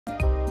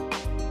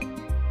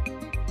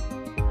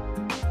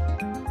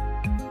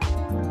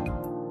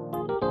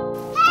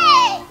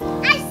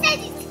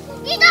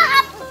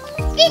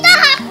It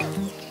don't happen.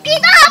 It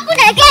don't happen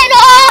again,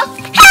 oh!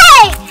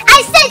 Hey! I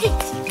said it!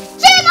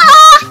 Chimo!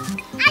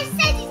 I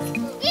said it!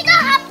 It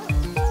don't happen!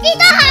 It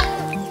don't happen!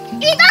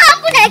 It don't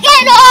happen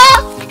again, oh!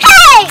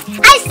 Hey!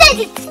 I said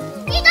it!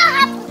 It don't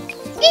happen!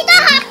 It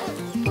don't happen!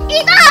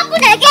 It don't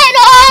happen again,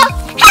 oh!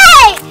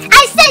 Hey!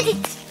 I said it!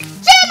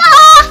 Chimo!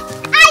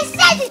 I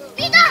said it!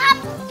 It don't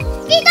happen!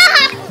 It don't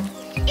happen!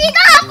 It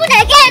don't happen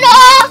again,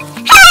 oh!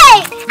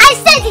 Hey! I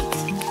said it!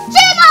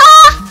 Chimo!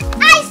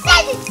 I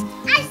said it!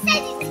 I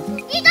said it!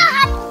 It don't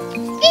happen!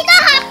 It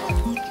don't happen!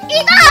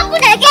 It don't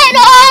happen again,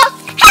 oh!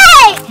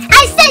 Hey!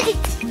 I said it!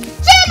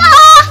 Chimo!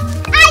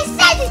 I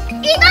said it!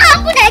 It don't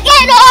happen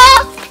again, oh!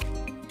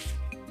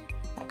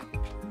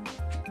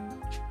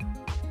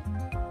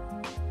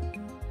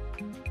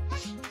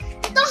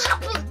 It don't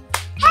happen!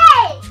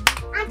 Hey!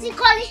 Auntie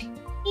Collie,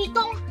 it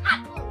don't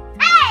happen!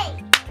 Hey!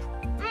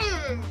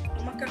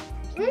 Amaka,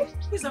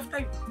 who's after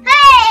you?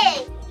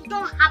 Hey! It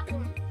don't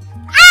happen!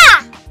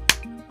 Ah!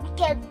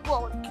 Wicked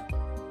world.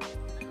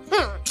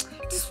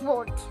 This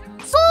world.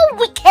 So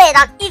wicked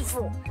and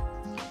evil.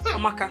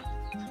 Amaka,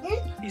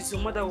 is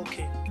your mother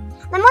okay?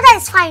 My mother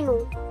is fine,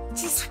 oh.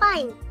 She's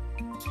fine.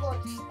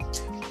 What?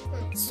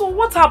 So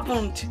what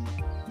happened?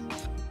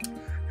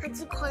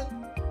 Auntie Collie,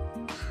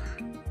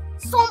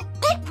 some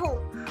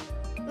people,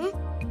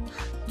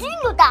 do you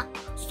know that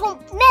some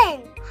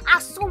men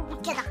are so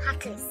wicked and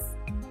heartless?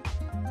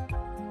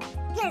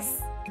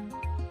 Yes.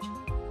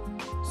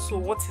 So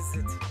what is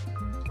it?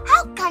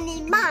 How can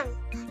a man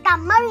that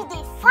married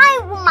a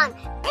fine woman,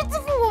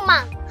 beautiful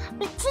woman,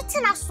 be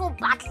treating her so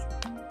badly?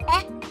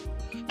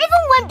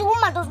 Even when the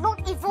woman does not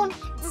even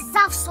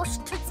deserve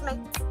such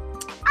treatment.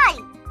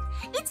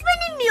 It's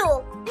paining me,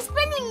 oh. It's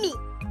paining me.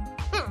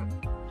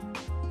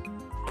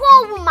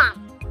 Poor woman.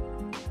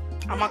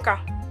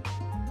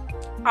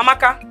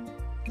 Amaka,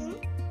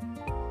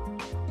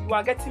 you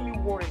are getting me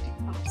worried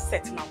and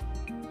upset now.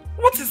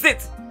 What is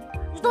it?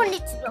 You don't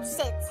need to be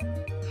upset.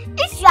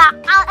 If you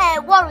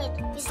are worried,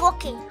 it's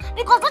okay.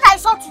 Because what I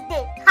saw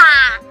today,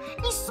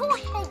 it's so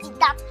heavy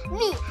that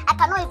me, I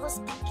cannot even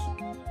speak.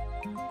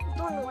 You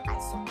don't know what I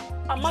saw.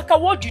 Amaka,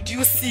 what did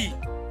you see?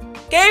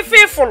 Can you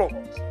feel follow?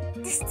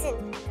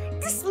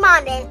 This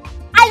man,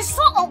 I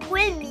saw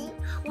Ogwemi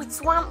with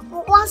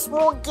one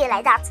small girl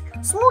like that.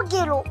 Small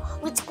girl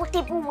with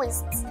portable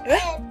waist.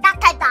 That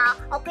type that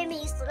Ogwemi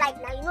used to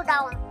like now. You know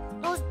that one?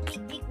 Those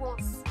big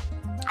ones.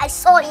 I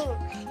saw him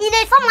in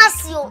a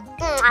pharmacy.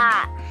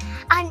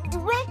 And the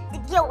way the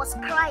girl was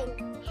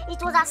crying,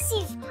 it was as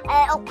if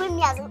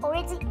Ogwemi has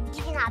already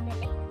given her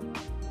belly.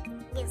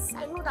 Yes,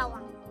 I know that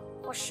one.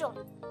 For sure.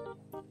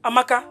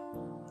 Amaka,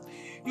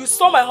 you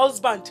saw my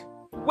husband.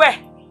 Where?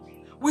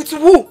 With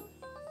who?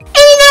 In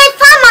a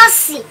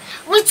pharmacy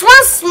with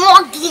one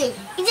small girl.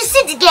 If you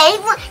see the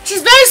girl,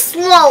 she's very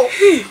small.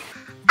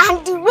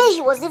 And the way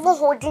he was even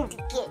holding the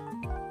girl,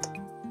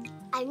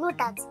 I know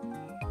that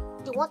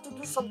they want to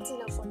do something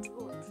else on the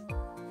road.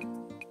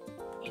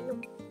 I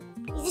know.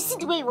 If you see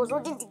the way he was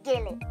holding the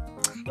girl,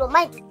 your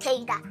mind will tell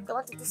you that they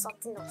want to do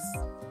something else.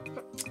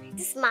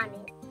 This man,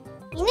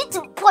 you need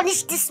to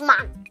punish this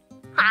man.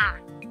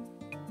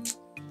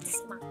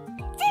 This man.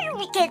 Very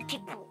wicked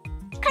people.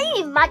 Can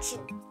you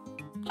imagine?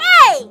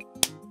 Hey!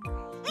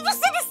 If you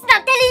see this thing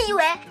I'm telling you,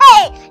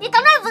 hey, you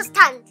cannot even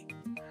stand.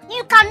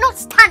 You cannot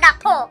stand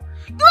at all.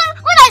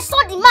 When I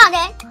saw the man,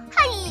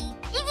 hey,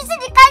 if you see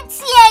the kind of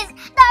tears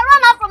that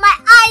ran out from my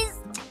eyes,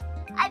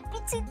 I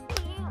pity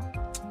you.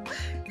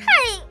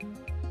 Hey,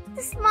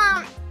 this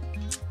man.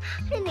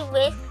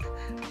 Anyway,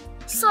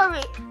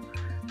 sorry.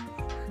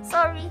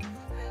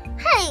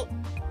 Hey.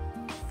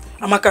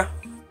 Amaka.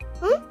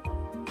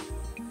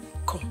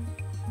 Come.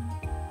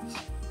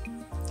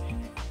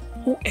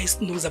 Who else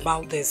knows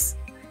about this?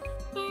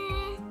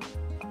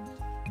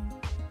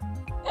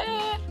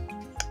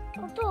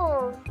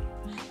 Although,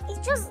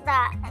 it's just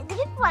that the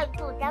people I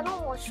told, they are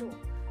not more sure.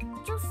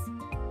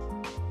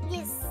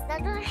 Yes, they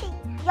don't. Hey,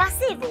 you are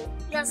safe, oh.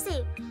 You are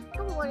safe.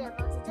 Don't worry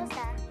about it. Just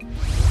that.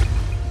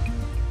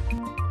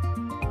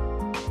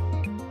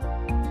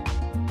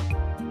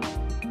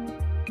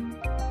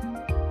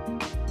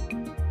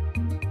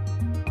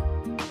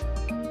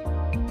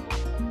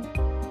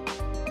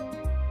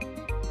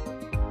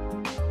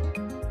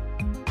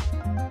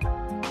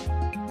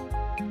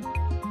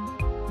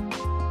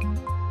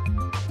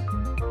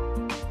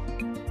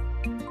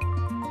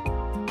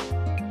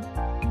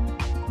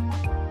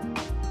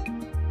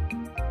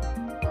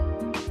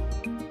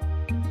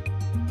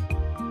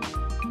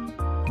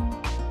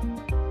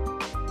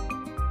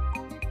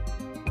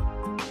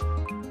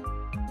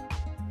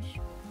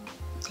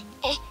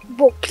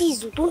 But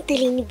please, don't tell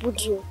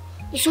anybody.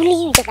 It's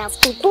only you that have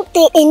told. Don't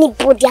tell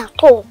anybody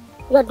at all.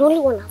 You are the only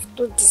one that have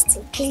told this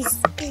thing.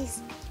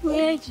 Please.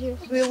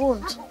 We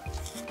won't.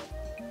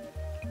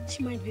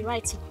 She might be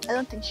right. I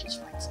don't think she's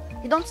right.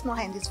 You don't know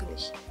her in this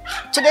village.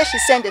 Today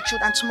she's saying the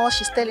truth and tomorrow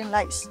she's telling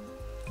lies.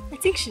 I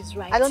think she's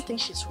right. I don't think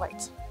she's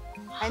right.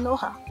 I know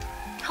her.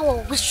 How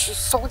I wish you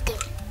saw them.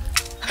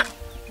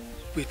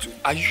 Wait,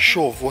 are you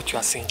sure of what you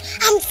are saying?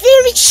 I'm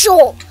very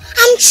sure.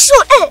 I'm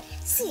sure.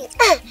 See,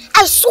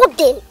 I saw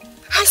them.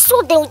 I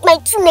saw them with my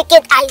 2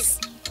 naked eyes.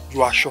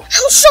 You are sure?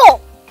 I'm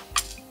sure.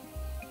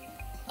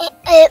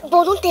 But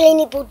don't tell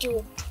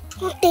anybody.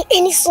 Don't tell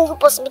any single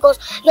person because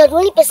you are the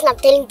only person I'm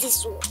telling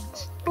this to.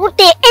 Don't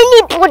tell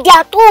anybody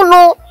at all,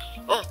 no.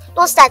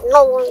 Don't start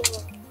no worrying.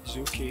 It's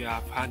okay,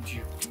 I've had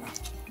you.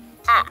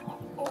 I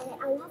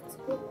will have to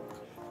go.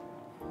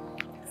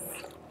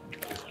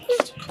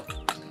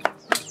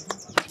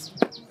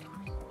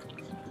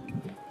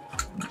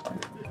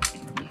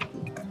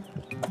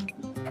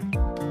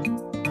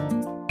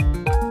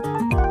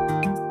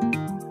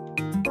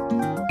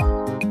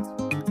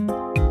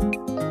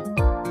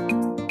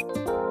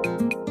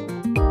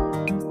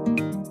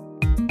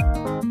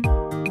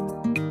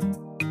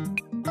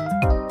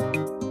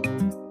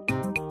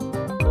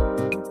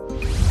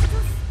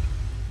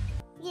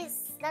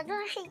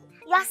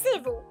 You are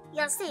safe, oh. You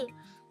are safe.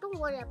 Don't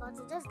worry about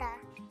it. Just that.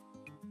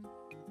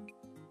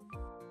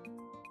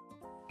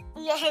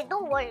 Yeah,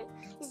 don't worry.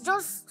 It's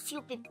just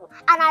few people,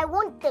 and I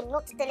want them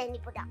not to tell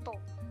anybody at all.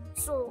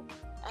 So,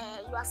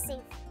 you are safe.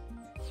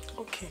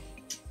 Okay.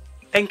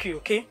 Thank you.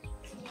 Okay.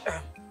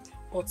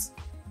 But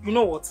you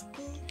know what?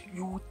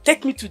 You will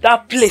take me to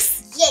that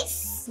place.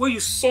 Yes. Where you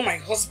saw my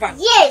husband.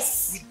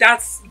 Yes. With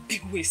that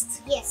big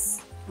waist.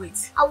 Yes.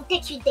 Wait. I will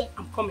take you there.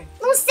 I'm coming.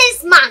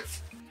 Nonsense, man.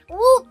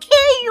 We'll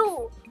kill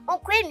you.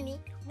 Uncle me,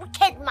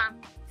 wicked man.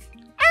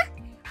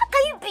 How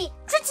can you be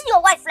treating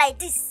your wife like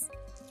this?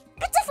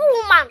 Beautiful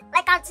woman,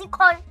 like Auntie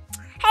called.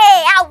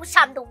 Hey, I wish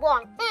I'm the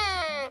one.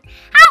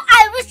 How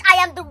I wish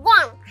I am the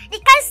one. The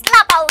kind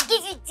slap I will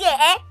give you there,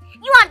 eh?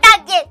 You and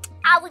that girl,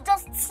 I will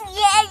just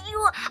tear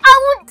you. I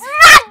will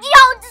drag you.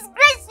 I will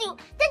disgrace you.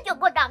 Thank your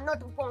God I'm not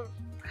the one.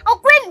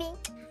 Uncle me,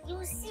 you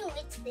will see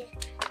me today.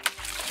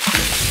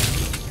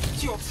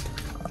 Idiot.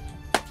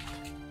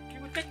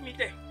 You will take me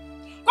there.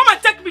 Come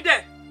and take me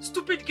there.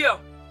 Stupid girl.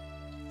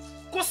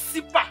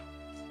 Gossiper.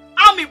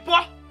 Army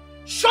boy.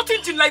 Short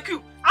engine like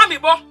you. Army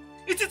boy.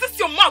 It is this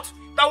your mouth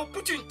that will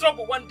put you in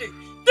trouble one day.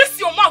 This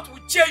your mouth will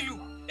jail you.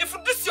 If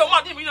this your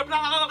mouth,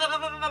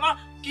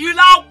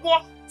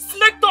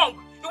 snake tongue.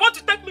 You want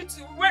to take me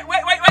to where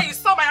you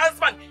saw my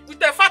husband with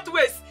the fat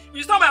waist.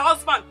 You saw my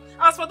husband.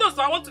 As for those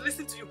who I want to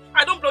listen to you,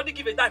 I don't bloody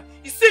give a damn.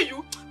 You see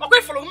you, I'm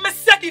going to follow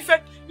Messiah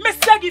effect.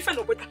 Messiah effect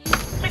no better.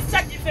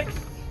 Messiah effect.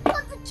 You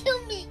want to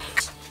kill me?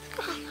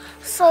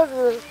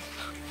 Sorry.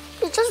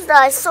 It's just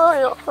that I saw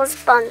your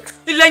husband.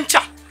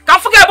 Ilencha.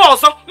 Can't forget about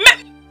also.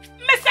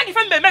 Messiah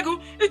effect me megu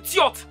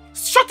idiot.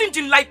 Short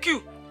engine like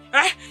you.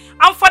 Eh?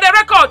 And for the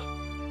record,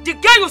 the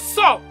girl you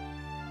saw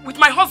with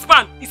my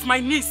husband is my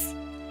niece.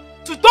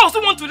 To those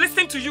who want to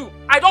listen to you,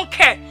 I don't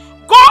care.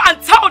 Go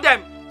and tell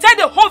them. Tell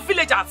the whole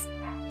villagers.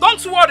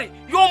 Don't worry.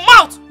 Your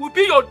mouth will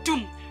be your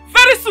doom.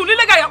 Very soon,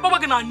 ilega ya baba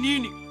gina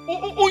nini.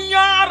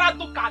 Unyara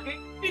do kage.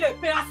 Ile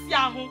pe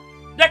asiahu.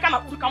 Deka na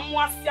puka mu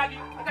asiagi.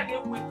 Deka de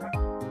weka.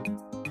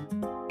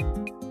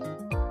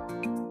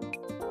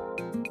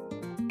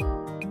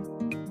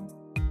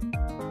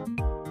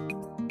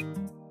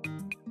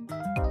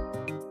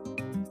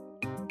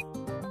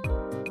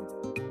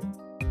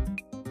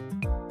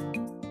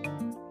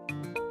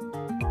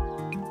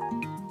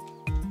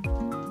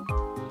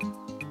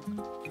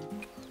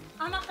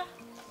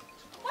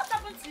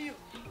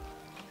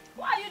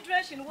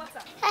 In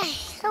water.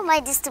 Don't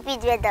mind this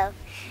stupid weather.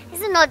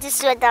 Is it not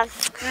this weather?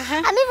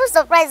 I'm even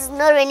surprised it's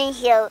not raining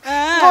here.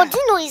 But do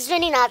you know it's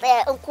raining at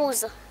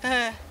Uncle's?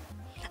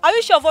 Are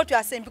you sure of what you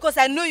are saying? Because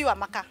I know you,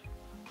 Amaka.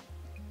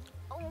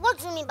 What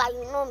do you mean by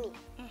you know me?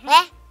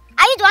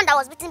 Are you the one that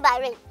was beaten by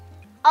rain?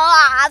 Or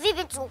have you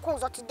been to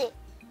Uncle's today?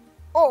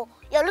 Oh,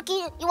 you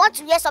want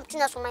to hear something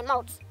else from my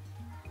mouth?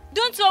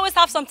 Don't you always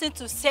have something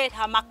to say,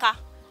 Amaka?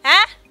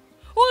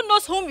 Who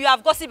knows whom you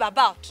have gossip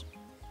about?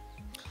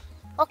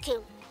 Okay.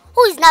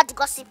 Who is not the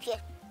gossip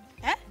here?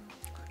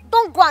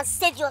 Don't go and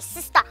save your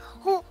sister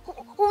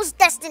whose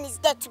destiny is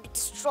there to be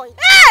destroyed.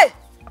 Hey!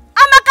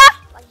 Amaka!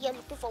 I'm here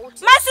looking for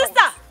what my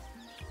sister!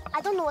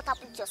 I don't know what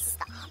happened to your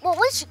sister. But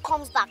when she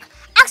comes back,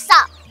 ask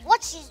her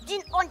what she's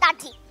doing under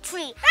the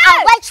tree.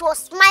 And why she was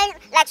smiling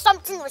like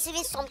something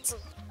receiving something.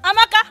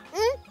 Amaka?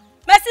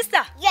 My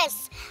sister?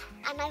 Yes.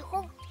 And I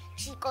hope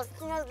she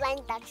continues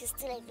lying that she's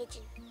still a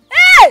virgin.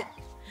 Hey!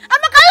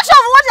 Amaka, are you sure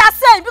of what you are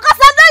saying? Because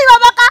I know you,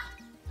 Amaka!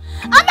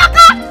 Amaka!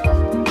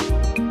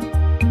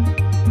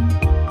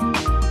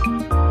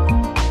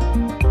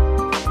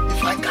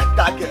 If I catch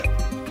that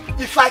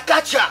girl, if I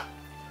catch her,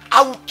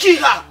 I will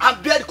kill her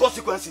and bear the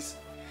consequences.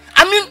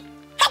 I mean,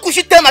 how could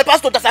she tell my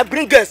pastor that I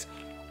bring girls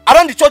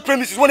around the church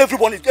premises when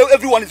everyone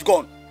is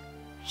gone?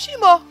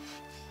 Shimo.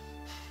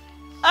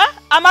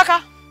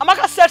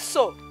 Amaka said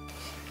so.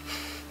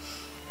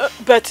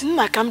 But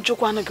Nakam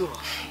Jokwanago,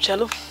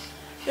 Chalo,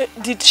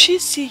 did she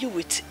see you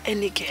with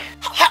any girl?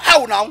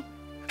 How now?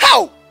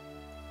 How?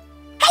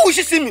 How will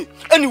she see me?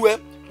 Anyway,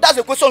 that's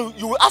a question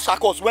you will ask her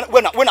course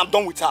when I'm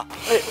done with her.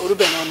 Hey,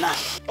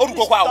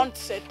 don't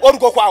say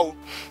that.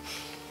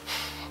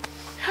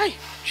 Hey,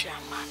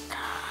 Jamaka.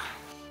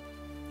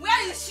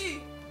 Where is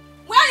she?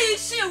 Where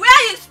is she?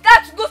 Where is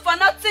that good for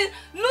nothing,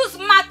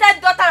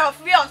 loose-matted daughter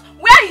of yours?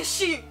 Where is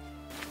she?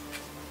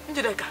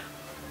 Njideka,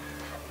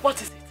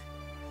 what is it?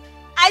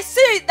 I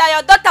see that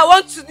your daughter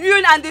wants to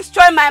ruin and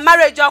destroy my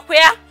marriage,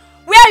 Okwea.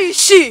 Where is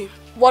she?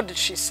 What did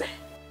she say?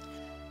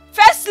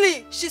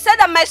 Firstly, she said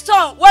that my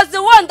son was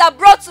the one that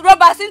brought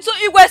robbers into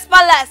Igwe's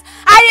palace.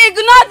 I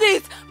ignored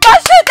it. But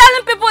she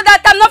telling people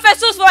that I'm not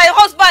faithful for a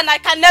husband. I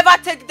can never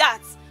take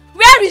that.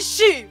 Where is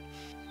she?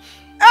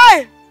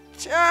 Hey!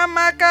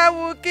 Chiamaka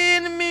will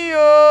kill me,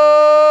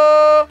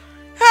 oh!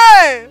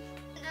 Hey!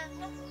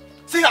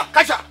 See her,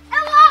 catch her!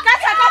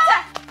 Catch her, catch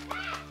her!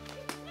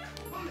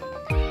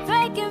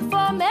 Fake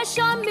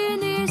information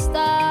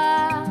minister.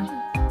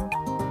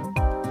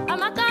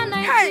 Amaka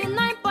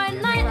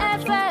 99.9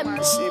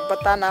 FM. Si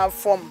batana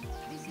form.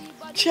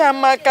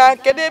 Chiamaka,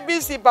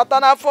 kedebi si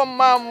batana form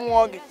ma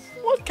muogi.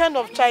 What kind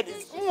of child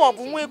is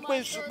Muobu mwe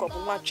kwensu kobu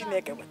mwa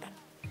Chineke weta?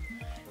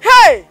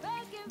 Hey!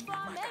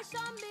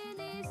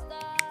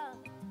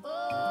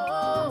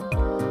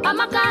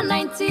 Amaka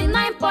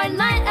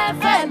 99.9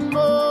 FM.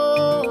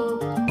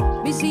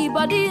 Oh, busy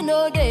body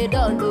no they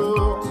don't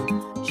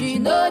know. She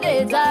know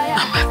they tire.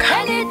 Amaka.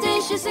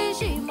 Anything she say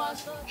she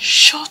must.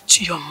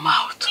 Shut your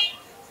mouth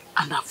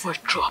and avoid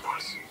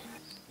troubles.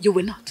 You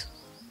will not.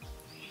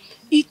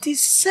 It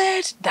is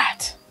said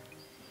that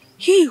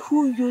he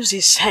who uses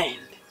his hand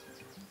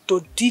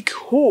to dig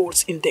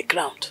holes in the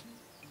ground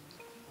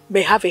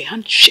may have a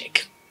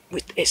handshake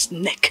with a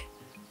snake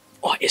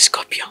or a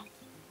scorpion.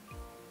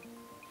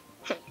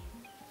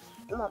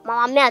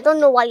 Mama, I don't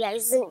know why you are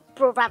using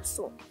proverbs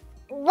so.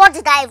 What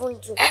did I even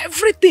do?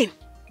 Everything.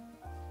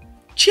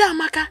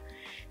 Chiamaka,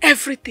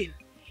 everything.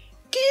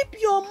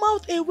 Keep your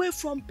mouth away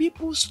from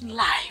people's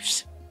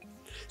lives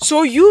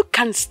so you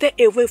can stay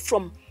away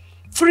from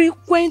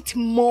frequent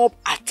mob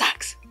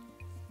attacks.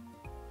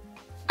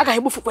 Aga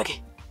hebu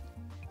fukwege.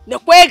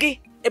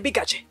 Nekwege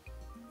ebigache.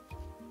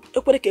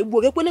 Ekwere ke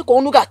egbu ekwere ka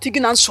onu ga tigi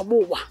na nsogbu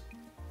ụwa.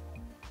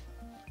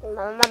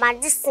 Mama,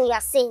 this thing you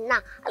are saying now,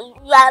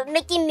 you are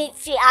making me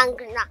feel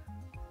angry now.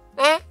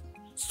 Eh?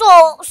 So,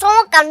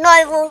 someone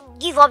cannot even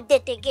give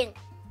update again.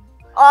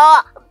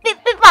 Or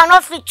people are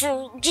not free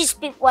to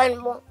gist people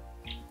anymore.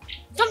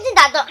 Something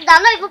that they're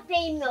not even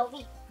paying me a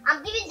week.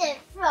 I'm giving them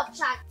free of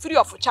charge. Free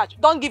of charge.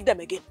 Don't give them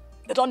again.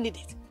 They don't need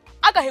it.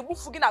 Aga hebu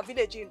fugi na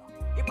village ino.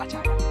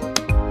 Ipacha.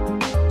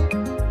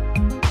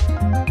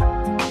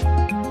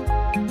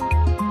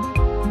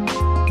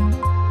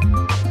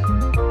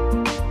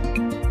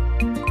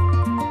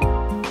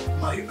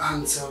 My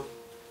answer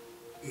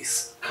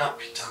is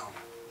capital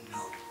no.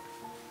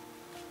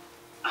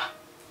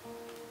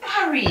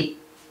 Harry,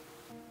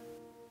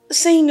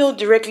 saying no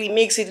directly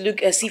makes it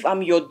look as if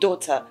I'm your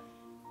daughter.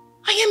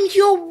 I am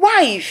your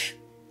wife.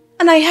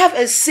 And I have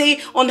a say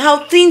on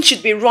how things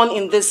should be run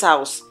in this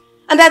house.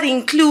 And that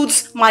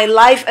includes my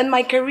life and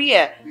my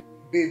career.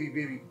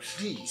 Baby,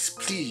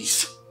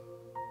 please.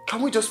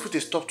 Can we just put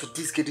a stop to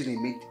this getting a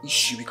main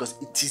issue because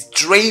it is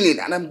draining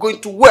and I'm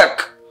going to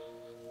work?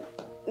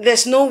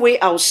 There's no way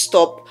I'll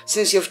stop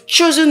since you've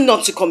chosen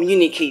not to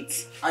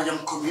communicate. I am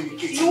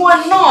communicating. You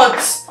are not.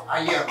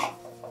 I am.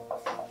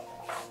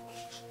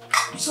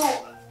 So,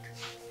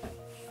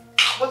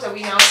 what are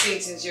we now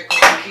saying since you're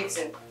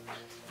communicating?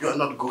 You are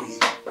not going.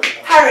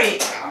 Harry!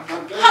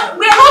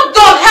 We're not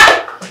done!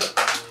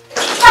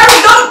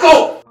 Harry, don't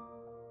go!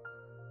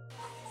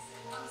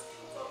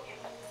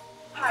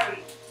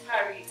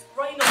 Harry,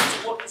 running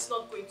off to work is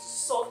not going to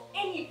solve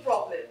any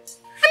problem.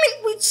 I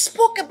mean, we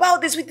spoke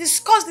about this, we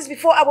discussed this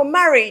before our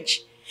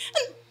marriage.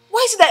 And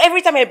why is it that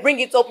every time I bring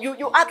it up,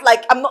 you act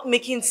like I'm not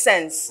making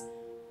sense?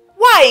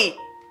 Why?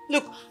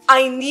 Look,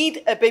 I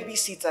need a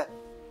babysitter.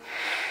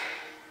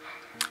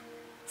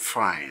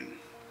 Fine.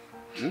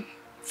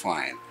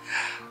 Fine.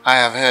 I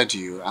have heard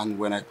you, and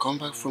when I come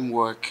back from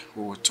work,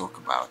 we will talk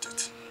about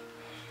it.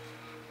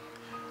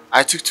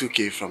 I took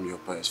 2K from your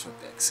purse for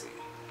taxi.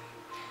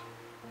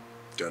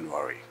 Don't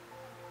worry.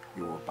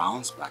 You will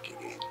bounce back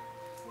again.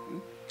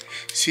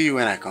 See you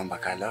when I come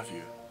back. I love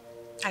you.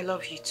 I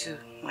love you too,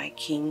 my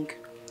king.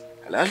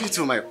 I love you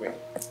too, my queen.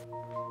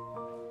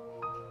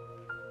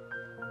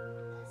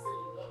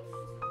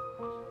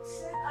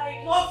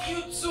 I love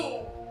you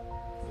too.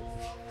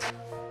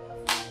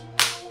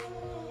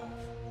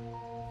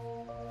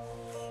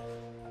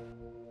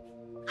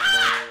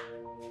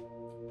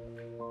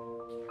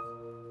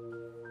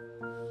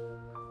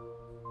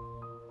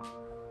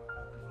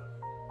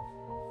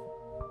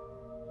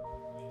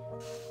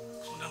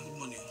 Good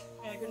morning.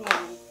 Yeah, good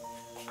morning.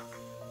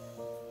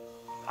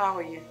 How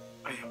are you?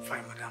 I am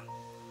fine, madam.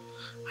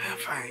 I am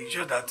fine. It's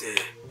just that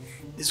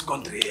this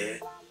country,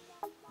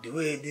 the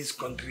way this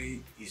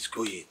country is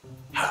going,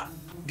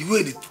 the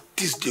way the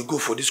things they go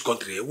for this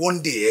country,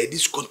 one day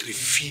this country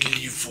feel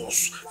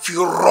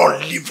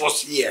leave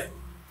us here.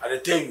 I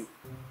tell you.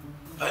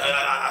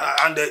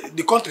 And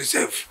the country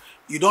itself,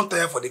 you don't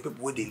tire for the people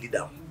where they lead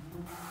them.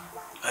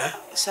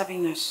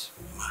 Sabinus,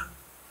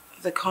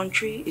 the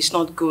country is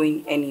not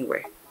going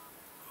anywhere.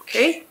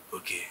 Okay?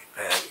 Okay,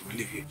 I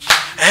believe you.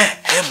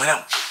 Hey,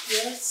 madam.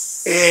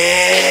 Yes.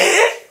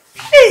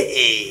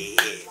 Hey,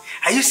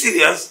 are you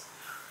serious?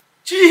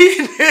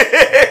 Serious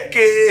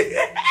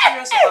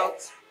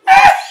about?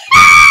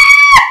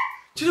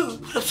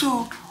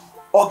 So,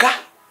 Oga,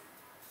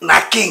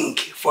 na king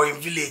for him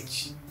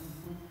village.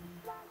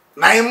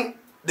 Na him,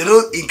 they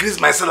don't increase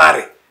my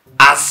salary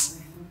as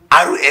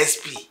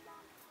RSP.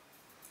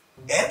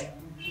 Eh?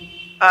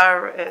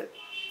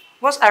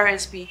 What's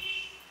RSP?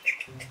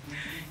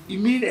 You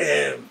mean,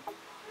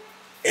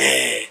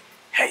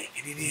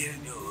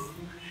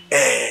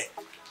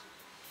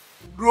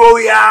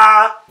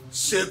 Royal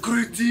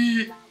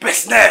Security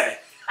Personnel.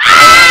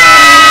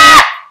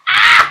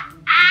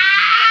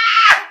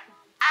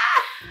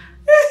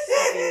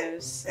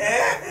 Yes.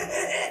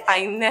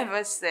 I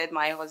never said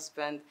my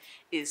husband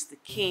is the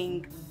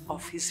king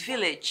of his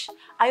village.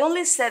 I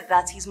only said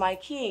that he's my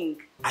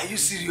king. Are you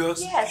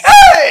serious? Yes.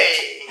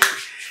 Hey!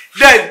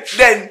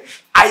 Then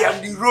I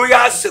am the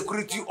royal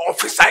security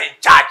officer in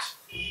charge.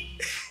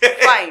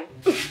 Fine.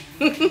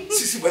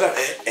 See, madam,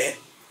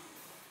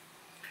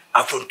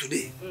 and from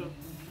today,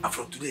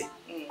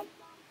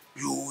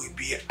 you will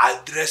be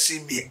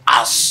addressing me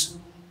as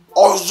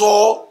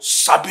Ozo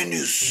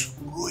Sabinus,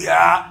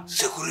 royal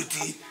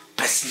security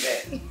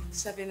personnel.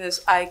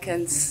 Sabinus, I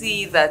can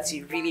see that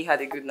you really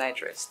had a good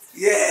night rest.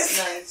 Yes.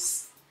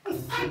 Nice.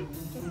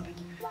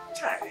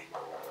 Try.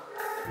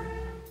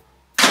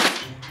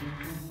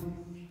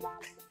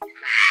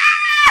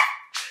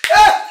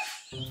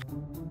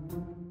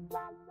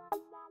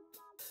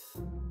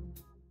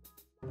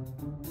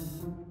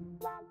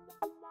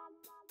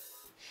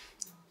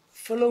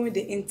 Following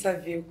the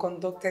interview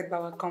conducted by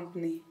our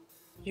company,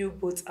 you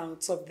both are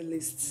top the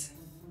list.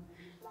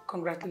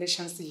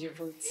 Congratulations to you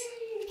both.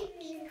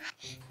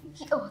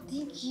 Oh,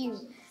 thank you.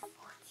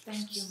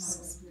 Thank you,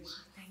 Mama.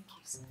 Thank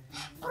you.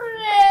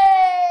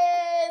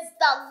 Praise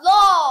the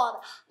Lord.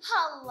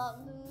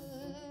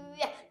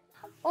 Hallelujah.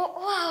 Oh,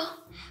 wow.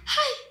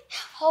 Hi.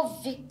 All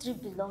victory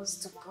belongs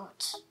to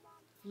God.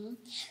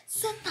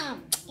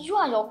 Satan, you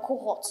and your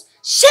cohort,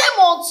 shame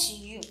on to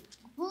you.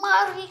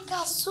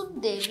 Marika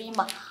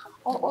Sunderima.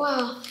 Oh,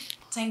 wow.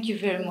 Thank you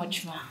very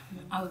much, Ma.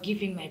 I'll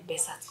give you my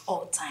best at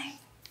all time.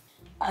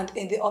 And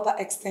in the other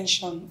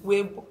extension,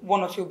 where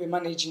one of you will be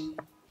managing,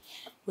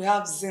 we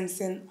have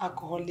Zinsin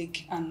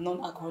alcoholic and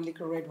non-alcoholic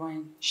red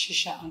wine,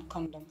 shisha and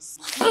condoms.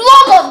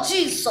 Blood of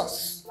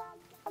Jesus!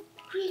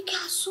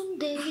 Rika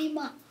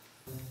Sunderima.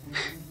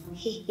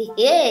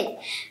 Hey,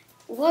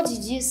 what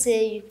did you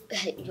say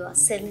you are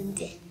selling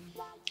there?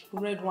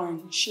 Red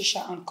wine,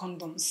 shisha and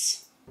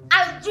condoms.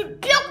 I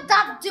rebuke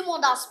that demon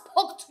that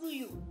spoke through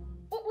you.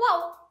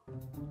 Wow.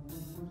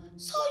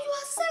 So you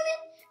are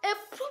selling a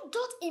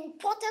product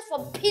imported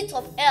from pit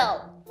of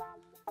hell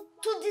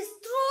to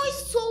destroy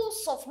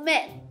souls of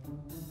men.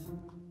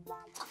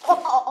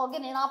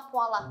 Wow.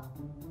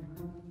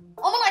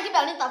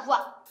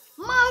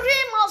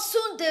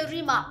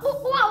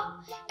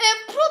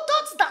 A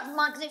product that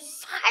magnifies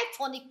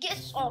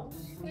fornication,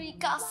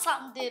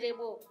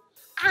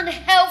 and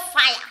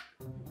hellfire.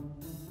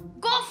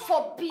 God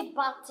forbid,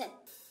 Barton.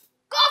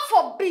 God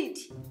forbid.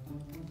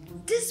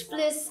 This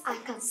place I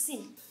can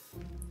see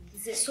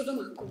is a Sodom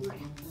and Gomorrah.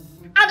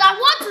 And I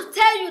want to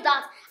tell you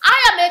that I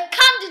am a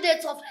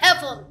candidate of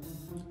heaven.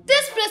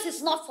 This place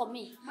is not for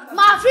me.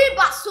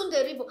 Mariba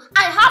Sunderibo.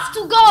 I have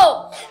to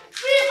go.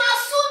 Rima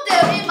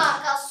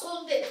Sunderima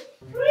Kasunde.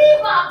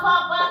 Riba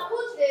Baba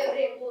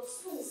Kunderebo.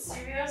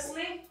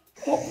 Seriously?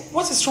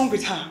 What is wrong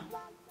with her?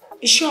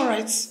 Is she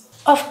alright?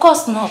 Of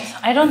course not.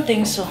 I don't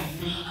think so.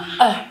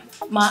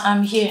 Ma,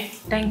 I'm here.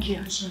 Thank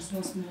you.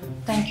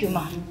 Thank you,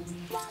 Ma.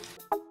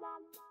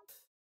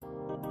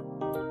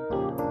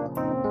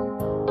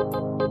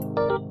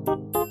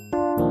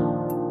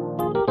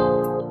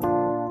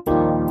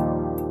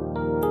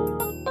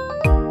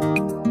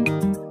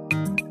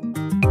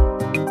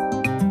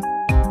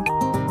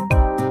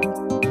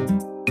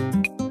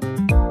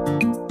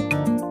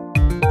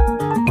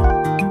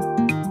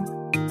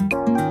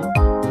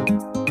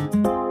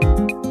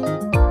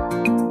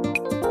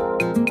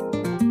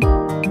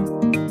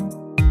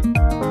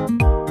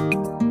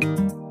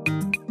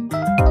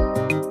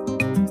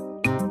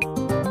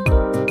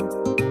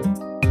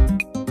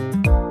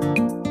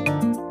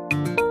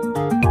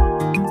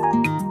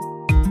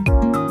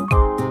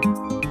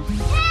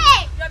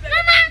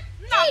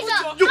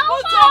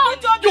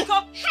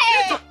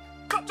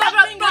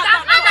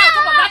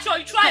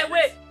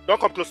 Don't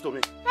come close to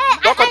me. Hey,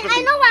 Don't come close to I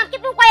me. know why I'm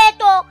keeping quiet,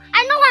 though.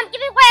 I know why I'm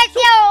keeping quiet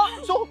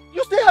here. So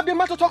you still have the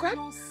man to talk, right?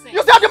 You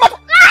still have the man to...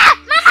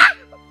 Mama!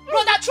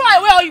 Brother, throw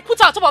away or you put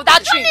her on top of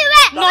that tree.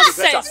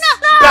 Nonsense.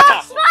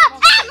 Better.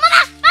 Hey,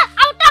 Mama!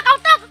 I'll talk.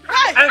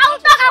 Hey. I'll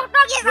talk.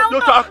 Yes, I'll You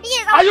talk. talk.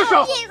 Yes, Are you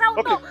sure? Yes,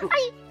 I'll talk.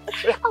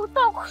 Okay. I'll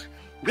talk.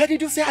 Where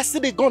did you say I see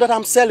the gun that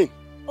I'm selling?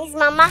 It's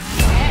Mama.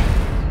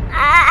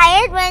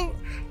 I heard when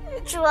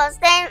she was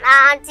telling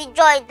Auntie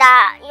Joy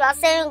that you are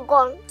selling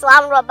gun to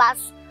armed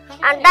robbers.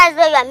 And that's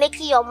where you are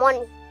making your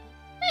money.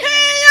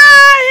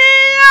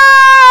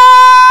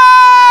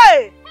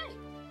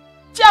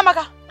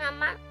 Chiamaka.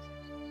 Mama.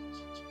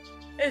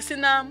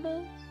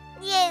 Esinamu.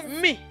 Yes.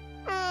 Me.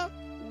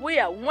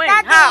 Where? When?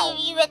 That How?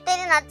 day you were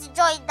telling Auntie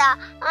Joy that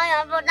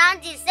your brother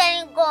is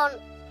selling gun.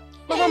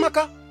 Mama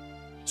Maka,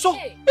 So,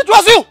 it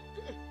was you!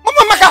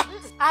 Mama Maka!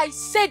 I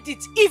said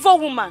it, evil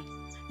woman.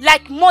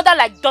 Like mother,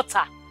 like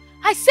daughter.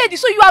 I said it,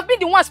 so you have been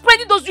the one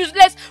spreading those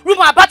useless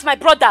rumors about my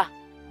brother.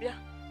 Yeah,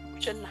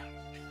 Uchenna.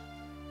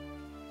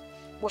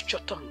 Watch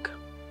your tongue.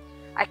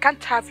 I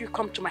can't have you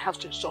come to my house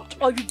to insult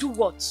me. Or you do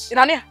what?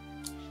 Inania?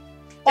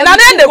 Or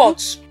you do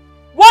what?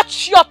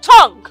 Watch your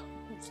tongue!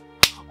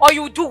 Or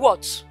you do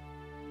what?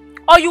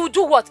 Or you will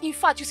do what? In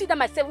fact, you see that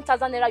my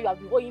 7,000 naira you have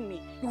been owing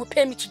me, you will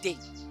pay me today.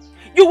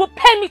 You will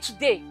pay me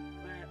today.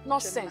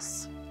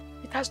 Nonsense.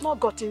 It has not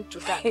gotten to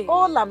that.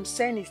 All I'm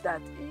saying is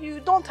that you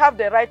don't have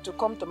the right to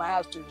come to my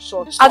house to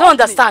insult me. I don't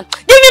understand.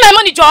 Give me my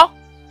money, Joe!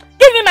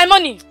 Give me my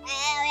money!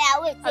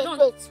 Wait.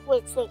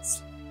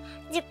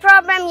 The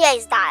problem here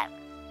is that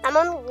my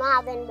mom does not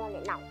have any money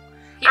now.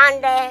 Yeah.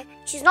 And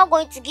she's not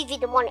going to give you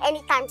the money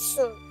anytime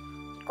soon.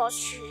 Because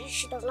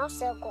she does not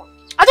sell gun.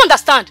 I don't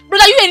understand.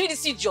 Brother, you ain't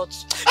this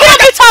idiot.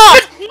 Get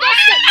up!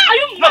 Are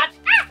you mad?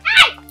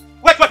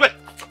 Wait.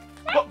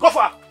 Go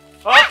for her.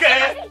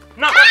 Okay.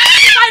 Now.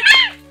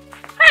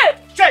 Hey!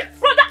 Jay!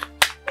 Brother!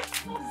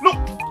 Look,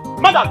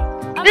 madam,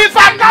 if I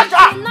catch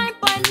her!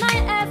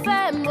 9.9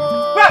 FM,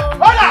 wait,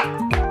 hold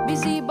on!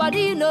 Busy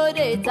body, you know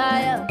they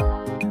tired.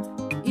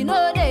 You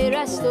know they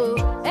rest, oh.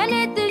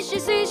 Anything she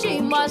see, she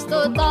must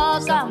talk. I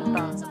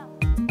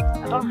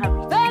don't have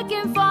it. Fake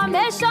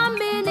information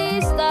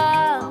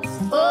minister.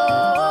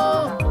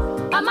 Oh,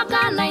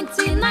 Amaka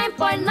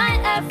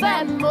 99.9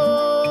 FM.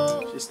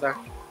 Oh. Sister,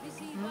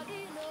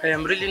 I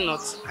am really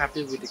not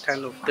happy with the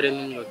kind of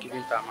training you're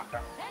giving to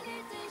Amaka.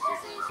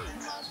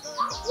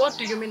 What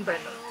do you mean by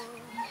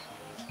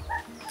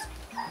that?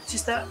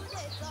 Sister,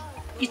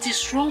 it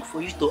is wrong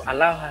for you to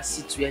allow her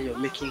sit where you're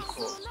making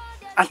calls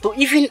and to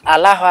even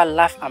allow her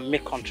laugh and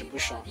make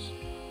contributions.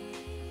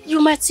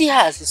 You might see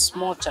her as a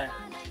small child,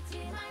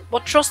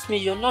 but trust me,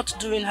 you're not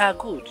doing her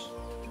good.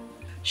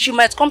 She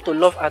might come to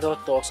love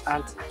adult talks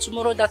and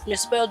tomorrow that may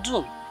spell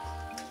doom.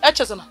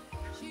 Echesana,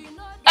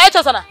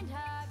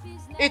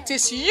 it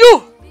is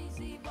you,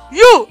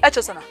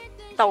 Echesana,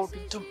 that will be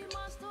doomed.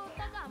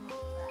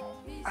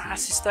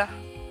 Sister,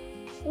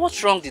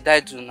 what wrong did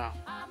I do now?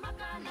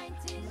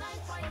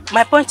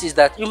 My point is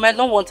that you might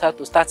not want her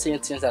to start saying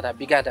things that are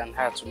bigger than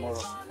her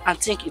tomorrow and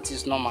think it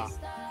is normal.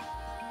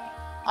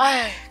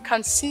 I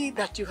can see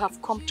that you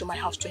have come to my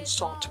house to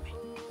insult me.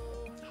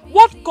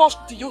 What cause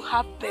do you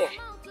have there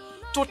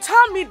to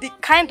tell me the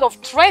kind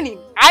of training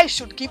I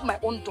should give my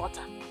own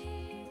daughter?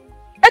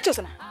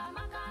 Echosana,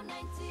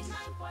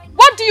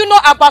 what do you know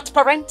about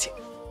parenting?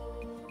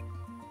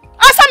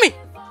 Answer me!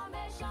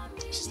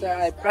 Sister,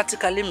 I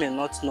practically may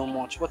not know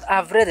much, but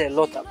I've read a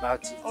lot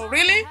about it. Oh,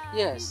 really?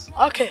 Yes.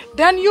 Okay,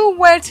 then you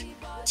wait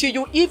till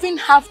you even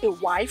have a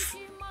wife,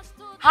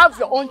 have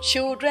your own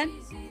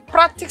children,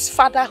 practice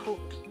fatherhood.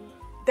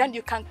 Then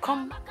you can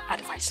come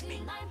advise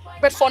me.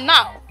 But for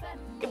now,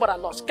 you better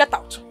lost. Get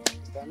out.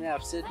 Sister, may I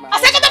have said my I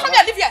said get out from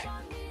here, leave here.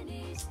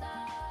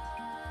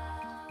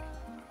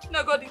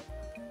 No, God.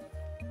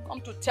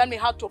 Come to tell me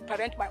how to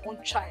parent my own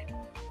child.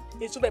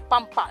 It's be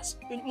pampers.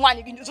 Because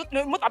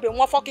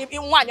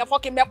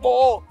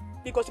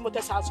you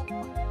must have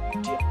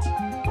idiot.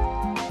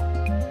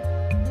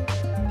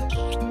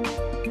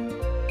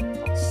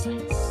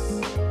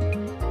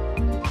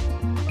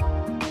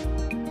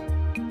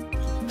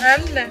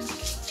 And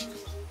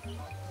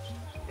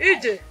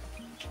EJ,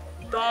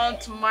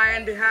 don't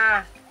mind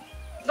her.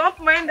 Don't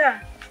mind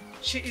her.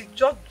 She is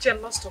just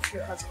jealous of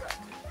your husband.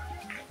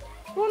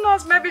 Who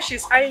knows, maybe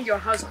she's eyeing your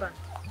husband.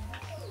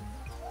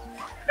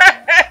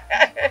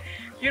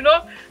 You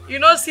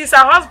know, since her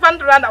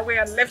husband ran away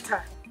and left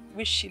her,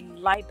 which she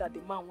lied that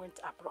the man went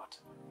abroad.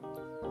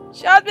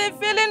 She has been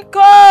feeling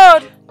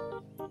cold.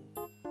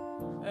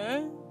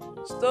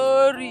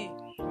 Story.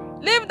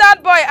 Leave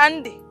that boy,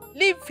 Andy.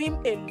 Leave him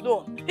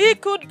alone. He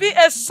could be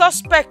a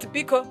suspect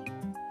because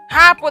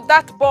help with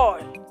that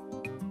boy.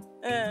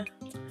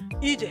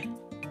 EJ,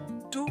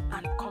 do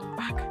and come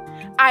back.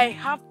 I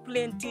have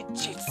plenty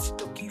gifts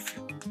to give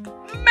you.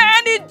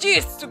 Many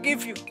gifts to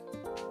give you.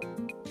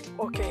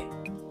 Okay.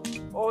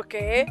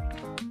 Okay.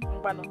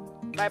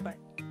 Bye-bye.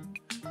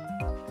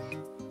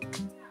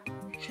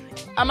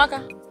 Amaka,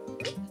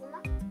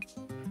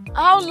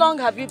 how long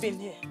have you been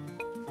here?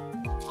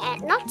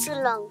 Not too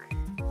long.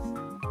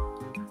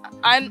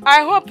 And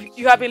I hope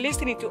you have been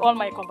listening to all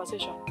my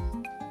conversation.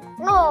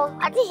 No,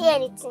 I didn't hear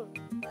anything.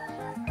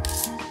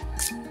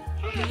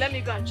 Okay, let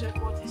me go and check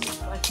what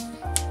is like.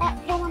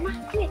 Your mama,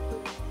 come here.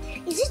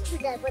 Is it true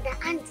that Brother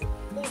Andy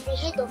is the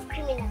head of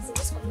criminals in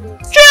this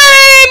community?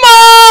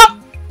 Chima!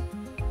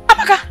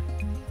 Amaka,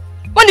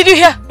 when did you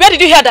hear? Where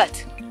did you hear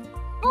that?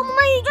 Oh,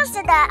 Mama, you just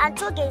said that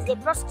Antoge is a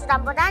prostitute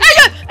and Brother Andy...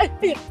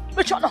 Hey!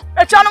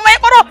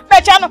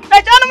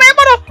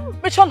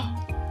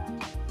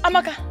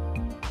 Amaka,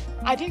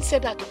 I didn't say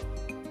that.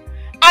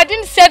 I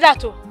didn't say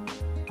that.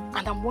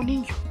 And I'm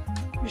warning you,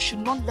 you should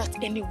not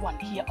let anyone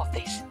hear of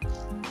this.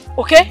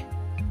 Okay?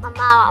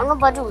 Mama,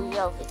 nobody will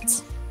hear of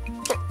it.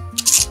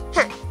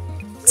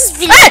 This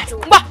village. Hey!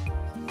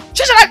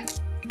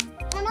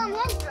 Mama,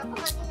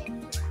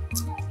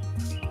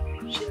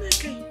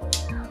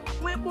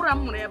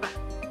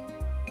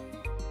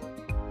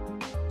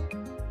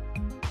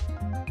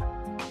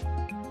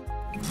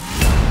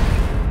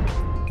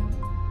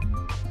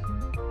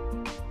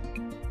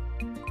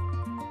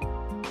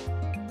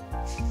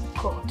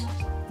 God.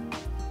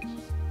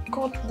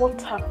 God,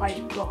 what have I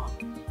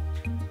done?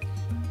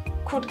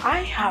 Could I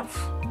have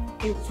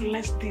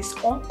influenced this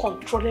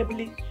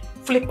uncontrollably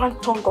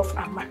flippant tongue of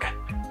Amaka?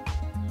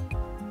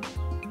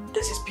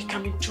 This is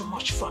becoming too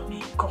much for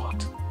me,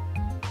 God.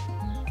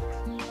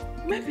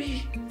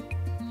 Maybe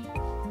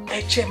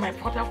Eche, my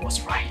brother,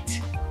 was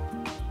right.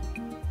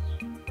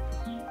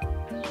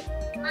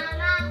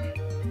 Mama!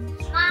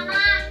 Mama!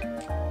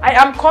 I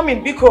am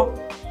coming, Biko.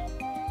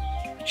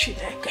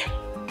 Chineke.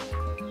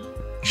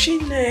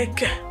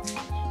 Chineke.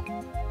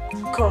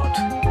 God,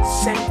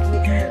 send me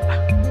help.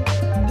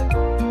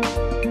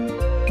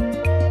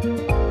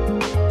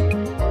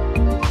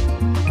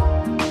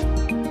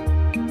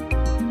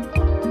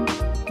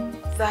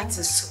 That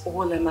is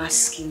all I'm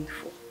asking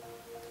for.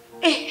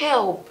 A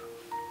help.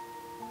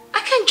 I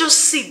can't just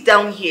sit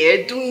down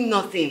here doing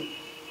nothing.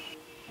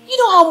 You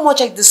know how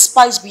much I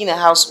despise being a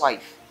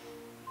housewife.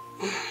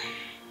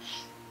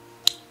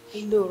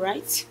 I know,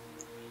 right?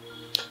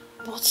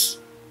 But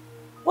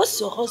what's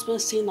your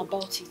husband saying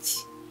about it?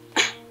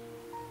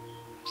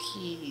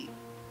 He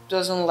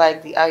doesn't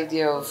like the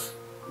idea of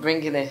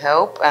bringing a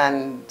help,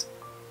 and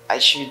I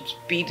should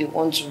be the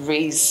one to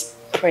raise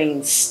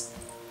Prince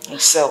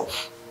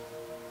himself.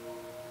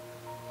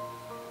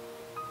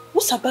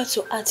 What about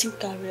your acting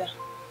career?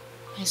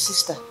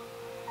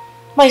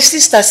 My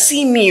sister,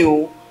 see me,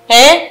 oh.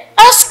 Eh?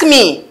 Ask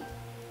me.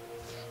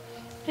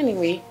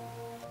 Anyway,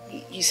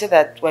 he said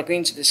that we're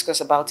going to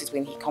discuss about it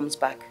when he comes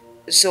back,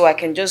 so I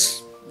can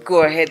just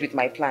go ahead with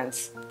my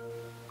plans.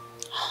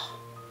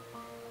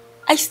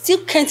 I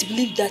still can't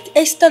believe that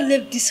Esther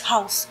left this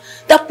house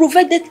that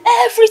provided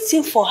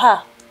everything for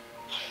her.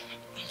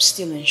 I'm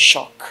still in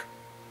shock.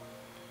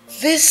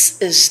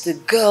 This is the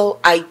girl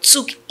I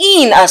took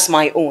in as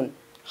my own.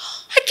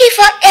 I gave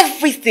her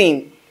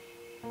everything.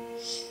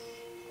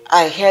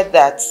 I heard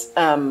that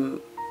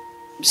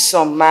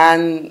some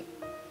man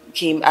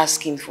came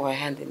asking for her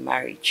hand in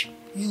marriage.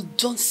 You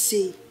don't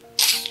say.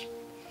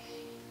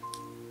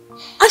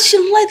 And she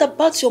lied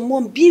about your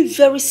mom being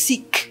very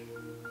sick.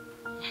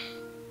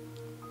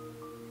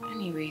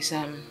 Anyways,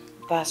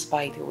 that's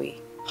by the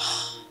way.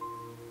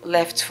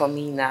 Left for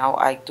me now,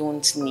 I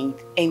don't need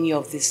any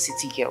of these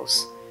city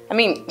girls. I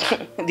mean,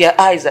 their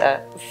eyes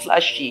are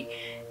flashy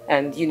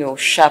and, you know,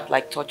 sharp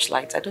like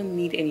torchlights. I don't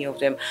need any of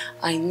them.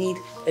 I need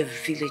a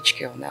village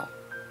girl now.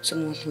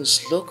 Someone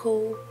who's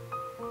local,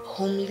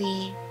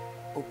 homely,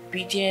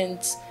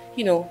 obedient,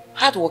 you know,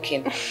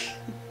 hardworking.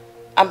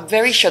 I'm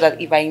very sure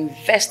that if I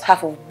invest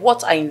half of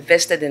what I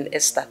invested in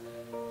Esther,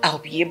 I'll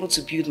be able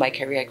to build my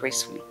career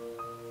gracefully.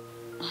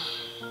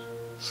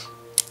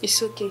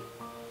 It's okay.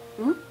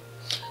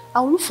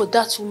 I'll look for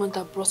that woman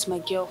that brought my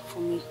girl for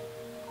me.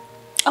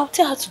 I'll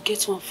tell her to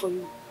get one for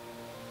you.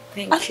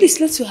 Thank At you. least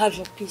let you have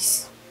your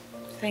peace.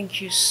 Thank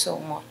you so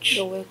much.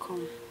 You're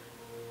welcome.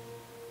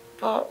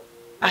 But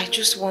I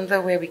just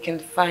wonder where we can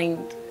find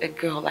a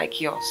girl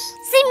like yours.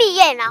 See me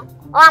here now,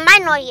 or am I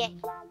not here?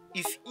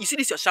 If you see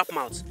this your sharp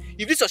mouth,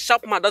 if this your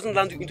sharp mouth doesn't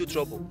land you into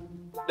trouble,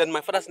 then my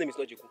father's name is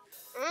not Jiku.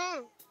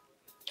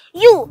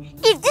 You,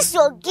 if this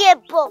your gear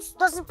boss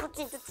doesn't put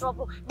you into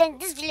trouble, then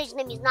this village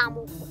name is not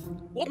Amoko.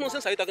 What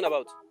nonsense are you talking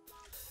about?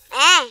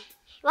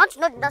 You want to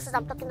know the nonsense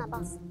I'm talking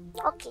about?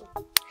 Okay.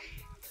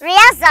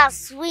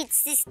 Riaza's sweet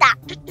sister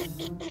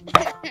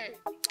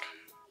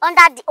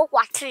under the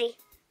okwa tree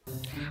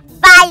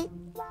by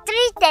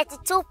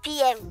 3:32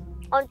 p.m.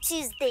 on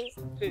Tuesday.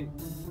 Hey.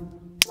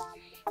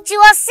 She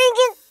was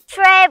singing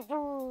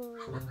treble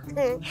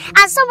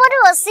and somebody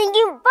was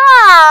singing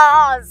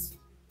bass.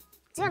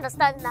 Do you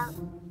understand now?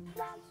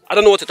 I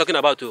don't know what you're talking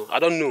about, too. I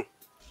don't know.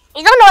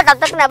 You don't know what I'm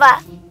talking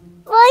about?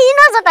 Well, you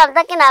know what I'm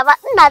talking about.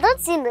 No,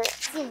 don't you know?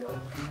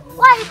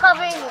 Why are you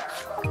covering it?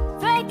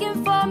 Fake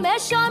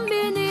information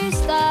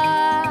minister.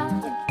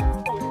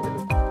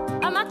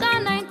 Amaka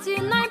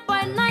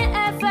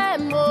 99.9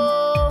 FM.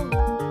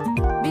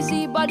 Oh.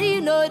 Busy body,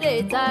 no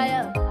they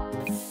tire.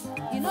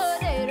 You know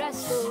they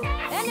rest. Oh.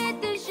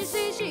 Anything she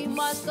see, she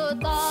must go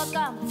talk.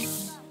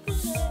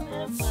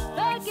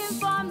 Fake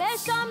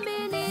information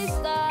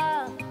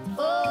minister.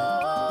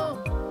 Oh,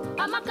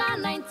 Amaka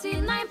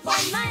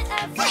 99.9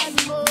 FM.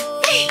 Oh.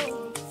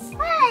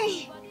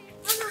 Hey,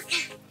 Amaka.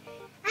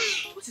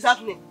 What is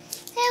happening?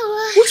 Hey,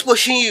 who's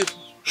pushing you?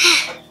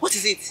 What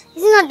is it? It's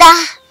not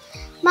that.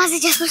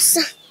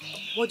 Master.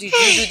 What did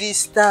you do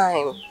this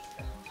time?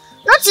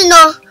 Don't you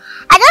know?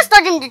 I just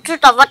told him the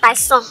truth of what I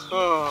saw.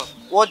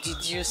 What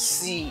did you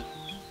see?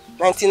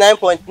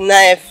 99.9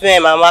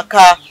 FM,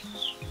 Amaka.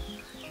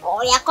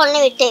 Oh, yeah, come,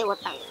 let me tell you what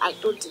I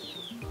told you.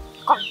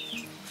 Come.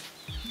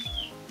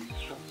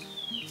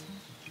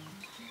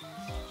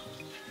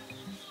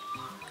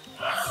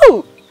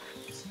 Oh.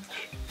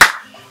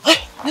 Hey,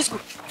 let's go.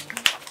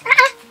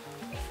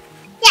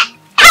 Yeah.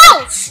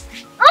 Ouch!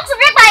 I want to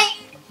break my...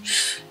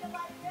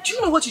 Do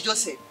you know what you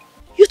just said?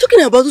 You're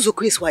talking about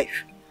Uzoku's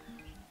wife.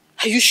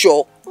 Are you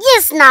sure?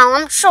 Yes, now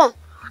I'm sure.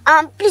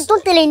 Please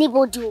don't tell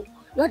anybody.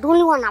 You're the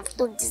only one I've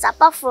told this,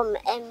 apart from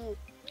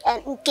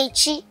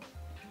Nkechi,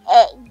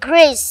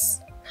 Grace,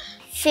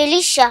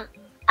 Felicia,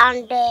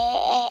 and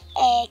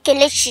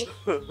Kelechi.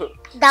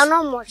 They're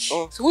not much.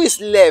 So who is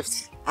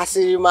left? I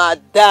say,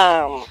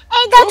 madam.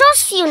 Hey, they're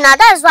just you now.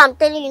 That's why I'm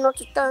telling you not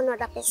to tell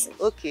another person.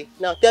 Okay,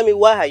 now tell me,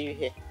 why are you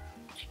here?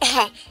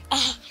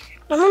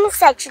 My mom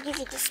said I should give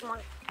you this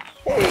money.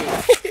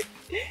 Hey.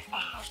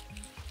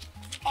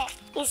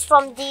 It's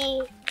from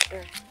the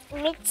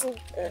meeting.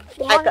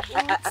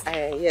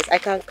 Yes, I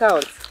can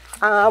count.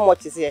 How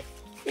much is here?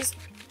 It's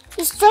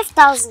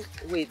 12,000.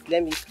 Wait,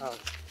 let me count.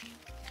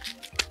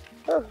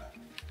 Oh.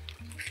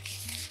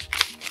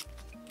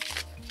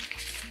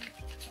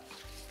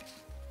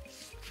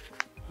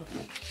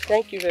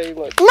 Thank you very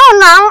much. No,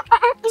 now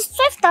it's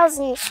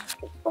 12,000.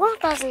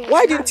 1,000.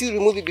 Why didn't you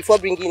remove it before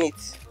bringing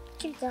it?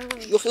 Keep that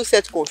one. You feel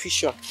set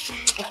confusion.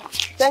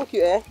 Thank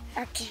you, eh?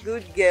 Okay.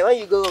 Good girl. When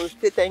you go,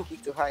 say thank you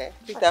to her. Eh?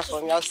 Take that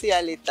from me. I'll see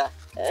her later.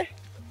 Eh?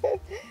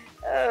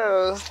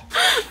 Oh.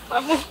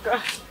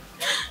 Mamuka.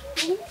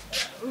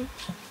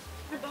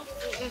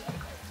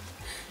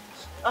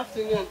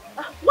 Afternoon.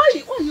 Why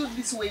are you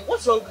this way?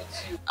 What's wrong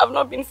with you? I've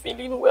not been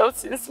feeling well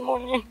since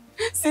morning.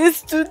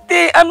 Since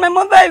today, and my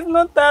mother is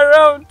not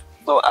around.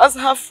 So as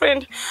her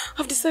friend,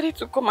 I've decided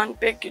to come and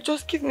beg you.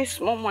 Just give me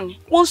small money.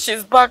 Once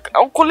she's back,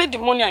 I'll collect the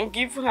money and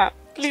give her.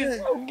 Please,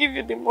 I'll give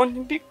you the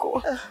money,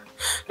 Biko.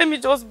 Let me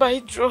just buy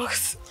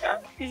drugs.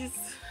 Please.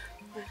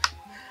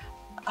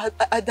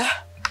 Ada,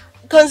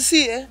 you can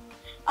see, eh?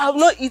 I have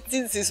not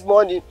eaten since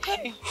morning.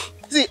 Hey.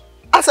 See,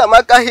 as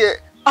Amaka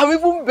here, I'm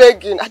even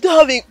begging. I don't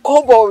have a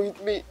kobo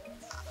with me.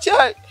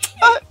 Child,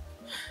 I'm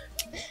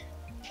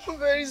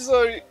very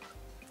sorry.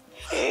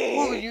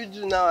 What will you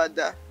do now,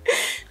 Ada?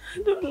 I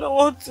don't know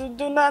what to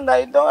do now that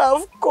I don't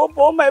have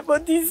kobo. My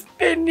body is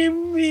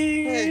paining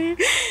me. Hey.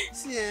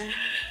 See,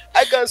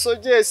 I can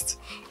suggest.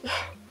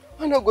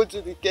 Why not go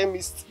to the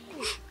chemist?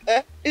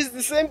 It's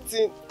the same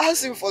thing.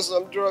 Ask him for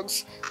some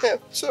drugs.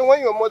 So when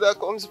your mother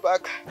comes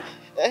back,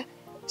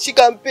 she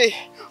can pay.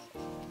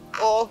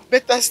 Or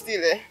better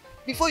still,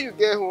 before you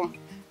get home,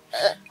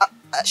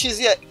 she's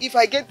here. If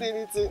I get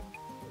anything,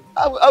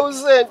 I will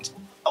send.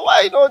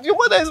 Why not? Your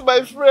mother is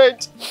my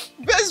friend.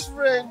 Best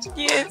friend.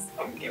 Yes.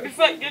 Okay,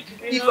 before I get to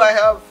the If house. I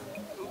have.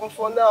 But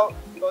for now,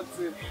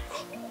 nothing.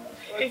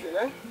 Nothing,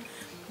 eh?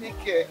 Take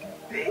care.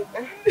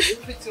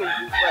 Everything will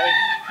be fine.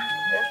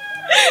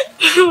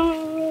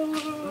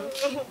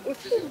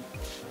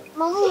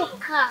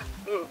 Mamuka,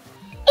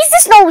 is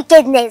this not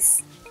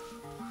wickedness?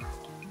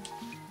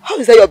 How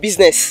is that your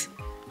business?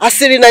 I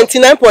said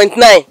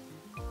 99.9.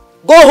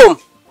 Go home.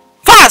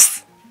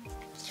 Fast!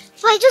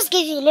 So I just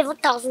gave you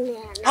 11,000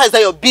 naira. How is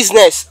that your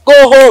business? Go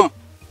home.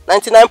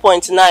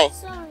 99.9.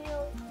 Sorry.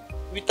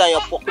 Every time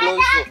you're poking on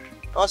you.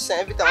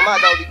 Nonsense. Every time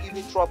Mama will be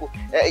giving trouble.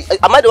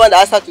 Am I the one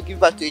that asked her to give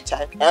back to a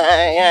child?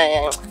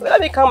 Let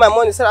me count my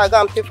money so I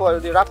go and pay for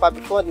the wrapper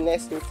before the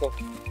next meeting.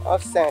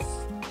 Nonsense.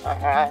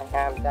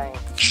 I'm dying.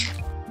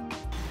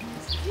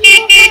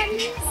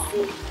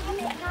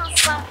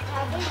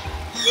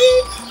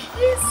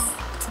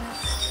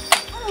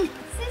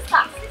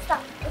 Sister,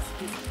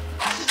 excuse me.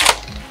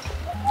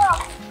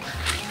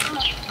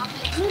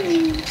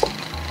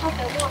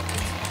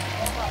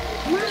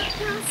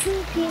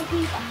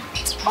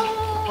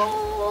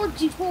 Oh,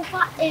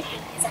 Jehovah.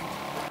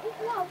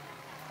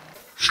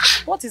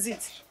 What is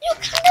it? You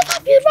can never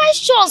be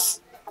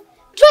righteous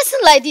dressing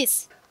like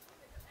this.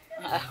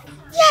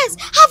 Yes,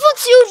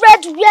 haven't you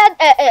read where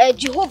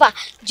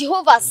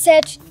Jehovah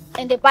said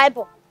in the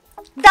Bible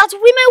that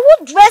women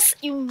who dress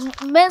in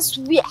men's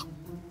wear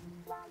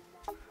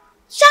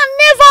shall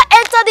never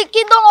enter the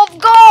kingdom of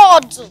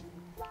God?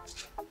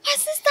 My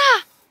sister,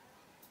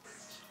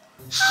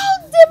 how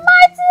the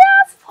mighty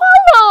have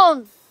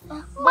fallen.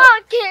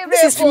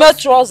 This is female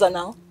trouser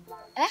now.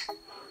 Eh?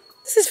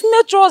 This is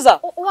female trouser.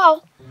 Oh,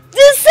 wow.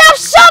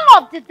 Deception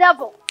of the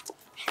devil.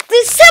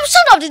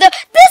 Deception of the devil.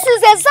 This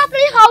is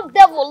exactly how the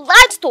devil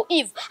lied to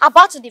Eve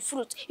about the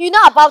fruit. You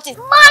know about it.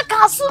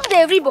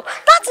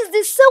 That is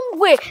the same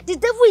way the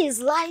devil is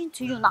lying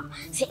to you now.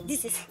 See,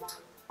 this is...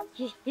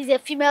 He's a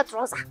female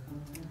trouser.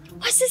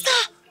 My sister,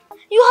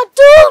 you are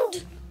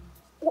doomed.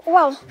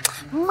 Wow.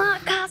 My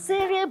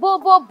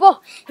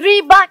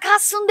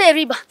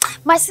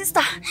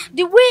sister,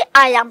 the way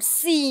I am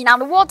seeing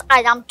and what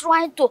I am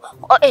trying to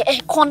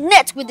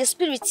connect with the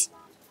spirit,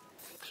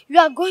 you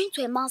are going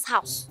to a man's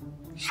house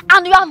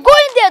and you are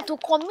going there to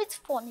commit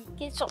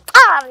fornication. But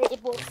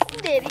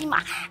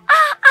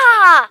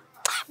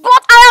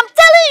I am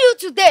telling you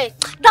today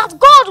that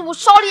God will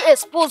surely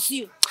expose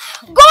you.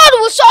 God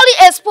will surely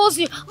expose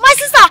you. My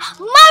sister,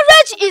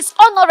 marriage is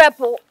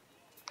honorable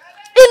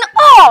in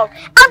all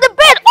and the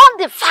bed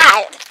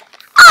undefiled.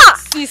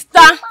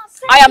 Sister,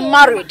 I am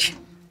married.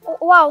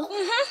 Wow.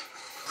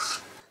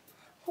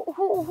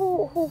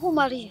 Who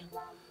married you?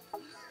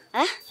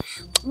 Eh?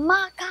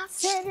 My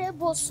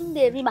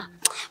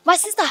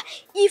sister,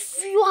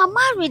 if you are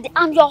married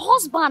and your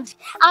husband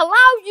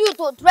allow you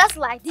to dress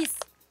like this,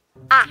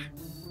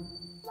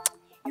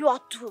 you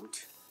are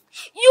doomed.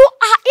 You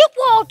are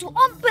equal to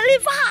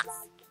unbelievers.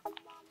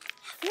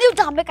 Kneel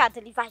down, make I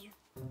deliver you.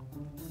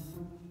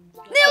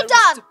 Kneel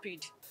down.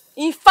 Stupid.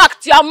 In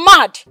fact, you are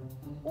mad.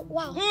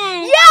 Wow.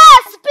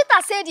 Yes,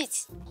 Peter said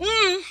it.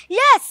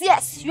 Yes,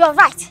 you are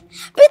right.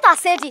 Peter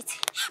said it.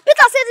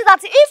 Peter said it that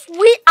if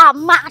we are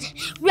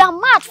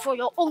mad for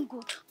your own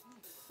good.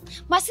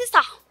 My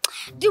sister,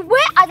 the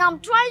way I am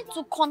trying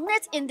to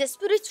connect in the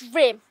spirit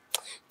realm,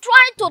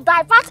 trying to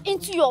divert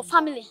into your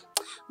family,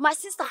 my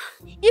sister,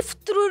 if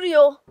truly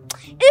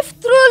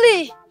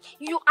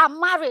you are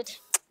married,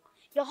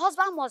 your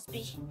husband must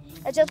be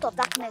agent of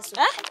darkness.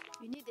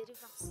 You need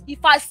deliverance.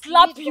 If I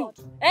slap you,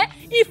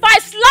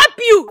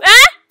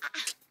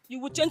 you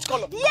will change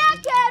color. The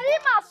kingdom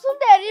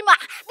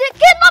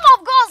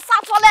of God is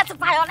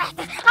violent, and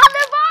the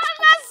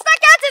violence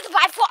taketh it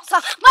by force.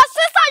 My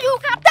sister, you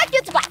can take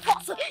it by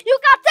force. You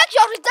can take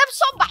your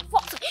redemption by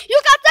force. You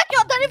can take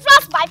your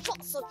deliverance by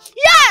force.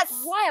 Yes.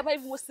 Why am I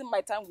even wasting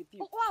my time with you?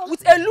 Wow.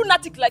 With a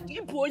lunatic like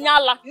you,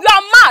 Onyala. You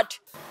are mad.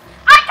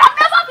 I can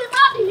never be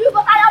mad in you,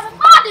 but I am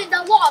mad in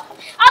the world.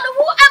 And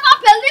whoever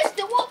believes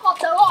the work of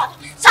the Lord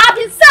shall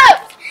be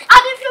saved.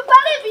 And if you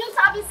believe, you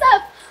shall be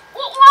saved.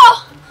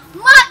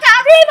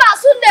 Makariba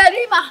sunde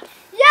rima.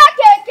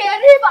 Yake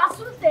riba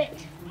sunde.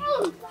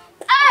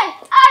 Ay.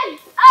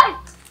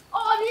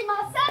 Oh, rima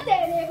sende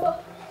rebo.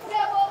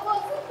 Rebo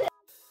sunde.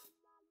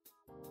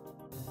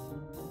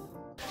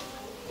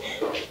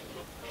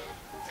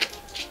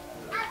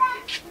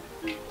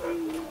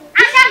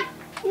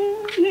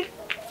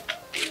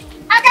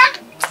 Adam.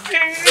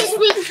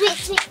 Wait.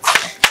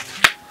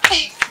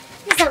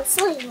 I'm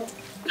sorry.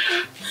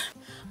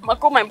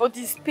 Mako, my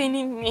body is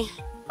paining me.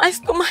 My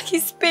stomach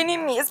is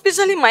paining me,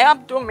 especially my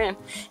abdomen.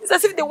 It's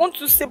as if they want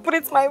to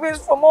separate my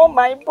waist from all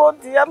my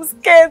body. I'm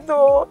scared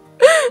though.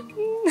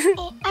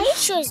 Are you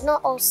sure it's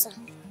not ulcer?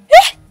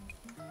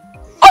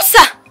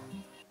 Ulcer?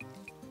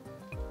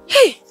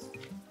 Hey,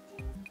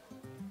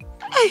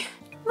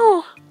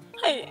 no.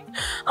 Hey,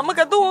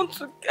 Amaka, I don't want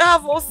to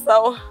have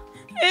ulcer.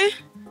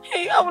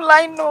 Hey, how will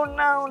I know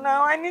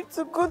now? I need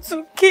to go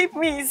to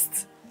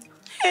chemist.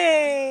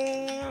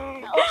 Hey.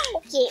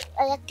 Okay,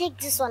 I'll take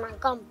this one and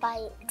go and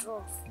buy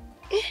drugs.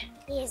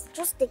 Yes,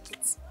 just take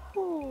it.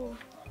 Oh,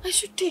 I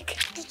should take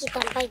it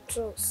and buy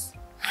drugs.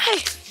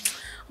 Hey,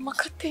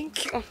 Amaka,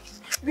 thank you.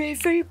 You're a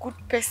very good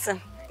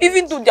person.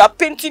 Even though they are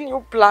painting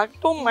you black,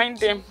 don't mind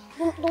them.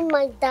 Don't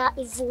mind that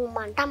evil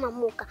woman, that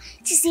Mamuka.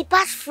 She's a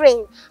bad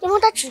friend. You know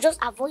that you just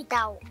avoid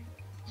that.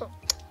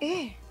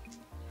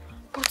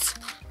 But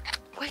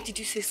why did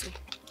you say so?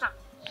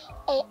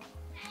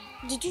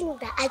 Did you know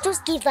that I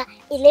just gave her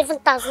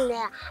 11,000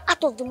 naira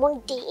out of the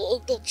money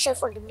they shared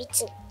from the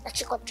meeting that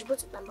she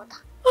contributed to my mother?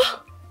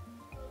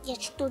 Yeah,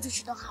 she told you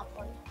she don't have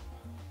money.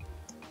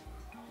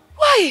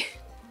 Why?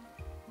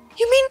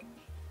 You mean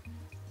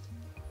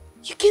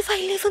you gave her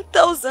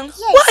 11,000? Yes.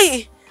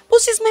 Why?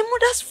 But she's my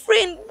mother's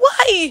friend.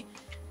 Why?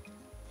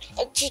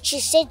 She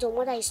said your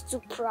mother is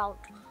too proud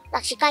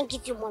that she can't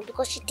give you money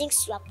because she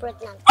thinks you are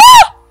pregnant.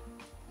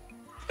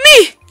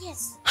 Me?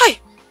 Yes.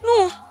 Hi.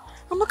 No.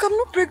 Amaka, I'm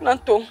not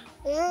pregnant though.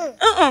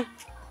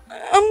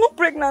 I'm not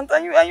pregnant. Are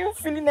you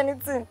feeling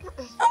anything?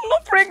 I'm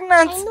not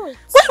pregnant. I know it.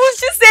 Why would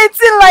she say it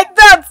like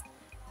that?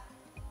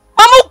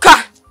 Mamuka!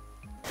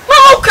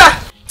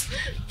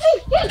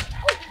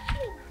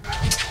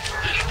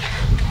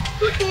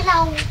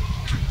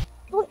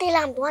 Don't tell her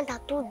I'm the one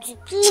that told you.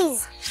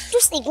 Please.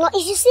 Just ignore.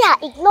 If you see her,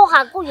 ignore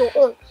her. Go your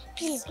own.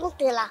 Please, don't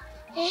tell her.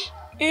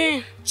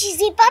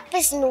 She's a bad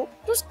person. No.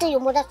 Just tell your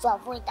mother to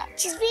avoid that.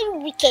 She's very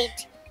wicked.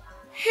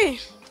 Hey.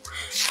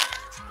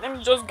 Let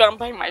me just go and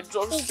buy my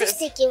drugs first. Just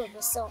take care of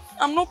yourself.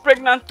 I'm not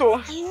pregnant though.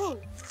 I know.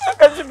 How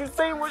can she be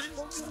saying what she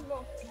doesn't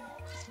know?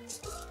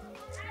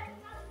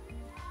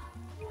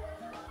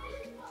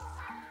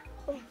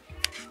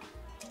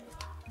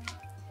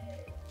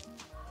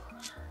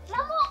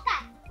 Mamuka,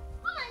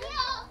 come on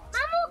here.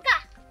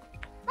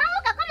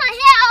 Mamuka, come on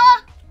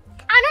here.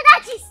 Another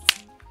gist.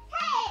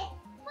 Hey,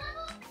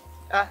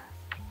 Mamuka.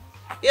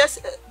 Yes,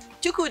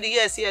 Chukudi,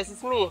 yes,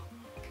 it's me.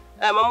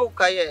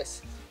 Mamuka,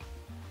 yes.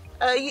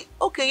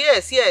 Okay,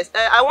 yes.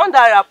 I want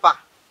that wrapper.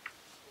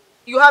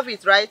 You have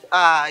it, right?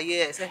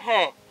 Yes.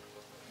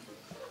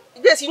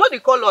 Yes, you know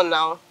the color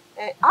now.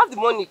 I have the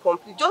money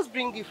complete. Just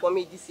bring it for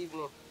me this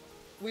evening.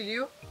 Will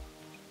you?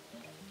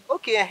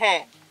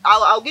 Okay,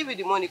 I'll give you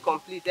the money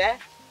complete,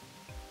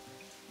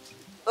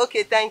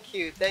 Okay, thank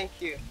you.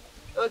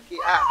 Okay,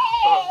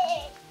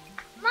 Hey,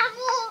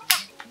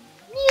 Mamuka,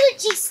 new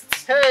gist.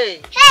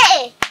 Hey.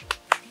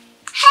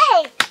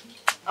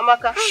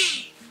 Amaka,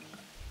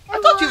 I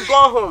thought you'd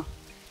gone home.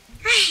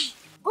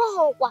 Go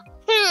home, what?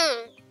 Do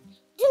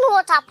you know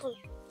what happened?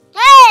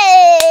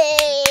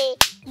 Hey!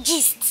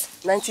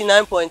 Gist.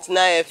 99.9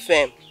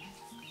 FM.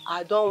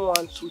 I don't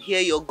want to hear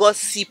your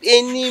gossip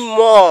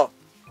anymore.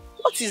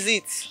 What is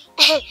it?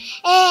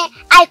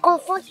 I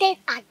confronted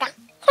Ada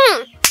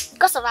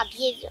because of her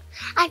behavior.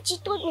 And she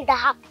told me that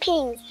her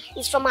pain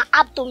is from her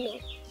abdomen.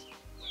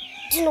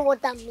 Do you know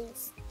what that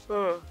means?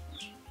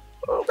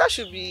 That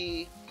should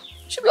be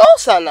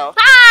ulcer now.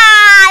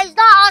 It's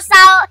not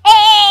ulcer.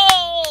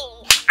 Hey!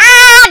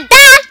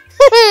 Ada!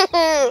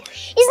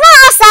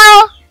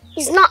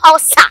 It's not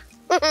ulcer.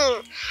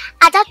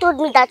 Ada told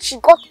me that she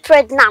got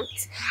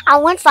pregnant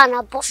and went for an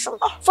abortion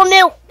from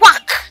a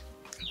whack.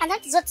 And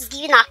that is what is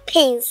giving her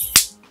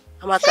pains.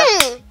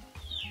 Amaka,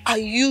 are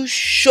you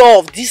sure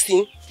of this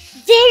thing?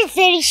 Very,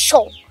 very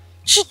sure.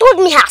 She told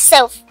me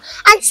herself.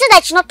 And she said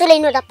that she's not telling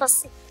any other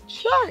person.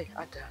 Sure,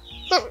 Ada.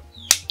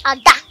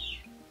 Ada.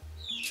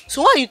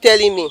 So why are you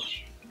telling me?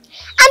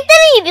 I'm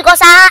telling you because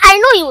I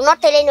know you will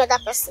not tell any other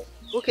person.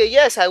 Okay,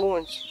 yes, I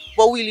won't.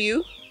 But will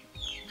you?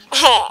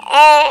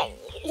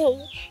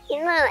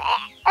 You know,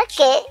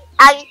 okay,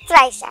 I will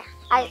try, sir.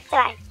 I will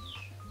try.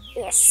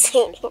 Yes.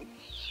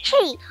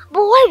 Hey,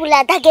 but why will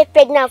Ada get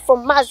pregnant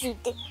from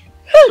Mazude?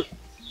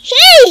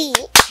 Hey,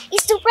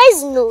 it's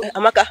surprising, no?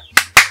 Amaka,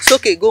 it's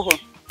okay, go home.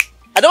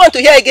 I don't want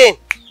to hear again.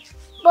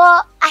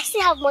 But I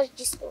still have much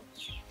disco.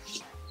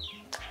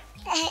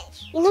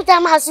 You know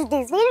that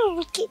Mazude is very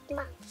wicked,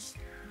 man.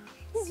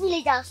 This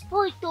village has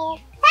spoiled too.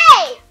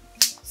 Hey!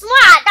 Small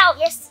Ada of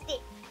yesterday.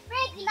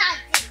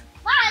 Pregnant.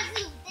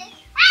 Mazude. Hey!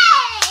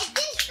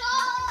 Disco!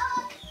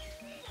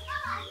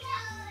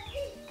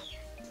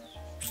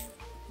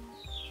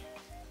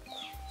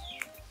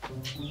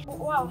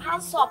 Wow,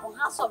 hands up,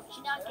 hands up,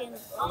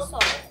 hands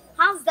up,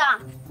 hands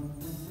down,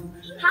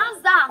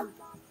 hands down.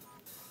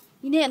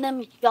 You know,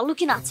 enemy, you're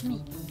looking at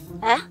me.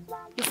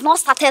 You've not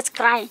started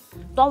crying.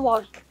 Don't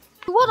worry.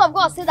 The word of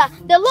God said that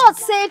the Lord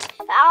said,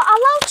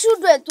 allow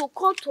children to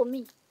come to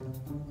me.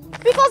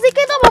 Because the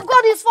kingdom of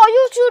God is for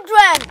you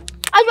children.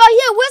 And you are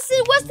here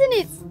wasting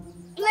it.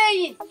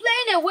 Playing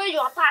away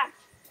your time.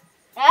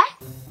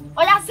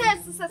 Oh yeah, say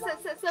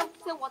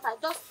what I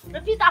just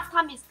repeat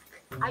after me.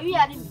 Are you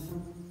hearing me?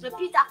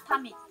 Repeat after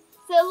me.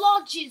 Say,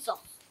 Lord Jesus.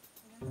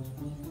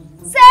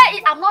 Say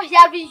it, I'm not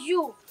hearing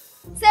you.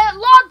 Say,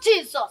 Lord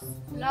Jesus.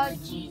 Lord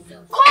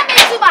Jesus. Come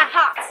into my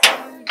heart.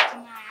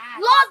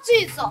 Lord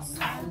Jesus.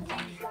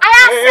 I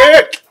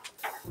Hey!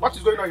 What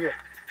is going on here?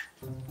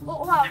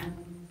 Oh, wow.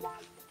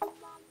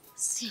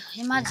 See,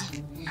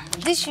 imagine.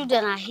 These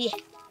children are here,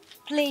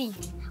 playing,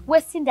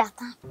 wasting their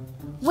time.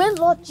 When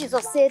Lord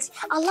Jesus said,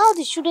 allow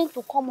the children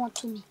to come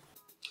unto me.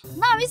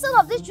 Now, instead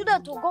of these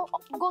children to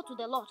go to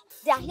the Lord,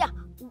 they are here,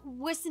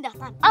 wasting their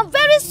time. And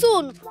very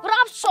soon,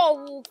 rapture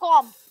will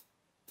come.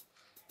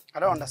 I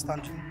don't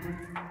understand you.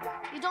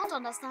 You don't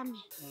understand me?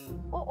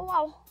 Oh,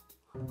 wow.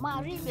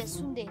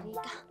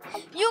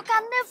 You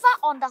can never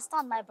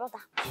understand, my brother.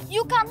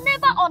 You can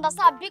never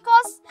understand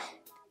because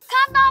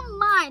carnal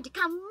mind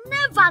can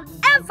never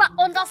ever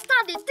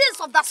understand the things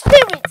of the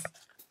spirit.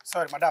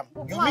 Sorry, madam.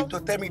 You mean to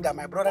tell me that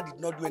my brother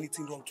did not do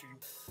anything wrong to you?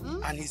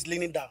 And he's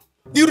leaning down?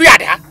 You read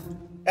that?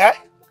 Eh?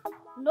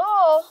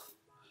 No.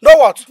 No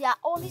what? They are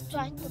only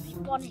trying to be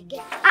born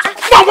again.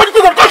 Mom, what do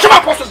you do? Touch my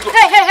apostles.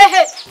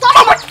 Hey.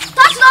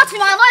 Touch not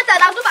him,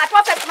 anointed and do my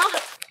prophet now.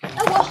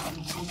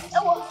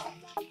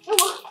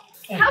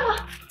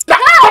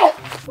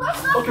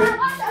 Okay.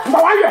 Mama,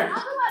 why are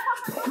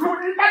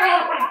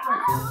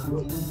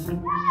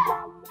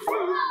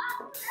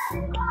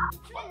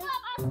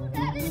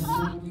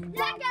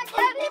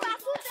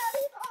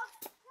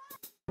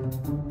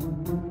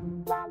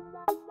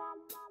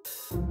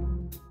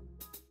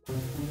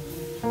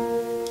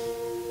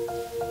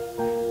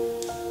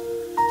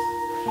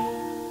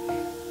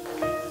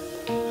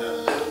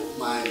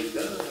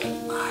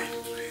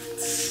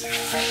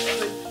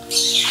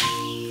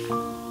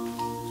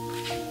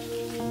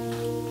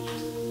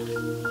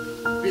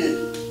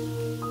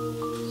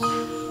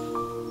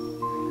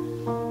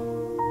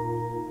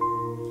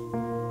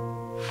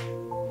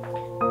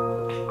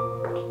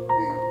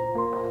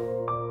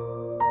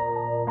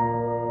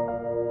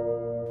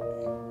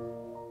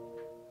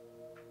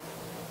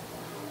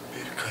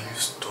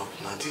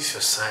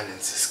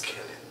silence is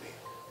killing me.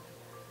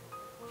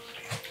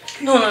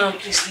 No,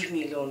 please leave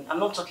me alone. I'm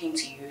not talking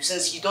to you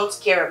since you don't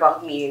care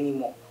about me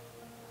anymore.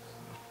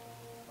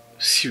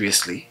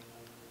 Seriously?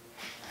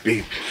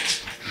 Babe.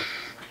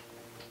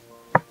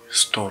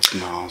 Stop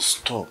now,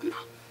 stop.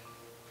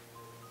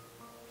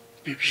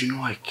 Babe, you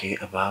know I care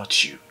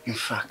about you. In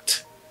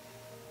fact,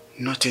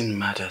 nothing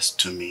matters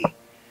to me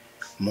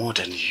more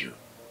than you.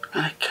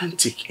 And I can't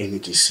take any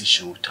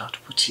decision without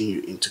putting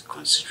you into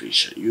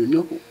consideration. You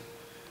know.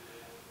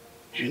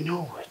 You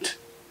know it.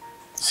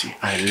 See,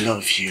 I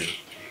love you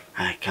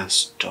and I can't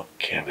stop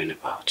caring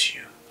about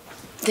you.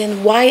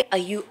 Then why are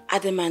you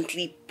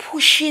adamantly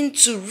pushing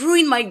to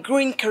ruin my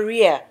growing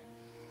career?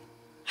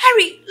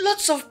 Harry,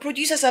 lots of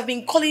producers have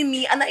been calling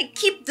me and I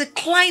keep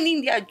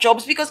declining their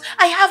jobs because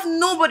I have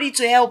nobody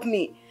to help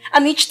me.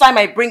 And each time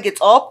I bring it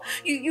up,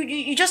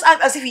 you just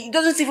act as if it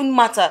doesn't even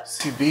matter.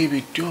 See, baby,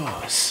 it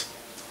does.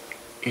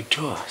 It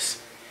does.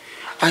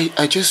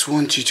 I just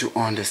want you to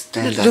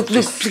understand that...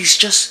 Look, please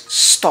just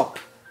stop.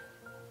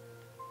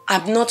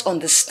 I'm not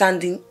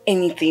understanding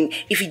anything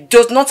if it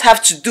does not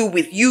have to do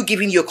with you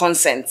giving your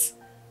consent.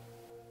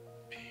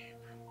 Babe.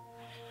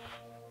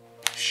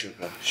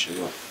 Sugar.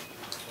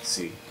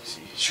 See,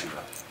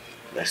 Sugar,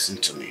 listen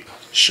to me.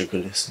 Sugar,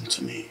 listen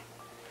to me.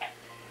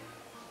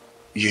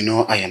 You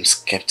know I am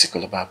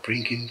skeptical about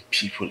bringing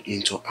people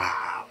into our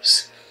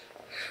house.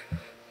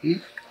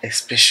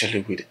 Especially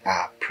with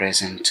our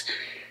present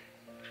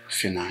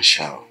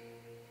financial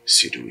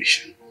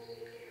situation.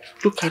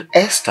 Look at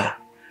Esther.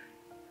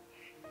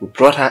 We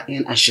brought her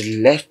in and she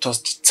left us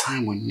the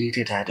time we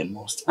needed her the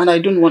most. And I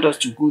don't want us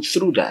to go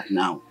through that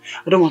now.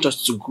 I don't want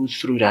us to go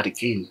through that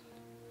again.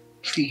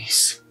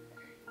 Please.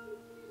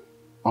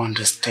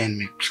 Understand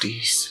me,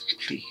 please.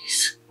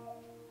 Please.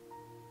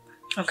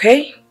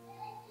 Okay.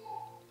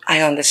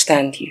 I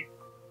understand you.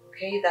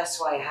 Okay, that's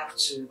why I have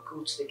to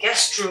go to the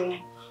guest room.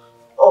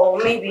 Or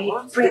maybe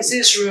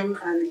Princess' room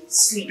and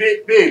sleep.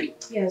 Babe.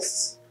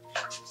 Yes.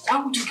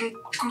 Why would you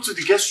go to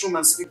the guest room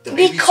and sleep there?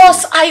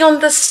 Because I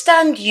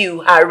understand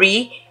you,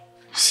 Harry.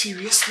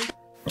 Seriously?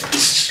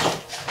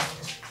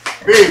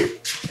 Babe!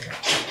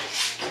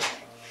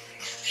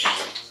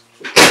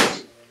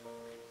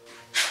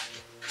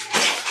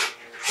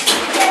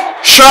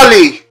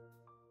 Charlie!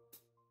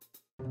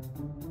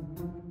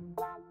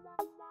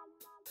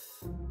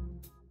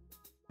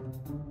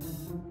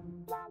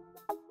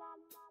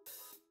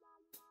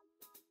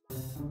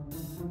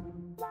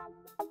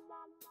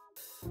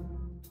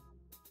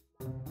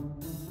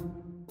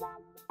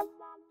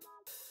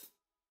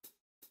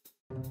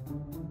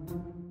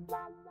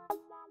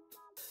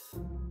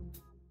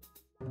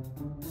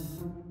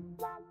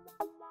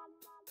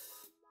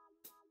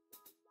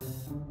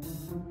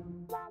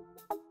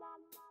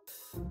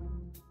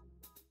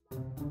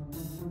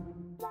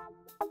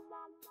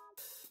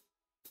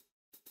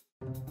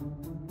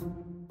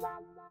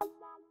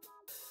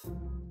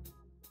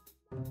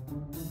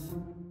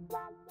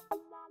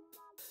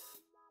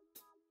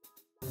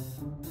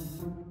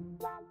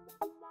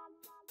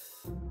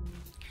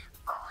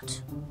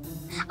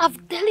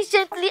 I've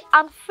diligently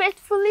and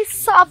faithfully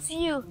served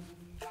you.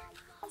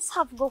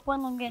 Serve God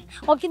again.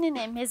 Walking in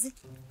a messy.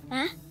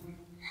 I've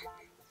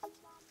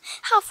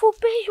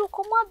obeyed your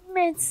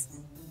commandments.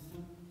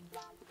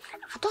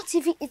 I don't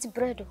even eat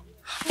bread.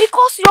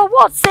 Because your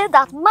word said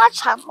that man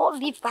shall not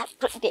live by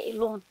bread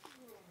alone.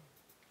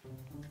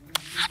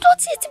 I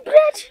don't eat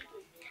bread.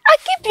 I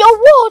keep your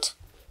word.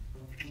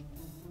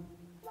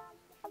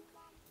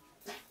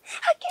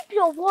 I keep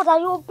your word.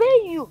 I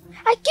obey you.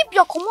 I keep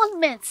your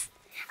commandments.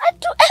 I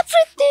do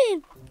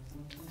everything.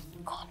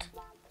 God.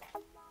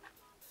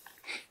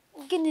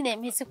 Gini na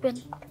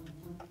emezikwen.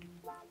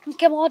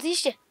 Nke ma odi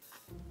ishe.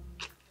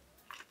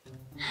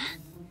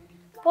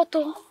 But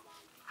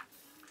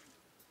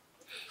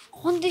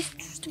on the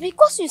truth,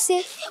 because you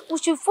say we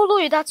should follow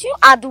you, that you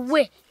are the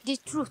way, the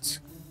truth.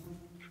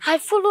 I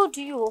followed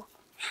you.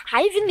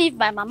 I even leave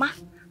my mama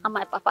and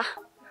my papa.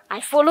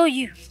 I follow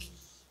you.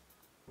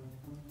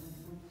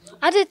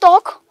 I did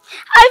talk.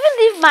 I even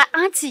leave my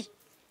auntie.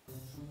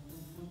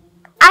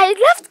 I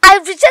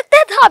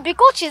rejected her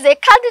because she's a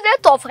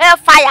candidate of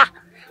hellfire.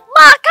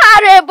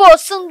 Makarebo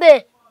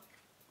Sunday.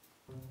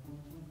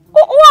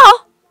 Oh,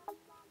 wow.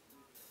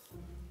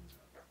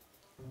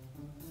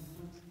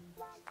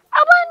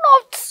 Am I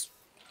not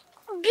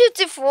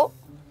beautiful?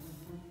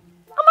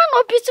 Am I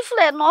not beautiful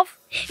enough?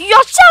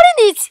 You're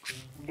sharing it.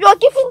 You're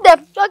giving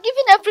them. You're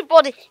giving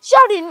everybody.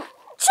 Sharing.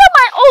 Share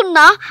my own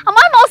now. Am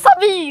I not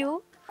serving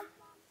you?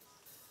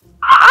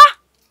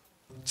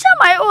 Share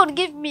my own.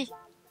 Give me.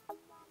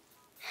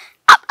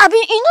 I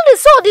mean, you know they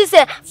saw these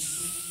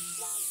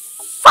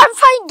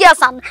fine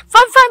girls and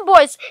fine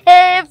boys,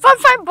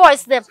 fine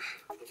boys them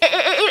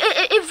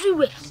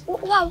everywhere.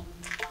 Wow.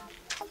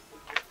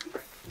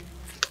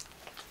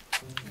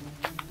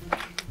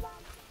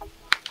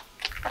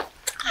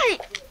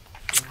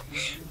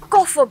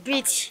 God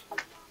forbid.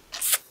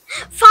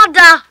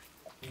 Father,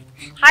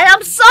 I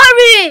am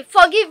sorry.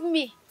 Forgive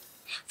me.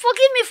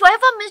 Forgive me for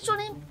ever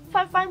mentioning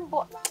fine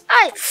boys.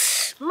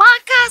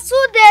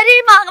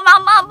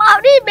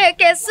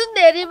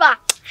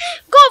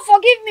 God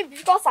forgive me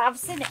because I have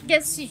sinned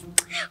against you.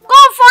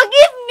 God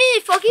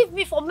forgive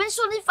me for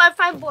mentioning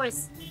fine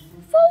boys.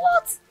 For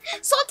what?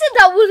 Something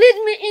that will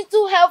lead me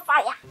into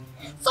hellfire.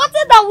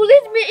 Something that will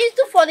lead me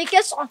into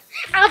fornication,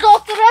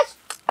 adultery.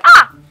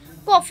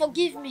 God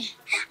forgive me.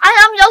 I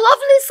am your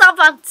lovely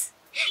servant.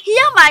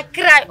 Hear my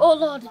cry, oh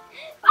Lord.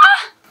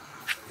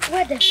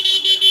 Where them?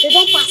 They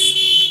don't pass.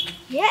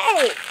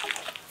 Yay!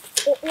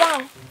 Oh,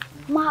 wow.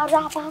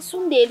 Maraba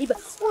sundeli ba.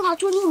 Una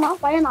choni ma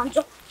pa yan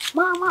anjo.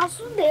 Mama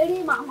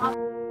sundeli mama.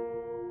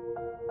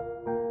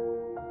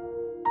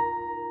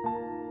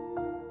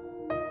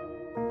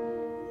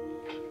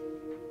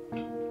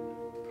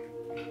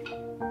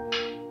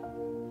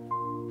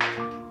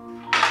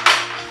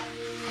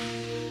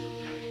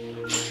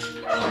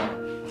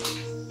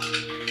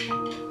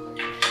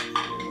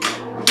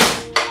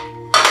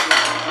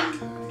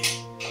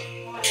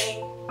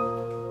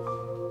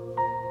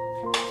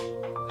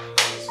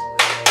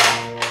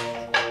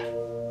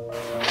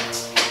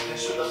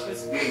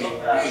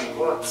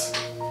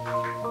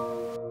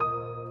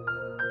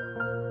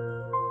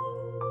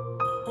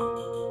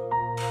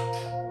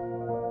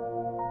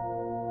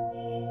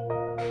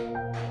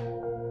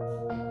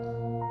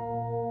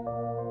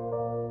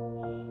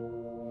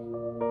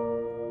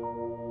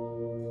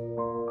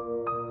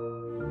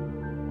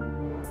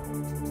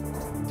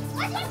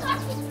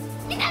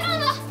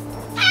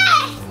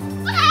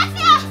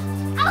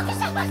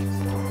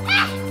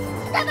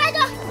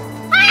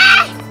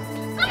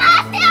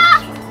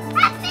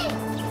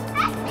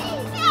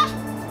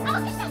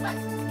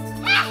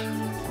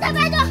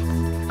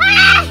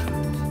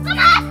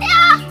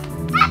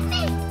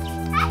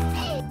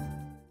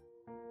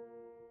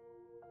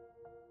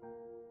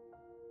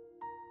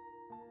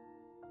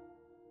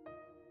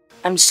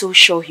 I'm so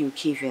sure he'll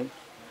give in.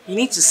 You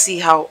need to see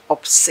how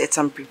upset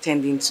I'm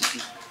pretending to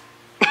be.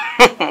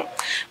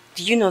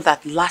 Do you know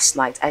that last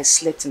night I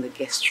slept in the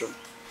guest room?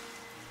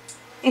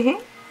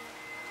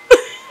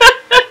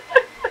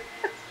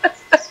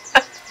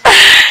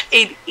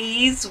 It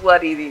is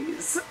what it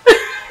is.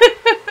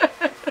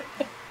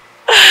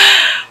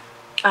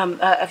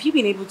 Have you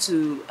been able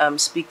to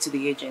speak to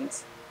the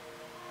agent?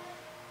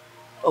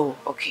 Oh,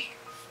 okay.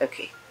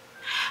 Okay.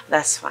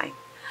 That's fine.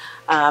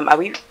 Are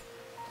we...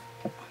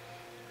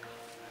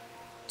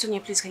 Tonya,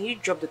 please, can you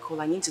drop the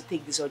call? I need to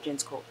take this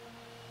urgent call.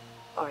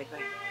 Alright, bye.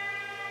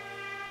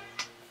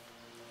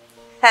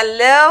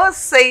 Hello,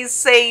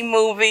 Say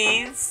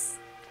Movies.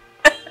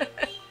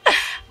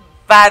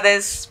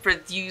 Baddest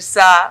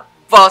producer,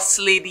 boss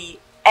lady,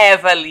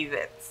 ever leave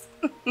it.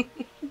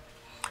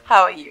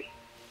 How are you?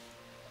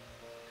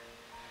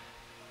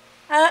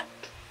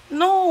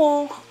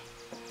 No,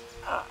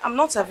 I'm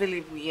not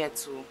available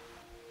yet.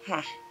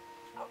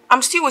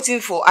 I'm still waiting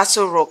for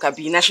Aso Rock at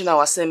the National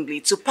Assembly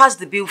to pass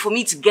the bill for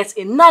me to get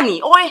a nanny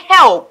or a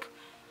help.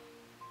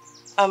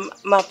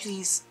 Ma,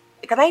 please,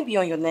 can I be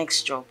on your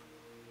next job?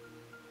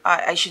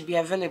 I should be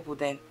available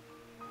then.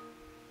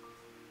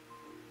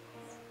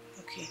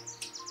 Okay.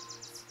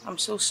 I'm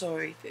so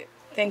sorry.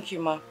 Thank you,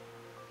 Ma.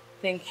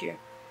 Thank you.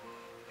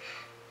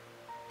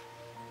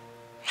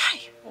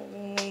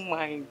 Oh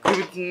my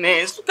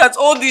goodness. Look at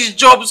all these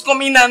jobs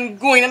coming and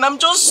going and I'm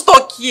just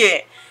stuck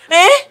here.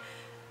 Eh?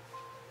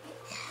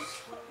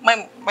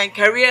 My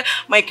career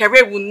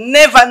will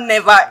never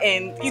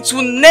end. It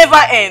will never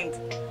end.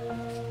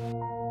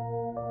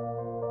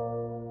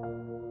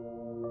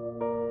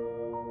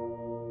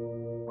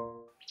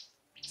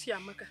 See,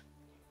 Amaka,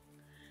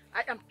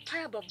 I am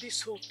tired of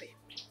this whole thing.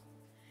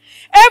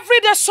 Every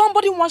day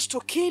somebody wants to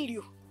kill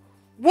you,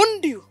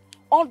 wound you,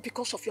 all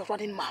because of your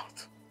running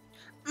mouth.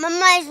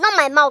 Mama, it's not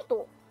my mouth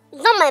though.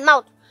 It's not my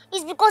mouth.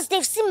 It's because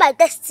they've seen my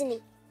destiny.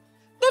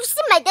 They've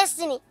seen my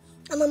destiny.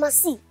 And Mama,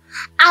 see,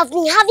 I've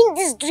been having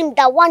this dream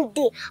that one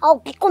day I'll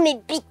become a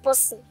big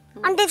person.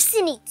 And they've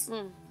seen it.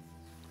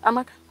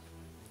 Amaka,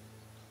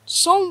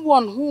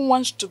 someone who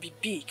wants to be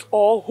big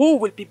or who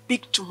will be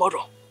big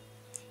tomorrow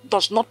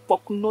does not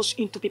poke nose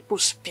into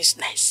people's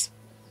business.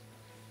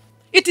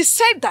 It is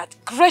said that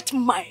great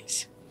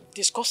minds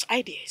discuss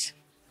ideas.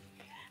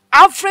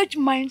 Average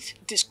minds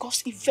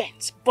discuss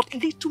events, but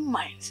little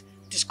minds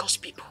discuss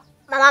people.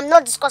 Mama, I'm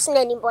not discussing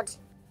anybody.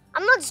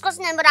 I'm not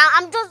discussing anybody.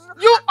 I'm just...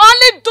 You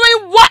only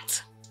doing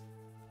what?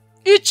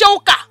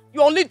 Ichoka,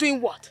 you're only doing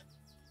what?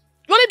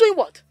 You're only doing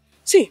what?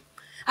 See,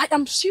 I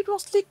am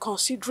seriously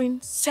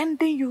considering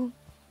sending you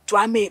to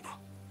Amaechi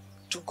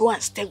to go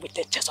and stay with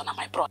the Jason and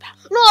my brother.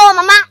 No,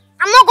 Mama,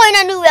 I'm not going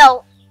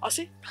anywhere. Oh,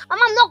 see?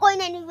 Mama, I'm not going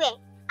anywhere.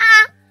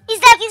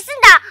 It's like you've seen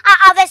that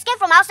I've escaped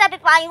from outside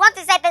people and you want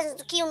inside person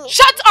to kill me.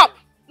 Shut up!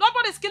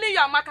 Nobody's killing you,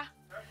 Amaka.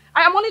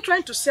 I am only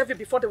trying to save you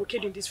before they will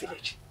kill you in this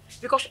village.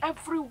 Because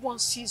everyone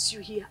sees you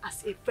here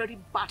as a very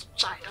bad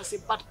child, as a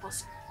bad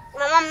person.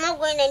 Mama, I'm not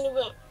going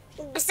anywhere.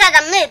 Besides,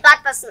 I'm not a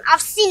bad person.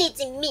 I've seen it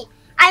in me.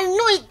 I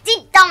know it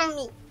deep down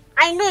me.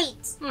 I know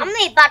it. I'm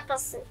not a bad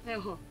person.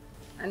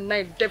 And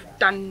now they've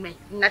done me.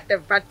 Not a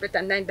bad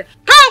person.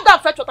 Come down,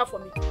 fetch water for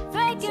me.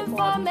 Fake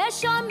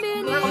information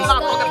minister.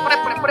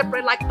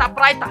 Like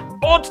typewriter.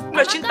 Old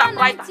machine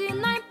typewriter.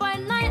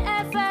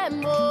 99.9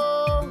 FM.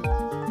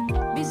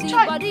 Oh. Busy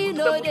body,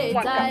 no they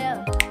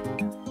tire.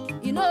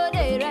 You know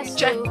they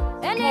rest.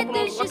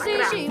 Anything she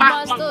see, she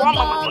must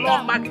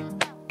talk.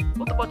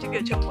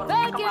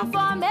 Fake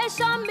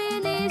information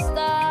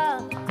minister.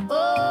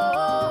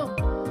 Oh,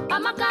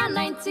 Amaka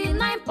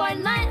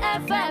 99.9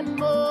 FM.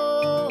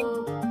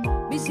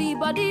 Oh, busy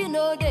body,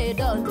 no they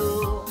don't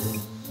know.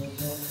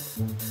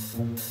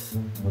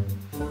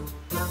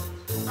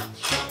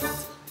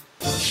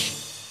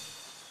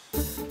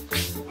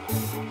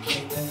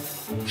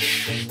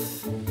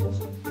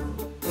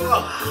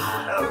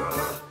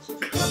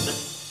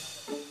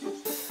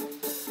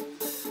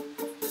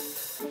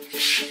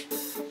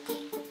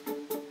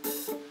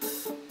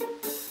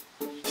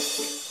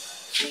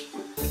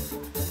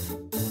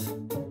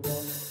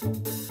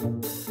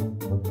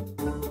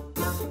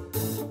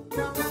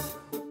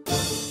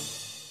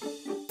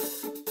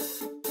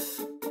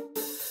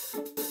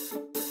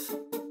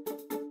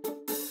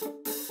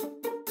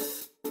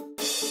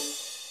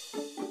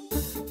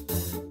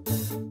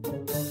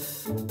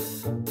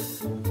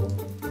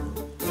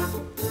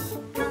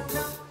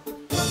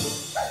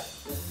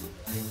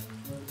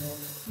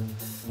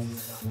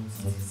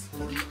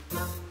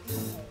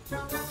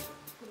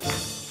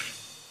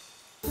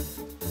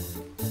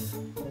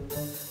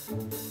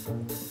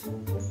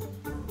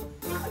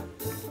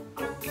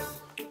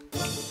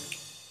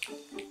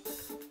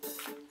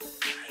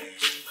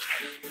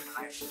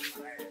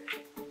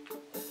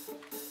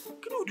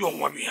 you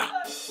want me?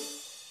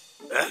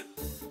 Eh?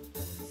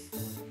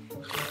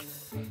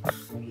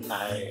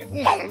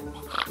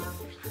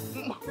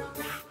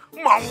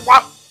 Man,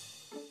 what?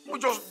 We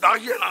just die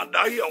here and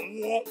die here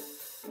and walk.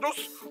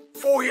 Just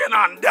fall here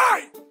and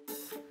die.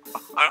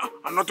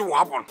 And nothing will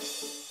happen.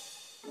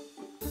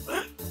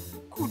 Eh?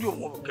 Could you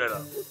move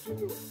together?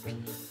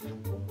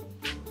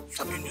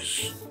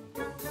 Sabinus.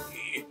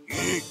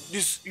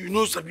 This, you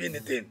know Sabi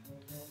anything.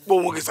 But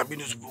what is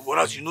Sabinus?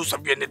 Whereas you know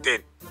Sabi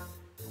anything.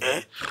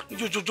 Eh?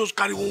 You just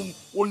carry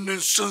one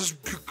nonsense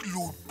big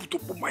load put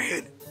up on my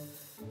head.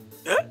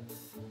 Eh?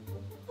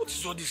 What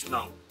is all this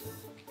now?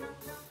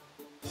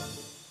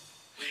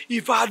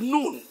 If I had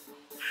known,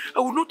 I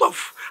would not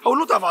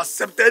have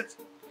accepted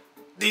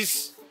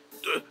this,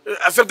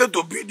 accepted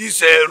to be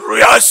this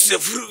royal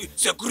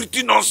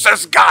security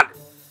nonsense guard.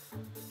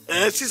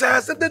 Since I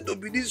accepted to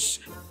be this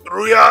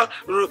royal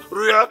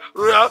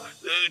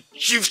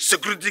chief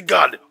security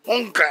guard,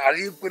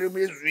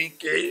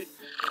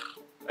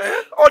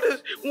 all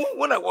this,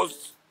 when I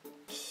was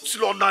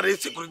still ordinary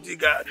security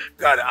guard,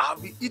 I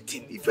have been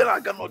eating. If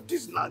I cannot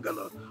this,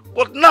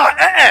 but now,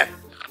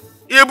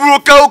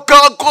 Ebube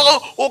Obio,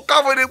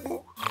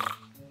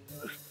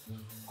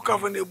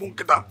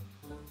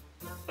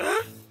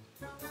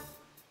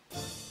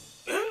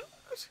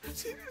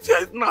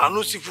 now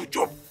no seafood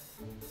job.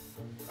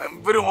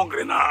 I'm very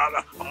hungry now.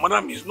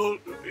 Madam is no.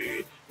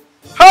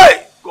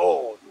 Hey,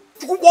 God!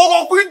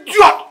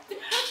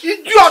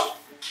 Idiot!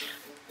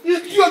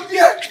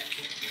 Yeah!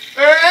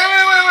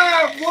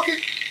 Hey,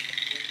 walking.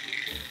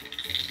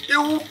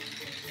 You.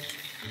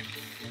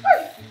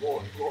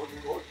 God.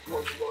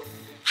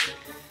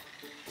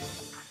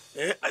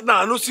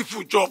 Now no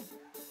seafood job.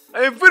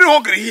 I'm very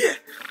hungry here.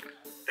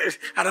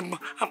 And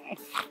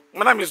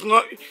Madam is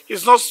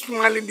not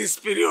smiling this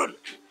period.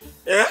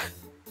 Yeah?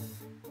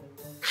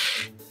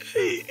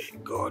 Hey,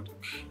 God.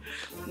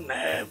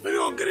 Nah, very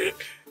hungry.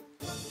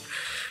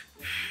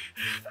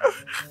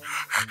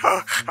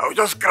 I'll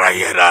just cry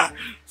here now,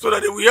 so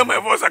that they will hear my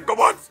voice and come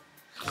out.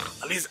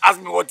 At least ask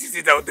me what is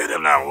it, I'll tell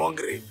them now I'm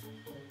hungry.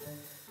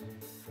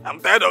 I'm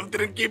tired of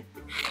drinking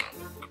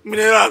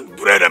mineral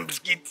bread and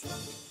biscuit.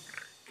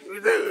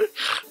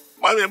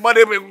 Mother,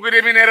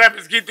 mineral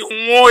biscuit.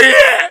 Oh,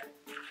 yeah.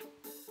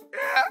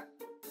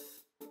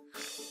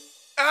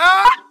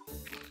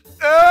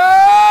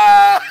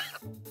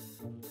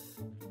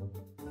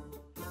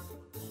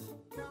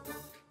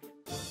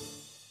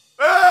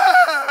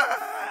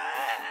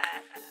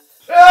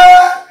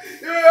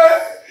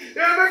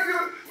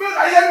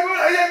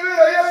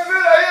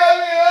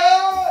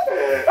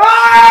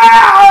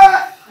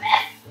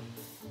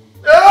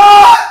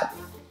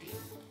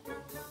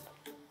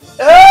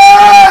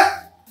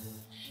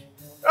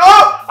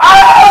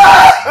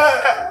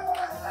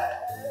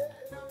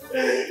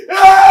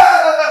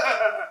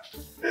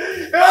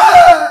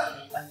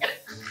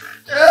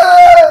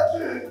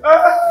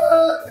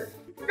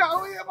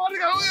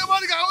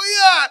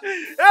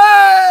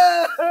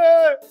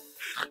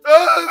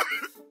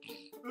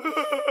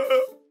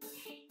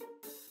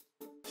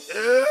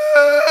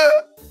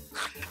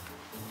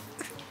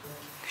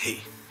 Hey,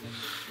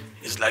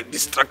 it's like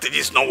this strategy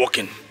is not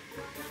working.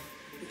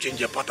 Change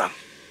your pattern.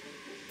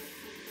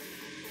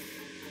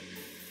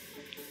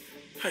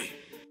 Hey.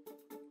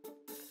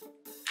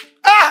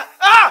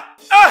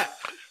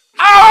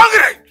 I'm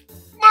hungry!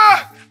 Ma,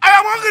 I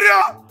am hungry!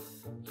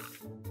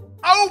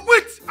 I will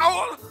quit! I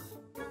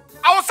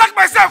will sack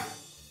myself!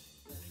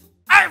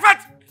 In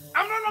fact,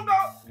 I'm no longer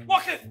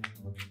working!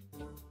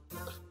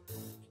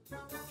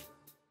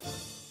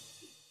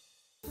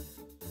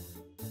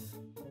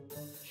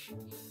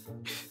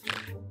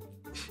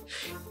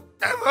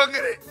 I'm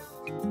hungry!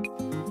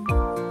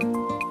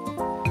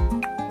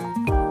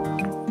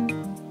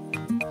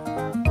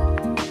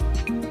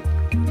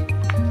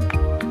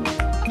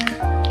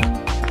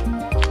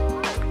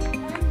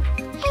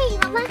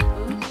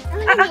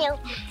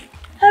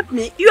 Help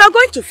me. You are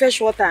going to fetch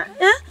water.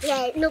 Eh?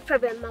 Yeah, no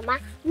problem, Mama.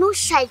 No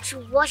shy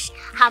to wash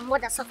her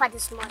mother suffer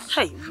this much.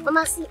 Hey.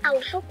 Mama, see, I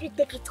will help you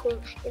take it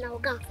home and I will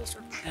go and fetch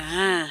water.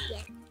 Yeah.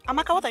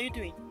 Amaka, what are you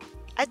doing?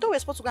 I thought we were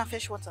supposed to go and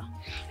fetch water.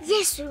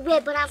 Yes, we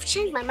were, but I've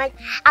changed my mind.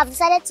 I've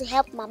decided to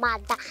help Mama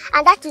Ada,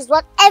 and that is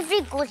what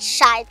every good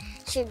child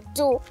should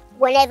do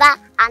whenever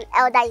an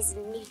elder is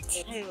in need.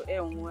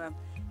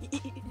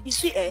 You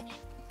see,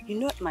 you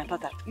know, my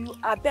daughter, you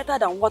are better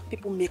than what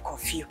people make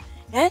of you.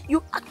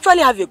 You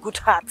actually have a good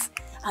heart,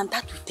 and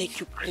that will take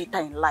you greater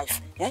in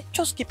life.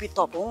 Just keep it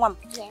up.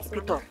 Yes, keep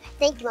it Mama. up.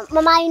 Thank you, Mama.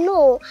 Mama, I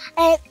know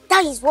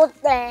that is what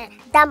that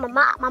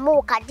Mama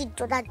Oka did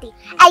the other day.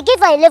 I gave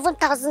her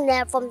 11,000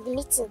 naira from the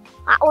meeting,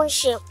 her own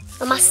share.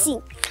 Mama, see,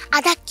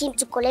 Ada came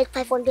to collect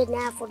 500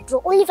 naira for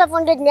draw. Only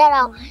 500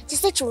 naira. She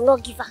said she will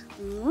not give her.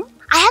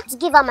 I had to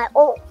give her my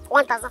own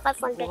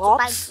 1,500 to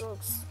buy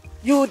drugs.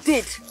 You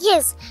did?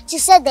 Yes. She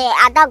said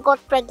Ada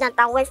got pregnant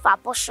and went for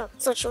abortion,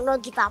 so she will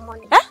not give her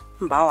money.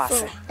 So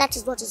that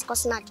is what is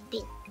causing her the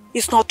pain.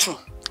 It's not true.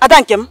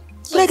 Ada came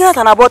pregnant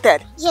and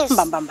aborted? Yes.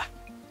 Ada?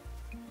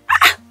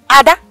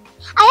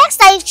 I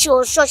asked her if she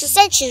was sure. She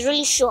said she's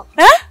really sure.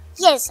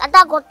 Yes,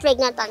 Ada got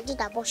pregnant and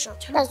did abortion.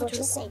 That's what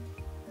she said.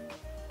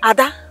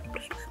 Ada?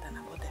 Pregnant and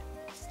aborted.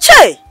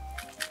 Che!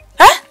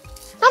 Huh?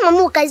 Mama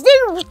Muka is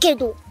very wicked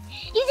though.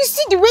 If you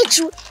see the way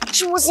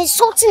she was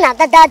insulting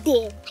Ada that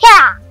day.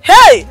 Yeah.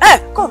 Hey!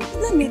 Hey! Come,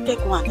 let me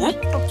take one, eh?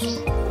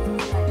 Okay.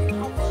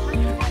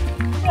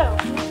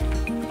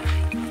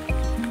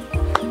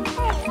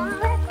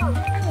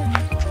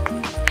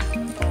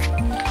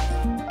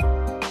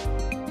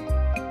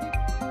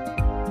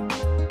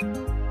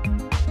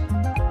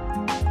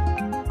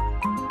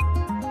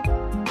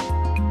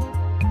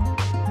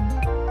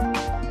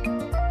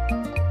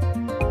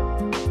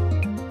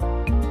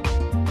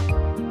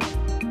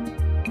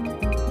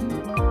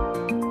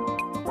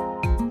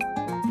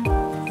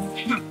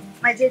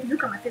 My dear,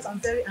 look at my face, I'm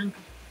very angry.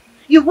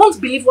 You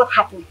won't believe what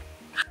happened.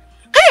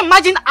 Can you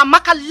imagine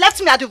Amaka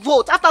left me at the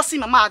road after seeing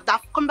Mama Ada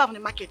coming back from the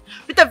market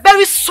with a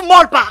very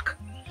small bag?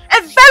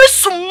 A very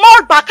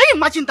small bag, can you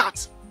imagine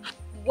that?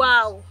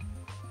 Wow,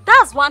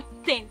 that's one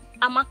thing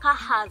Amaka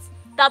has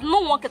that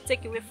no one can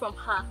take away from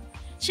her.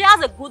 She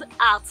has a good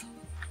heart.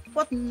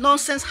 What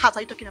nonsense heart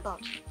are you talking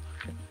about?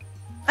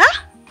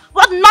 Huh?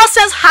 What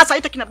nonsense heart are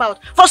you talking about?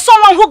 For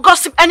someone who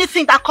gossips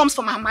anything that comes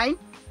from her mind?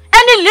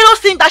 Any little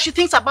thing that she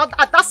thinks about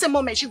at that same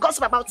moment, she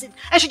gossips about it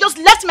and she just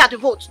left me at the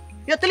road.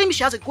 You're telling me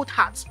she has a good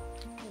heart?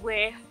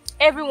 Where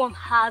everyone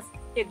has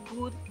a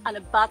good and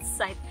a bad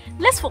side.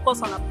 Let's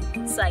focus on a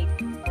good side.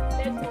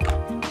 Let's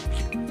go.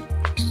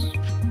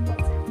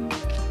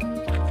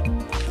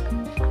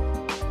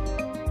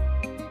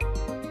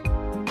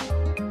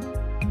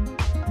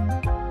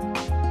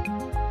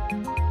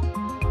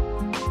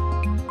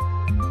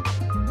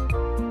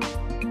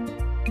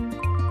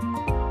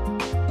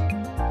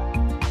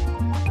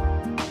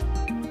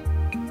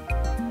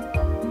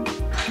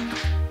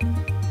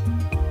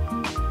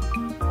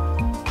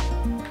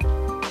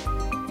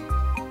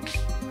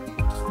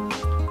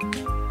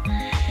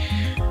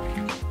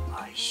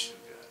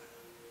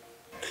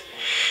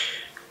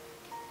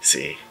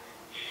 See,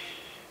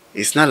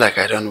 it's not like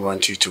I don't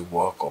want you to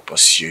work or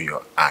pursue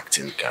your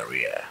acting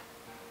career.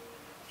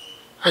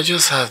 I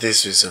just have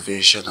this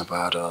reservation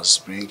about us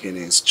bringing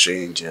in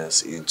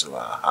strangers into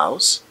our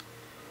house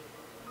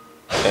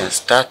and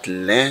start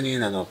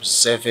learning and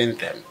observing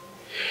them,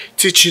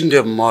 teaching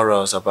them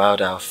morals about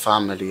our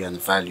family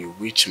and value,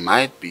 which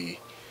might be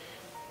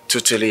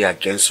totally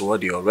against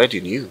what they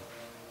already knew.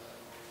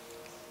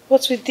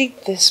 But we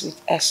did this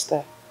with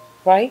Esther,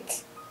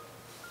 right?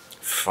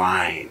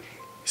 Fine.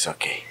 It's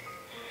okay.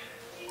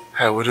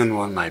 I wouldn't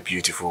want my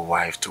beautiful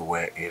wife to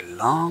wear a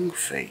long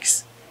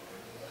face,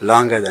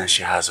 longer than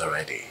she has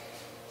already.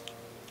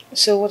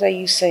 So what are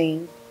you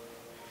saying?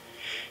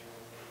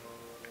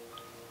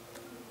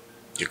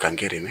 You can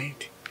get a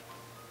maid.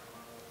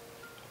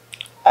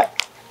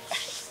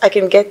 I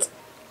can get...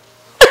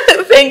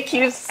 Thank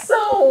you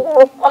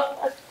so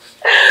much.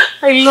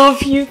 I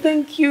love you.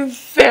 Thank you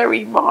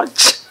very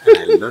much. And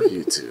I love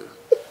you too.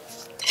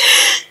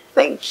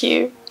 Thank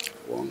you.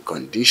 One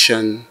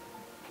condition.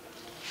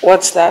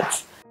 What's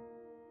that?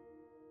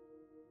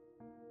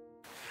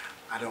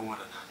 I don't want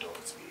an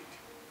adult maid.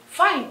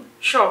 Fine,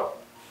 sure.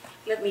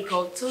 Let me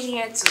call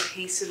Tonya to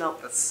hasten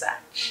up the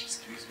search.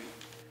 Excuse me.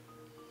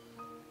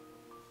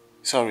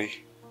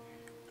 Sorry,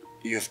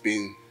 you've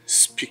been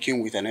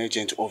speaking with an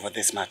agent over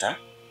this matter?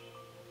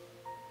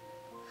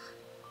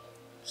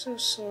 So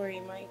sorry,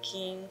 my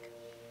king.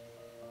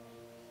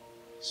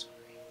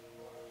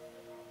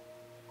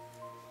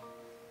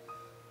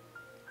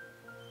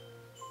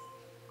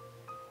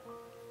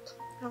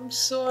 I'm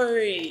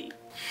sorry.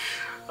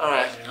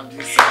 Alright, I'm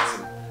doing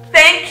something.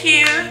 Thank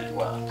you. You're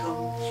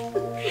welcome.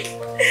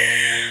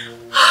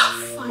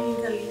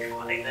 Finally.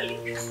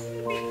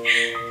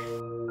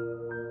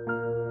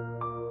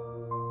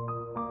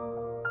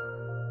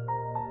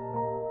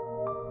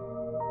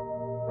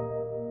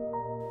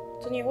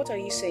 Tonya, what are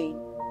you saying?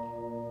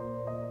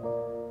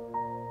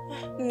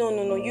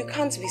 No, you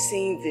can't be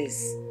saying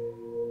this.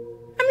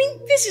 I mean,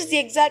 this is the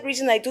exact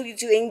reason I told you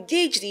to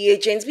engage the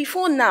agents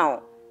before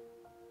now.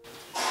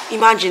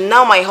 Imagine,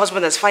 now my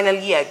husband has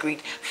finally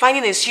agreed.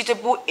 Finding a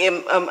suitable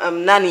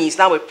nanny is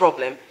now a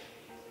problem.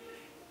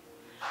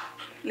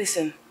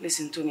 Listen,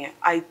 Tonya.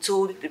 I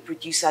told the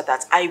producer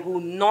that I will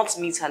not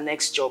meet her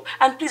next job.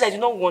 And please, I do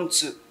not want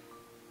to.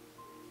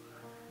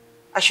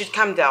 I should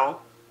calm down.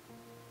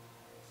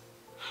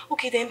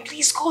 Okay, then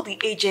please call the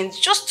agent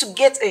just to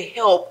get a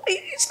help.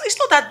 It's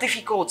not that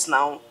difficult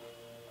now.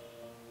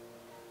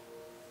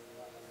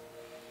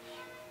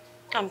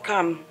 I'm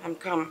calm.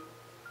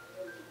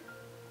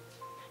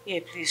 Yeah,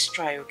 please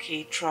try,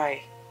 okay?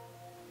 Try.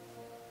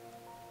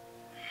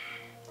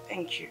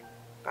 Thank you.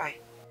 Bye.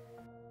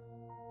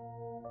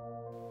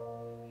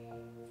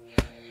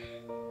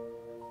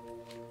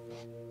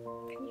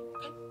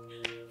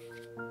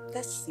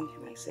 That's the same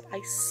thing I said.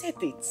 I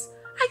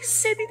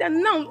said it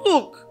and now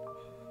look.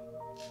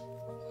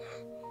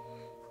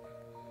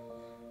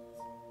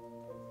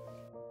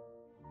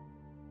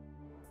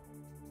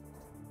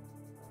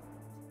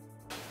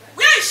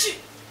 Where is she?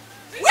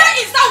 Where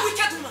is that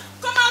wicked woman?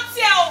 Come out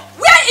here.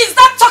 Where is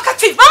that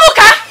talkative?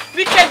 Mamuka!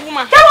 wicked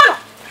woman. Come on!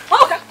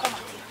 Okay, come on.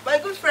 My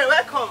good friend,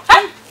 welcome.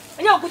 Hey,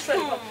 and you're a good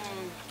friend.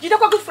 You don't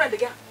got a good friend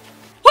again.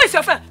 Who is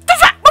your friend?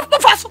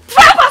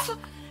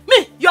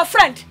 Me, your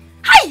friend.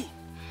 Hi!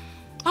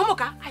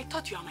 Mamoka, I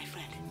thought you are my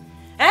friend.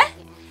 Eh?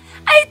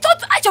 I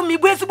thought I should be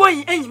boy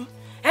in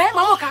eh,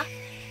 Mamoka?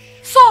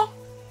 So,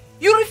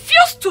 you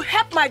refused to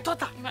help my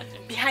daughter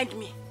behind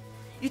me.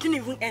 You didn't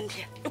even end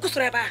here. You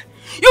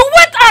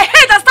went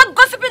ahead and started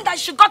gossiping that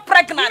she got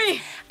pregnant.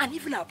 Me? And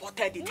even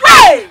aborted it.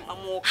 Why?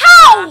 Mamoka.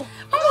 How?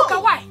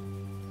 Mamoka, why?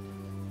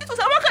 It was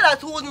Amaka that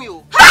told me.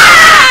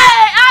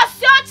 Hey!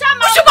 Asyocha,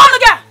 What's your bond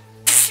again?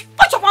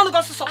 What's your bond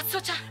again, sister?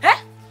 Asyocha. Eh?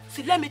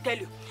 See, let me tell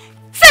you.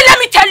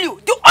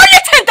 The only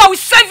thing that will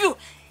save you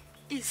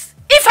is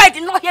if I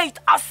did not hear it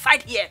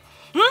outside here.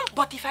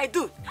 But if I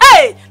do,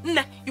 hey,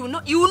 you will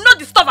know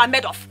the stuff I'm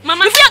made of.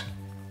 Mama, if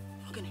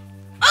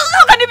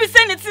how can you be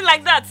saying anything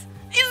like that?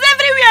 It's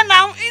everywhere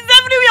now. It's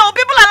everywhere.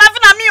 People are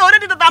laughing at me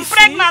already that I'm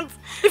pregnant.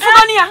 If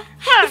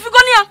you go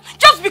near,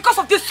 just because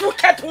of this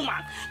wicked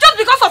woman, just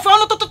because of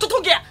your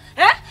girl,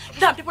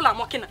 then people are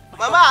mocking her.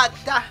 Mama,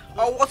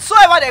 or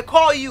whatsoever they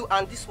call you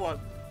and this one,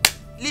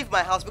 leave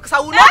my house because I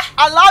will not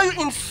allow you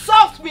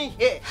insult me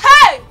here.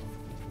 Hey!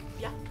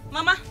 Yeah,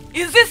 Mama,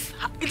 is this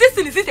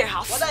a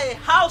house? Whether a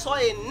house or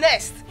a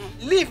nest,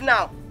 leave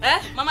now.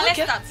 Mama,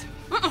 let's start.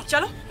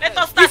 Chalo, let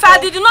us start. If I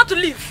did not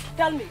leave,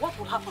 tell me what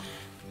will happen.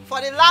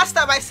 For the last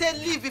time I said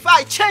leave before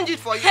I change it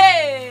for you.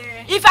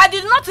 Hey! If I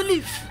did not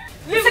leave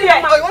here.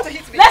 Oh, you want to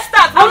hit me? Let's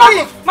start. I'm not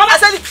leave. Mama, I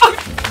said it.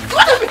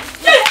 What is it?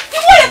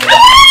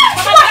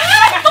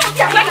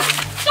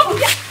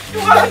 You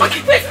are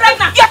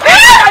pregnant. You're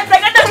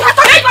pregnant.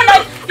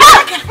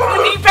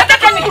 You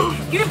pregnant me.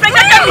 You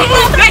pregnant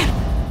me.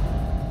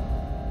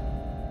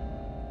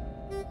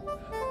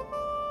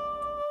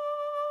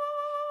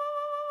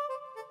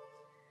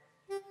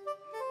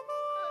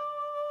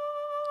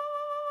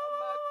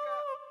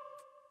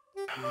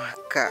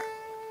 Amaka.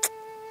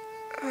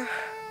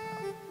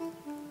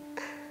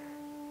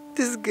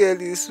 This girl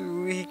is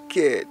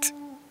wicked.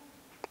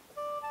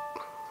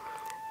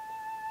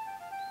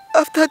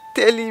 After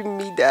telling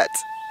me that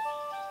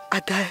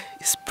Ada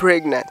is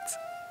pregnant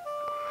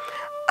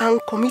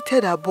and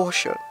committed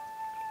abortion,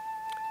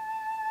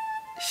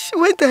 she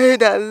went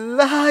ahead and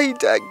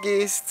lied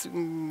against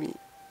me.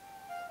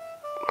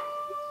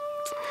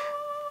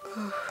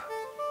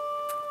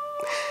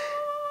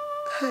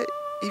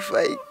 If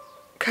I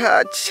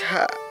catch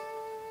her,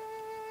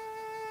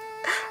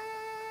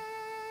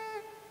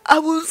 I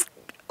will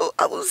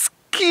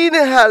skin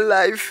her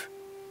life.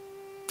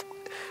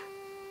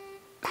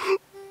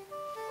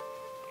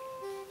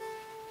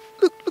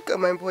 Look at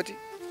my body.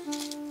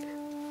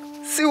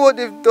 See what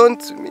they've done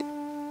to me.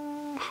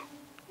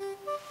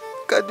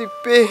 Look at the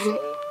pain.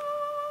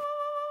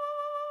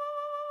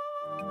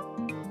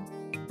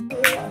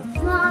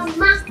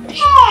 Mama,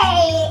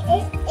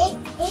 hey!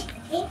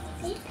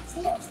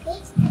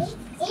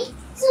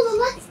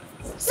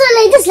 So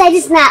like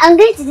this now, I'm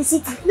going to the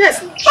city. Yes.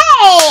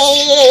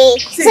 Hey!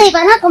 So if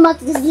I not come back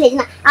to this village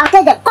now, I'll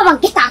tell them, come on,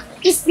 get out.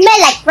 You smell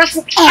like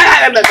rotten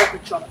air.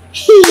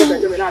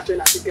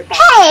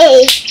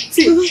 Hey!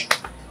 See,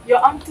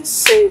 your auntie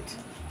said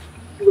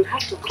you will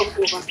have to come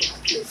over to her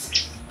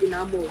place in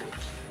Amo.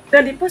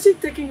 Then the person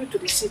taking you to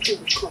the city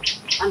will come,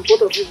 and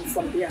both of you will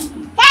from there.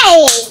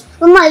 Hey!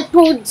 Mama, I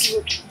told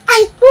you.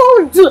 I've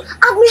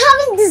been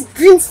having these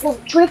dreams for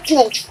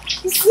greatness.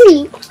 You see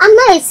me? I'm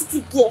not a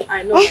city girl.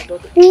 I know, my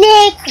daughter.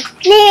 Nick.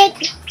 Hey!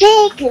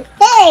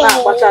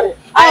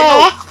 I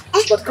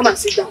know. But come and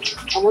sit down.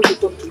 I want to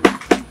talk to you.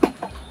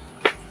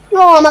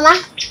 No, Mama.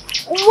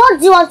 What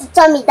do you want to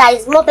tell me that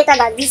is more better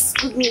than this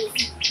good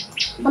news?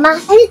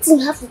 Mama, anything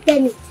you have to tell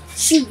me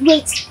should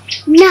wait.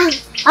 Now,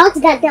 I want to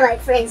go and tell my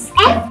friends.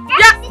 Yeah,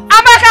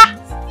 Amaka!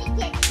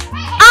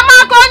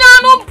 Amaka,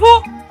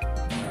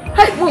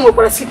 hey, we will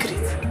a secret.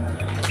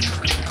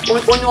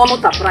 When you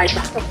want to bright.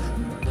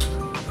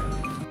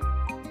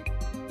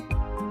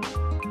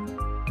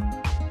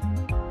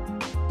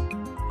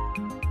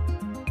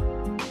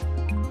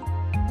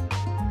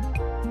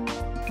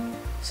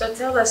 So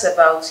tell us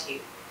about you.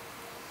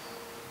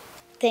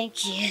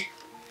 Thank you.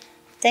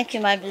 Thank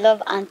you, my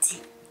beloved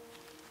auntie.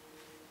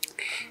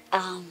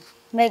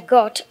 May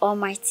God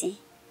Almighty,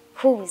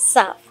 who we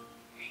serve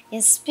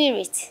in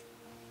spirit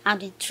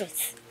and in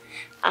truth,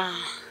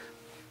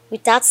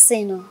 without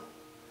sin,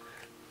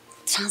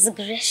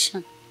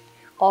 transgression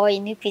or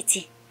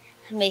iniquity,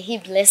 may He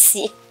bless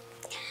you.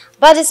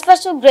 By the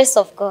special grace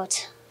of God,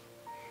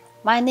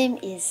 my name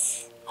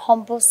is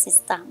humble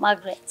sister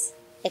Margaret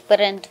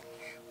Ekwerendo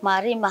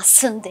Marie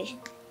Masunde.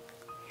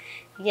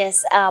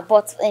 Yes,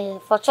 but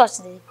for church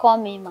they call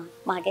me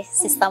Maggie,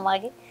 Sister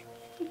Maggie.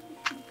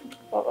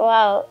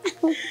 Wow.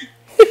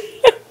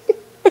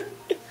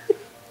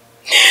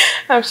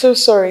 I'm so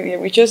sorry, dear.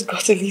 We just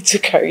got a little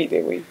carried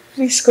away.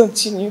 Please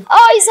continue.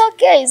 Oh, it's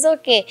okay. It's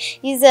okay.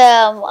 It's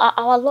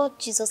our Lord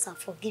Jesus has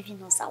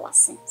forgiven us our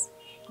sins.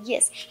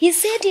 Yes, He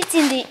said it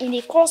in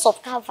the cross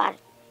of Calvary.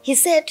 He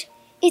said,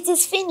 "It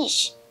is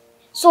finished."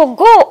 So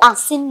go and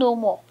sin no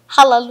more.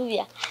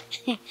 Hallelujah.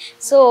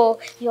 So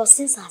your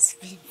sins has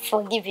been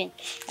forgiven.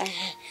 I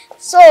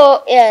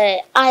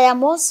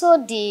am also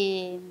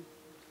the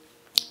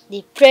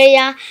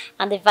prayer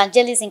and the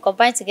evangelism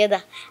combined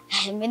together.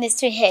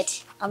 Ministry head.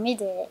 I mean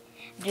the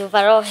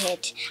overall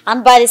head.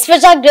 And by the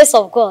special grace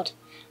of God,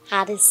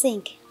 I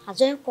sing. I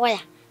join choir.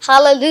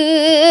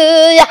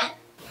 Hallelujah.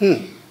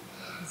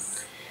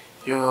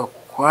 You're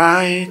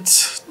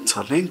quite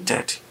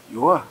talented.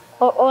 You are.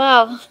 Oh,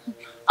 wow.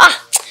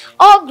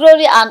 All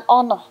glory and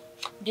honor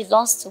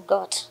belongs to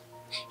God.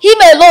 Him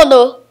alone,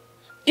 no.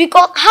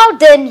 Because how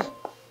dare me?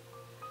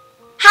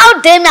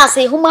 How dare me as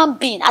a human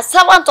being, a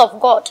servant of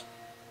God?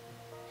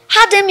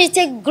 How dare me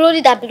take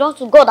glory that belongs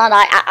to God and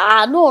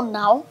I know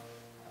now?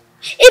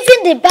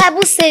 Even the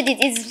Bible said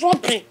it is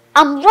robbery.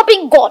 I'm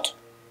robbing God.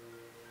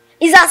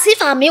 It's as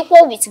if I'm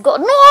equal with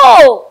God.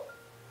 No!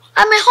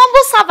 I'm a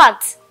humble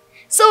servant.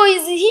 So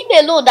it's him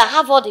alone that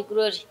have all the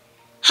glory.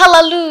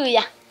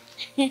 Hallelujah.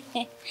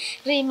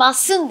 Rima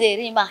sunde,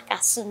 rima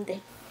kasunde.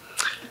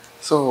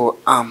 So,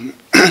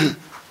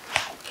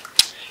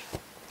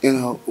 you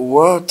know,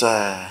 what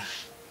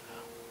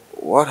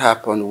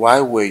happened?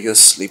 Why were you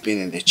sleeping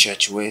in the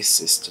church where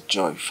Sister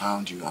Joy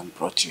found you and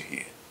brought you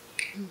here?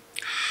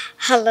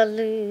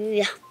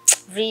 Hallelujah.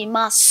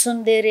 Rima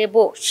sunde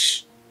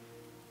rebosh.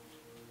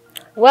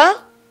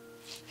 Well,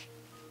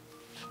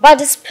 by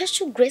the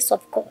special grace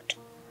of God,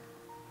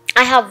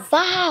 I have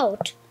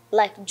vowed,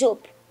 like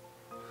Job,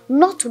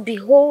 not to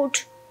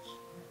behold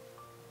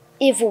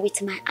evil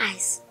with my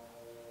eyes.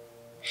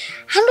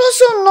 And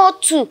also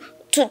not to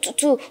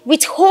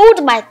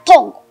withhold my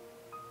tongue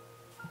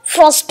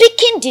from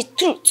speaking the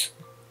truth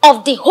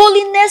of the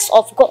holiness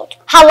of God.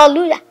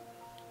 Hallelujah.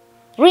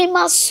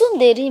 Rima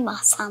sunde rima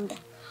sanda.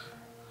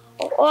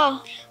 Oh,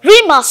 wow.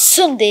 Rima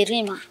sunde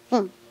rima.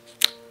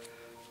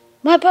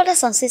 My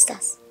brothers and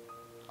sisters.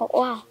 Oh,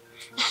 wow.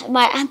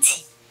 My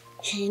auntie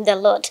in the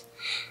Lord.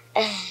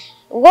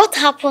 What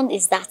happened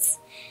is that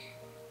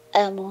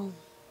I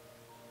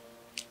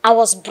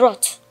was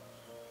brought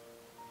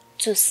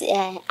to see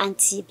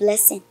Auntie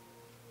Blessing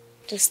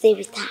to stay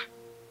with her.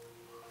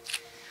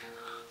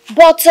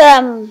 But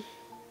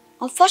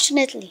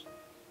unfortunately,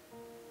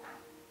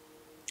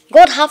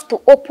 God have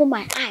to open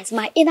my eyes,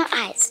 my inner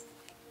eyes.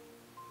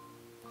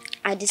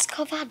 I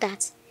discovered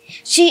that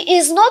she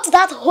is not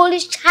that holy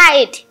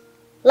child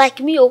like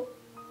me,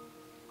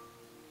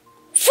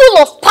 full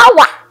of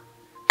power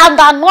and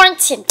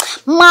anointing.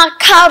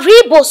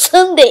 Makaribo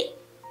Sunday.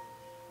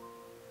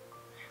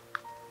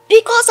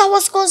 Because I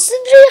was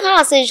considering her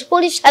as a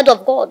holy child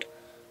of God.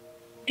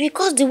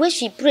 Because the way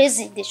she prays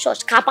in the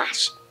church,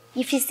 kabash.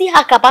 If you see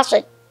her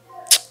kabash,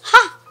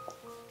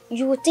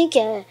 you would think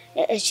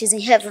she's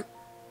in heaven.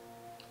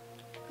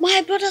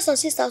 My brothers and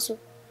sisters,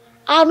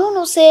 I don't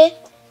know say,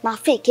 na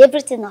fake,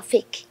 everything na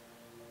fake.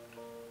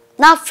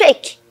 Na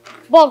fake.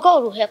 But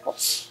God will help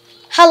us.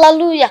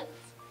 Hallelujah.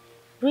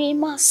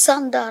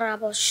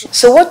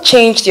 So what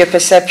changed your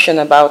perception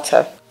about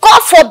her?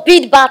 God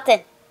forbid bad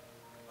thing.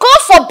 God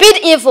forbid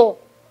evil.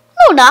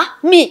 No,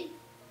 me.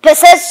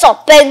 Perception,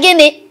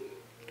 beginning.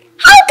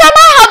 How can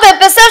I have a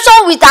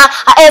perception with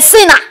a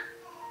sinner?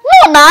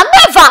 No,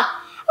 never.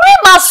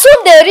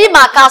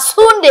 Rima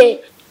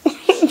kasunde.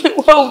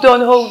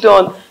 Hold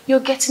on.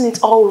 You're getting it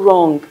all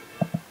wrong.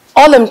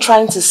 All I'm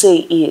trying to say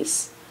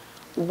is,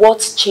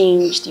 what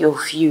changed your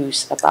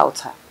views about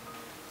her?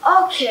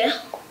 Okay.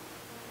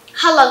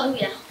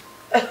 Hallelujah.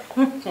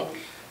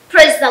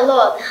 Praise the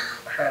Lord.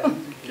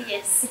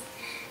 Yes.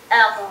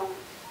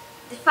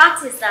 The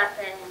fact is that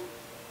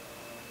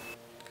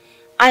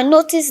I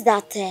noticed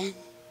that, in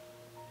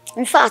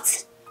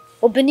fact,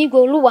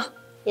 Obenigo Oluwa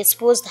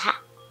exposed her.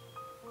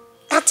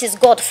 That is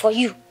God for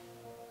you.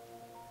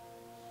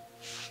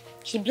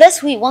 He bless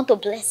who he want to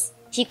bless.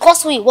 He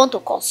curse who he want to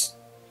curse.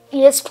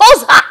 He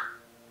exposed her.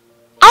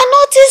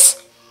 I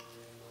noticed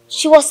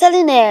she was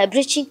selling a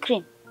bleaching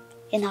cream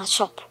in her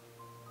shop.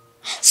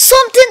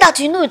 Something that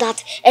you know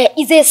that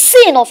is a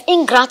sin of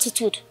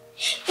ingratitude.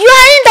 You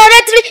are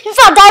indirectly, in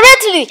fact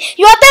directly,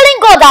 you are telling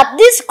God that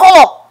this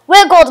color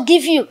where God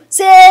give you,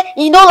 say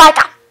you don't like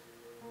her.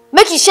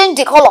 Make you change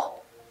the color.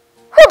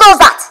 Who does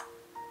that?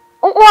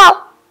 Oh,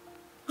 wow.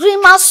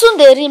 Rima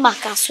sunde, rima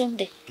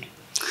kasunde.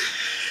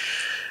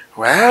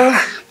 Well,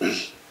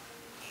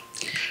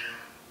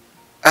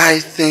 I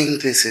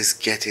think this is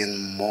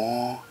getting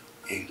more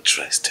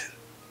interesting.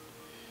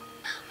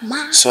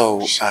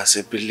 So, as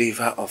a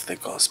believer of the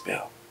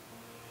gospel,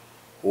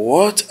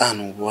 what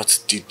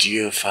did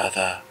your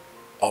father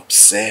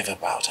observe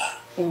about her?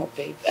 No,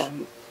 babe,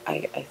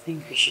 I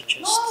think we should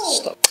just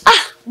stop.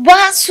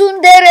 God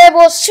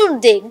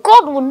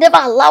will never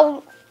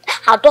allow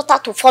her daughter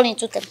to fall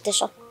into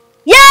temptation.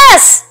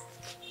 Yes!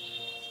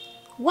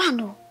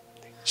 One,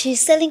 she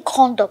is selling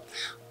condom.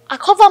 I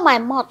cover my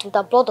mouth with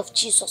the blood of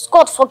Jesus.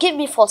 God, forgive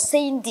me for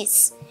saying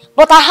this.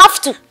 But I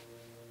have to.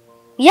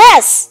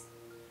 Yes.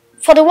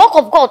 For the work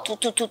of God to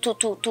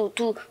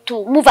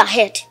move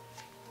ahead.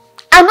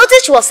 I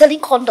noticed she was selling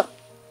condom,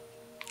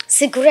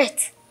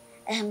 cigarette,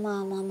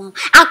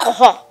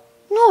 alcohol.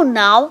 No,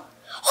 now.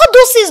 All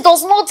those things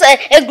does not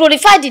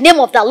glorify the name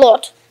of the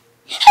Lord.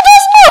 It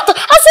does not.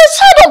 As a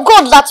child of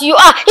God that you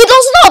are, it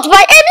does not.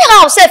 By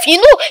anyhow, self,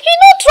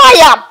 try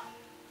am.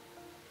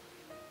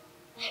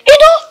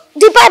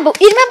 The Bible,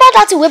 you remember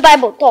that way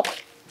Bible talk?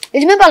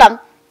 You remember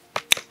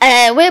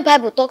that where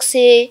Bible talk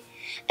say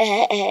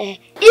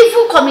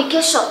evil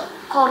communication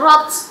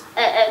corrupts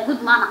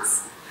good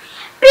manners.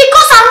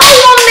 Because I'm not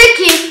even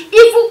making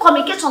evil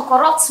communication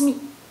corrupts me.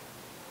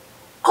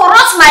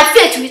 Corrupts my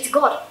faith with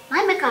God.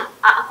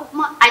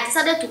 I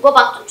decided to go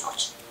back to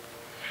church.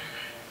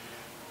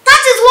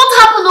 That is what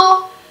happened,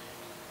 oh.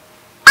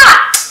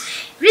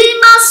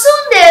 Rima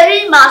Sunday,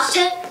 Rima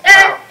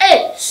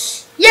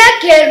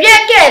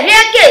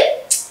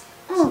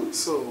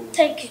So,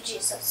 thank you,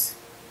 Jesus.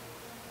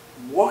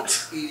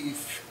 what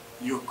if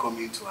you come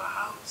into our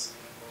house,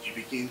 you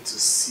begin to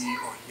see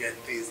or hear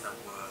things that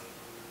will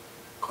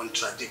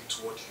contradict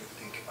what you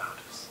think about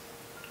us?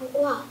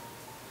 Wow.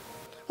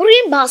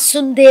 Rima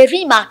Sunday,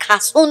 Rima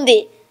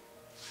Kasunde.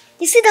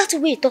 You see that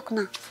way you talk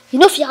now? You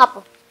know if it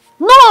happen?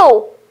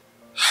 No!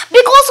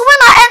 Because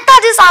when I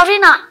enter this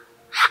arena,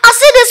 I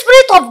see the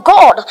Spirit of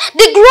God,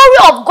 the glory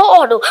of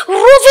God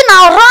roving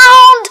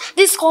around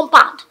this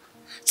compound.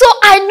 So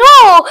I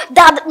know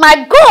that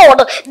my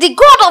God, the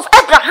God of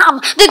Abraham,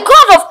 the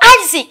God of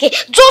Isaac,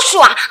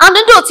 Joshua, and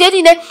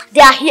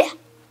they are here.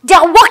 They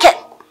are working.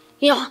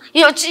 You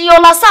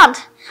understand?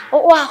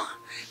 Oh, wow.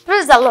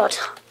 Praise the Lord.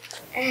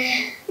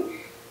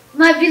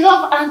 My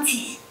beloved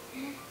auntie.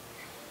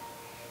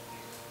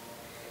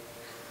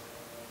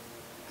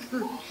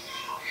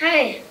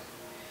 Hi.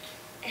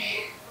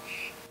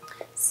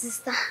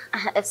 Sister,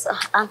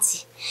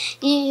 auntie,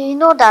 you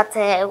know that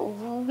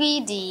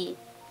we,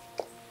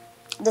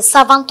 the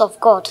servant of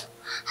God,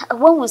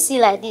 when we see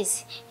like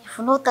this, if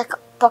we not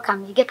talk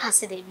and we get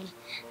past it,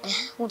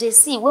 we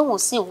see, when we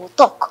see, we'll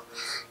talk.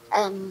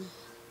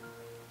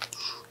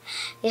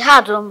 It's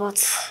hard,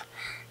 but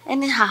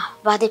anyhow,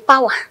 by the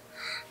power,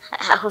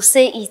 I will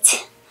say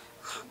it.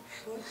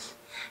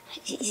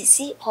 You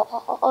see,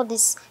 all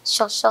these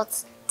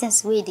short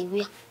things where they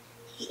wear,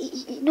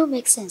 it don't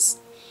make sense.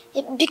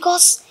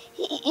 Because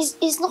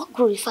it's not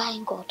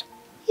glorifying God.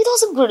 It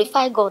doesn't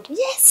glorify God.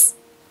 Yes.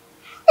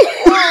 Praise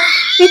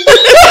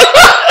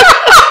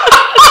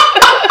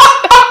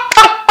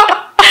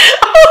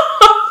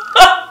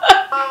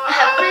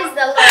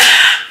the Lord.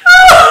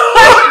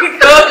 Oh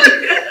God.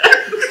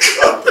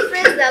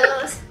 Praise the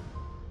Lord.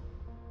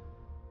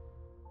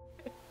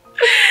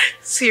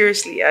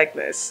 Seriously,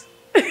 Agnes.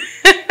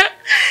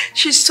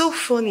 She's so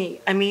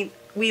funny. I mean,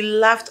 we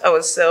laughed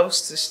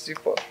ourselves to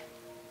stupor.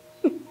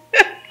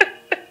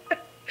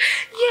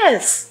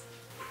 Yes.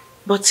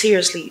 But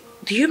seriously,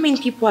 do you mean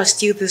people are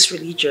still this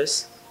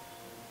religious?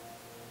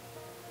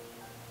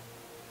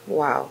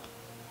 Wow.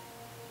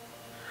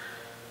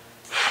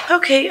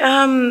 Okay,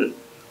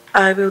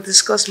 I will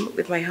discuss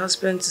with my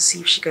husband to see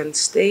if she can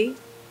stay.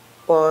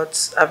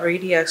 But I've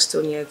already asked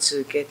Tonya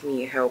to get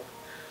me help.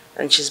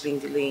 And she's been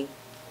delaying.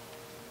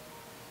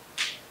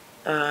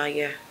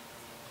 Yeah.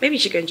 Maybe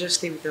she can just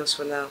stay with us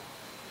for now.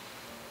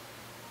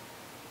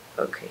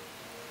 Okay.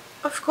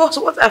 Of course,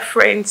 what are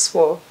friends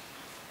for?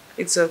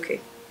 It's okay.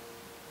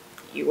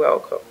 You're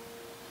welcome.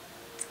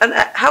 And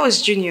how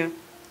is Junior?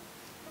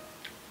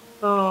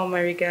 Oh, my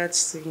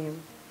regards to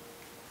him.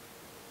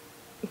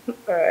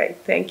 Alright,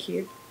 thank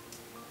you.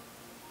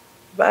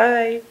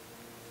 Bye.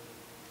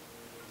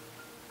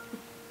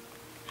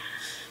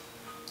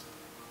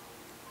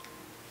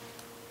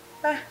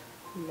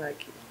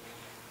 Maggie.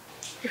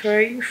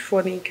 Very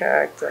funny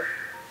character.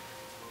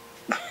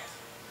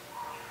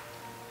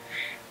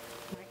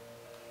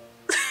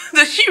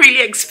 Does she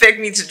really expect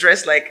me to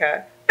dress like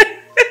her?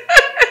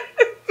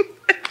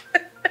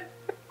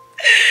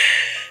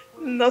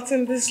 Not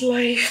in this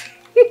life.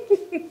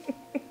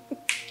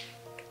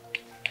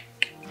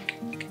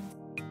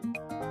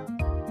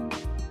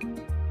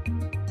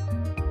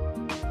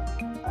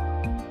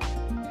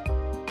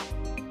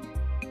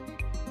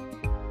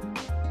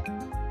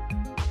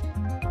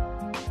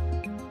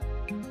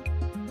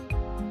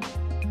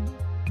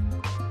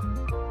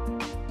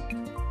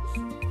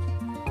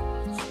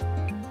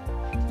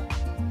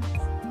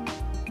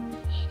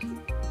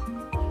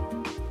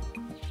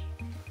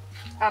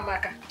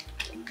 Amaka,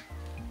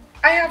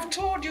 I have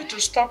told you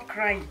to stop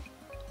crying.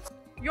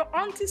 Your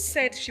auntie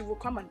said she will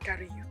come and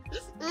carry you.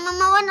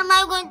 Mama, when am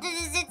I going to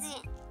the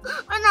city?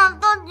 When I've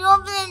told the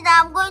whole village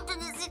that I'm going to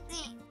the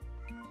city.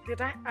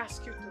 Did I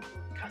ask you to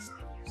broadcast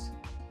the news?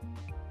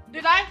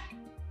 Did I?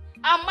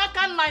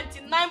 Amaka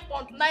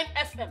 99.9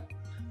 FM.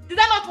 Did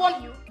I not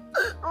warn you?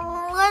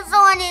 When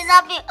someone is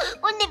happy,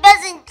 when the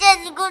person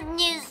shares the good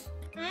news.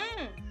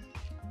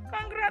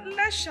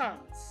 Congratulations.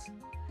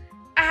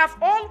 I have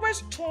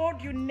always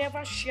told you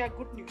never share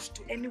good news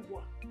to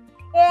anyone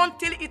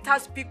until it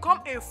has become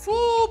a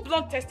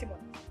full-blown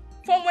testimony.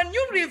 From when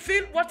you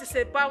reveal what is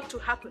about to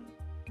happen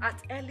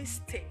at early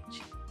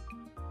stage,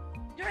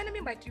 your enemy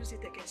might use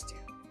it against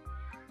you.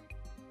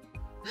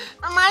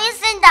 Mama, you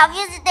saying that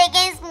use it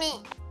against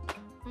me?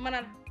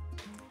 Manana,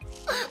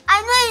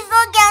 I know it's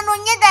okay, I know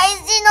that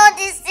is not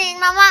this thing,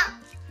 Mama.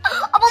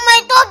 But my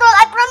daughter,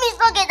 I promise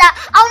okay that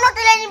I will not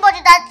tell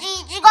anybody that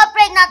she got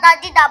pregnant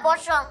and did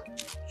abortion.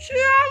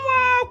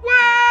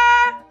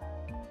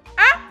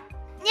 Huh?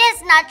 Yes,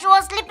 Nat, she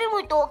was sleeping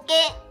with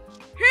okay.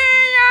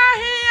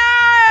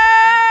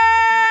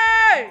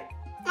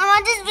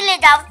 Mama, this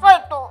village has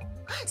fought too.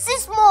 See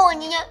small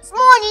Oninya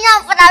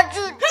for that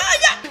Jude.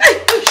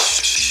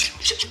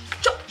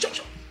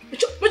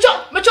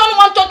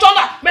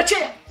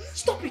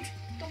 Stop it.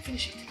 Don't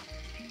finish it.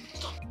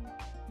 Stop.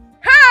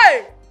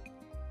 Hey!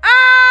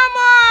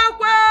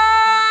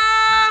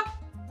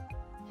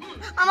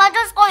 Mama,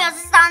 just call your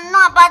sister and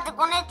know about the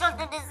connection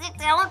to the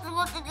city. I want to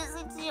go to the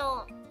city.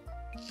 Oh.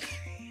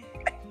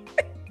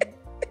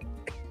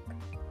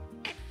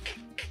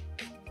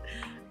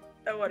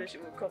 Don't worry, she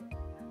will come.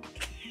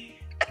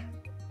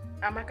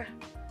 Amaka.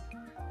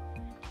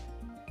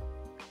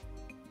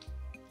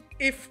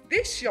 If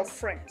these your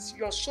friends,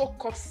 your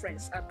so-called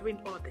friends, are doing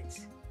all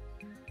this,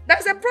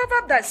 there's a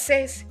proverb that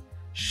says,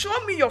 show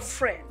me your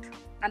friend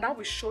and I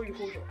will show you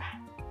who you are.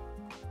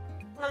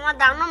 Mama,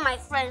 they are not my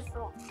friends.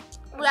 So.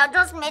 We are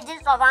just making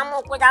of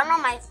Amoko. They are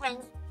not my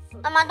friends.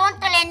 Mama, don't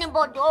tell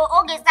anybody.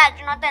 Oh, okay, sir, I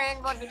should not tell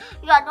anybody.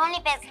 You are the only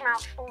person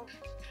I've told.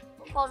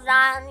 Because you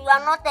are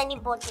not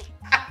anybody.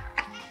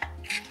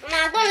 Mama,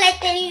 I don't like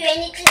telling you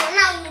anything.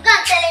 Now you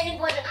can't tell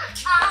anybody.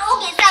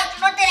 Okay, sir, I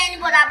should not tell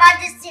anybody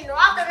about this thing.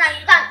 After now,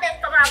 you can't tell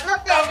someone. I'm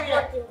not telling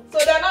anybody. So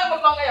they are not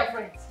even longer your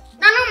friends?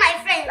 They're not my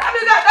friends. That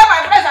means that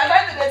my friends are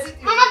going to the city.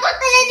 Mama, don't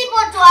tell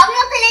anybody. I've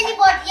not tell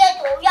anybody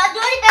yet. You are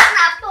the only person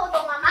I've told,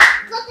 Mama.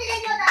 Don't tell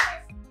any other person.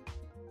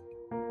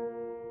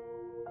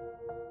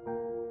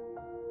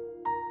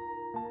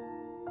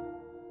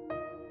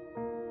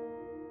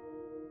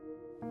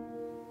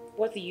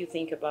 What do you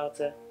think about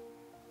her?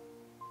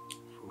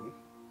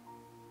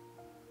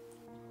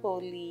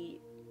 Holy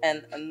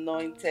and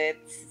anointed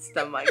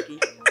Sister Maggie.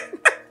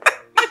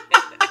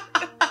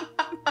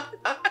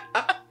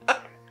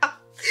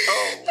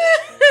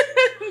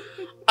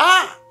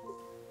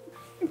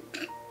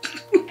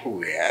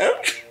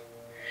 Well,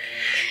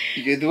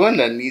 you're the one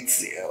that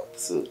needs help.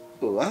 So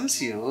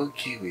once you're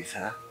okay with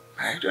her,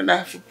 I don't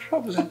have a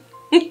problem.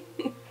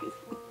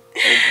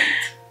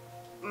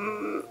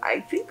 I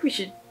think we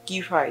should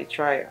give her a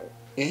trial.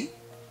 Eh?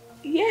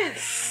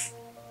 Yes.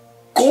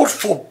 God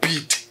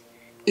forbid!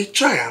 A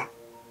trial?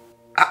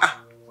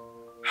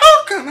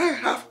 How can I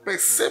have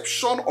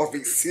perception of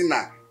a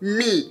sinner?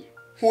 Me,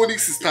 Holy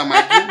Sister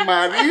Maggie,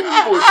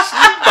 Marimbo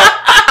Shiba.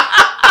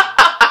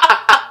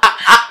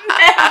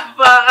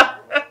 Never.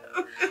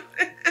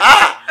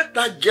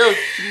 That girl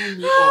threw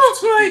me off Oh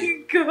today.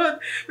 my God.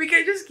 We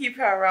can just keep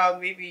her around,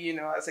 maybe,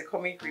 as a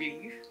comic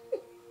relief.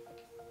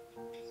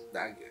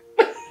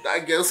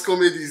 That girl's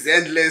comedy is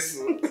endless.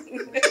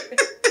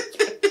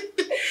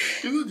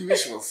 You know the way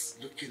she was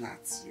looking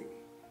at you,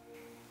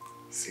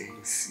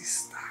 saying,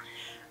 sister.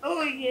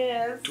 Oh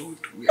yes. Don't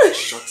wear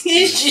short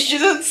things. She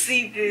shouldn't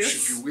see You this.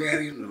 should be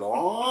wearing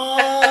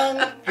long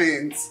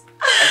things.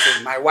 I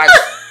said, my wife.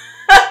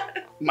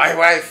 My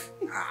wife.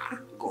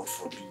 God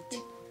forbid.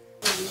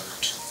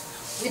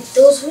 With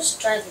those who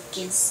strive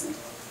against me,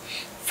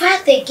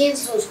 fight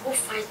against those who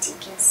fight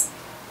against me.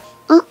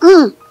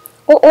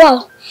 Oh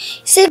wow.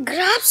 Say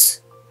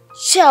grabs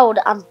shield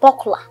and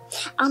buckler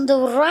and they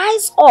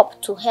rise up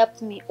to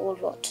help me, oh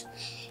Lord.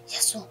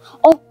 Yes, so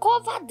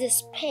uncover the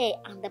spear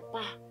and the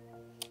bar,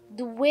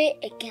 the way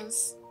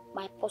against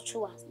my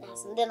pursuers.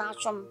 And then I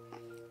shall,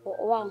 oh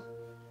wow.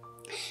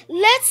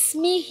 Let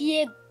me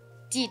hear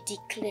thee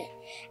declare,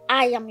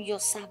 I am your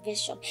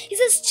salvation. He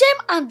says,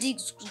 shame and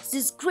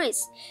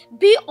disgrace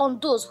be on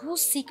those who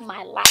seek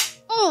my life.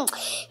 Father,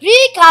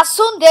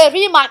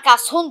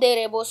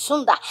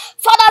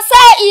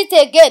 say it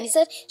again. He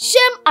said,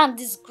 shame and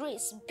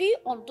disgrace be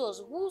on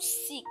those who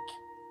seek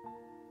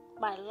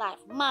my life.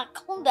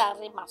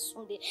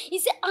 He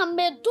said, and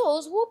may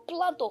those who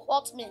plan to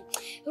hurt me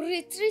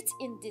retreat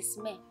in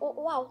dismay. Oh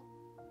wow.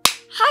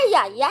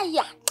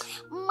 Hiya.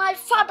 My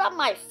father.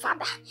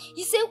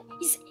 He said,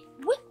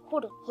 wait,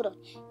 hold on.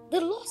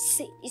 The Lord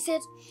said, he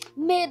said,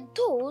 may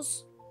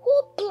those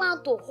who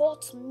plan to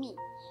hurt me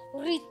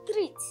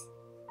retreat.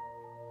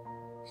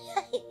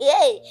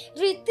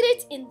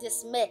 Retreat in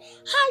dismay.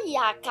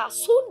 Haya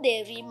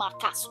kasunde rima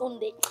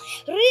kasunde.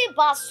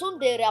 Riba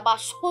sunde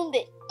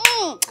rabasunde.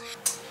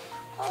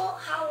 Oh,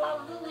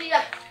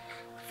 hallelujah.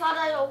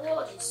 Father, your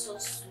word is so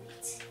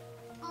sweet.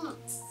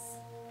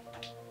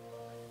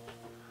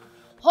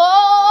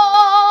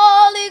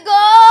 Holy Ghost,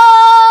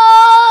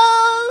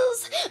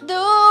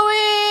 do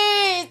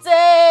it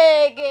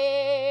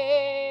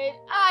again.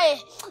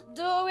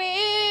 Do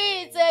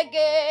it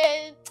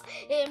again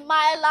in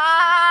my life.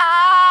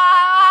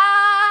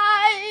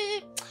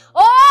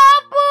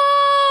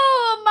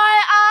 Open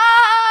my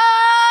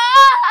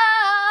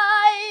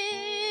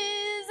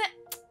eyes.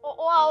 Oh,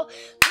 wow.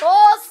 To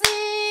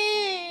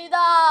see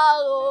the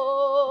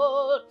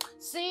Lord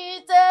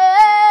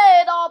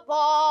seated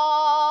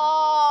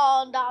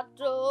upon that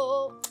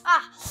throne.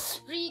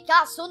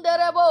 Rika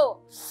Sunderebo,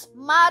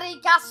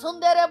 Marika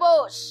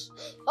Sunderebush.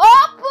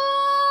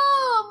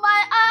 Open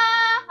my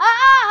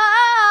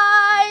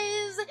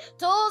eyes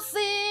to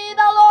see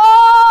the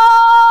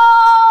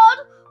Lord.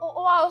 Oh,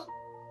 wow.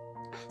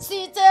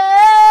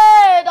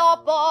 Seated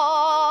upon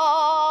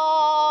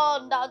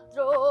the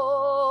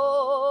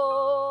throne.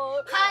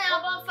 Fire,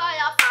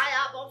 bonfire,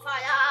 fire,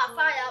 bonfire,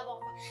 fire,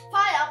 bonfire,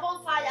 fire,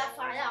 bonfire,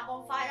 fire,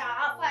 bonfire,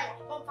 fire,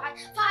 bonfire,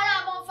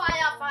 fire,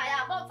 bonfire,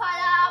 fire,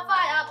 bonfire, fire,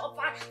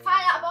 bonfire,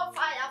 fire,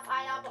 bonfire,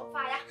 fire,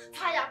 bonfire,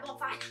 fire,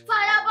 bonfire,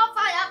 fire,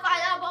 bonfire,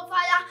 fire,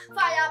 bonfire,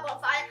 fire,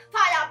 bonfire,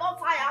 fire,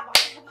 bonfire,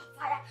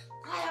 fire,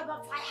 fire,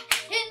 bonfire.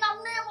 In the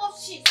name of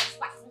Jesus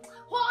Christ,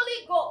 Holy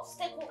Ghost,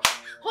 take over.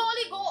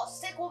 Holy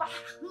Ghost, take over.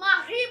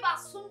 Mariba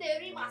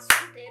Sunderima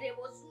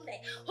Sunderebo Sunde.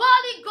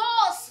 Holy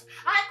Ghost,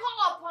 I call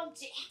upon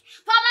thee.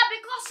 Father,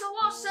 because your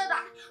word said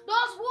that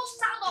those who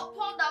stand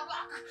upon the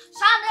rock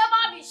shall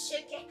never be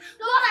shaken.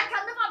 Lord, I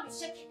can never be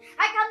shaken.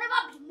 I can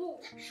never be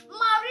moved.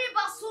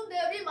 Mariba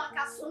Sunderima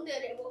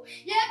Kasunderebo.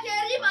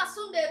 Yekerima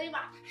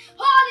Sunderima.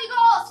 Holy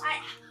Ghost, fire.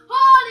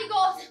 Holy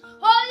Ghost,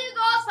 Holy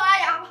Ghost,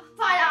 fire.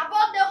 Fire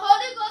upon the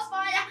Holy Ghost,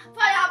 fire.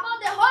 Fire upon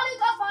the Holy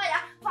Ghost, fire.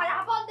 Fire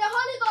upon the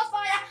Holy Ghost,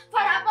 fire.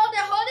 Fire upon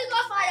the Holy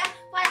Ghost, fire.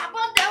 Fire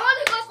upon the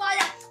Holy Ghost,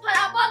 fire.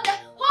 Fire upon the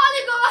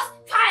Holy Ghost,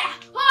 fire.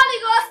 Holy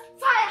Ghost,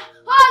 fire.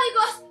 Holy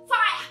Ghost,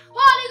 fire.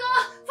 Holy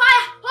Ghost,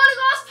 fire. Holy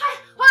Ghost, fire.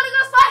 Holy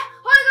Ghost, fire.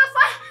 Holy Ghost,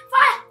 fire.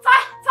 Fire,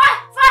 fire,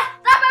 fire, fire.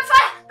 That by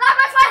fire. That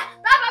by fire.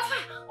 That by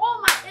fire. All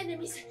my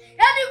enemies,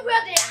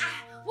 anywhere they are,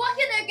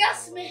 working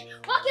against me,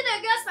 working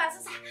against my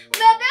sister,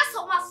 may they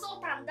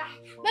somersault and die.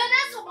 May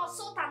they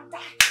somersault and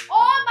die.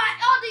 All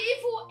the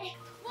evil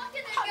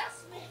working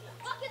against me,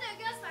 working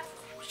against my sister.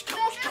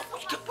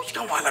 Which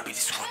can wanna be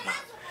this one now?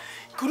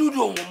 Could you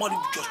do a woman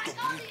just to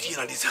bring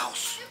in this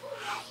house?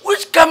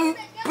 Which can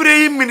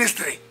pray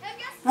ministry?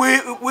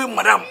 We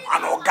Madam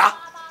and Oga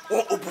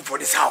won't open for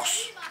this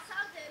house.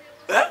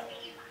 Eh?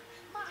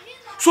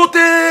 So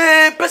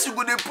the person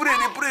go they pray.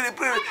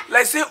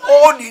 Like say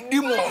all the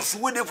demons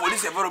wait there for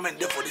this environment,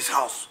 there for this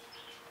house.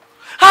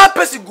 How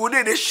person go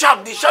there, they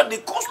shout, they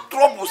cause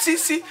trouble. See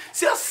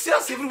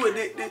us everywhere,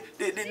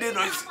 they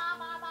noise.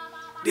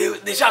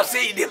 They shall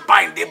say they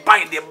bind, they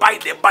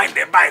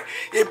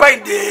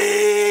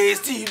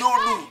see you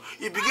don't do.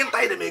 You begin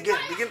tie them again.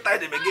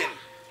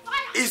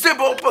 He say,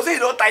 but say you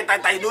don't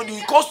tie, you don't do.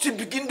 Because you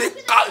begin they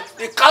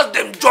cast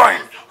them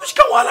join. Which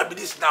can wanna be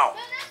this now?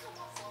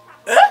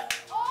 Eh?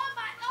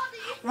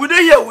 We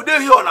dey here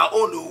on our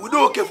own. We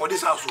don't okay for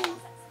this house.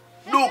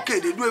 No okay,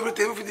 they do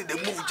everything they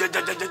move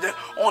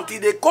until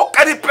they go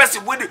carry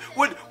person when they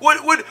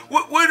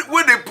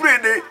pray,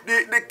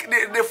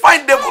 they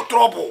find devil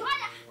trouble.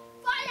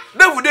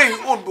 Devil they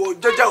own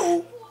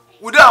jaja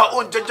with our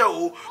own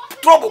jaja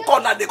trouble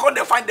come now, they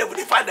find devil,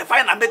 they find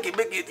and make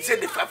it say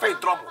they find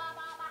trouble.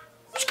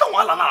 Which can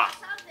one now?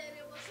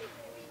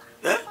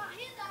 Eh?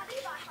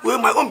 Well,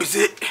 my own be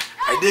say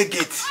I dey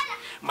gate.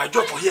 My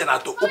job for here now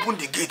to open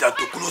the gate and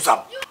to close them.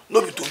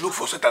 Not be to look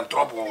for certain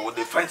trouble or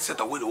they find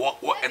certain way they want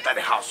enter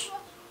the house.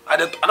 I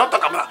don't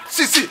talk about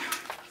see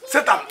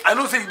Satan. I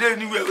don't say you there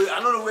anywhere.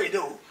 I don't know where you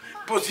go.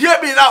 But hear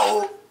me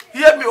now.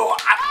 Hear me.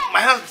 My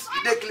hands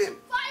they clean.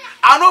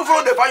 I don't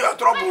follow the fire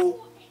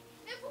trouble.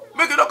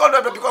 Make it not come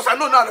there because I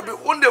know now.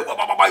 One day you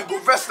go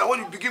verse now. When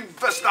you begin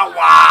verse now,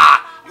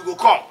 you go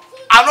come.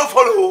 I don't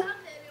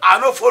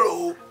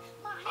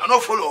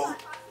follow.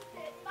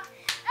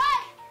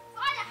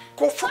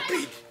 God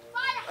forbid.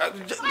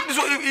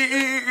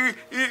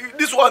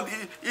 This one,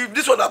 if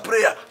this one a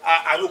prayer,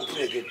 I don't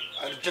pray again.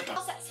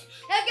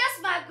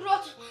 Against my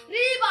growth,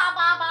 riba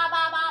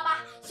ba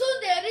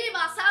sunde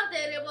riba sante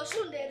rebo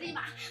sunde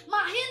riba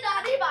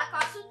mahinda riba ka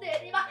sunde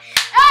riba.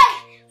 Hey,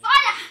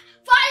 fire!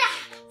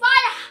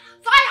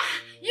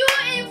 You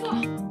evil!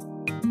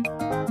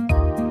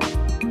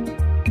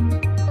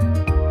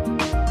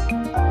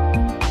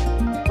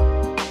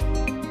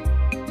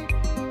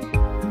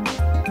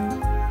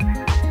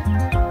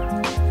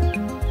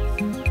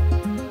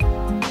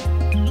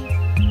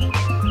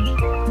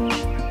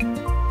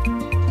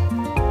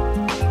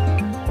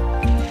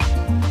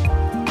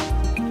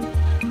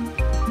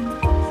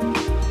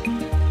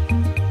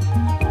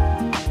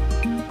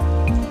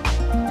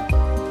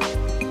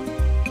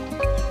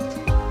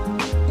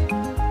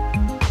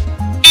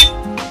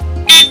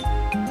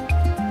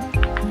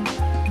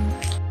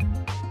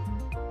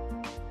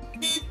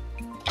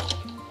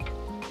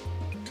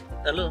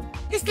 Hello?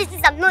 These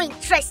places I'm not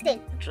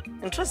interested.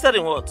 Interested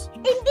in what?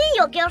 In being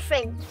your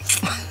girlfriend.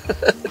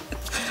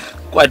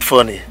 Quite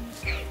funny.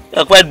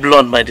 You're quite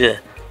blonde, my dear.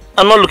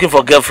 I'm not looking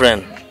for a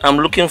girlfriend. I'm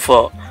looking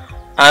for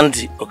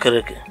Andy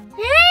Okereke.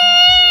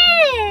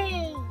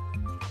 Hey!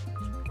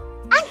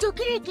 Andy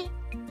Okereke?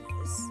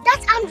 Yes.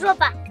 That's armed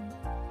robber.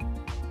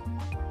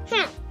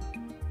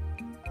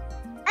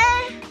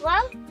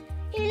 Well,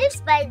 he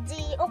lives by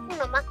the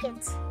Okuno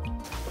market.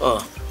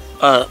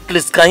 Oh,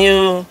 please, can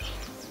you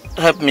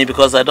help me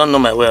because I don't know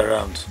my way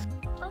around?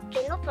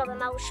 Okay, no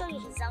problem. I will show you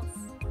his house.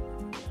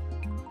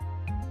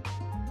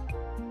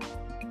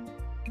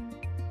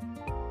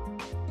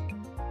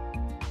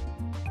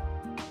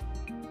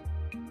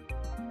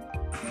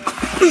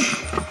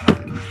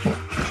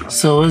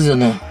 So what's your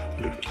name?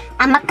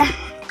 Amaka.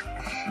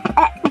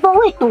 But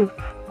wait though,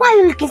 why are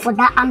you looking for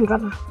that armed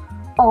robber?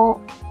 Or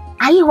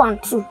are you one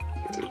too?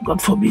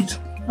 God forbid.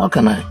 How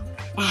can I?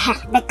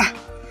 Better.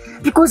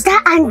 Because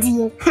that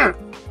Andy,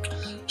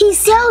 his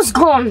sales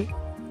gone.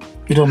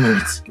 You don't mean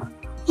it?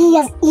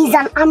 He's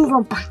an armed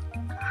robber.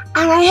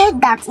 And I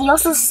heard that he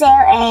also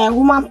sells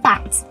woman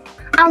parts.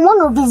 And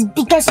one of his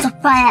biggest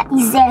supplier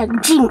is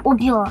Ebube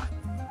Obio.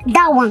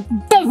 That one,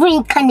 devil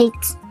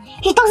incarnate.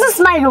 He doesn't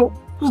smile, no.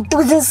 He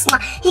doesn't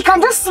smile. He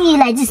can just see you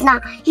like this now.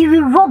 He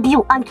will rob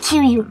you and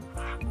kill you.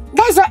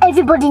 That's why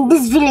everybody in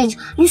this village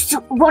used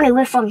to run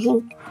away from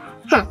him.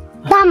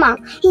 That man,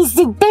 he's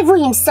the devil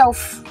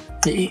himself.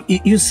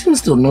 You seem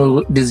to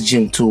know this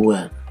Jim too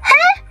well.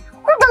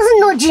 Who doesn't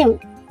know Jim?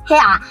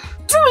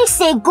 2 weeks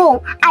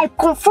ago, I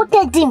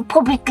confronted him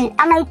publicly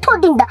and I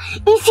told him that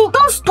if he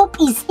don't stop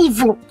his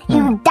evil, he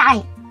will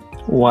die.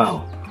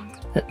 Wow.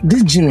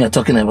 This Jim you're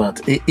talking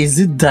about, is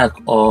it dark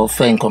or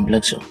fair in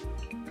complexion?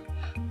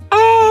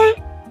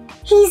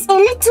 He's a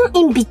little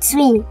in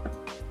between.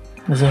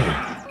 Is that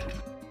right?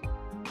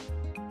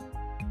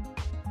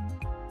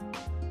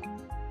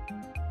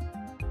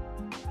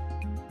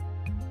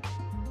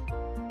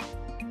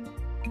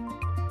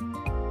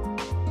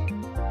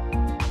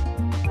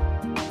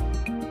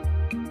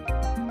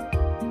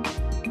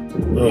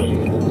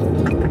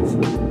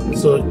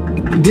 So,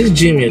 this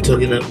Jim you're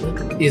talking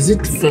about, is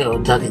it fair or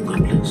dark in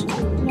complexion? No.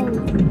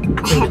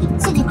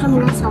 See the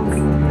criminal's house.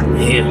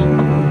 Yeah.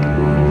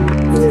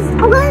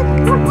 Okay,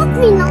 protect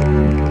me now.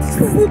 This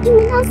is the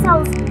criminal's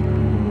house.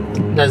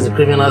 That's the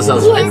criminal's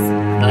house, yes. Right?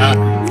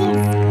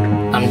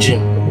 Yes. I'm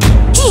Jim.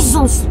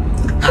 Jesus!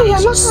 Hey,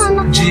 I'm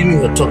not Jim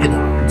you're talking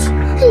about.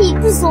 Hey,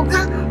 please,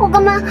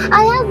 Ogama,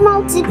 I have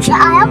mouth issues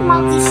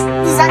and it's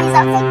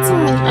affecting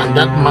me. And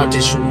that mouth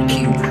issue will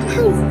kill you.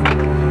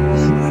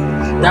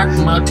 That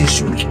mouth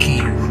issue will kill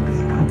you.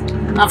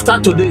 After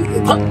today,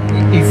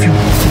 if you...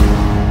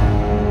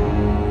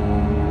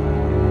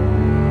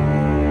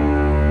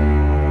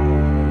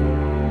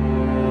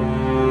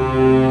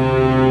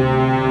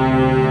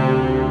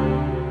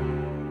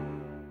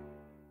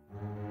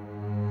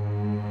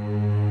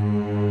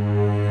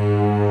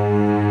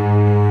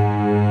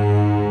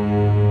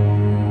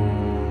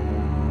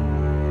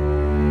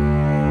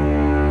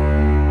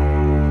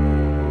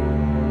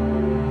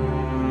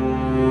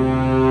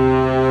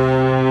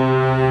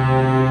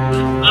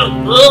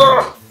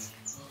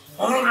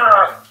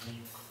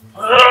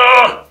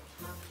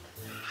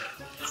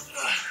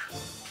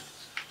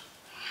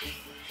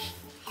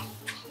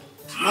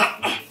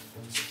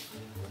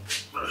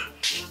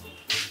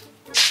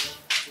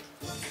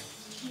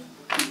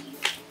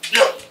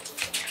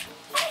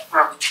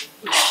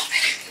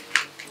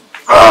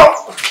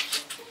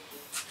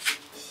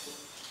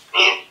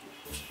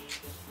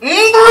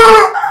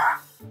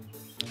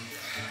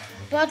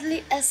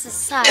 Bodily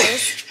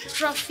exercise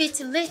profit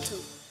little.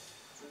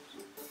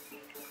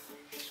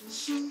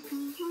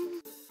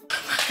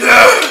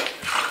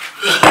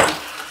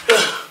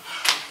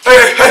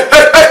 Hey!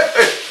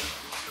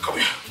 Come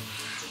here.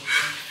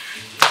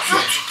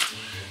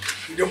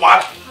 You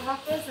mad?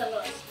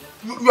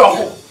 You are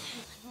who?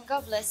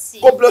 God bless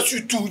you. God bless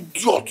you too,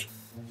 idiot.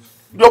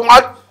 You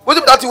mad?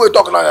 What's that thing we're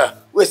talking about?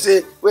 We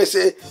say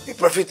you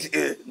profit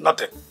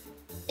nothing.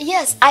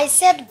 Yes, I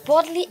said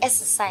bodily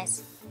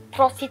exercise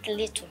profit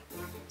little.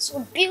 So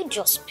build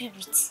your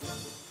spirit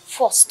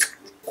first.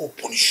 Go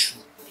punish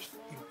you.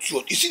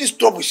 Idiot. You see this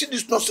trouble, you see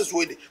this nonsense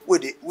where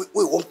they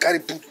won't carry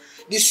put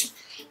this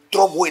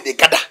trouble where they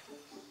gather.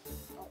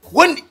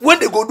 When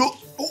they go do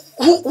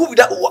who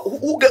get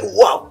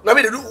wow? I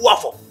mean they do wow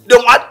for. They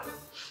mad?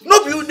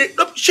 No you they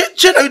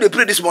they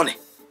pray this morning.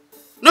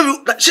 No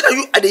you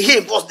you at the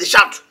hear voice they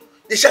shout.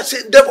 They shout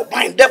say devil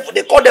bind devil,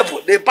 they call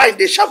devil, they bind,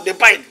 they shout, they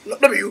bind. No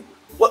be you.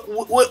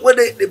 When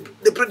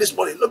they pray this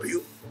morning, no be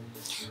you.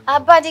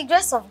 By the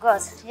grace of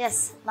God,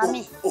 yes,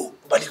 Nami. Oh,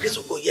 by the grace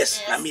of God,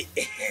 yes, Nami.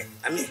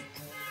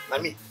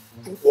 Nami.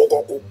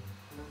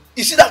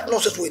 You see that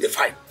nonsense where they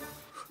fight?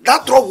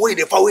 That trouble where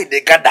they fight, where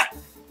they gather.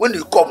 When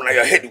you come, now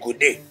your head go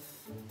there.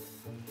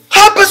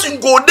 How person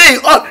go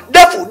there?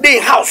 Therefore, they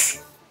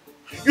house.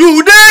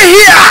 You there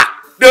here?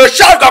 They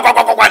shout,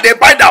 they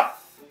bind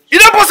up. Is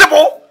that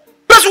possible?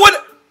 Person when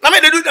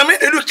they do.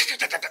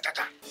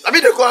 I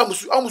mean they call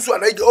Amusu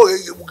and I go, oh,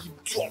 you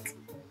idiot.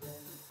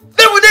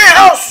 They were there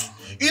house.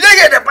 You don't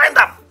get they bind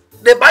them.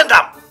 They bind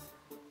them.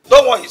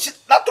 Don't worry. See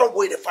that trouble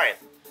where they find.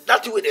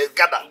 That's the way they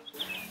gather.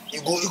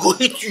 You go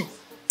hit you.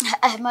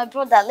 My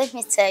brother, let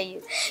me tell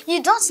you,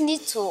 you don't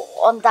need to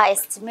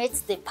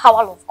underestimate the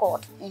power of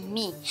God in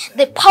me.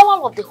 The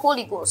power of the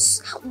Holy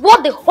Ghost.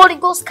 What the Holy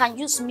Ghost can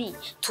use me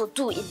to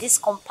do in this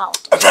compound.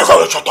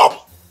 Shut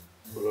up.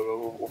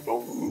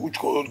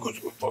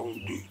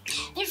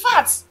 In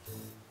fact,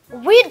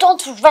 we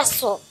don't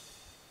wrestle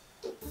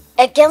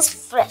against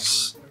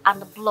flesh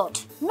and blood.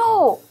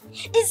 No,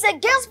 it's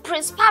against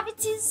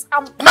principalities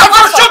and powers.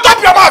 Now shut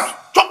up your mouth!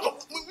 Shut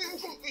up!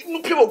 No, you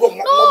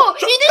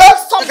need to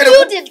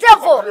subdue the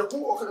devil.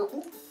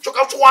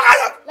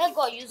 Let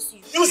God use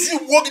you. Use you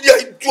walking there,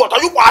 idiot.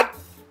 Are you mad?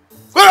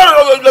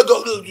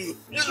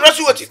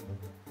 Wrestle with it.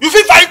 You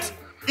feel fight?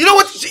 You know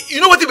what?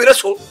 You know what it be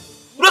wrestle?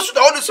 Wrestle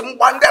the only some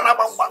one guy.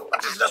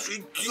 That is just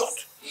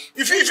idiot.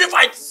 You feel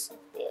fight?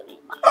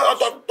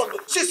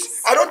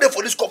 Sis, I don't there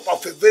for this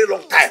compound for a very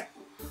long time.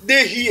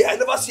 They here. I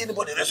never see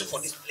anybody wrestle for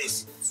this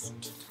place.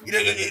 See,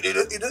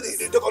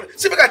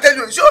 I can tell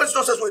you, you see all this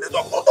nonsense when they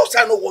talk. Don't talk say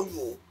I know one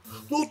you.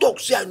 No talk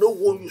say I know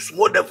one you,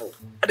 small devil.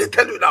 And they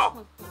tell you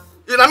now.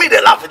 You know what I mean?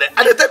 They laugh at it.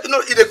 And they tell you,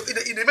 no,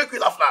 they make you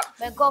laugh now.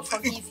 May God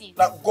forgive you.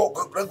 Like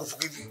God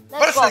forgive you.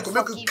 Very soon they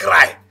make you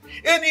cry.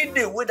 Any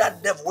day where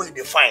that devil where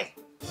they find,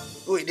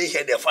 where they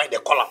hear they find the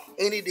column.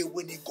 Any day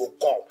when they go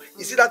come.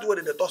 You see that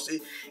word they talk say,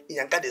 in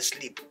your they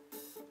sleep.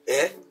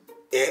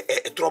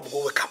 Trouble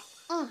go wake up.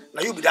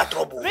 Now you be that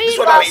trouble. This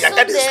one in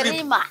your they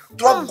sleep.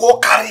 Trouble go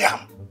carry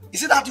him. You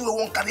see that you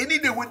won't carry. Any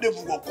day when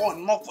devil go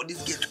come, knock for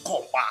this gate to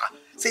come.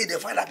 Say they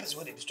find that person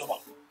when they disturb him.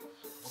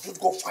 You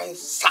go find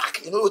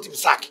sack. You know what it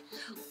is sack?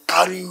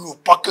 Carry you,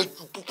 package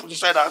you, put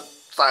inside that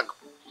sack.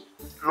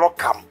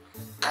 Lock him.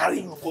 Carry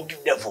you, go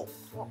give devil.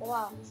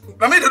 Wow.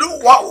 I mean, they do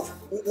what?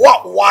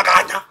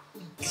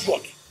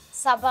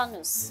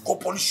 Sabanus. Go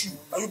punish you.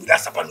 Now you be that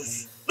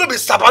Sabanus. No be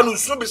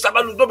Sabanus. No be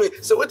Sabanus. No be.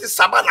 So what is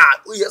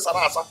Sabana? Oh yes,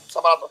 Sabana.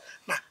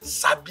 Nah,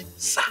 Sabi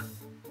Sa.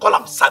 Call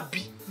him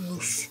Sabi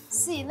Nus.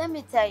 See, let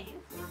me tell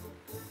you.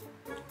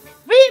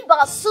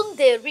 Riba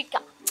Sunde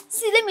Rika.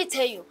 See, let me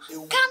tell you.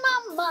 Can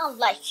a man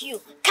like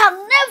you can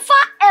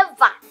never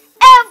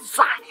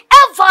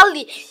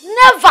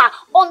never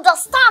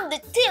understand the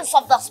things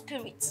of the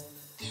spirit.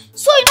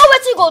 So you know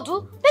what you go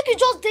do? Make you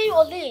just do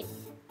your lane.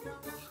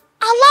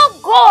 Allow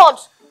God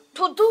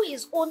to do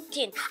his own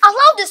thing.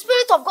 Allow the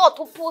Spirit of God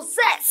to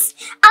possess.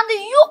 And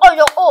you on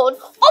your own,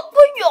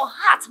 open your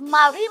heart,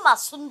 Marima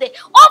Sunday.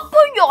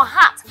 Open your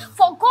heart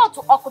for God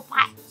to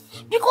occupy.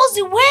 Because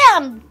the way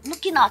I'm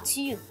looking at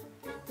you,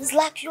 it's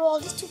like you're a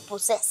little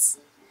possessed.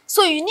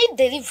 So you need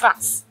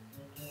deliverance.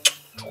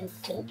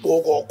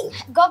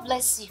 God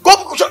bless you.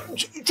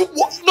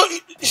 No, you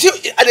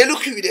see, and they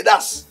look you with the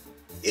dance.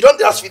 You don't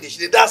just finish.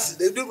 They dance.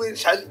 They do me.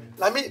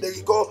 I mean,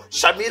 they go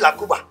Shamila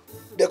Kuba.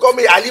 They call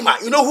me Alima.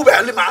 You know who be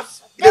Alima?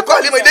 They call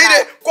Alima.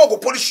 They go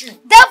polish you.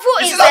 Devil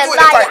is a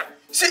liar.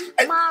 See, see,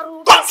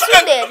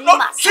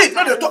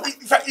 no, they talk.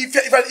 If I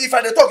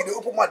talk in the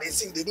open mouth, they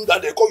sing. They do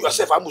that. They call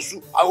yourself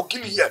Amusu. I will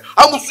kill you here.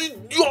 Amusu,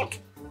 idiot.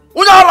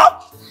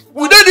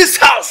 Within this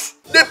house,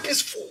 they're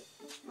peaceful.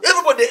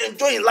 Everybody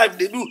enjoying life.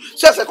 They do.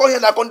 Since I come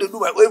here, I come to do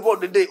my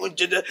every day.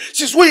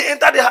 Since we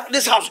enter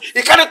this house,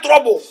 they carry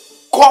trouble.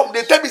 Come,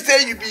 they tell me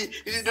say you be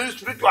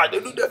spiritual. They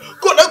do that.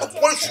 God, I go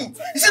punish you.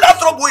 You see that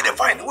trouble where they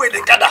find, where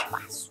they gather,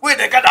 when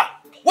it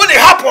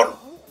happen,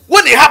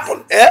 when it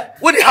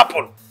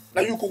happen.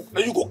 Now you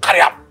go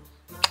carry up.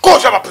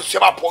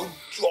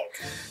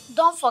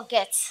 Don't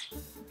forget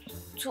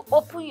to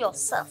open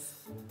yourself,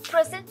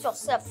 present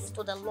yourself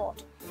to the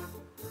Lord.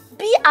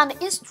 Be an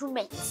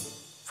instrument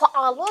for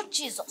our Lord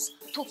Jesus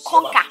to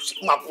conquer.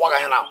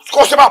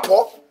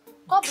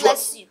 God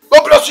bless you.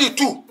 God bless you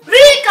too.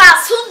 Rika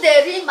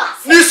Sunde Rima.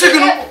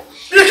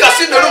 Rika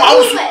Sunde Rima.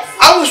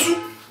 Amusu.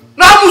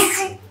 Na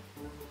amusu.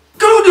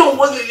 Can you do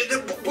one day? They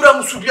put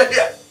amusu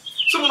here.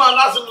 Some man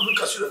has to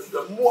Rika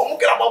Sunde. More. I'm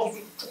gonna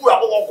amusu. Two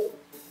amusu.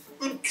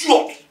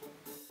 Idiot.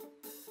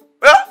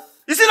 Yeah.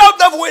 You see that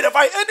devil way they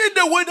fight. Any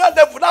day way that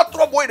devil, that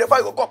trouble way they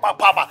fight, go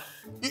papa.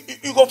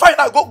 You go fight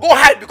that. Go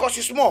hide because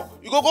you're small.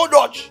 You go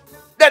dodge.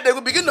 Then they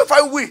will begin to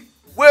fight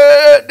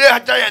where they are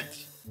giant.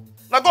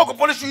 Now go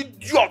punish you,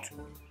 idiot.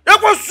 Don't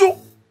try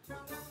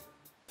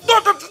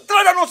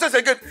that nonsense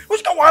again.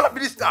 Which can wahala be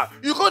this time?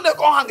 You go there,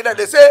 come hang there.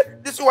 They say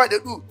this is why they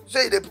do.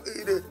 Say they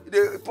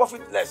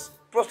profit less,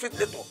 profit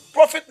little,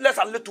 profit less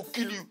and little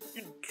kill you.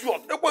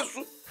 Idiot. What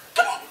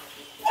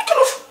kind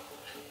of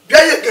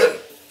guy again?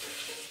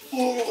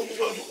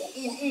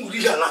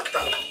 Really like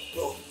that?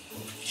 No.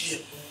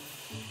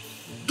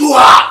 Do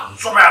her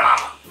somewhere,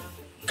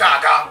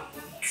 gaga,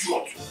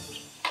 idiot.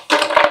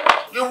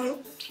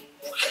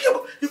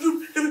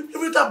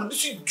 Every time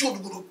this is idiot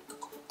going to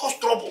cause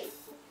trouble.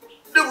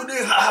 They will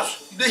hear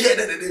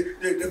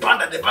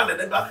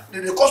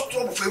they cause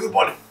trouble for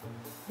everybody.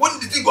 When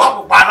the thing go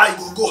happen by now,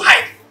 you will go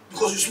hide.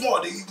 Because you're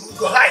small, you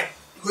go hide.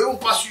 You go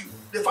even pass you.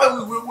 They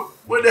find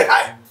where they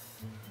hide.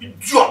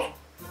 Idiot.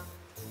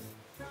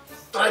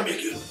 Try me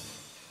again.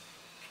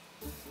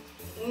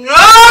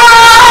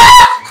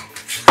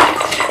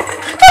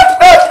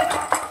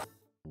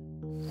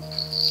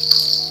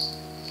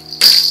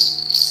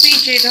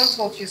 CJ, don't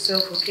hurt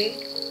yourself, okay?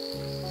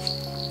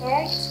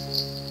 Alright?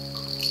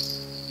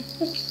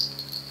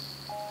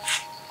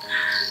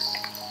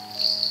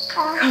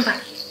 Come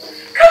back here.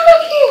 Come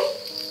back here.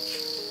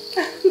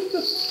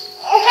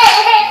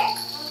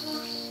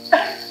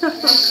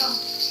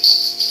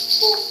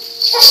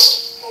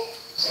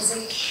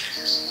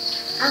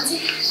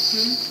 Auntie,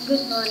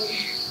 good morning.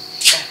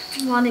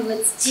 Good morning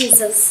with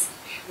Jesus,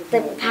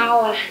 the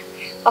power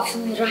of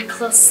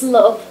miraculous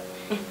love.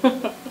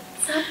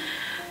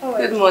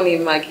 Good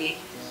morning, Maggie.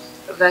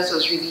 That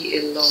was really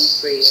a long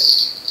prayer.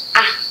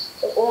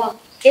 Oh,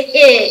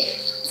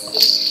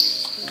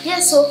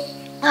 yes, so.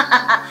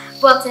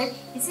 But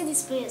you see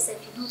this prayer yourself,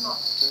 you don't know.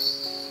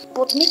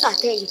 But make I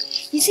tell you,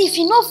 see, if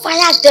you know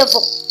fire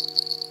devil,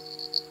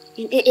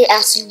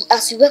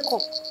 as you wake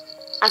up,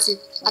 as you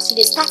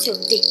dey start your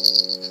day,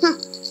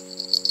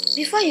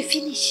 before you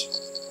finish,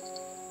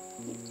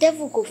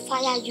 devil go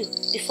fire you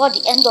before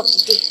the end of the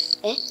day.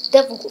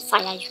 Devil go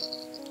fire you.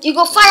 He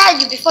go fire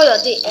you before your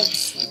day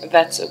ends.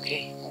 That's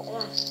okay.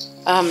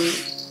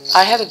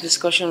 I had a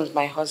discussion with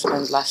my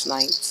husband last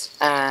night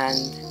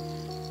and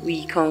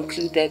we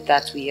concluded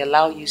that we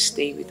allow you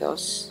stay with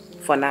us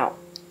for now.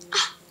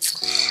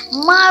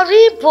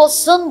 Mari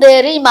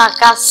posunderi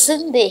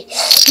makasinde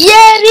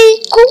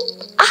yeriku.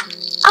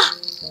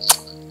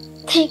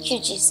 Thank you,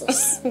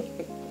 Jesus.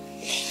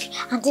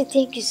 Auntie,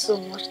 thank you so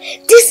much.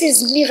 This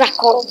is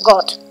miracle of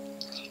God.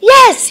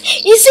 Yes,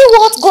 you see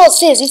what God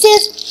says. He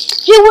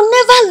says He will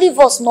never leave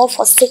us nor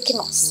forsaken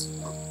us.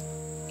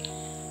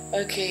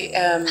 Okay.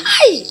 And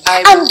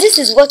this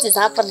is what is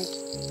happening.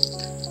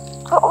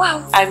 Oh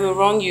wow! I will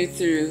run you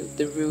through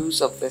the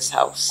rules of this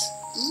house.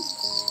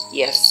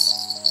 Yes.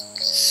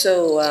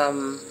 So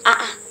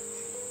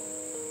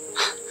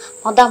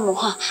Madam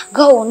Moha,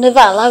 God will never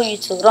allow you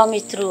to run me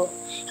through.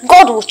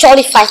 God will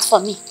surely fight for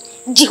me.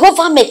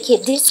 Jehovah make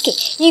it this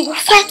case. He will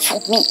fight for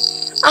me.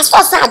 As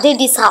far as I did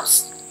this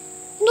house,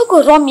 you no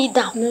go run me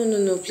down.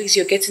 No, please,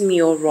 you're getting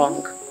me all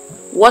wrong.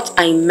 What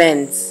I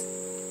meant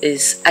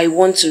is I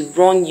want to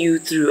run you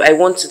through. I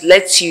want to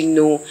let you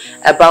know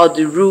about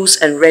the rules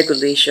and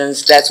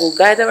regulations that will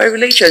guide our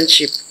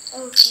relationship.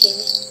 Okay.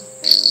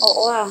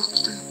 Oh wow.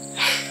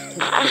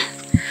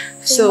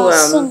 So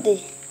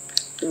Sunday.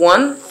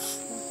 One,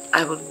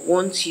 I would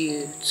want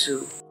you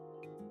to.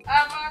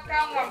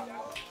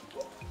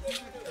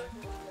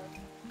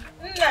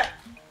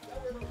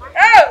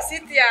 Oh,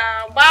 Cynthia,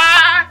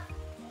 bye.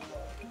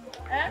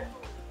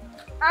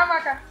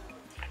 Amaka.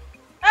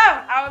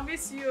 Oh, I will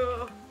miss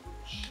you.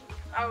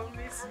 I will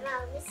miss you.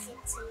 I will miss you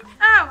too.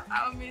 Oh,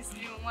 I will miss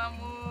you,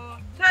 Mamu.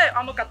 Hey,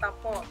 I'm not at the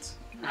pot.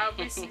 I will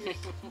miss you.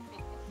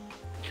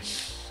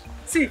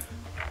 See,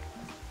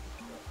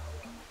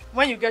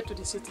 when you get to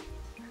the city,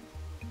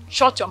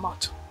 shut your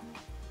mouth.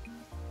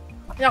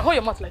 Yeah, hold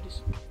your mouth like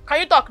this. Can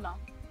you talk now?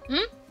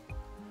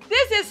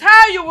 This is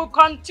how you will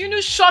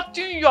continue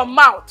shutting your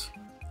mouth.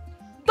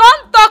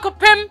 Don't talk,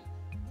 Pim.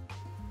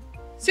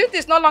 City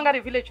is no longer the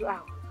village you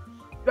are.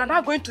 You are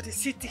now going to the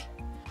city.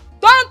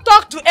 Don't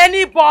talk to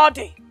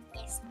anybody.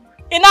 Yes,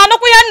 Mama.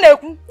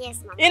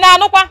 Yes,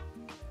 Mama.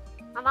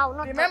 Mama will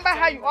not. Remember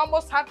how you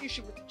almost have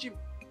issue with the gym.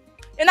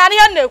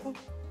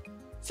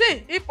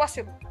 See, if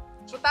possible,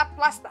 so that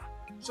plaster,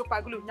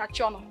 super glue,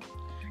 nyachono.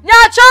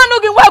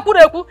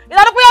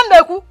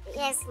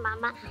 Yes,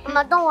 Mama.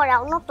 Mama, don't worry, I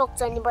will not talk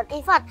to anybody.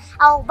 In fact,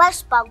 I will buy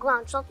super glue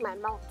and shut my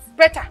mouth.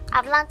 Better.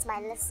 I've learned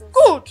my lessons.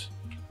 Good.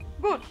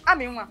 Good. I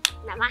mean one.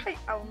 Mama.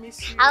 I will miss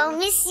you. I will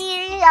miss you.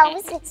 I will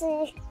miss you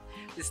too.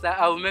 Sister,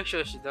 I will make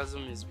sure she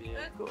doesn't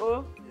misbehave.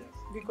 Oh,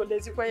 because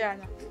lazy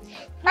kwayana.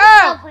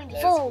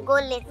 Before we go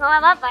late,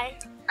 Mama, bye bye.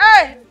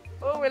 Hey,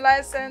 who will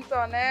I send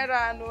on air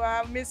and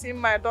I'm missing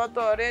my daughter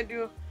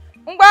already?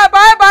 Bye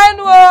bye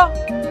no.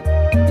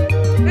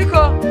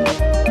 Because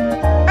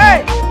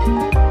hey.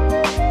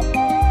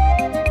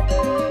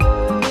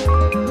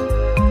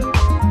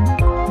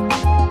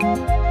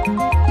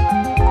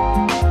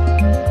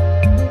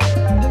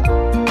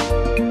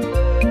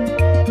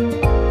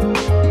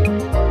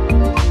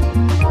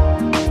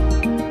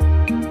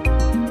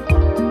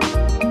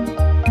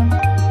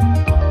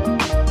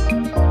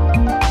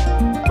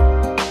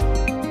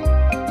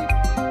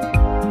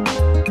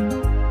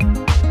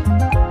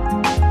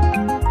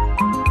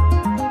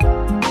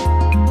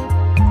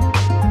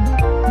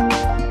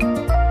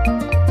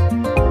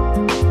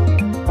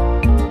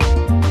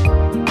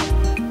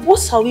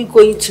 What are we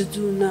going to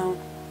do now?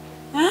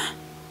 Huh?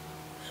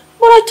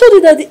 But I told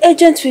you that the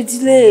agent will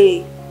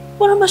delay.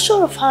 But I'm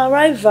assured of her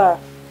arrival.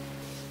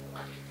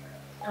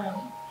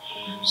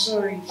 I'm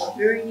sorry, but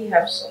we already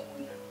have someone.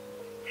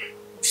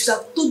 You should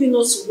have told me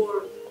not to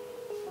worry.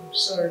 I'm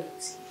sorry,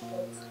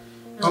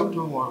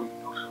 Don't worry.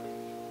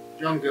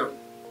 Young girl.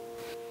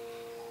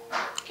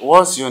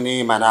 What's your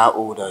name and how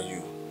old are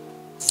you?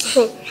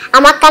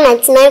 Amaka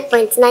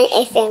 99.9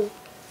 FM.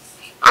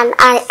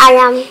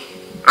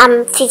 And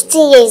I'm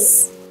 15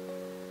 years.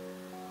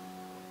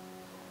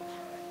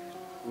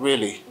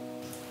 Really?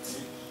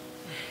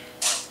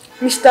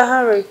 Mr.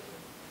 Harry,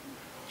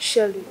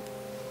 Shirley,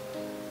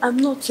 I'm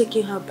not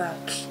taking her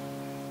back.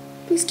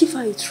 Please give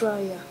her a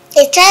trial.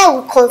 A trial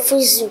will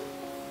confuse you.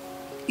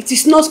 It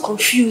is not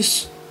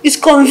confused. It's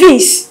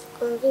convinced.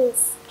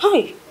 Convinced.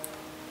 Hi.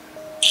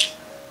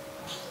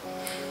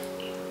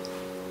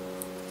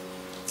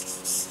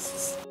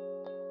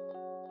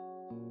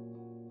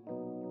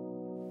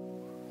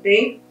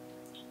 Babe,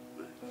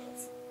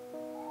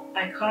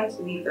 I can't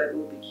believe that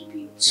we'll be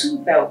keeping 2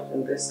 belts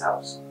in this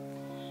house.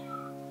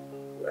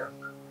 Well,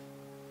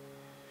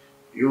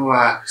 you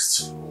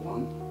asked for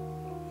one,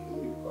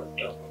 you got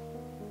double.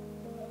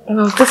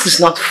 No, this is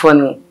not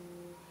funny.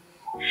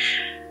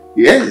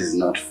 Yes, it's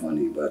not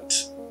funny, but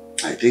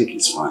I think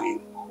it's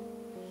fine.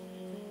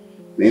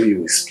 Maybe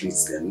we split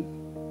them.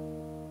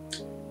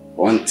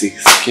 One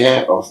takes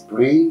care of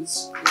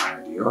brains,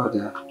 while the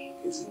other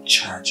is in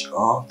charge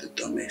of the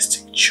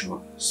domestic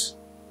chores.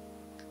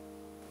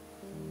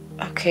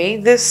 Okay,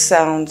 this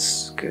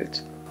sounds good.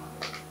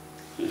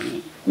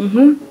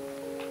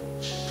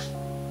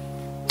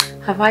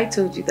 Have I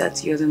told you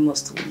that you're the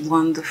most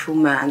wonderful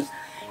man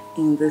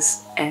in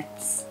this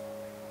earth?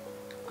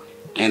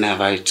 And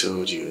have I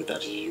told you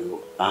that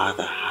you are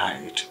the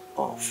height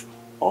of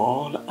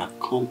all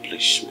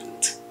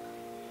accomplishment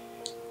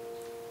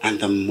and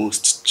the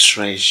most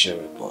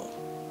treasurable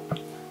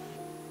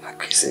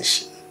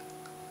acquisition?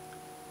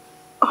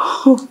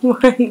 Oh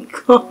my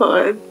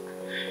God.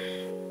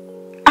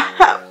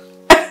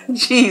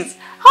 Jeez,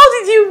 how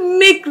did you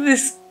make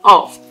this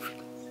up?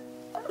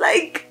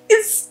 Like,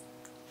 it's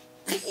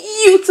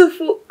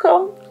beautiful.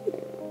 Come.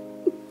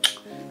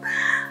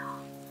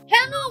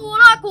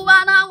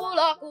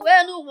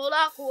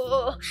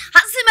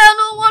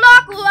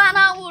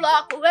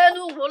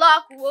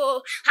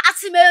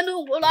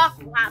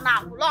 Holy Ghost,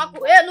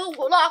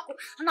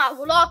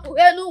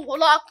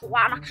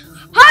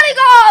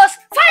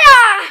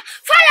 fire, fire.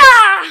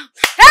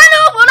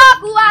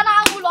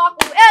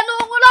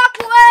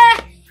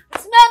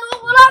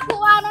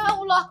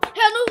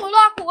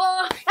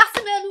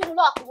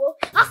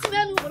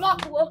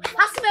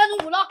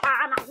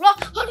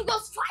 Holy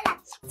Ghost, fire,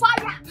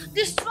 fire,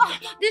 destroy,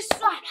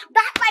 destroy,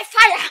 that by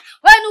fire.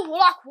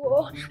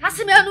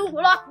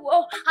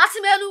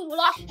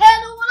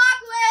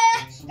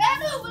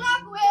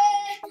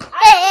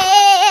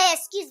 Hey,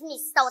 excuse me,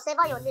 sister,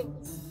 whatever your name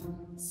is.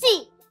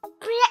 See,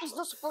 prayer is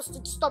not supposed to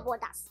disturb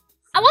others.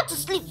 I want to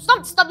sleep.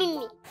 Stop disturbing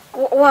me.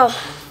 Well,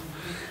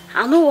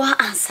 I know what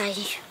to answer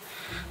you.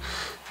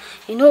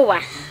 You know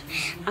what?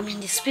 I'm in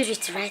the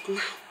spirit right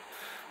now.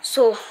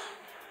 So,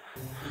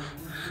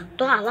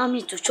 don't allow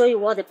me to show you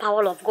what the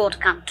power of God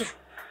can do.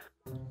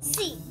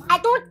 See, I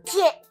don't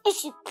care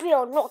if you pray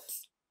or not.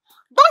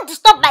 Don't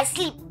disturb my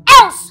sleep,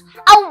 else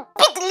I will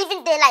beat the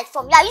living daylight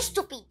from you. Are you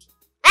stupid?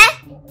 Eh?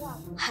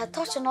 I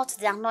touch not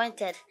the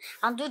anointed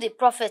and do the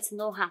prophet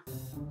no harm.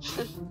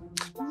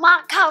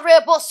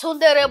 Makarebo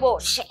sunderebo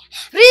she.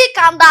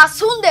 Rikanda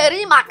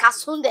sunderi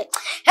makasunde.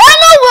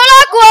 Henu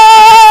mulako.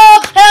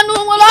 Henu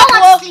mulako. You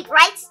don't want to sleep,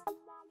 right?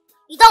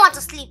 You don't want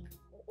to sleep.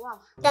 Wow.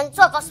 Then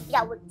two of us will be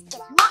awake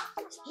together.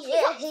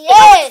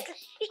 Yes.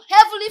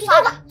 Heavenly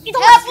Father.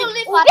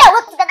 Heavenly Father.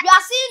 You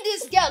are seeing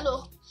this girl,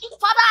 oh.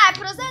 Father, I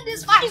present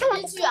this fight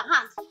into your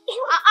hands.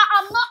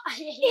 I'm not.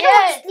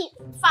 Yes.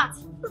 Fat.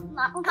 You don't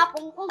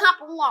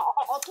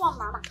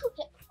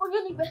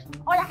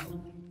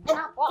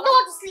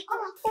want to sleep.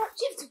 Come on.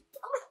 Shift.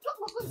 Come on.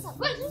 Go inside.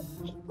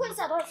 Go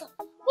inside also.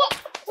 Go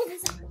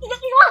inside. You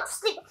don't want to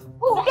sleep.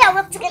 We'll be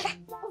awake together.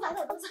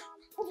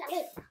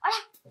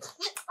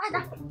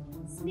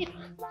 Sleep.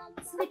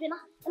 Sleep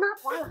enough.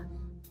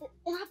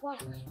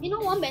 You know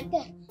what meant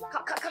there?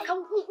 Come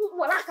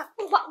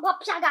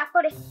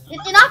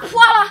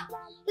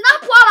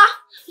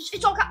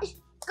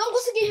go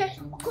sit here.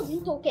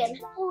 Couldn't talk again.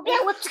 We'll be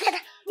awake together.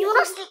 You will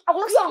not sleep. I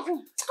will not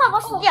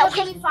sleep.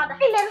 Heavenly Father.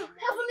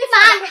 Heavenly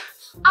Father.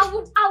 I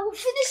will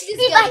finish this.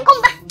 If I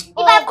come back, if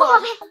I come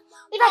up here,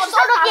 if I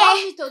stand up here,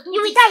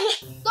 you will die here.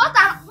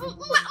 Daughter,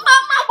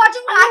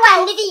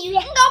 I'm leaving you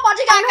here.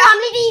 I'm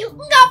leaving you.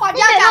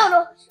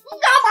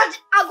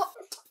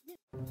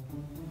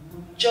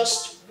 Just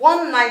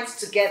one night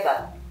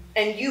together,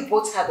 and you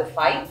both had a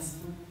fight?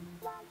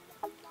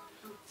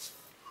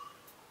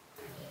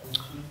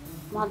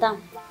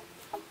 Madam,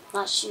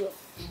 not sure.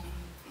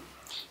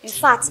 In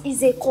fact,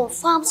 it's a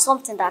confirmed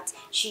something that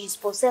she is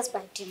possessed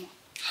by demon.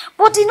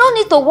 But you don't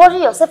need to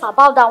worry yourself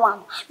about that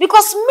one.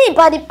 Because me,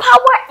 by the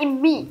power in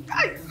me,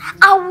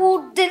 I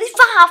will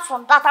deliver her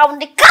from that. I will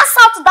cast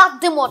out that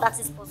demon that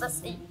is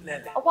possessing.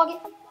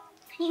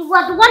 You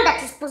are the one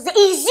that is possessed. It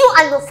is you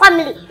and your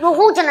family, your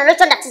whole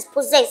generation that is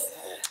possessed.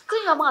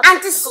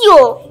 And to see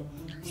you,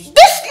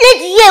 this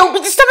lady here will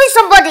be disturbing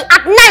somebody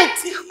at night.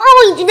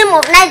 Oh, in the name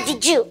of night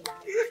vigil.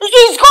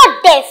 Is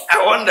God deaf?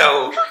 I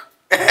wonder.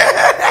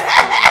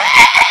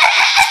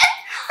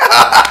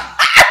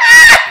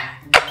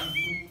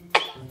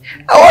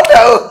 I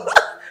wonder.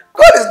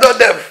 God is not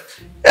deaf.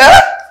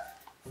 Yeah?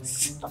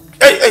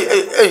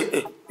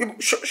 Hey.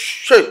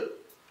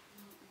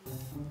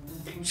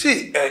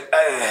 See,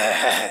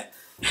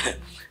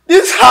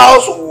 this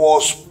house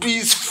was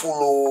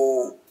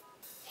peaceful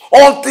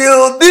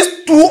until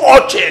these two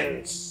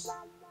urchins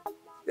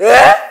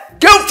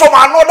came from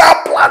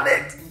another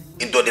planet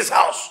into this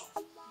house.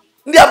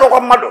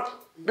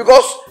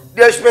 Because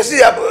they are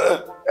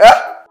specific.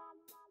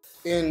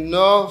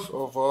 Enough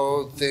of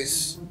all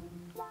this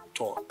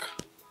talk.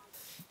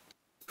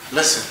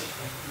 Listen,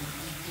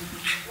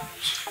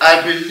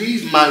 I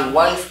believe my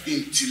wife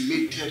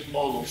intimated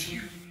all of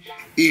you.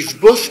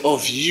 If both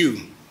of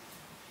you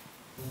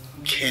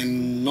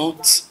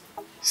cannot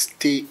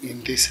stay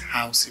in this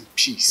house in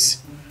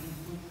peace,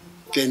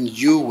 then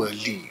you will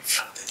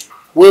leave.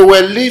 We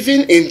were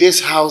living in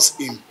this house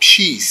in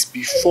peace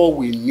before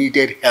we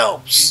needed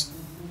helps.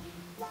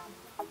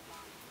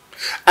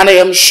 And I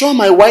am sure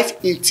my wife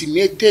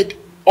intimated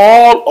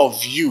all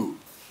of you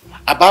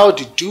about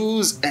the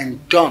do's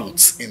and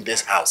don'ts in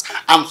this house.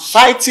 And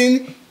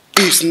fighting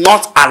is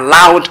not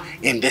allowed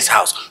in this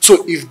house.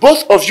 So if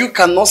both of you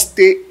cannot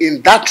stay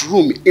in that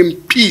room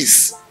in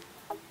peace,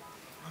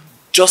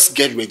 just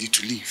get ready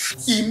to leave.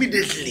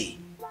 Immediately,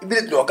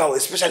 Oga,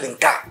 especially in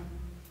car.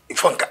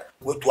 If one car,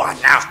 go to our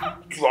now.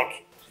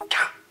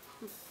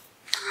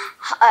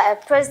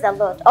 Praise the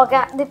Lord.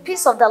 Oga, the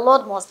peace of the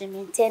Lord must be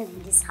maintained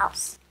in this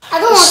house.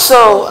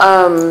 So,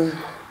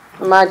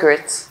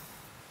 Margaret,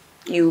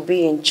 you'll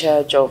be in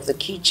charge of the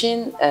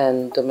kitchen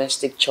and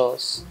domestic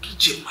chores.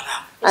 Kitchen,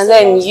 madam. And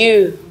then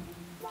you,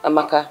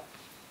 Amaka,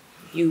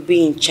 you'll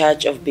be in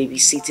charge of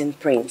babysitting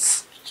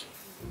Prince.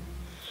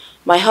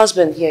 My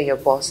husband here, your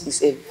boss,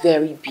 is a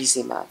very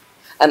busy man.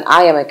 And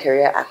I am a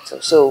career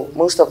actor, so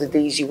most of the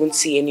days you won't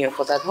see any of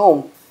us at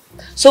home.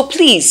 So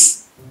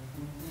please,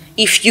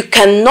 if you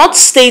cannot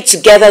stay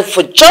together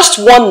for just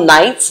one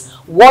night,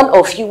 one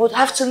of you would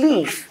have to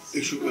leave.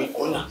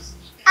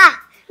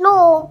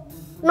 No,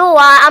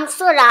 I'm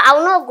sorry. I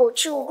will not go.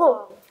 She will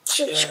go.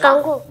 She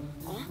can go.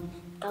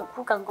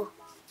 Who can go?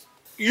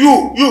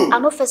 You. I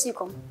know first you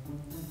come.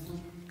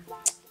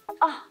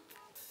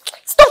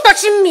 Stop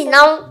touching me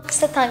now.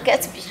 Satan,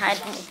 get behind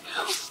me.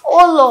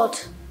 Oh Lord,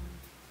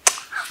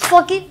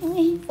 forgive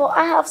me for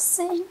I have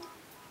sinned.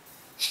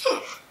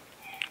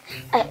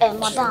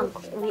 Madam,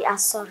 we are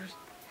sorry.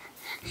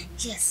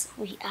 Yes,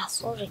 we are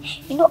sorry.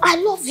 You know, I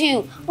love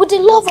you with the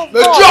love of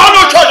God.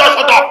 Shut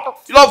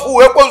up. You love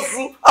who?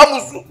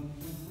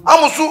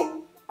 Amusu.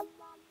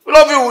 You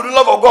love you with the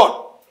love of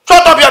God.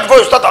 Shut up here before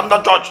you start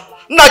another church.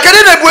 Can't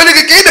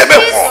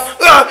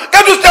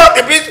you stay at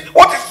the beat?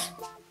 What is?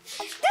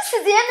 This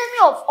is the enemy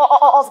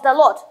of the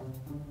Lord.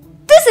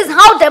 This is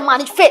how they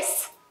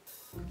manifest.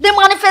 The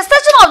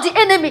manifestation of the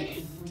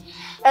enemy.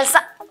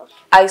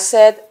 I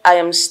said I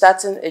am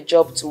starting a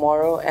job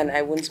tomorrow and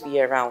I won't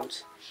be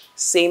around.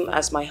 Same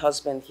as my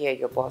husband here,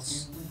 your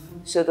boss.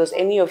 So does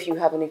any of you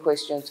have any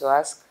questions to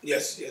ask?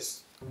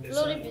 Yes.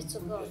 Glory be to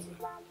God.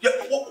 Yeah,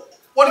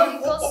 what do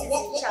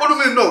you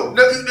mean no?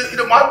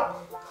 The man?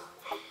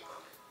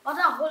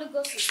 Madam, Holy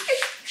Ghost is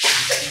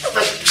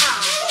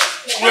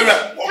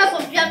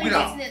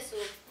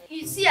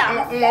you see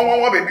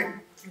baby.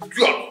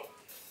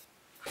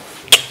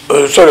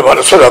 Sorry,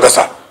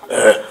 Augusta.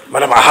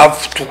 Madam, I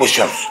have two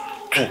questions.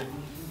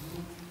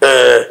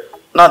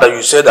 Now that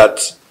you said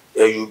that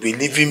you'll be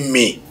leaving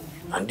me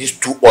and these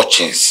two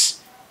urchins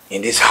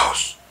in this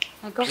house.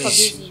 May God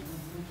forgive you.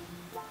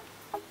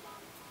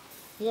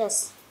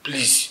 Yes.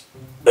 Please,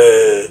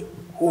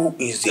 who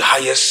is the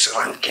highest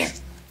ranking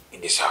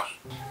in this house?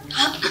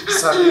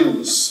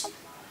 Sabinus.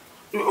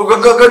 This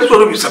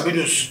will be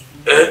Sabinus.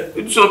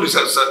 This will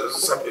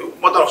be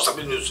mother of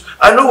Sabinus.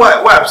 I know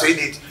why I'm saying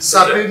it.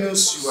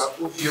 Sabinus, you are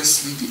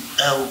obviously the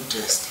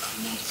eldest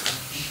among them.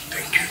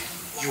 Thank you.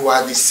 You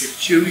are the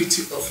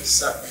security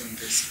officer in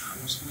this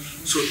house.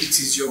 So it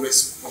is your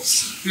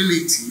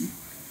responsibility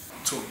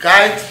to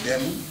guide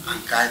them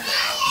and guide the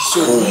house.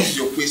 So if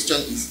your question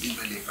is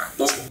irrelevant.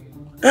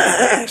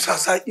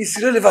 Sasa,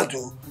 it's relevant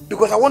too.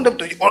 Because I want them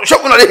to hear them.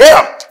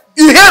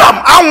 You hear them?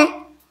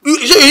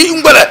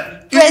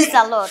 Praise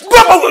the Lord.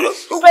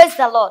 Praise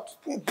the Lord.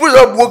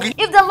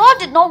 If the Lord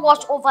did not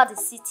watch over the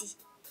city,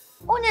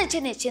 hold it.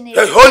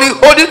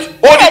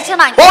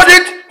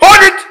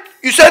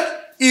 You said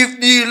if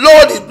the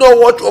Lord did not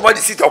watch over the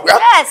city,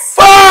 yes.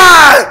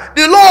 Fine.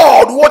 The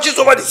Lord watches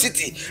over the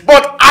city,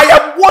 but I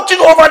am watching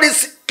over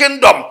this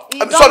kingdom.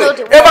 I'm sorry,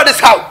 over this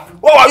house.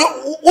 What are you?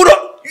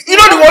 You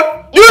know the word?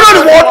 Do you know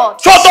the word?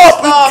 Shut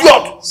up,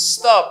 idiot.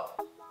 Stop.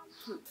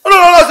 No.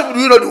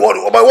 You know the word.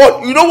 Oh my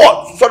word. You know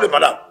what? Sorry,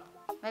 madam.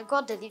 May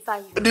God deliver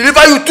you.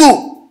 Deliver you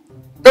too.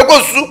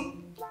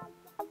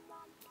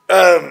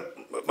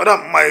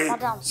 Madam,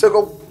 my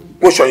second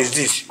question is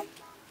this.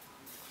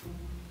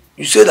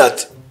 You say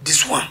that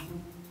this one,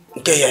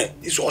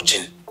 is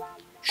watching,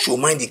 should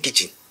mind the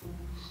kitchen.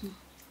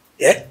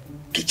 Yeah?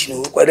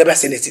 Kitchen, I never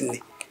seen it in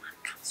there.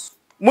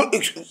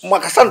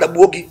 Makasanda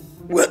Bogi,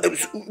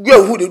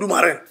 who they do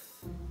marine.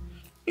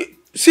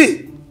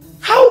 See,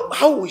 how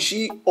will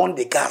she on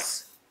the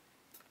gas?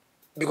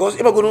 Because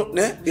if I go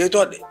they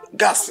thought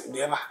gas,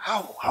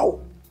 how?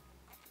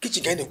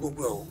 Kitchen kind of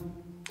go.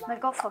 May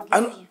God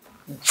forgive you.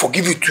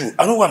 Forgive you too.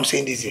 I know why I'm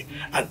saying this here.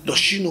 And does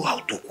she know how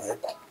to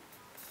cook?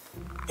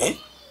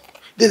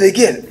 Then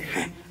again,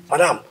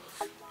 madam,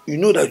 you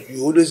know that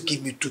you always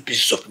give me 2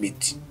 pieces of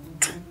meat.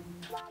 2.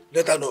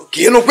 Let her know.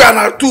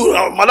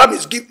 Madam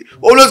is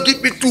always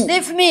give me 2.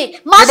 Leave me.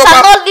 Man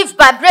shall not live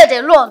by bread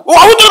alone. Oh,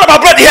 are we talking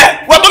about bread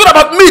here? We're talking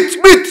about meat,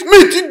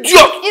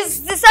 idiot. It's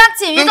the same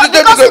thing.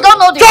 Because you don't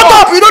know the word. Shut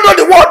up, you don't know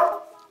the word.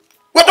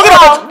 We're talking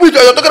about meat,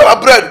 you're talking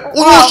about bread.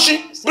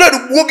 Bread.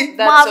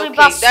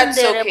 That's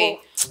okay.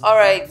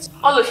 Alright.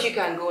 All of you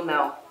can go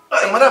now.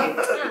 Madam,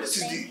 this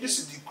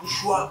is the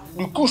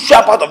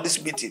crucial part of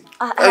this meeting.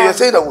 You're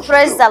saying that we should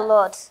praise go. the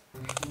Lord.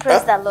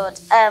 Praise the Lord.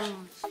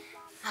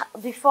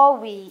 Before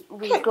we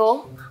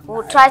go,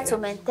 we'll try to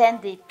maintain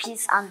the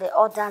peace and the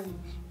order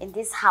in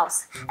this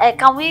house.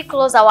 Can we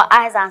close our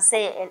eyes and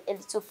say a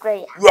little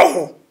prayer? You are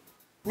who?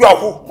 You are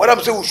who? Madam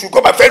say we should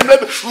go. My friend,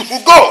 we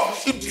should go.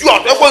 Idiot.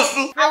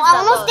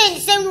 I will not stay in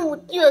the same room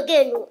with you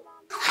again.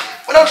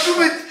 Madam,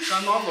 do it.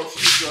 Can all of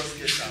you just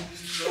get out?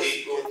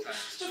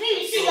 To me,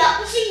 you see, you are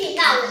pushing me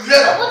now.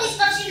 Nobody is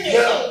touching me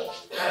again.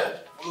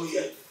 Follow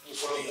here.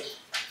 Follow here.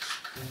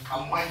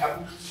 I'm my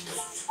happy.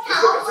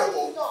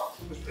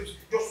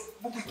 Just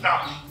move it now.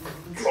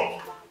 Come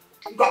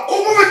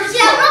move it. See,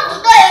 I'm not to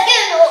die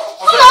again.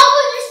 Come on,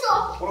 open this door.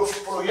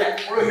 Follow here.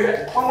 Follow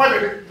here. Come on,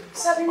 baby.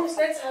 Sabinus,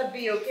 let her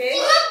be, okay?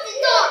 You lock the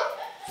door.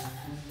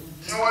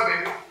 Come on,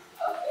 baby.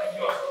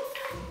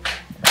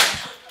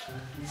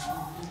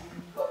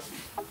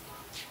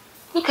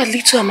 Look at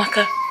little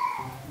Amaka.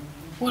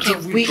 What the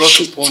have we way brought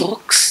she upon?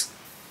 talks.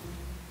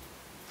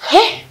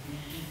 Hey?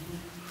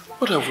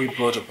 What have we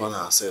brought upon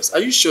ourselves? Are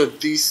you sure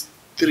these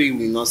three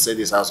will not set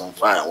this house on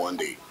fire one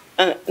day?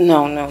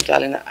 No,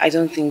 darling. I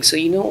don't think so.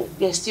 You know,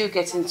 they're still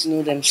getting to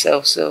know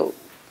themselves, so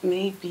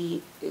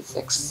maybe it's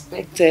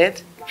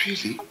expected.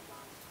 Really?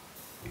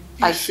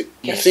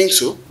 You think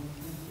so?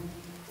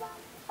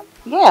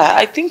 Yeah,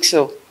 I think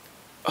so.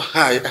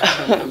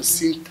 I'm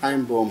seeing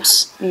time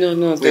bombs. No,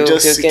 we're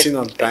just sitting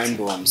on time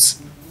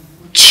bombs.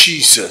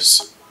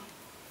 Jesus.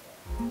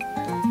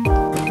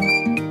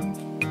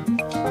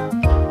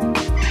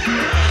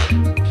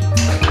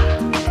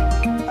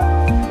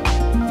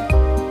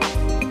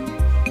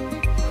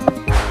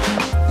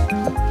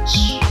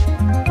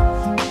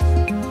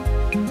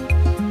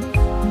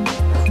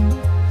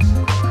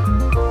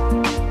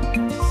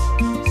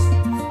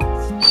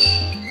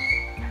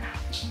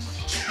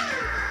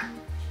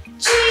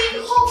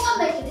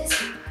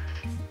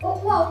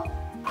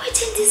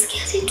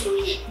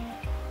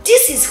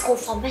 This is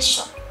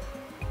confirmation.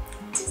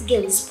 This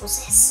girl is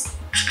possessed.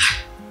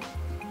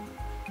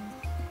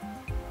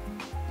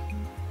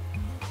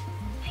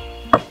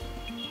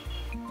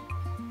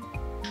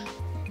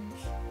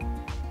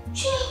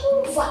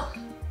 Jehovah!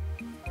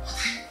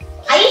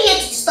 Are you here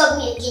to disturb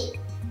me again?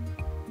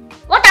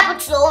 What happened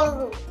to your own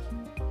room?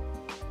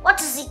 What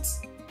is it?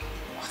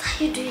 What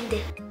are you doing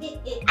there?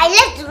 I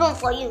left the room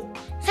for you.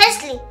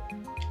 Firstly,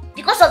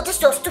 because of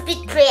this your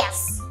stupid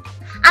prayers.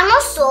 And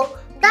also,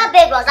 that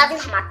bed was having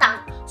harmattan,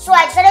 so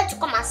I decided to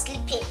come and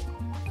sleep in,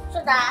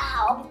 so that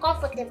I'll be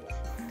comfortable.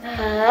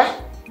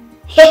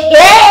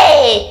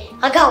 Hey!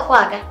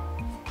 Aga.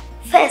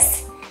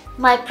 First,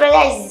 my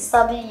prayer is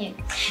disturbing you.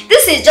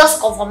 This is just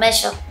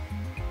confirmation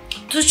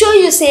to show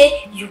you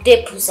say you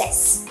dey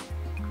possess.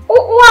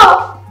 Oh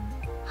wow!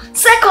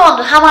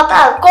 Second,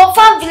 harmattan,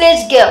 confirm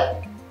village girl.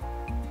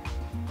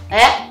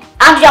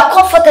 And you are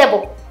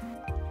comfortable.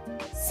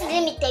 See,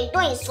 let me tell you,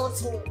 don't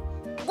insult me.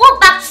 Go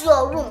back to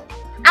your room.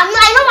 I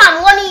know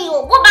I'm warning you.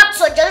 Go back to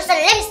your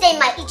Jerusalem. Let me stay in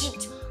my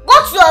Egypt. Go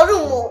to your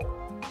room. Oh.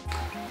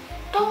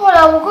 Don't worry,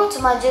 I will go to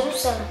my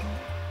Jerusalem.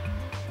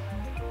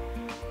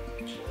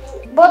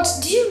 But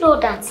do you know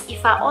that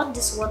if I on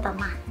this water,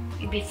 man,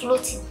 you'll be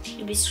floating,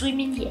 you'll be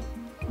swimming here?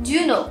 Do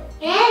you know?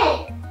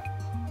 Yeah.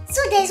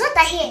 So there's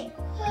water here.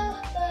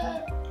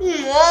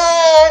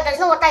 No, there's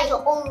no water in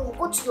your own room.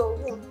 Go to your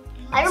room.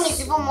 My room is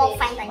even more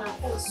fine than your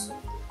own.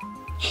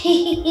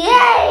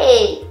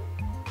 Yay!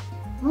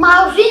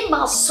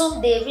 Marima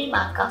Sunday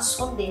Rima ka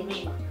Sunday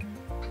Rima.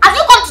 Have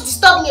you come to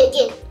disturb me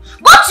again?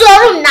 Go to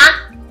your room now.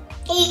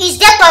 Is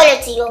there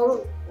toilet in your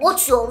room? Go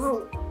to your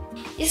room.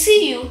 You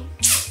see you?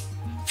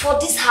 For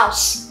this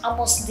house, I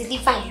must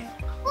deliver you.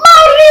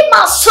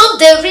 Marima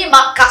Sunday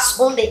Rima ka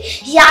Sunday.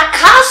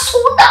 Yaka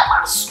Sunda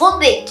ma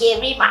Sunday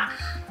Kerima.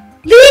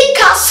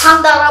 Lika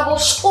Sandarabo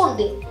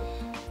Sunday.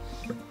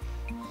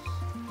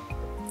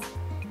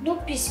 No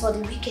peace for the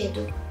wicked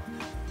though.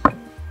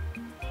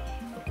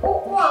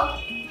 Oh wow.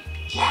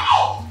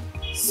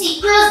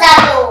 See, close that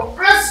door.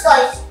 Close the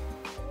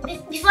door.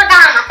 Before that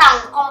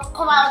harmattan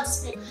come out of this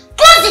place.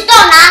 Close the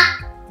door now.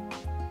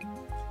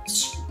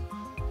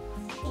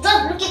 You're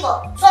just looking for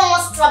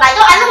someone's trouble. I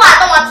know I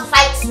don't want to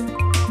fight you.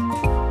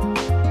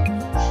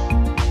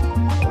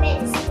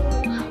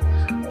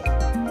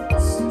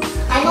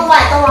 I know why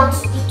I don't want to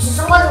beat you.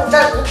 Someone who's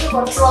just looking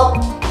for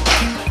trouble.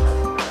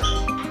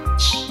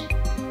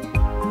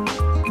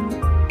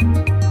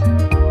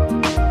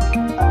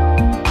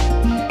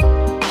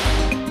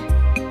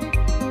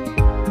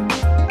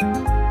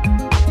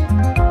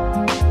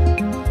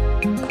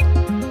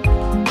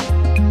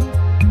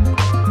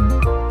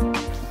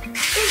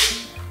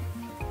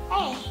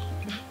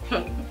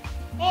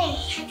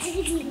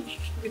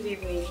 Good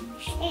evening.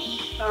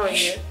 How are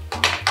you?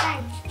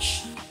 Fine.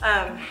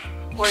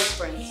 Where's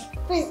Prince?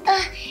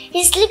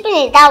 He's sleeping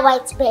in that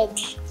white bed.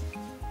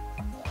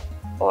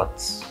 What?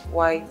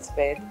 White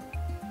bed?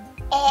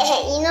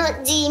 You know,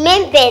 the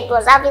main bed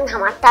was having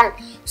harmattan,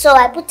 so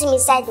I put him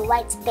inside the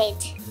white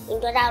bed in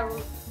the other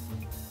room.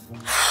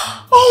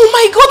 Oh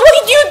my God! What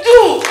did you do?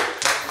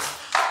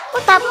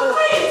 What happened?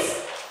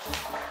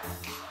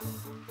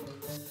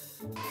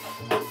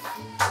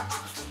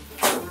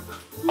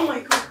 Oh my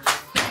god.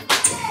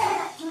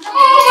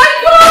 Oh my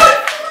god!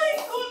 My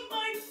god,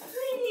 my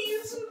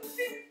please.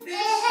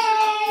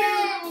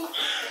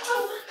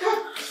 Oh god.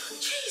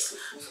 Jeez.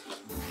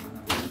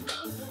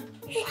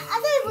 I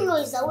don't even know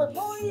he's awake,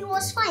 but he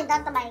was fine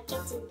that time I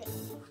kept him there.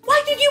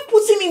 Why did you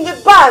put him in the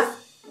bath?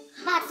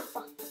 Bath?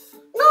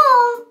 No,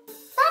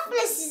 that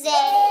place is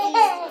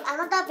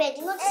another bed.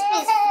 You know this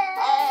place?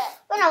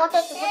 When I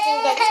wanted to put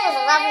him there, this place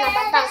was having a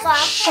bad time, so I...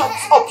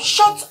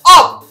 Shut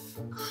up!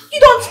 You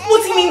don't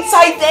put him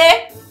inside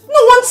there.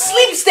 No one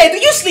sleeps there. Do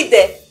you sleep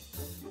there?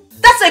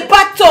 That's a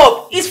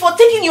bathtub. It's for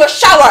taking your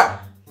shower.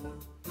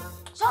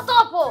 Shut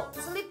up, oh!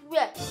 Sleep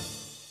where?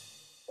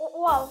 Oh,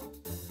 wow.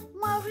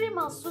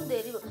 Marima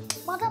Sunday,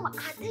 Madam, I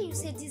tell you,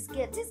 say this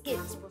girl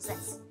is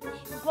possessed.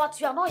 But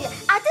you are not here.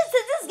 I tell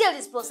you, this girl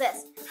is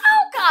possessed.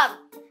 How can?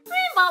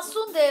 Rima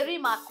Sunday,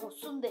 Rima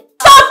Sunday.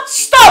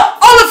 Stop!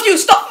 All of you,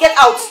 stop! Get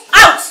out!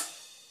 Out!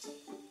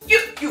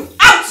 You,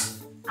 out!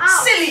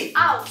 Silly!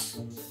 Out!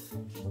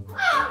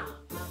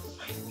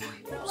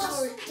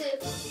 Sorry.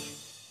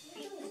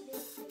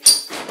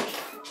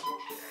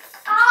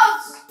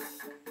 Out!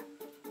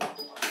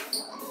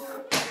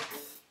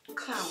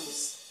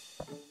 Clowns.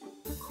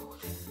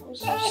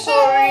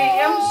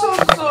 I'm so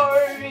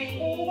sorry.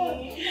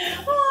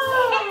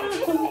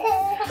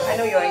 I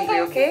know you're angry,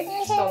 okay?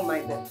 Don't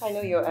mind them. I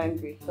know you're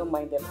angry. Don't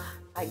mind them.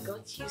 I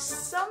got you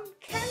some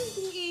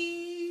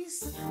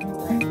candies.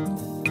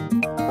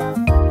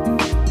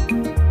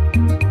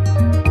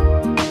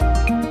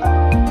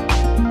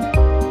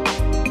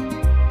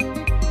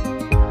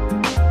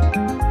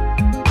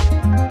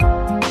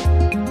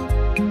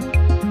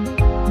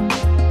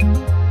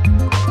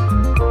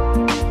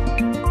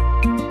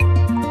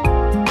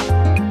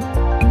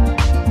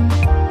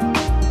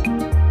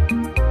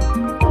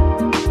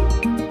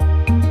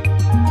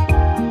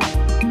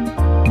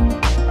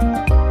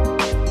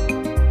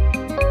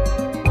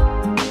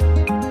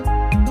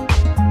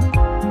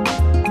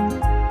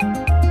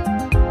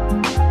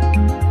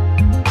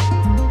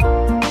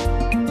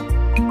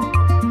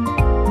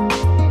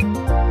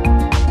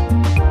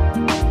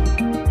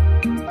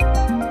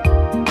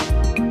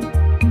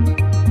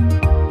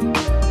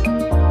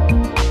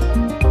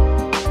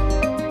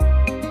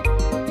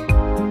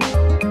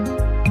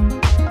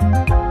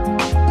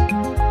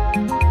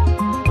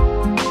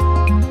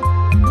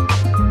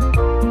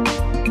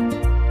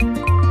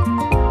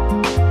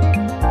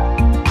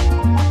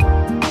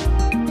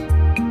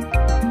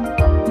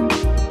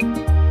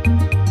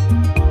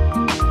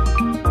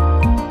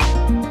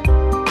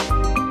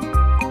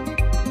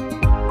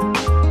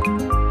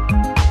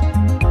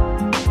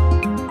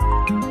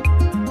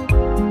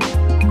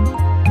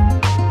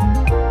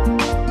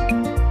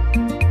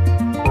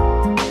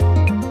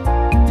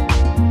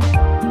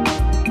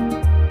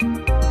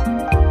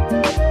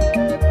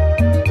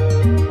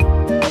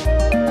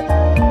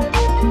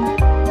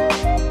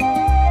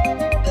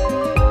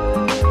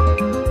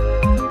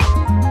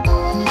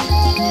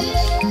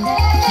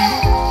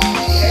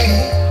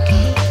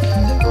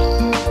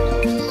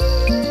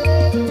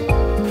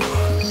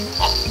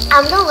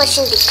 I'm not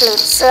washing the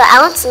clothes, so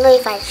I want to know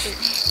if I should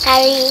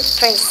carry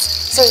Prince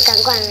so he can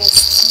go and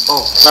rest.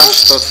 Oh,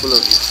 that's thoughtful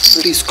of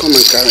you. Please come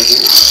and carry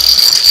him.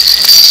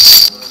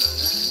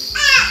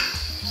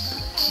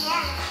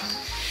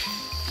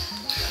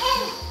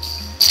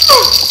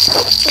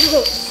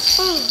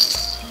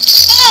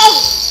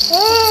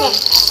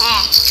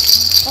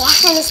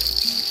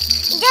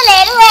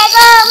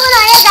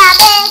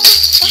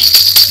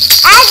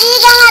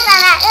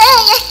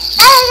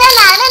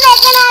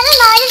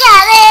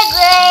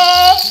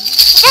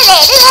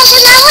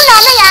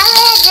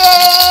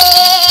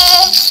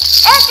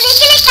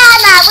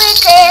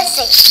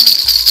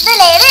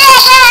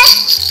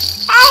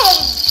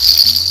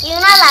 You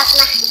not laugh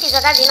now. It is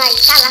other than you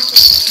can't laugh.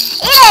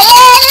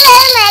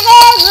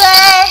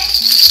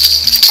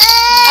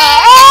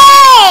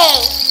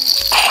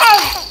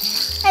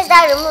 Where's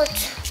that remote?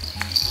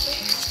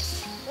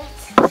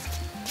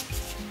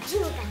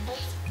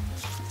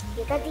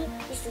 Your daddy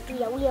used to do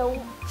yahoo.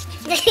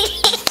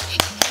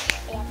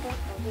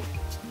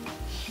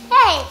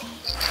 Hey!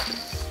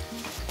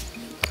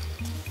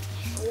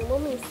 Your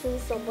mommy is seeing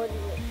somebody.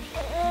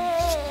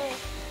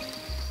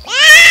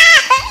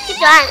 Keep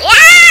your hand.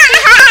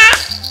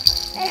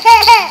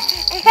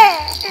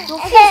 Your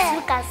face,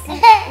 you can see,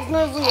 it's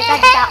not even your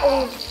daddy that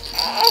old.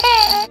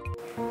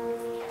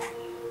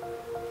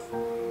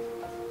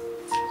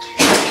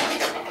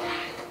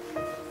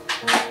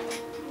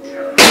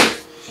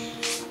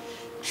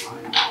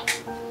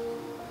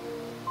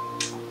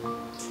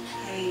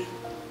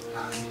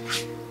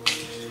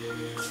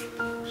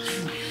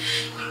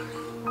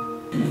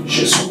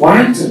 She's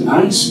quite a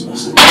nice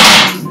person.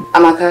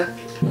 Amaka?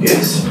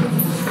 Yes.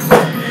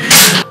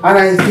 And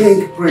I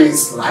think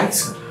Prince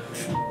likes her.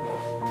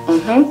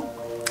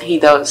 He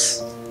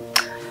does.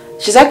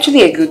 She's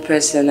actually a good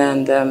person,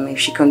 and if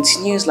she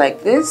continues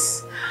like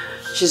this,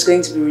 she's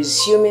going to be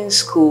resuming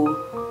school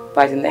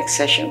by the next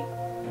session.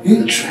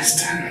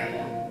 Interesting.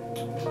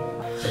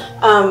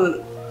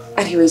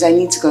 Anyways, I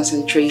need to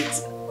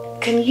concentrate.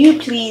 Can you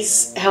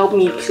please help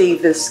me play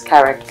this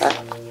character?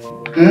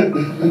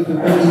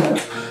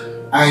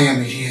 I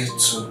am here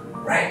to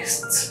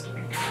rest.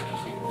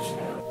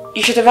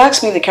 You should have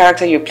asked me the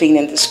character you're playing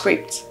in the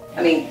script.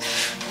 I mean,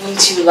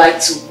 wouldn't you like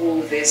to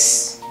woo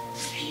this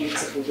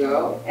beautiful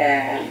girl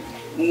and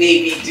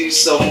maybe do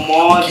some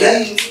more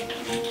than...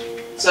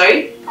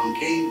 Sorry? I'm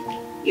game.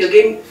 You're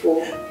game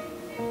for...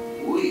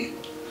 Wait.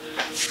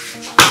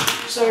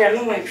 Sorry, I'm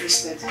not more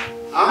interested.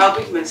 I'll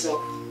pick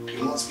myself.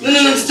 You must be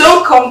No,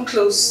 don't come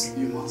close.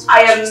 You must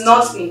I am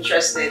not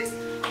interested.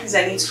 Because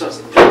I need to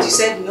concentrate. You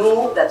said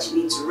no, that you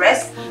need to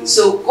rest.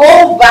 So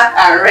go back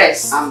and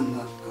rest. I'm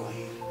not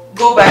going.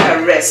 Go back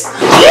and rest.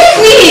 Leave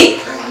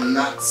me! I'm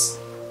not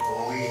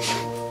going.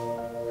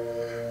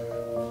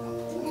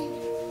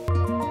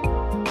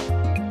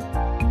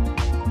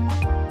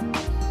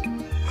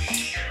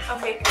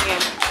 Okay,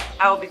 Korean.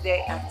 I'll be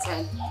there at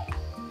 10.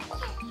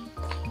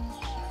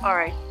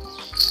 Alright.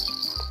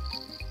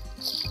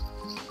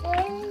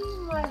 Oh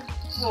my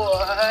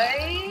boy.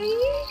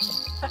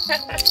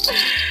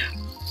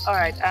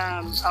 Alright,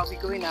 I'll be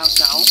going out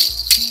now.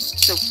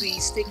 So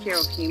please take care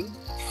of him.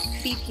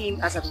 Feed him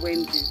as at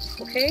when due,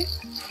 okay?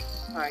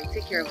 Alright,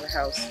 take care of the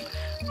house.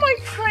 My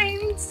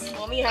friends!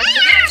 Mommy has to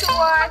get to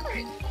work.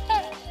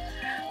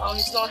 Oh,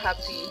 he's not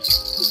happy.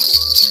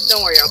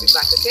 Don't worry, I'll be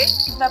back, okay?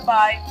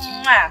 Bye-bye.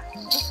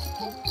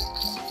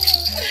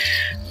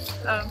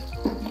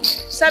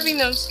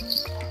 Sabinos.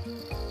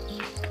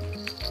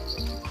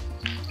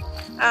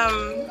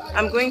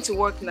 I'm going to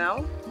work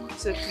now,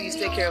 so please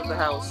take care of the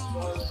house.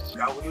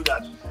 I will do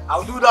that.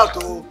 I'll do that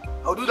too.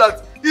 I'll do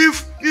that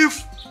if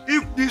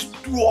these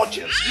two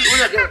watches.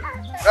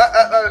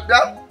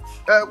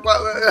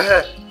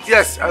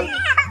 Yes. No.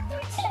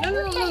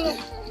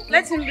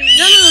 Let him be.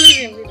 No, leave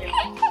him.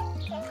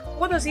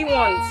 What does he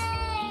want?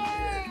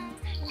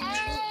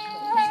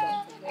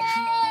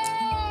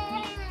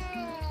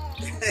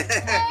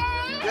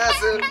 Yes.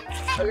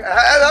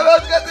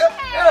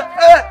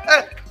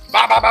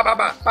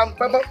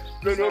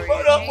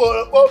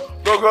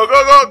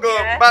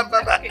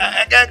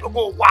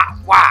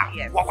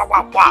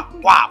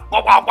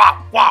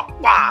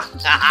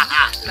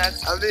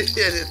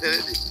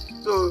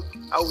 So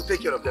I will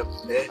take care of them.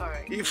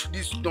 If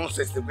this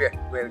nonsense they were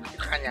the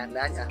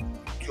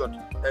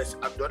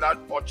other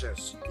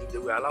options, if they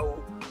will allow,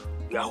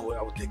 I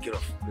will take care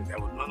of. I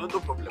will, no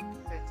problem.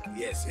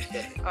 Yes.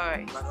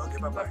 Alright. Okay,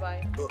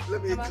 bye-bye. So,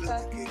 let me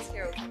close the gate.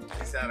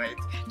 It's alright.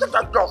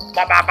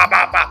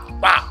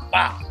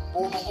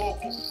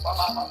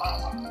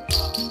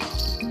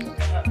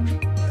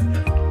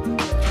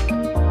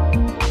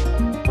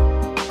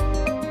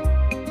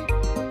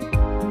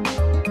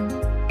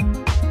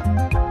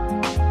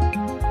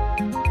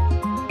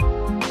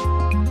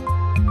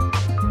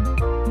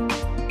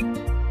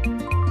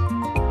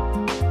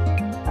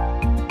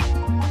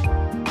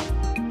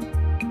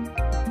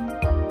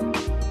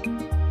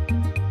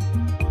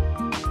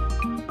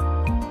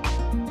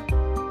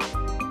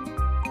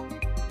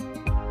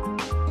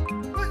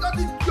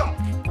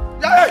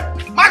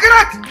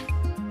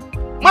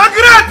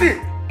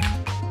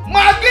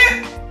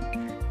 Maggie!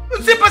 You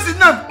see person's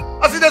name?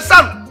 I see the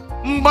son.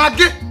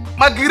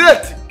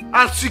 Margaret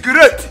and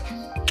cigarette.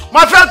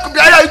 My friend could be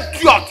an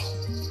idiot.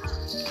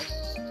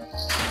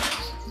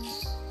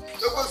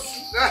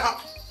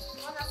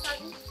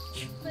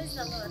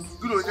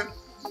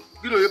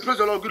 Good on you. Praise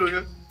the Lord. Good on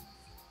you.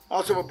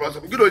 Also,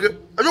 good on you.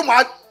 Are you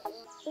mad?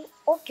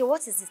 Okay,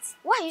 what is it?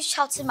 Why are you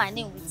shouting my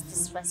name with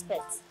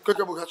disrespect? Are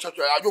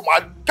you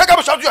mad?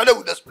 Can't shout your name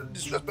with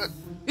disrespect.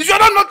 Is your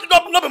name not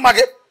be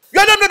Margaret?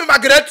 Your name not be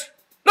Margaret?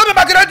 Not be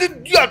Margaret,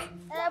 idiot.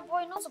 Boy,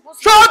 you're not supposed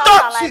to shut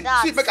up! like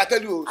that. See, make I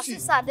tell you. See,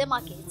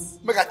 market.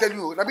 Make I tell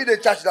you. I be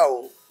in charge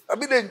now. I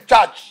be in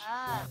charge.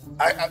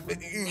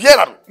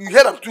 You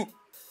hear them too.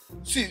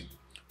 See,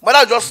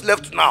 mother just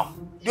left now.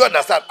 Do you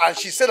understand? And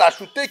she said I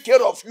should take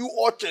care of you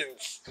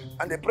urchins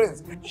and the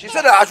prince. She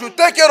said that I should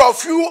take care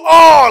of you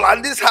all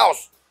and this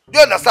house. Do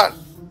you understand?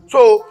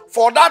 So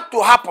for that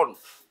to happen,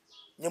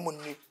 now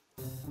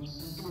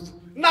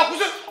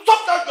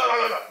stop that.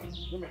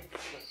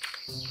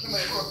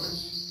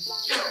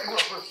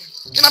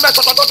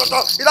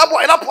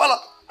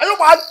 Are you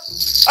mad?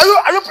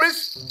 Are you prince?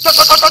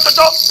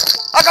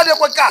 I got you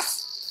with gas.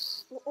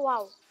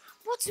 Wow.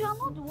 But you are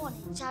not the one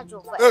in charge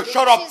of it. Hey,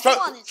 shut up!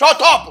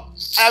 Shut up!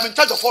 I am in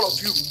charge of all of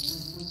you.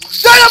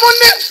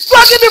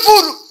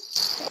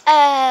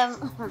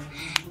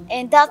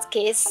 In that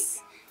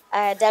case,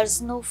 there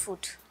is no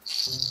food.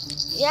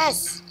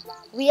 Yes,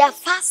 we are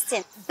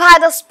fasting by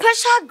the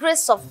special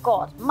grace of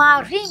God.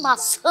 Marima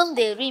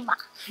Sunday Rima.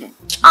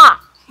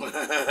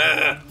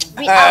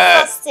 We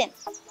are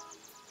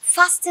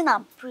fasting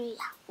and prayer.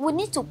 We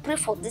need to pray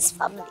for this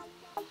family.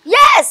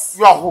 Yes.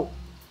 You are who?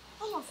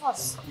 All of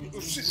us.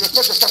 Respect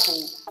yourself,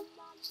 oh.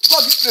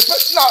 God,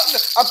 respect now.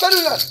 I'm telling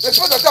you,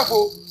 respect yourself,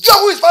 oh. You are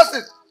who is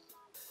fasting.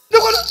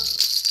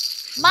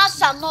 Man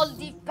shall not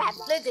live by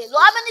bread alone.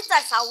 How many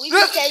times have we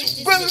been telling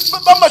you this?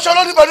 Mama shall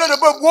not live by bread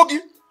alone.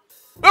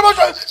 Don't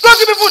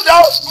give me food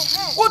now.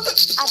 What?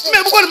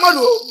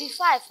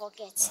 Before I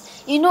forget,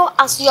 you know,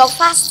 as you are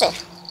fasting,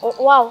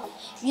 wow,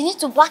 you need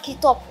to back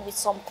it up with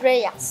some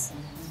prayers.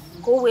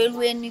 Go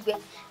anywhere.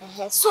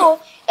 So,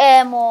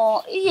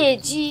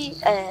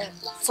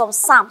 some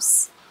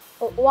psalms.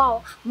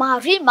 Wow,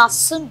 Marima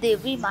Sunday,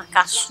 Rima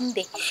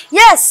Kashunde.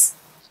 Yes,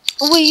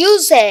 we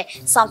use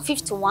Psalm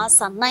 51,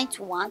 Psalm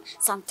 91,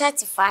 Psalm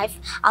 35,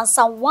 and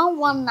Psalm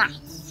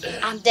 119,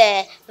 and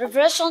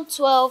Revelation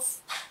 12.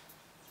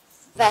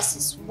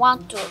 Verses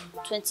 1 to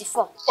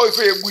 24. Oh, if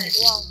you you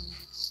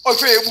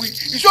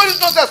sure this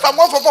nonsense? Psalm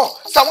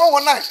 144, Psalm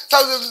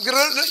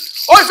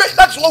 119,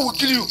 that's what will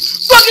kill you.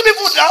 Don't give me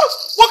food now.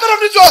 What kind of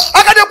this?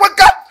 I can't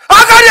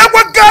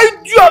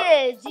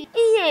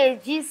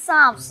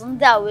Psalms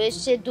that way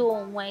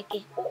shadow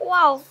working.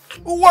 Wow.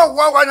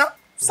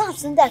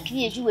 Psalms that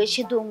you way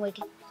shadow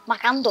working.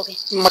 Makando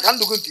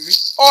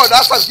TV. Oh,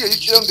 that's what you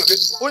children do.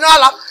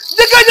 Unala,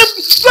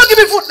 don't give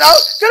me food now.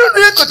 Can you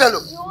do it?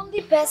 The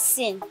only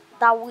person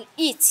that we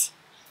eat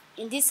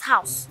in this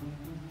house,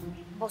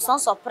 but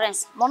sons of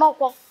prince,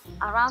 Monoko,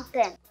 around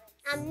 10.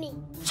 And me.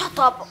 Shut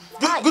up.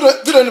 Good.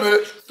 But give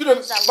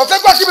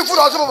me food.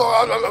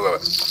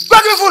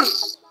 Don't give me food.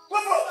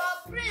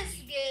 Prince,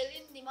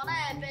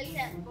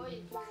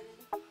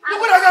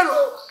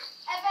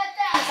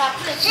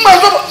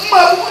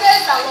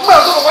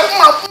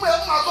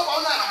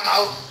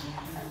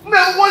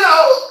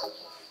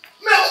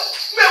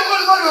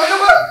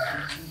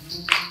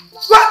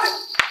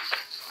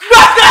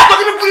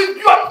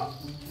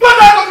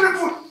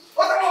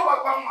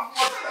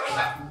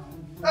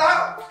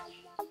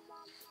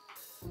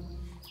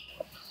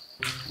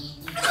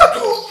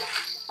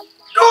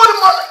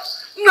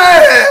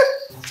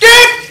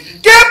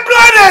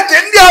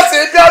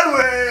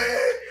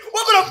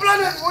 What kind of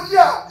planet would you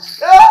have?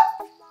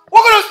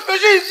 What kind of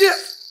species is this?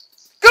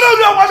 Can you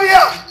do what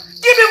here?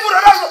 Give me food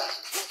and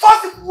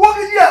fast walk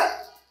in here.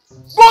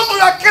 Go to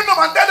your kingdom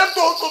and tell them to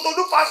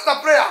do fast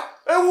and prayer.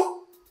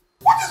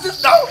 What is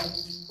this now?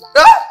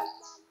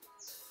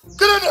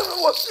 Can you do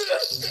what?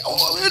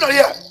 You know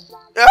here.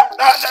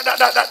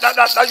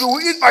 That you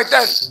will eat my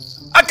tent.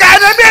 I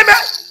can't remember.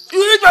 You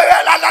eat my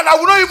head and I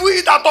will not even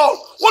eat at all.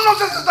 What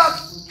nonsense is that?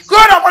 Go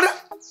on, buddy.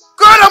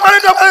 Go on, buddy.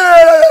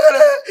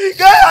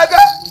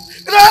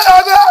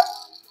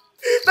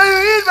 Now you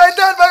eat my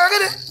tent, but I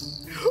get it.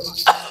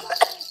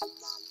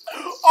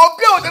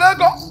 Obio, did I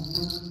go?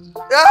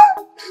 Yeah?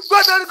 Go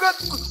there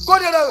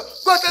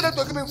to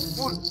give me food.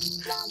 Go.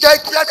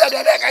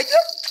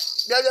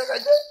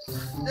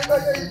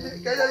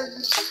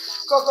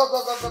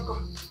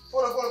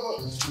 Follow.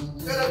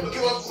 Tell them to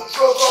give us food.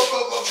 Go.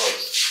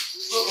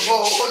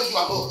 Hold it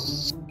back.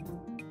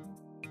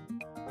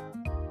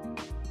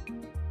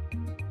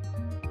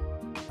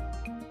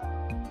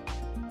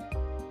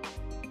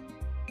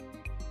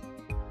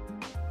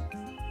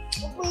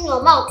 Open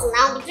your mouth now.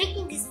 I'll be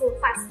drinking this food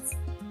fast.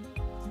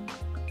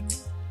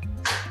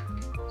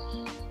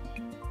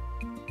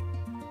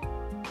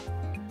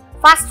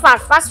 Fast.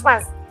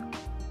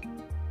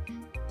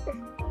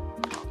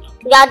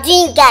 You are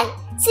doing guy.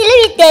 See,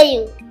 let me tell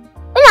you.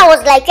 When I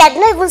was like you, I did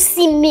not even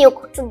see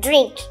milk to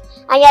drink.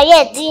 And you are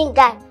here doing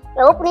guy.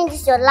 You are opening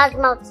this your large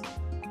mouth.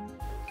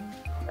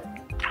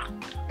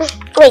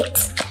 Wait.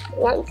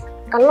 You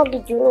cannot be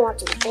doing what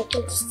to be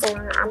drinking this thing.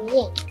 I'm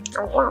here.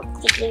 I'm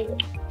going to feed you.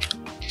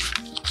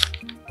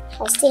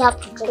 I still have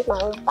to drink my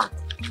own part.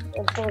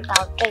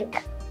 I'll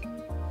drink.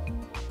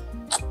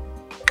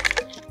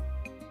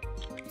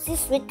 This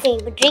sweet thing,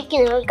 but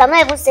drinking, you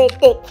cannot even say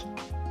take.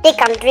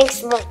 Take and drink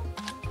small.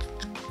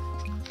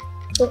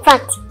 In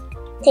fact,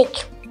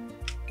 take.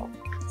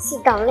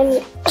 Sit down, let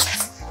me.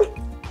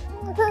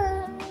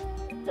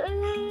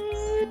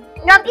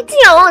 You're eating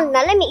your own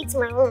now, let me eat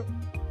my own.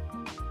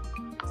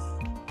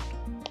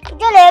 Let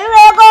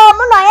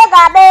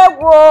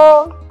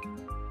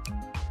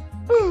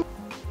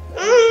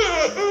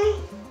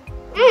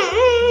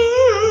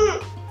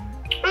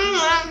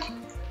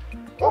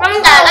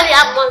me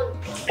have one.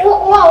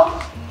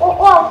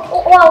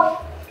 Wow.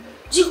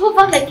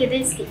 Jehovah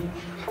Mekidinsky.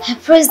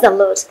 Praise the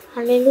Lord.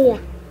 Hallelujah.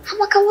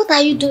 Hamaka, what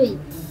are you doing?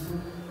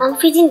 I'm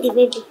feeding the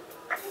baby.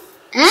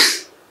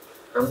 Huh?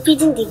 I'm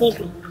feeding the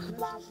baby.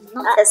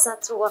 Not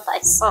exactly what I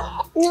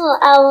saw. No,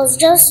 I was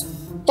just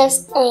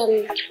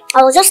testing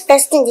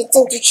the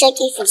thing to check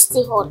if it's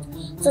still hot,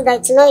 so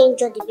that it will not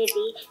injure the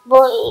baby.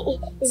 But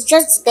it's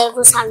just the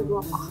devil's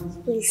handwork.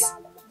 Please.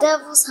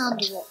 Devil's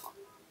handwork.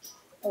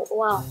 Oh,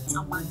 wow,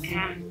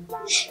 Tamaka.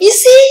 You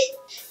see,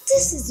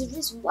 this is the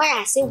reason why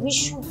I say we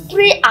should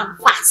pray and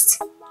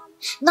fast.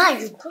 Now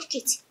you broke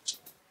it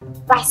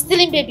by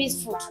stealing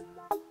baby's food.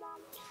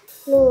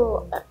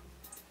 No,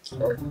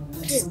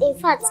 in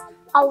fact,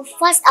 I will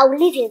fast. I will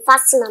live in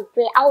fasting and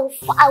pray. I will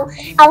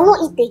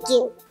not eat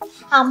again.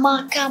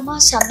 Amaka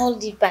shall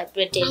not live by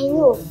bread. I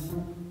know.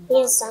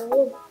 Yes, I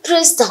know.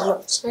 Praise the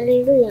Lord.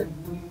 Hallelujah.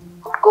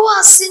 Go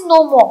and sin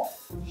no more.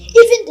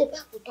 Even the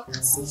Bible talk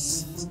and say,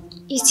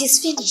 it is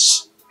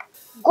finished.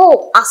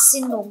 Go and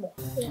sin no more.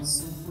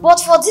 Yes. But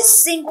for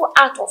this single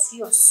act of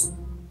yours,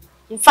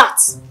 in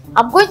fact,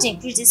 I'm going to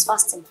increase this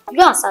fasting.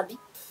 You and Sabi.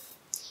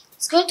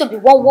 It's going to be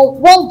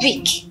one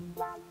week.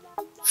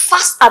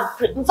 Fast and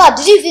pray. In fact,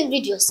 did you even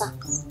read your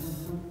psalms?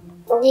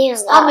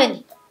 Yes. How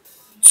many?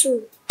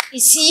 2. You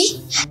see?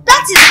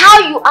 That is how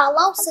you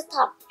allow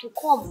Satan to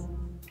come.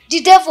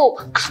 The devil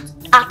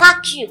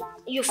attack you.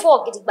 You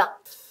fall get it back.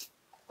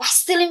 By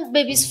stealing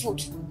baby's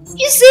food.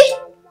 You see?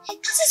 That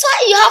is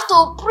why you have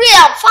to pray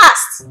and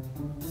fast.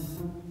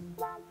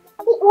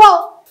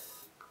 Wow.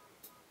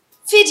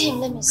 Feed him,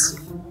 let me see.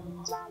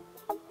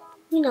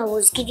 When I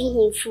was giving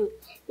him food,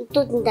 he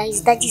told me that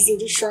his dad is a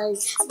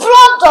ritualist.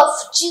 Blood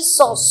of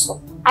Jesus.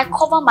 I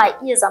cover my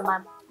ears and my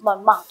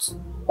mouth.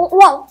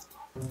 Wow.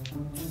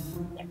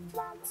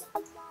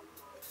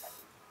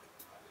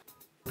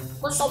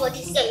 But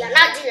somebody say you're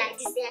not doing like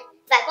this, eh?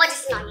 Like what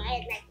is on your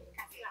head like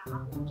that?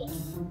 Okay.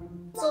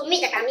 So me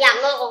that I'm here,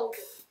 I'm not hungry.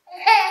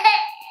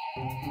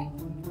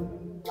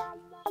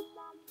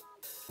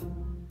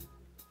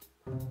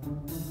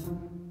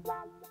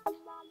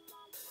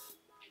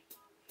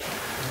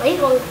 Are you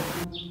hungry?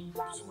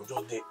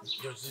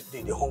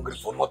 They hungry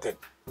for nothing.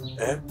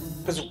 Eh?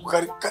 Person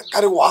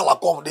carry wahala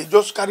come. They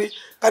just carry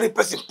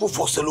person put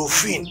for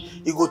cellophane.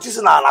 You go this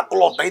na a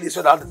cloth. They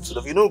say that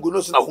stuff. You know, go no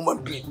see a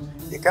human being.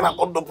 They cannot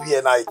come up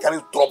here now. He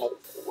carry trouble.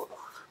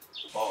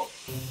 Oh,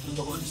 you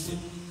talk about this thing.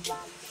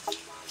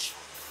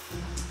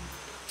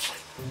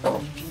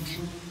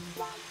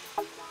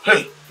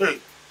 Hey.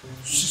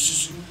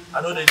 See.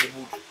 I know they're in the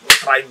mood. Don't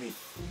try me.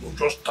 Don't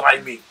just try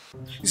me.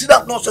 You see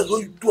that nonsense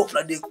when you talk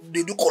like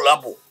they do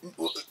collabo.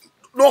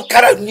 Don't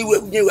carry me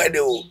anywhere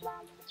there.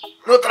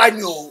 Don't try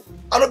me.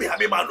 I don't be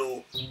happy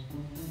man.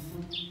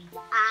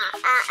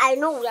 I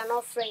know we are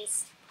not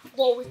friends,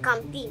 but we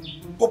can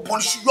be. Go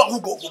punish you. You are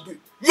who go be?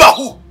 You are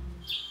who?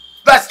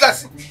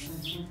 That's it.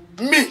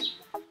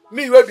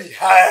 Me will be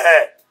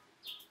high.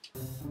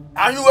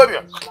 And you will be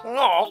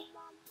no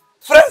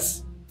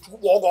friends.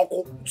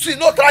 See,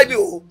 not try me.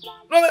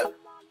 No,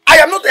 I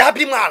am not a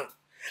happy man.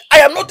 I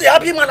am not a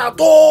happy man at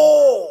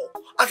all.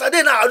 As I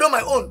did now, I do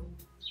my own.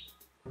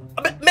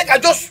 Make I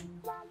just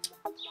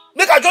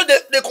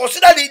they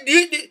consider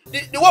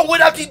the one way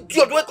that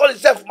idiot will call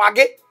himself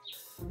Maggie.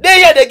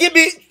 They give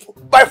me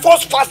by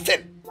force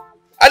fasting.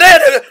 And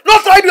then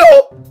not try me.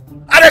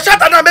 And they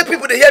shout and I make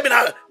people they hear me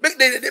now.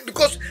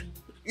 Because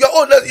your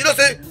own, you know,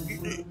 say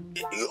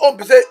you own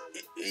be say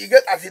you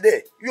get as it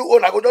there. You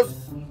own I go just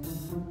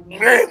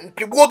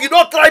people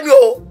don't try me.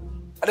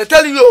 And they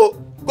tell you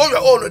go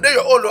your own, then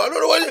your own. I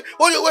don't know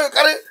when you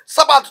carry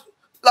Sabbath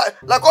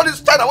like all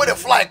this China when they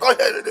fly. Come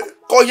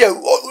here,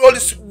 all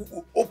this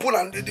open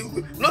and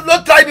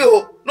don't try me.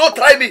 Don't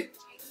try me.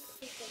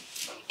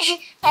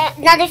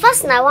 Now the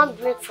first thing I want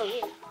break for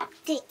you.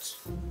 Take.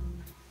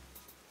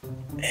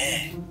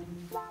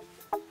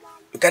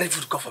 You carry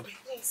food come for me?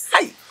 Yes.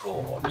 Hi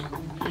God. So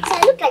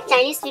I look like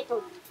Chinese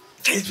people.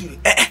 Chinese people?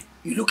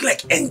 You look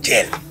like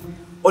angel.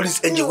 All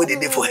these angels when they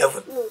there for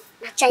heaven. No,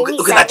 Chinese.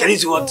 Okay, that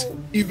Chinese what?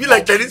 You be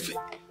like Chinese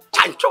people.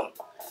 Chanchong.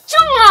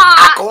 Come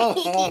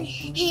on.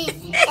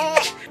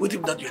 What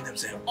if that you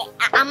themselves?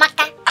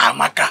 Amaka.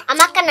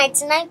 Amaka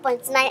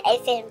 99.9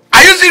 FM.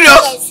 Are you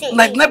serious? Yes.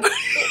 99.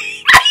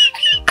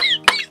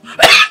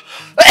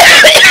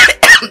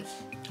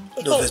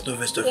 No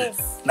verse. Yes.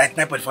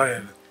 99.5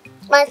 FM.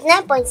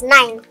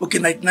 99.9. Okay,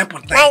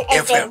 99.9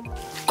 FM.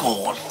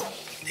 God,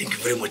 thank you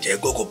very much.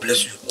 God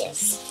bless you.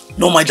 Yes.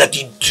 No mind that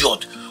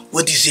idiot.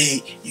 What you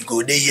say, you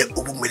go there here,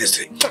 open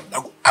ministry.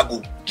 I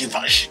go give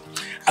her shit.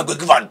 I go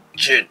give her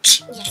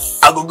shit. Yes.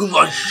 I go give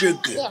her shit.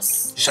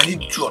 Yes. She's an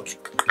idiot.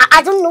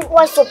 I don't know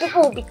why some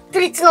people will be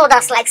treating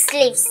others like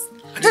slaves.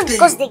 Just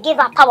because they gave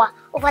her power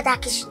over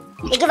that kitchen.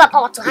 They give her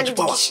power to handle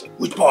the kitchen.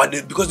 Which power?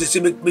 Because they say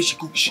make she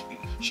cook.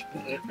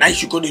 Now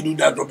she can't do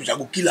that rubbish. I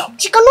go kill her.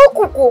 She cannot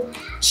cook.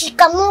 She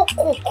cannot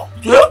cook.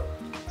 Yeah?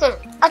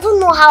 I don't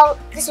know how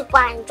these people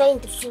are enjoying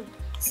the food.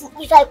 See,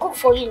 if I cook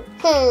for you,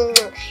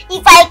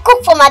 if I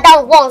cook for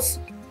Madam once,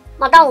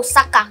 Madam will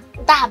sack her.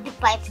 That her big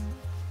pipe.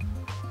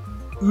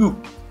 You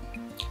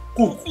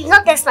cook. You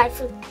not taste my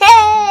food.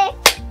 Hey!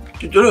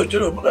 You.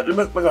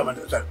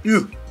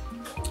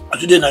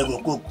 Today I go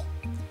cook.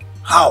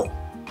 How?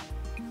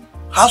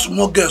 How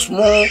small girl,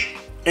 small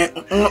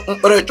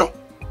Rachel.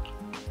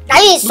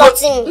 Are you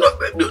insulting me?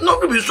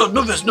 No, be insult.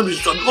 No verse,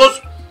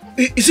 because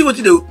you see what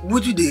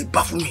they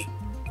baffle me.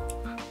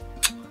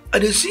 I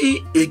dey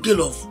see a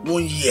girl of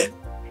 1 year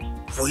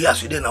for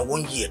years today na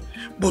 1 year.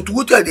 But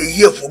what I dey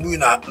hear from you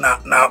na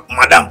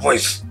madam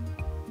voice.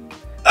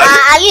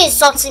 Are you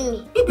insulting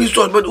me? No be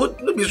insult, but what?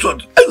 No be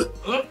insult.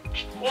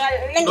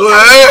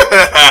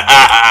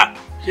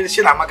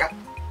 She na Amaka.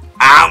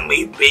 I'm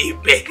a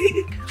baby.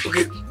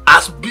 Okay,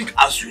 as big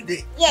as you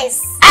dey.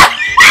 Yes. If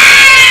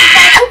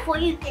I cook for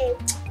you, then.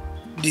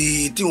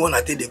 The thing when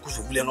I take the cook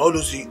for William, all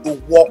those you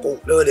walk,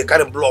 they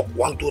carry block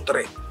 1, 2,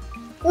 3.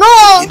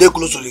 No. They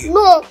close to you.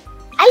 No.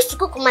 I used to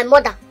cook with my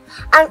mother,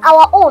 and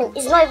our own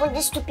is not even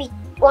this stupid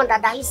one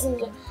that they're using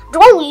here. The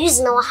one we use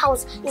in our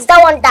house is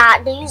that one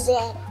that they use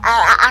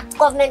at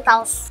government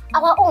house.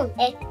 Our own,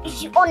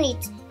 if you own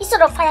it,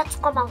 instead of fire to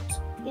come out,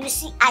 you will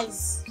see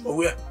eyes. Oh,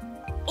 where?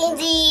 In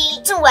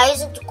the thing we are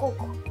using to cook.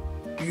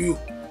 You?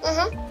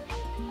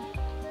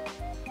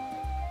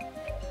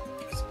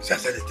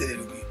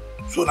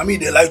 So I mean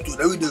they like to,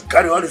 they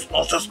carry all this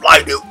nonsense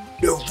lie, they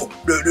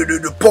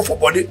pour for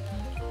body.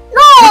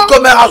 No! Which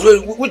government house,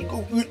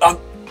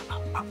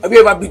 have you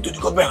ever been to the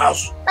government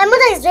house? My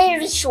mother is very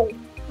rich.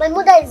 My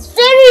mother is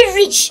very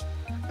rich.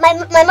 My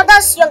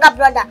mother's younger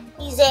brother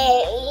is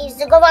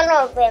the governor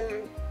of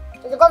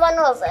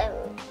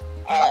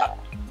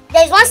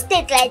there's one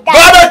state like that.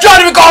 But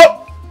the because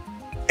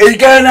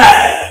again,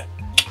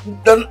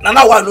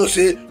 now one no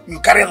say you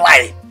carry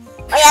lie.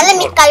 Oh yeah, let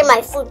me carry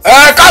my food.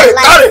 Carry,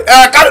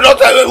 not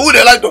who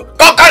they like to.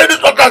 Come carry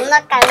this one. I'm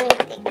not carrying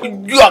it.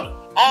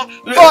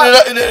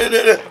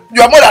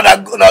 Your mother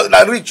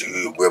that rich,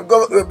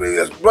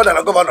 brother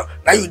and governor.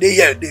 Now you they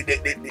here,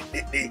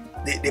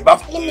 they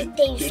bath. Let me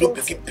tell you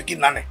something.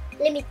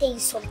 Let me tell you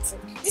something.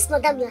 This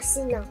madam you are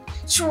seeing now,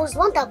 she was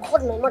one that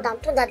called my mother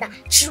and told her that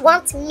she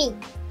wants me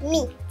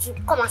to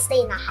come and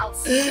stay in her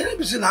house. Let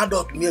me see an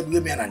adult me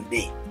and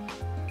day.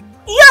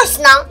 Yes,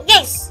 now,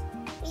 yes.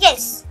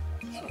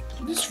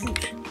 This food.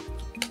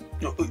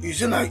 No, you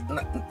say now,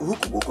 who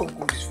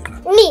cook this food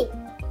now? Me.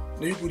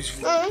 No, you cook this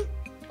food. I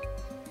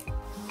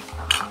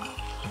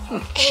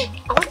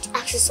want to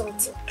ask you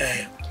something.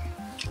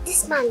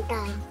 This man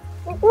died.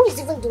 Who is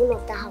even the owner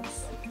of the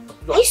house?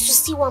 I used to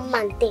see one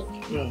man there.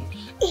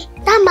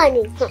 That man,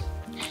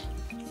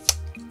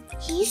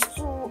 he used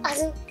to,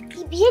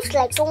 he behaves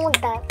like someone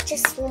that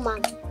just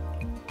woman.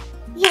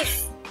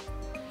 Yes.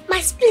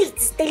 My spirit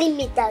is telling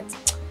me that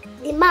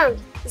the man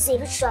is a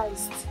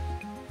ritualist.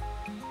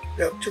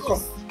 Yeah, check on.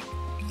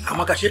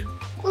 Amaka, you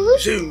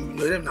say your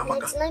name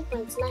Amaka.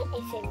 99.9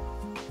 FM.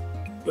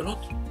 You're not?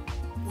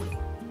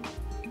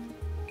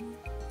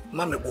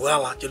 Mama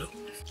Buhala, you know.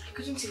 I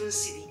couldn't even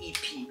see the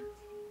EP.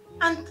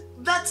 And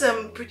that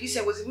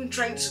producer was even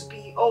trying to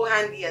be all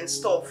handy and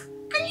stuff.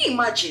 Can you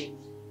imagine?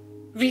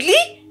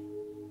 Really?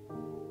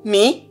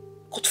 Me?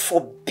 God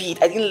forbid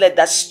I didn't let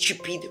that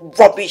stupid,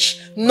 rubbish,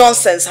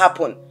 nonsense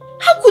happen.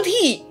 How could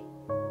he?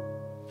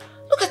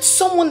 Look at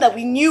someone that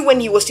we knew when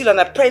he was still an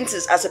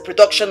apprentice as a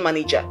production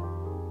manager.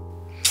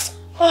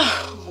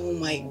 Oh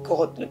my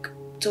God, look,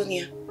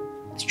 Tonya,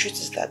 the truth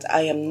is that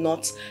I am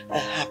not a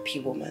happy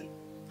woman.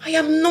 I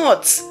am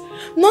not.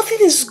 Nothing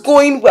is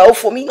going well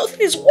for me.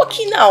 Nothing is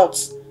working out.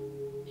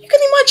 You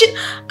can imagine,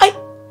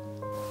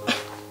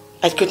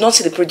 I could not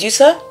see the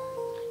producer.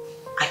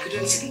 I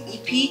couldn't see the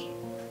EP.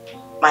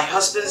 My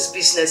husband's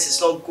business is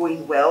not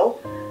going well.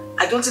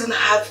 I don't even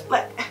have,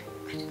 I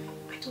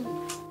don't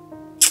know.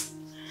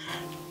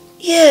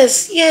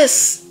 Yes.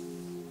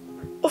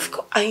 Of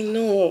course, I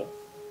know.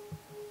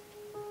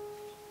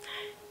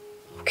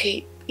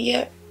 Okay,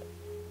 yeah.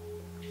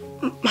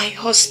 My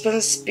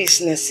husband's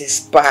business is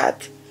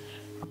bad.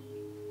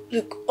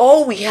 Look,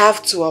 all we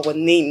have to our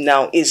name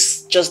now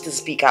is just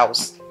this big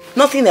house.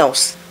 Nothing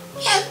else.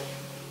 Yeah.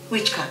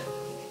 Which car?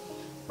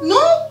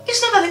 No,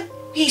 it's not that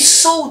he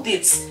sold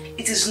it.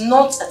 It is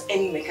not at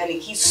any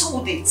mechanic. He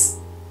sold it.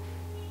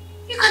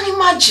 You can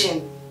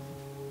imagine.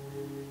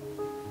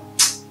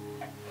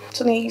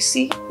 Tony, you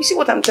see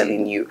what I'm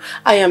telling you?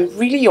 I am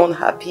really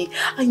unhappy.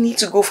 I need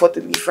to go for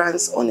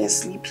deliverance,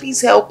 honestly.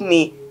 Please help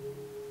me.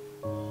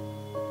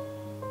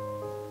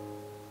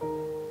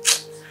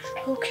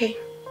 Okay.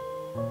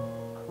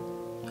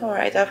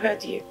 Alright, I've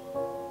heard you.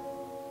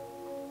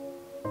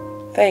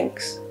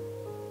 Thanks.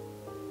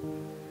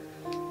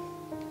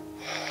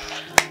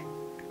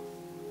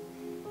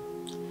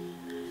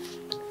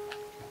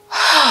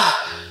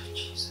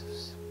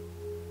 Jesus.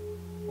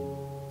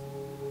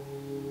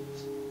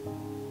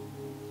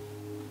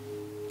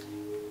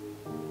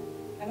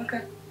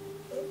 Amaka,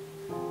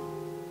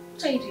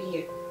 what are you doing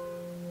here?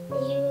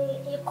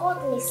 You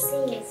called me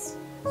since,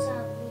 so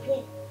I'll be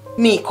here.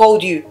 Me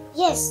called you?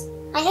 Yes,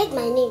 I heard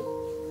my name.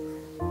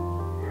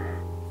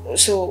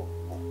 So,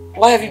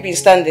 why have you been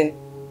standing?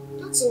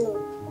 Not to know.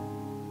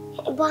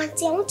 But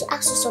auntie, I want to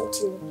ask you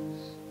something.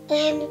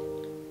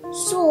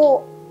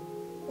 So,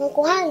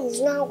 Uncle Han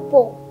is now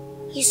poor.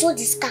 He sold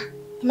his car.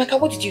 Amaka,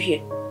 what did you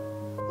hear?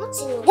 Not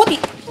to know. What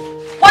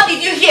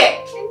did you hear?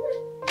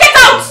 Get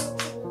out!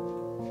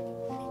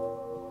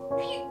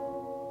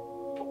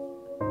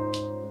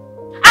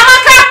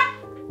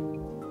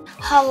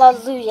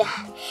 Hallelujah.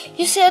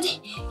 You said,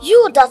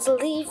 you that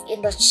live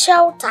in the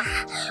shelter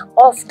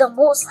of the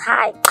Most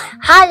High,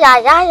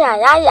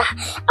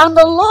 and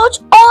the Lord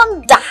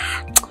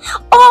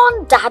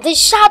under the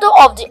shadow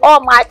of the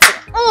Almighty.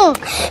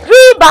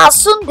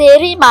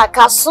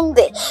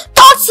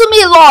 Talk to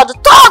me, Lord.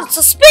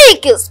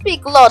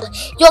 Speak, Lord.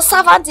 Your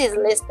servant is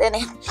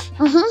listening.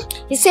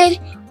 He said,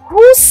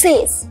 who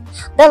says,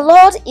 the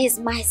Lord is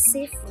my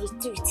safe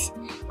retreat?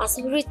 As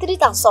we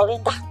retreat and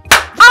surrender.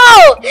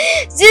 Oh,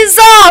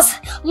 Jesus!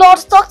 Lord,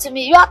 talk to to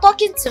me. You are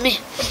talking to me.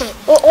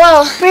 Oh,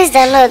 wow. Praise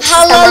the Lord.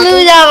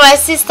 Hallelujah, my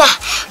sister.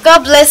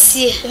 God bless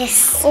you.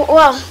 Yes. Oh,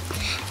 wow.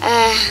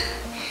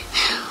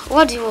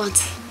 What do you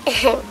want?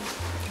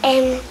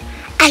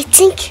 I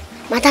think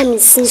Madam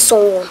is seeing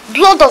someone.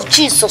 Blood of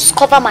Jesus,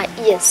 cover my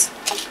ears.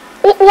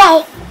 Oh,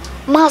 wow.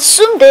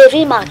 Masunde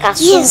Rima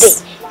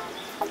Kasunde.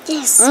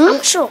 Yes,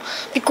 I'm sure.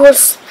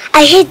 Because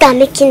I heard her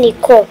making a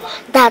call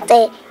that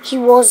he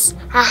was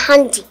her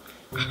handy.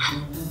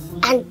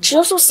 And she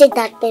also said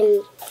that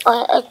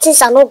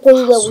things are not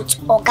going well with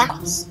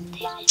Oga.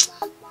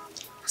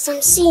 As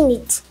I'm seeing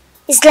it,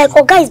 it's like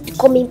Oga is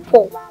becoming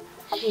poor.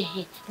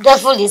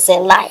 Devil is a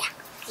liar.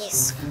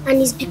 Yes,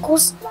 and it's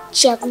because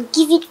she has been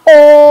giving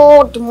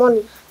all the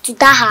money to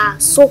that her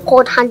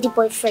so-called handy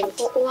boyfriend.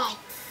 Oh, wow.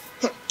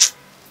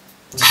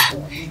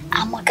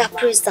 Amaka,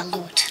 praise the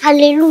Lord.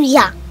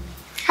 Hallelujah.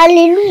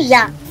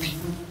 Hallelujah.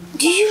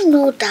 Do you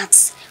know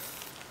that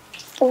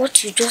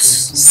what you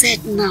just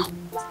said now,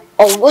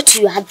 or what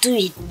you are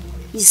doing,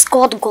 is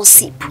called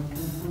gossip?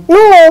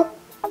 No,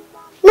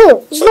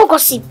 it's not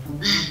gossip.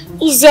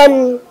 It's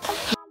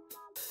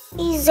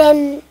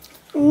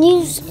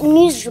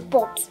news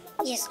report.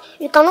 Yes,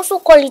 you can also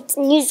call it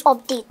news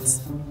updates.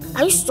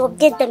 I used to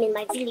update them in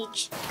my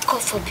village.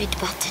 God forbid,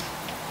 Batten.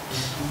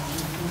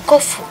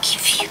 God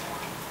forgive you.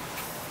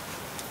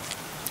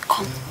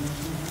 Come.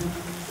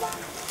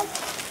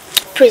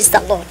 Praise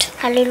the Lord.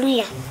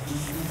 Hallelujah.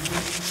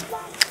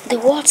 The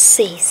word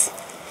says,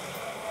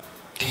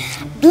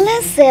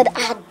 blessed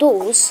are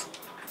those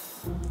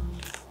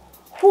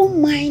who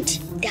mind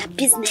their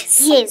business.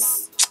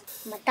 Yes,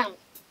 Madam.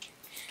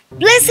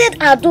 Blessed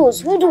are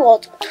those who do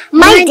what?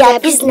 Mind their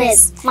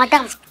business.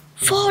 Madam.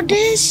 For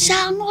they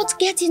shall not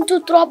get into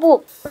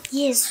trouble.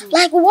 Yes.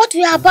 Like what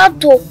we are about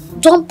to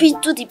jump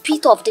into the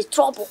pit of the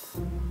trouble.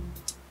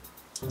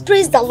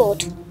 Praise the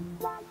Lord.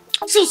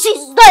 See,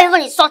 don't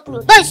even insult me.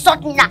 Don't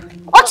insult me now.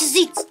 What is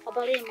it?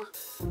 Obarema.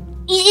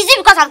 Is it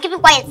because I'm keeping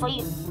quiet for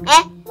you?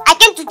 I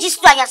came to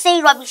gist you and you're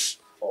saying rubbish.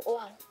 Oh,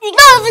 wow. You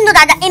don't even know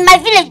that in my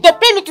village they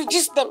pay me to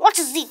gist them. What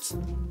is it?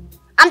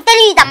 I'm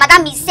telling you that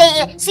Madam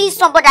is seeing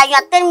somebody and you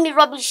are telling me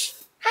rubbish.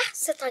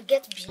 Satan,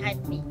 get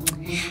behind me.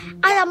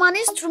 I am an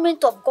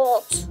instrument of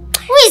God.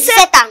 Who is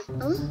Satan?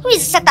 Who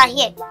is Satan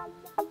here?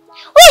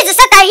 Who is the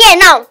Satan here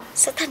now?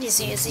 Satan is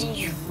using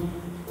you.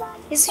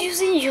 He's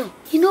using you.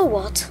 You know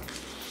what?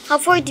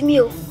 Avoid me.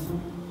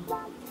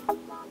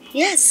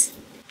 Yes.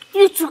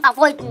 You too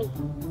avoid me.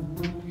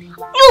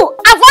 You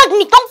avoid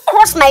me. Don't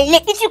cross my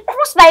lane. If you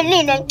cross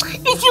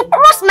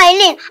my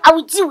lane, I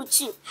will deal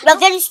with you. You are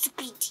very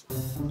stupid.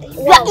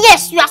 Wow.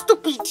 Yes, you are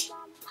stupid.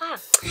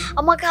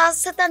 Amaka,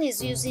 Satan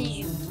is using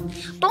you.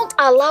 Don't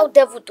allow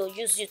devil to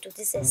use you to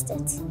this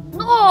extent.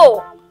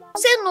 No.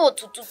 Say no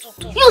to.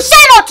 You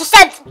say no to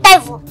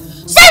devil.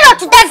 Say no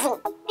to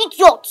devil.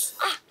 Idiot.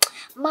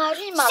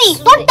 Marima. See,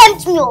 don't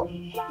tempt me.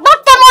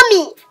 Don't tempt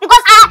me.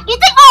 Because you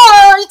think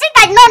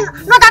I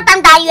know that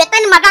time that you were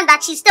telling Madam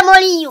that she's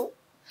temoling you.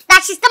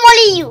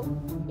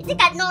 You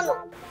think I know?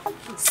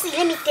 See,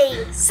 let me tell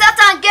you.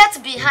 Satan,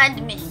 get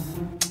behind me.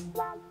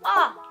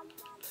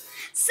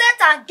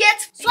 Satan,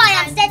 get behind me. So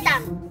I am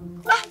Satan.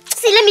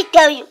 See, let me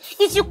tell you.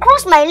 If you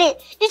cross my lane,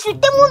 if you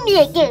tempt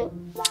me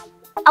again,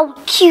 I will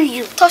kill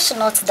you. Touch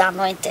not the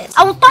anointed.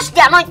 I will touch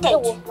the anointed.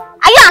 Are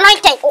you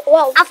anointed?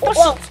 Wow. I've touched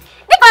it.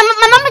 Because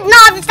my mom did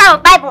not have this type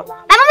of Bible.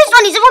 My mommy's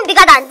one is even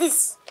bigger than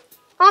this.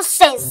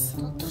 Nonsense.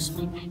 Don't touch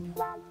my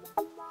Bible.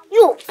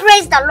 You,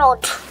 praise the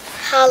Lord.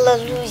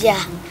 Hallelujah.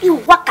 You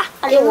waka.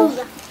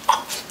 Hallelujah.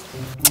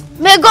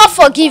 May God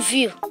forgive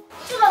you.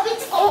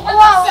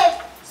 Wow.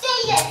 Say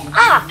yes.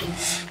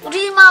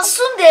 Rima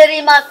sunde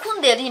rima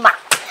kunde rima.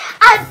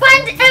 I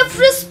bind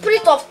every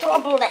spirit of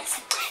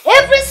troubleness,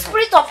 every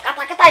spirit of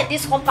katakata in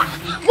this compound,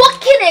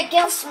 walking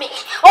against me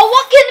or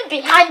walking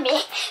behind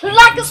me,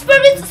 like a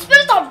spirit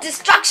of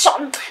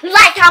distraction,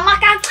 like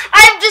Amaka.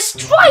 I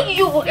destroy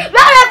you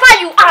wherever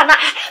you are now.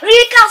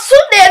 Rika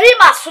sunde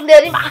rima.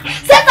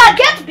 Satan,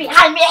 get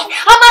behind me.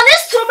 I'm an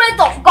instrument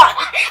of God.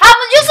 I'm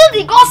using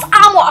the God's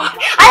armor.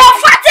 I am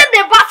fighting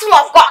the battle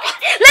of God.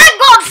 Let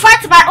God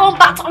fight my own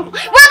battle,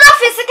 whether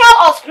physical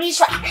or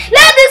spiritual.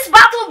 Let this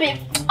battle be,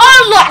 oh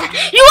Lord,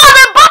 you are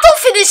the battle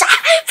finisher.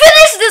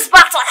 Finish this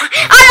battle.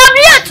 I am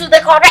here to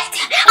decorate.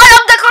 I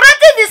am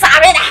decorating this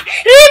arena.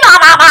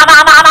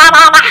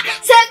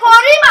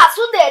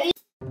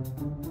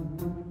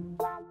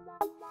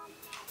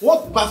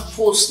 What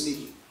baffles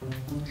me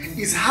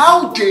is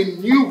how they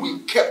knew we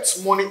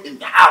kept money in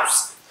the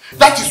house.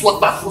 That is what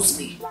baffles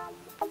me.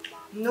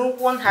 No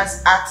one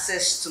has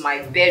access to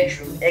my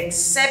bedroom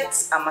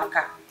except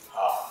Amaka.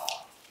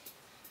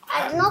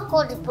 I did not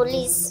call the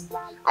police.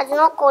 I did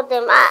not call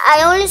them.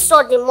 I only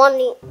saw the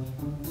money.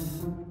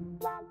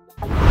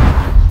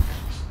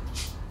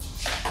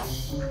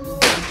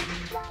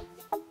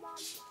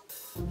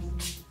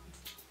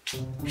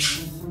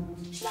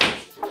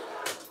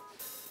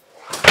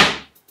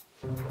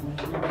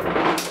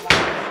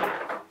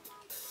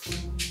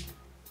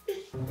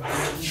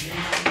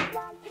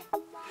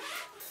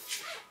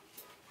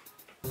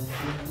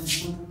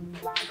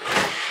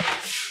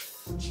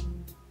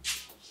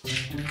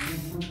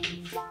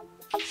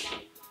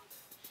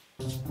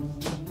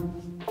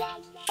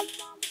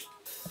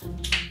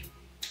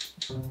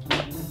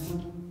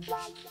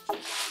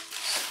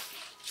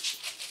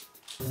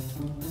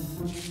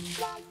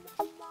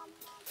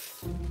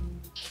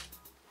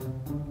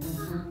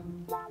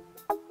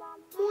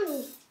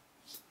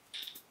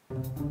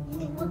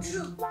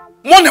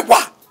 Money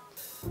what?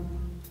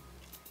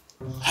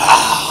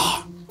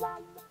 Ah.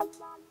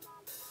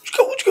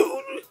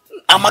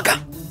 Amaka,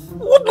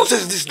 what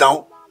nonsense is this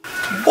now?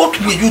 What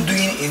were you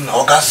doing in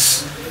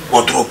August's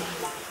wardrobe?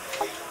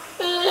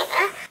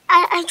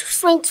 I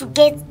just went to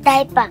get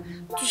diaper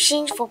to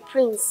change for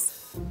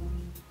Prince.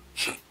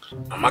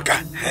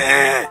 Amaka,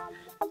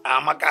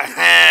 Amaka,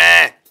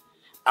 I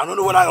don't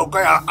know what I'll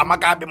call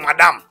Amaka be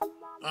madam.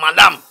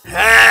 Madam,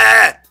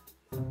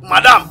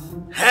 madam,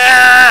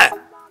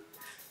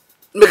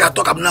 make I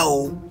talk up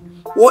now.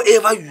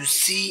 Whatever you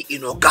see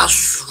in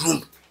August's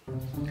room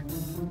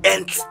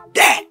ends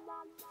there.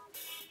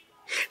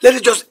 Let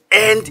it just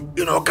end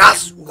in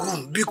August's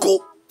room. Biko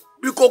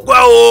go.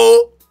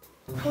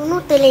 I will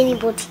not tell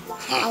anybody.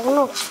 I will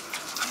not.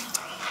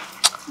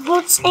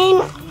 But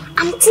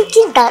I'm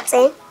thinking that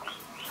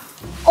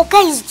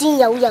Oga is doing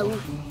yahoo.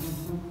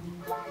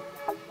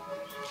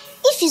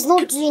 If he's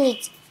not doing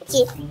it,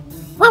 okay,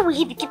 why will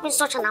he be keeping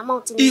such an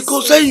amount in his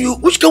concern you.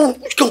 Which kind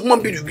of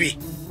human being you be?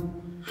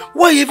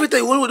 Why every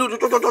time you want to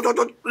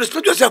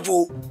respect yourself?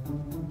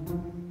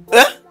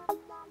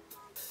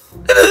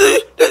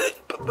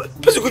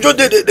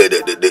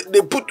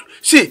 They put,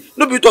 see,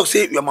 nobody talk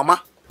say your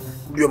mama,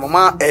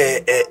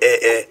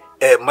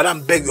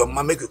 madam beg your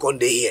mama make you come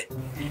here.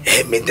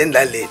 Maintain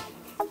that lane.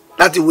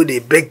 That's the way they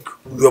beg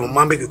your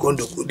mama make you come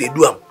do. They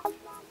do them.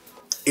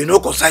 You know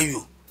concern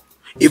you.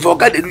 If I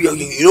can't do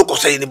you don't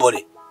concern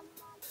anybody.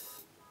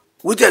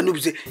 What I know be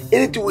say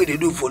anything way they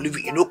do for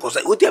living, you know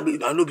concern. What I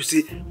know be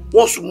say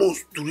once you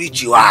move to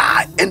reach you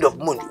end of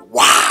month,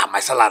 wow, my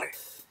salary.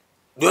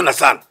 Do you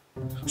understand?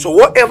 So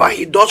whatever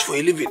he does for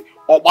a living,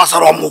 or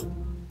basaromo.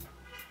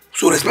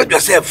 So respect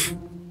yourself.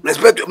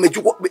 Respect me.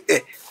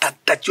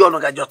 That you are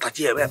not just touch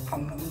here.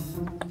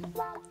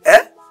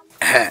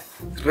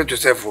 Respect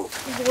yourself.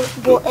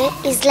 But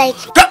it's like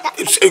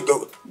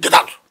get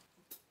out.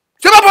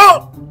 Get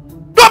up.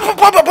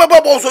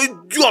 Don't so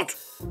idiot.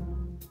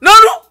 No.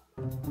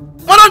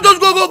 Madam just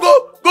go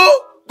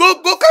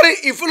carry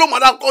if follow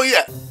madam come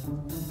here.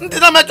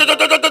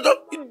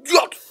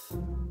 Idiot.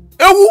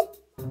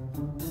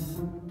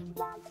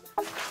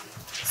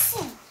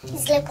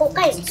 It's like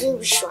Oga is doing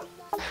ritual.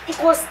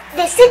 Because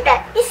they said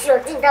that if you're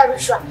doing that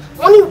ritual,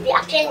 money will be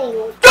appearing in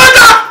you. Get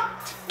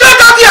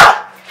out here!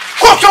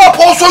 Come show up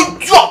also,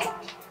 idiot!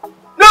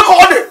 No, go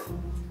on it!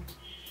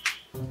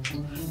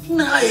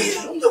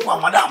 Nah,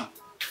 madam.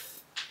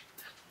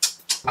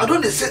 I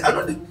don't say,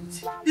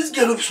 this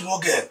girl is a small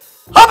girl.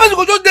 How can you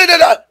go just there?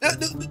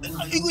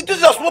 This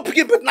is a small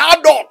picking, but now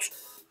adult.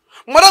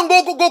 Madam,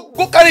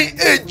 go carry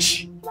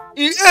age.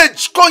 In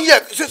age, come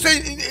here. Say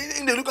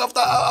in the look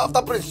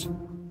after Prince.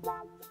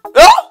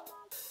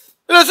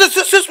 Yeah?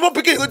 Say small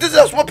picking. This is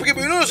a small picking,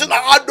 but you know it's an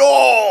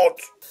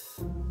adult.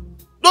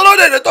 No,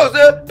 they talk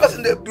say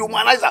person they be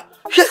humanizer.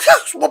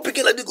 Small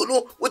picking like they go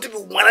know what to be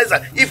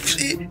humanizer.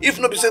 If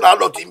not be saying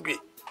adult him be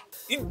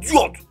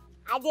idiot.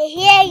 I dey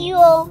hear you.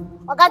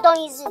 Oga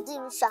don't use it,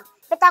 Risha.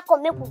 Better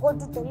come make we go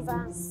do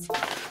deliverance.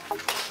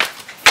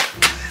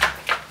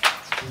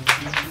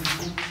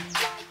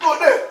 No,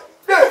 there.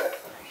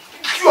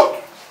 Idiot.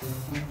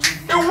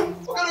 Now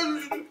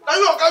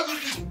you can't do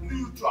this.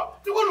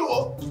 You go to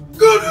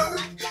go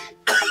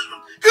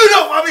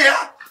mommy.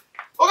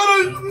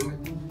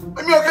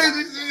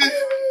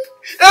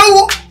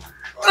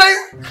 Okay,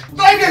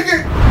 try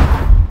again.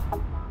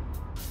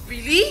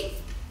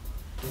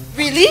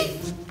 Really?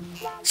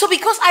 So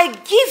because I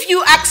give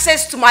you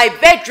access to my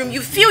bedroom,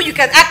 you feel you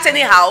can act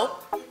anyhow?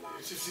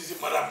 See,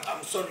 madam,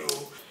 I'm sorry.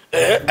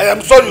 I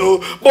am sorry,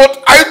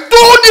 but I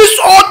do this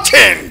whole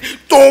thing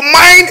to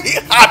mind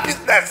her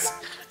business.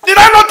 Did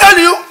I not tell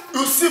you?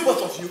 You see,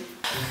 both of you?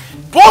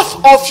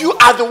 Both of you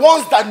are the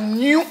ones that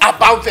knew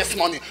about this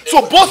money.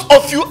 So both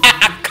of you are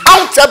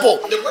accountable.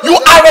 You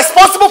are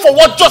responsible for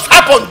what just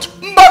happened.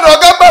 My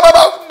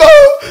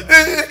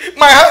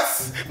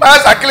hands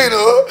are clean.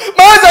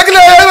 My hands are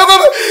clean.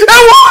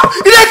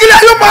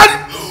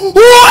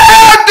 Who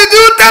else did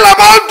you tell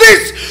about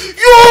this?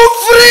 You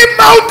free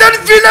mountain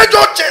village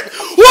urchin.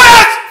 Who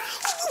else?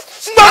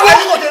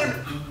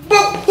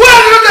 Who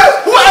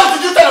else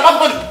did you tell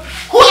about money?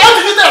 Who else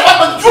did you tell about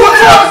money? You want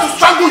me to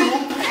strangle you?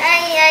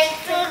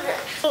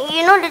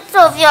 You know the two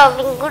of you have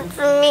been good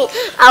to me.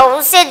 I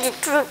will say the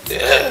truth.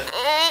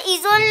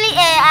 It's only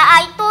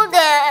I told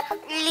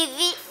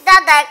Livy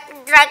that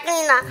dry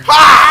cleaner.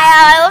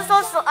 I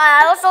also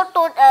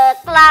told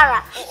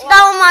Clara,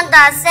 that woman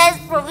that sells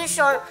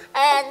provision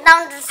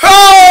down the street,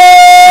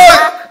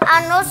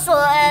 and also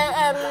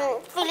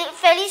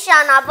Felicia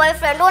and her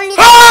boyfriend. Only.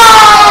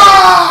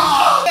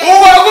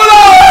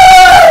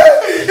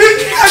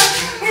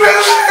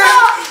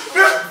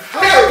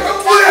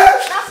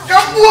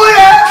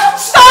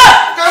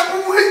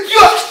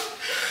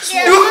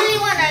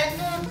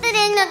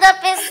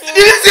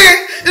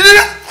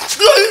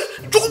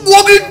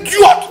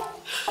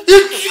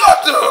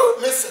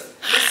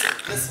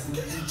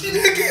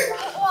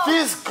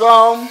 This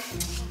gum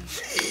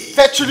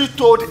virtually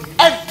told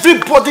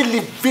everybody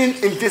living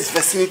in this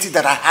vicinity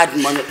that I had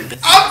money in the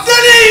I'm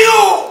telling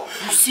you!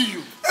 You see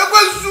you.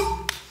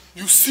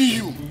 You see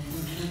you.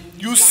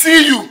 You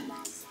see you.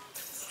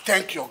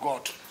 Thank your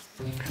God.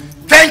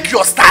 Thank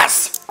your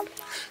stars.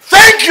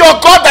 Thank your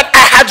God that I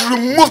had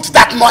removed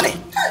that money.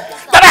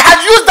 That I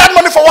had used that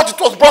money for what it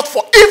was brought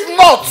for. If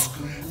not,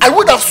 I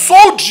would have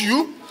sold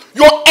you,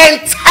 your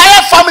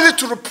entire family,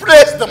 to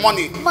replace the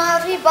money. Jesus.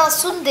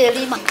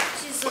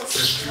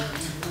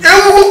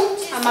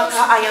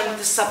 Amaka, I am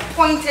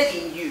disappointed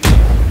in you.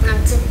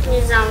 Auntie,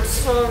 please, I'm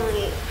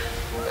sorry.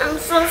 I'm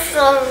so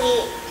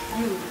sorry.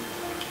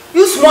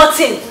 You smart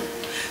thing.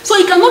 So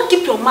you cannot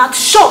keep your mouth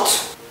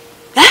shut.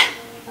 Eh?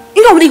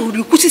 You know what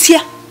you put it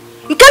here?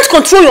 You can't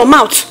control your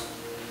mouth.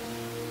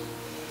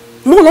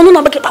 What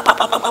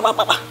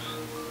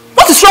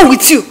is wrong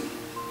with you?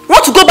 You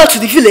want to go back to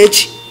the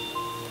village?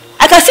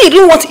 I can see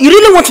you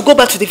really want to go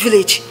back to the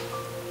village.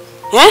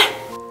 Eh?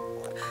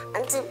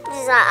 Auntie,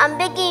 please, I'm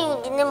begging you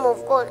in the name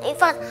of God. In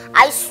fact,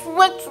 I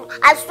swear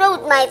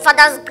with my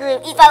father's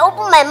grave, if I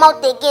open my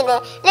mouth again,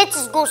 let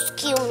his ghost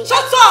kill me.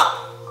 Shut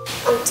up!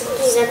 Auntie,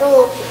 please, I don't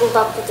want to go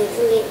back to the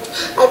village.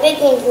 I beg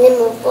you in the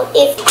name of God.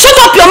 Shut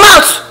up your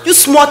mouth, you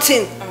smart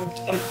thing.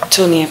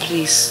 Tonya,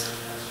 please.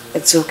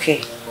 It's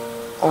okay.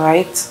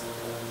 Alright?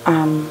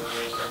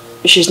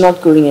 She's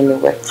not going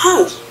anywhere.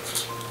 How?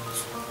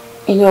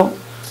 You know,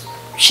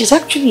 she's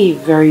actually a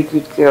very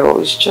good girl.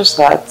 It's just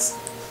that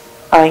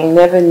I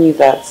never knew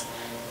that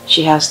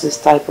she has this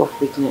type of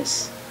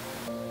weakness.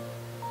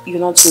 You're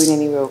not going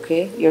anywhere,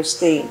 okay? You're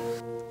staying.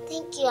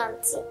 Thank you,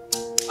 Auntie.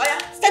 Oh yeah,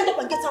 stand up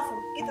and get out of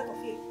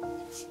here.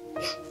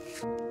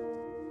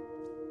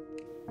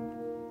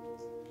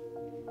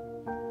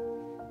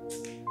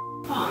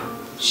 Oh,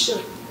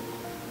 sure.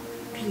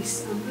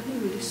 Please, I'm really,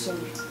 really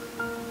sorry.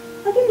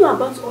 I didn't know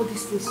about all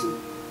these things, so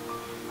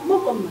I'm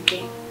not coming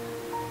again.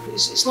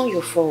 It's not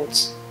your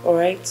fault,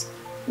 alright?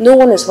 No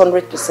one is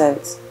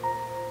 100%.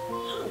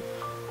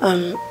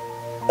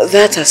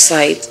 That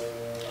aside,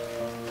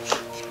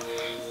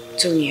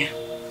 Tonya,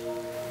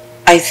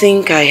 I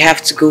think I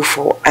have to go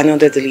for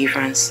another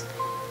deliverance.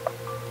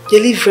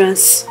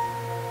 Deliverance?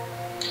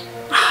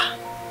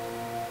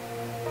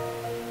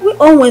 We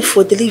all went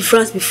for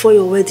deliverance before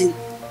your wedding.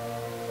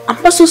 And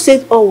Pastor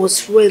said all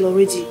was well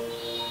already.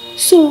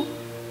 So,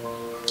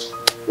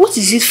 what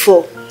is it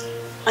for?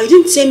 I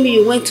didn't tell me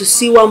you went to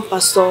see one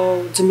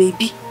pastor,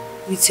 maybe,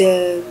 with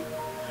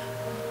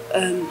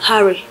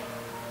Harry.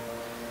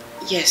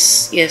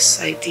 Yes,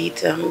 I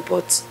did.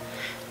 But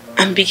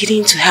I'm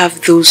beginning to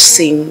have those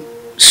same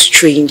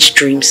strange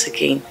dreams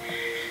again.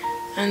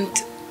 And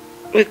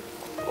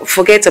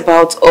forget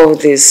about all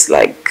this,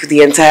 like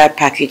the entire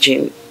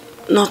packaging.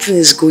 Nothing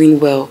is going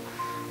well.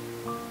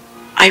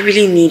 I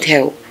really need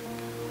help.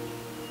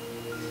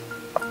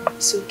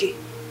 It's okay.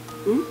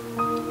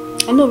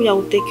 I know where I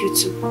will take you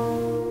to.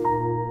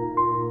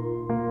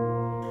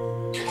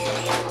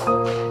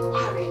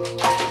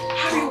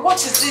 Harry, what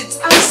is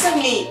it? Answer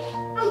me.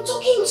 I'm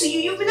talking to you.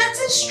 You've been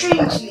acting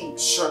strangely.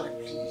 Shirley,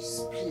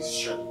 please,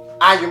 Shirley.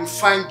 I am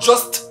fine.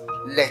 Just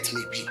let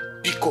me be.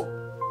 Biko.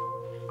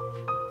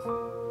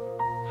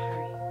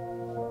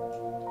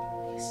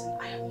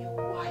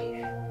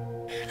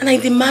 And I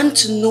demand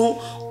to know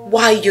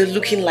why you're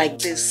looking like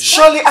this.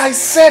 Surely I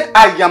said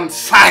I am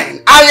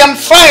fine. I am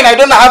fine. I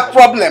don't have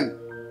problem.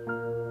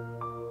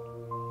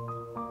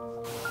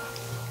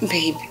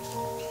 Babe,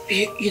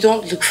 you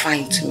don't look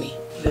fine to me.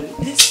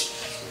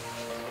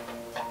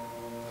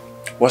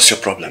 What's your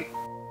problem?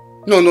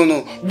 No.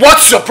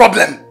 What's your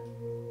problem?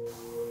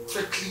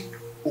 Perfectly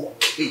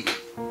okay.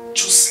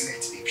 Just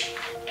let me be.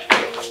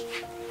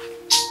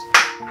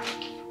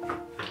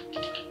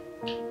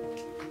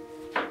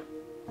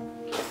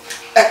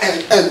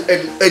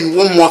 And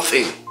one more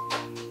thing.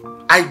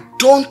 I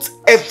don't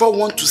ever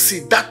want to see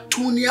that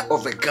Tonya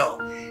of a girl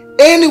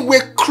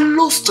anywhere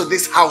close to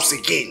this house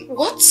again.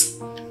 What?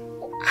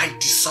 I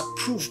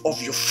disapprove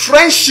of your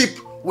friendship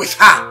with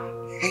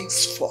her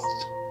henceforth.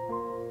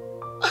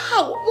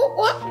 How?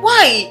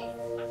 Why?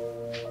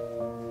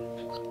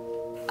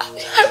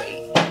 Harry.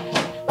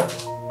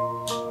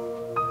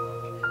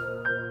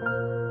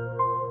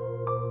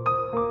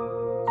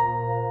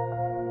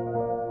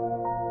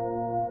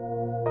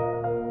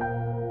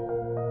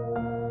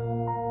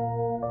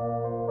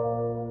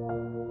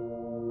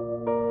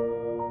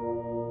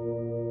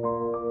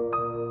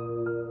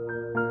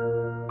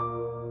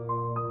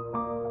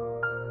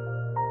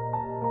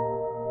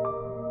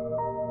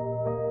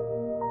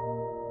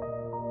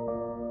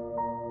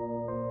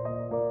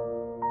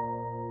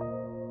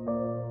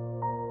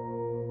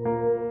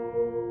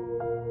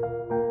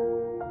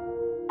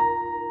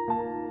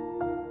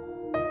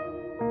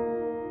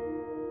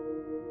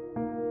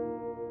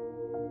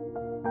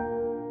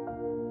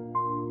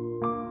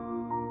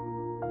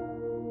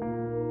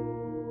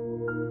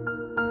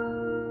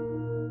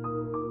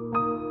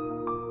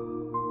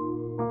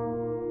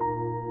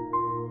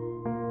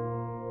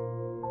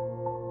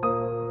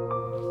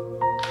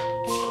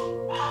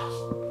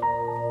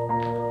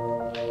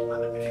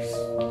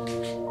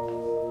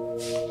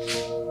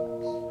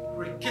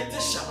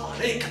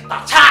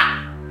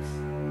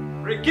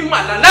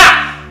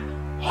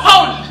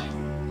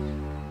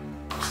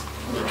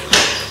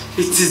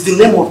 It is the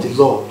name of the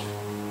Lord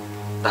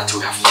that we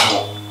have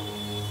come.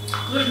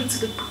 Glory to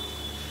the Lord.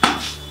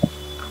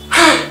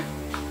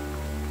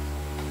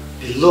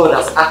 The Lord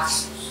has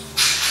asked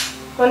us.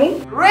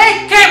 Honey?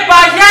 Reke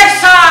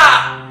Bayesha!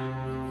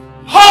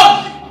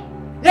 Hold!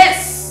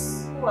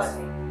 Yes! What?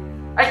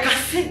 I can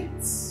feel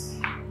it.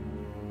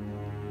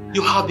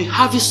 You have been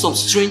having some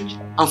strange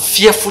and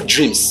fearful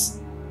dreams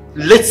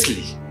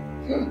lately.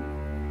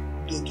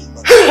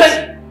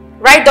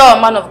 Right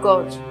down, man of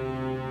God.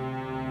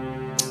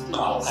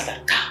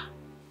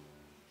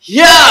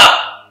 Yeah!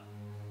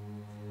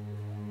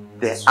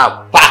 They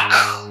are back.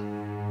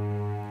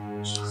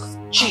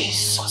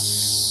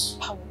 Jesus.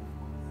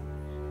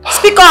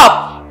 Speak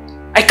up!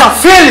 I can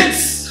feel it!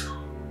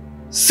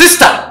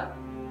 Sister!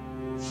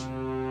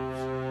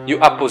 You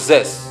are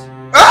possessed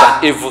by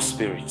evil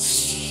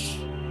spirits.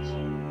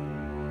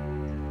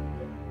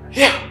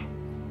 Yeah.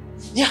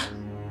 Yeah.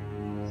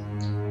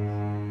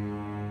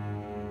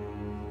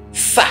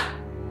 Sir,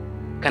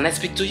 can I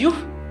speak to you?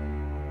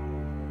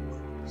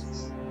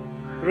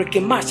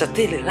 Rekemasha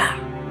telela.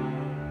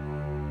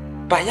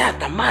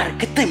 Bayata mar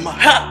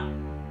ketemaha.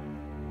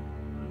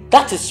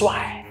 That is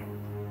why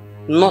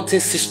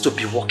nothing ceases to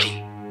be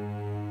working.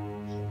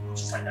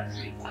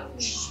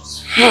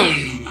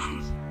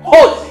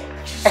 Hold!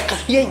 I can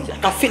hear it. I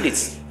can feel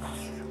it.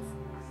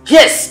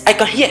 Yes, I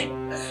can hear.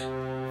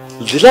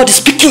 The Lord is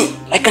speaking.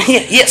 I can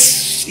hear.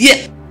 Yes.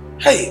 Yeah.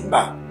 Hey,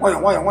 ma, why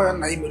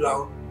na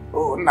imelu?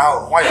 Oh,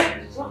 now, why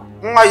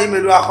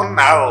imelu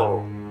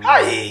now?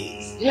 Hi.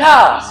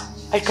 Yeah,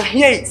 I can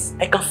hear it.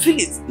 I can feel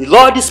it. The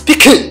Lord is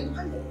speaking.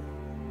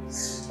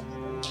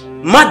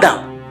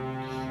 Madam,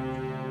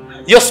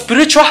 your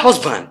spiritual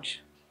husband,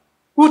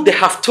 who they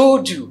have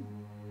told you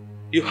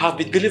you have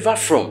been delivered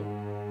from,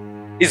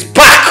 is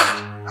back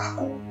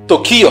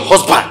to kill your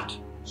husband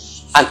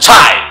and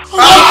child.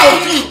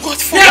 God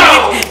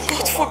forbid!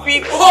 God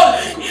forbid! God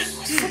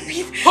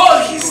forbid!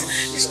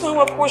 It's not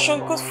our portion.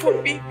 God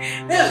forbid!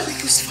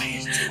 Please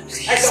fire.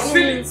 I can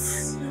feel it.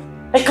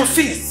 I can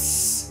feel it.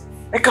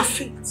 I can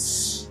feel it.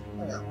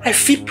 I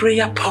feel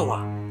prayer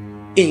power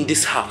in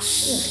this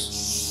house.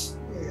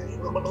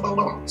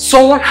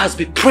 Someone has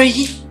been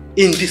praying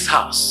in this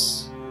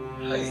house.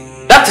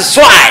 That is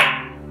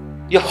why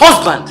your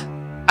husband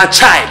and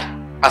child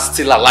are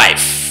still alive.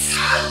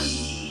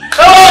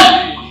 Come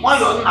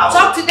on!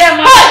 Talk to them,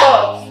 my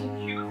God.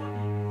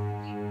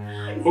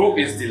 Who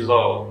is the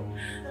Lord?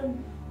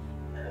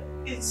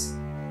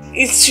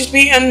 It should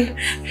be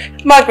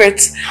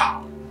Margaret.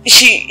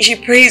 She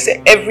prays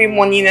every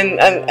morning and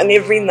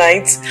every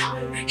night.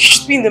 She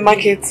should be in the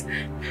market.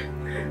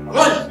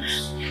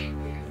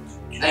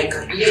 I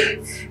can hear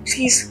it.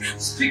 Please,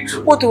 speak to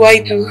me. What do I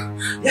do?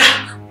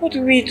 Yeah. What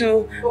do we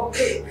do?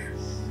 Okay.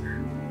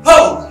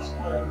 Oh!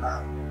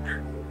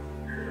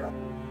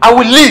 I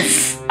will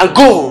leave and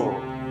go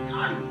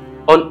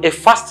on a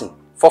fasting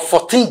for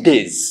 14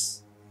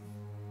 days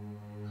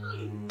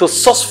to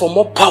source for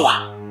more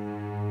power.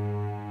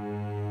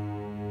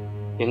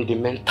 In the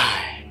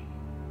meantime,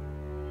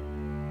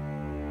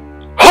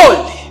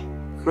 holy,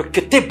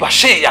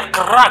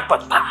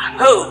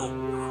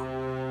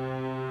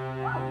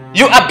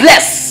 you are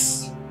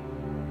blessed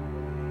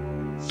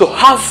to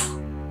have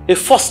a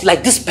force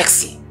like this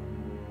person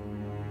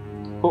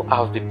who I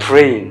have been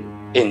praying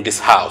in this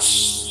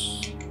house.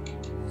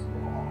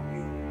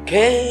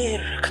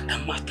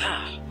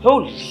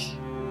 Holy.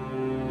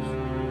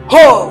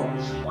 Oh!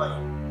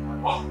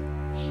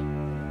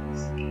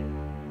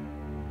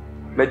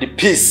 May the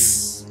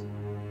peace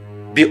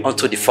be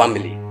unto the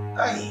family.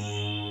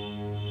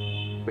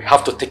 We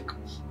have to take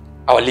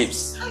our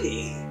leaves.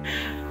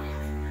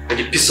 May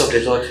the peace of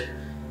the Lord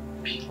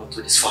be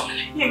unto this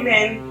family.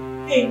 Amen.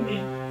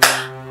 Amen.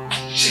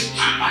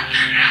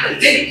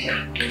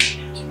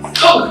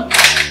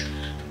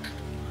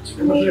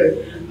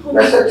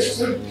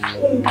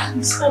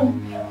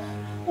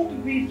 What do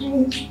we do?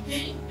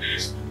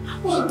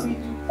 What do we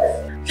do?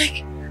 Like,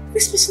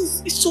 this person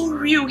is so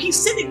real. He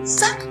said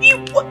exactly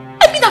what.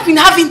 I've been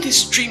having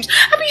these dreams.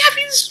 I've been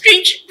having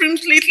strange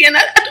dreams lately, and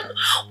I don't know.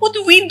 What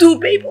do we do,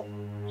 babe?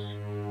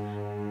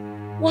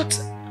 What?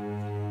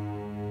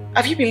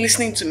 Have you been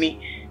listening to me?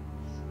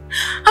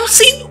 I'm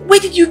saying, where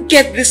did you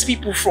get these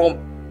people from?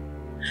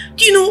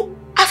 Do you know,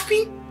 I've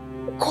been...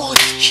 God,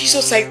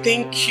 Jesus, I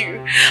thank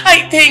you.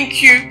 I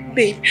thank you,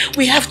 babe.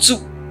 We have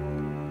to...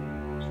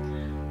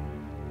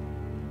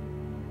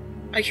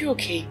 Are you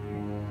okay?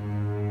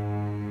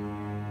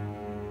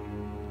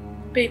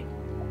 Babe,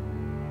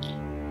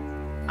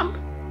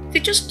 they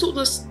just told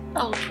us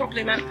our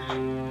problem and...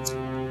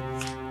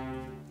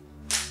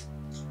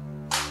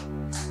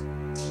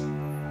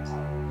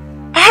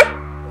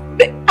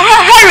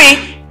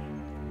 Harry!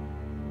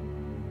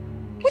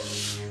 What?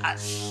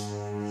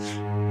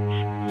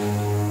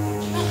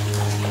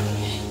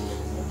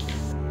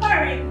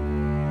 Harry!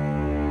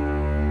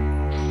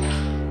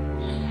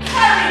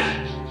 Harry!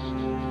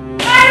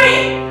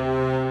 Harry!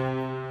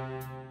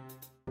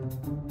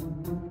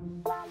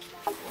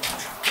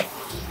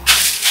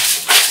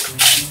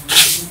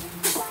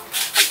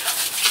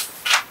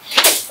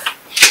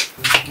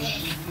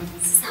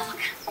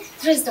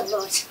 Praise the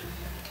Lord.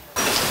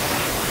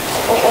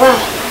 Oh, wow.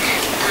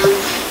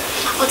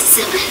 What is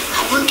it?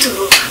 I want to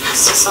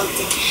ask you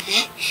something.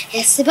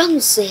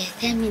 Sebanus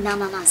tell me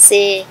now,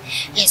 say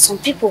some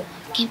people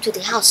came to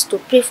the house to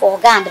pray for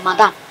Oga and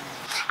Madam.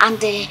 And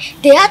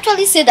they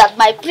actually say that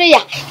my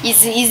prayer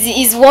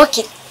is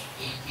working.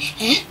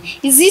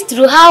 Is it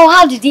true?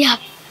 How did it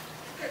happen?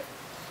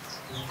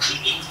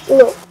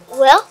 No.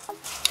 Well,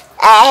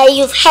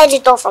 you've heard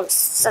it all from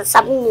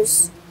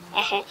Sabinus.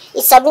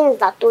 It's Sabinus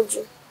that told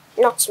you,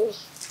 not me.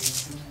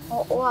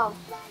 Oh, wow.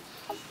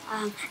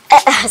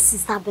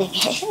 Sister Beg,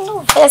 no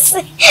verse,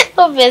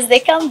 they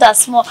come that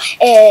small.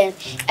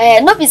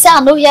 No be say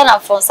I no hear am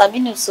from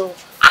Sabinus, so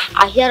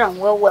I hear am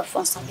well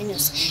from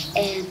Sabinus.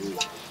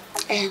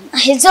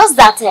 It's just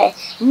that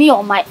me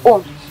on my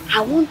own,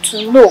 I want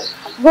to know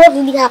what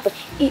really happened.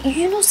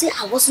 You know, say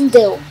I wasn't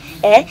there,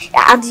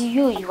 and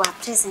you are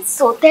present.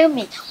 So tell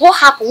me, what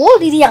happened? What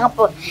really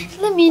happened?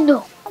 Let me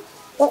know.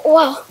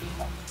 Wow.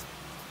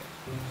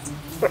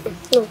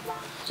 No,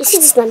 you see,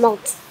 this is my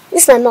mouth.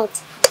 This is my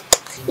mouth.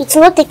 It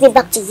will not take me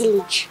back to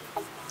village.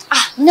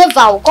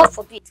 Never, God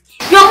forbid.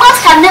 Your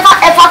mouth can never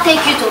ever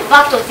take you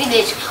back to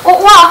village.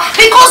 Oh, wow,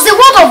 because the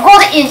word of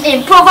God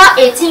in Proverbs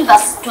 18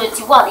 verse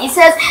 21, he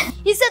said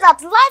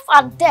that life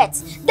and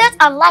death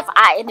and life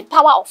are in the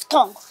power of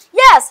tongue.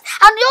 Yes,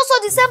 and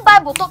also the same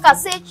Bible talk and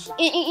say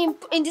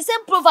in the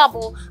same Proverbs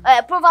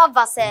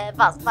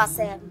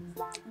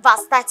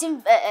verse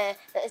 13.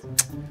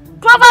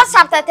 Proverbs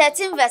chapter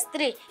 13 verse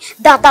 3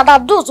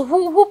 that those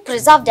who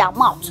preserve their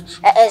mouth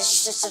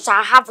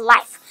shall have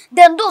life.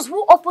 Then those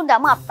who open their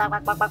mouth,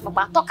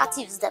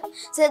 talkatives them,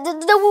 so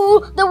they will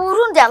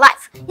ruin their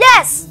life.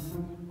 Yes.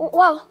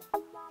 Wow.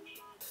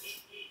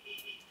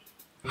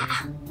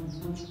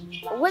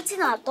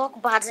 Waiting I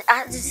talk bad.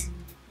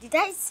 Did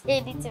I say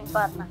anything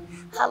bad now?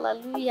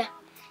 Hallelujah.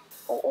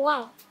 Oh,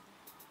 wow.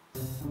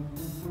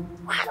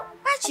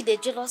 Why should they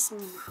jealous me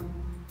now?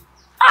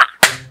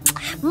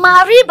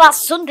 Mariba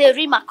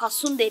sunderima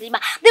kasunderima.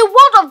 The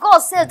word of God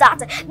says that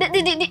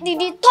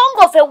the tongue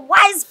of a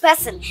wise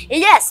person,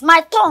 yes,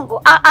 my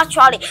tongue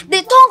actually,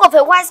 the tongue of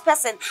a wise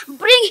person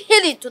bring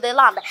healing to the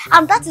land,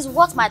 and that is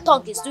what my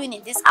tongue is doing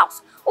in this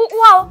house. Oh,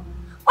 wow,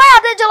 why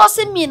are they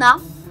jealousing me now?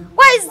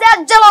 Why is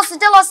there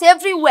jealousy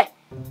everywhere?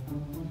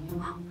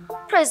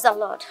 Praise the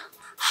Lord.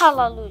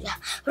 Hallelujah.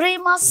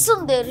 Rima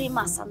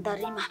sunderima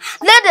sandarima.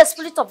 Let the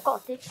Spirit of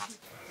God take me.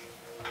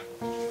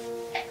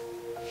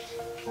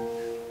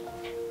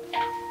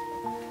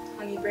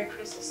 Honey,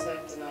 breakfast is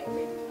served and I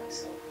made it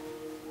myself.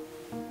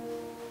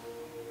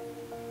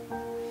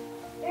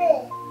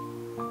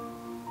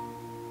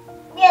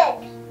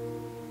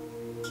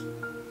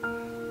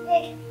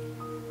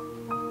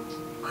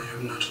 I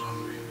am not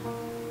hungry.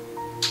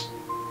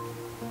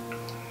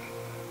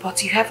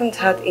 But you haven't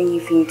had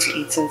anything to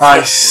eat since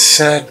I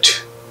said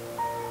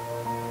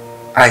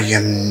I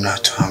am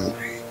not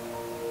hungry.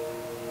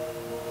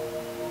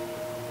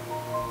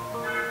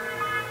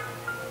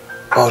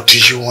 Or do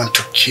you want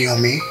to kill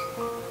me?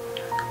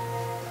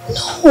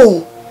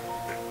 No.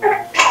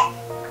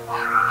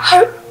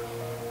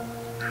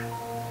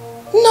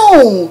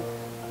 No.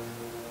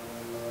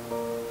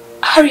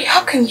 Harry,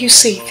 how can you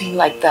say a thing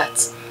like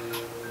that?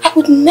 I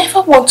would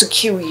never want to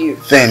kill you.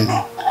 Then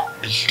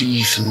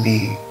leave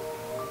me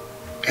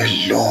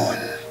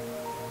alone.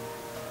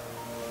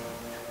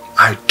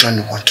 I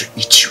don't want to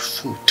eat your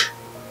food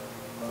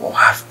or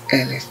have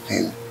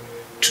anything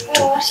to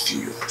do with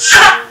you.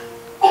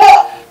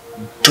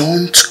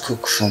 Don't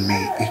cook for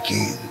me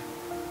again.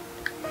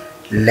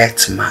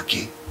 Let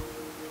Maggie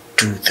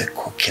do the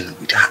cooking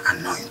with her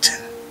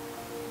anointing.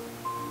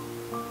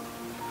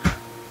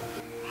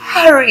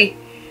 Harry,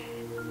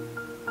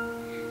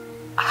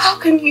 how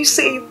can you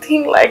say a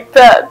thing like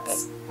that?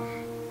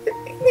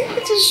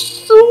 It is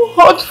so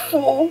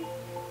hurtful.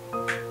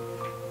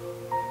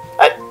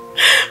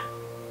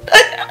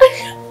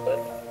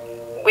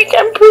 We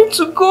can pray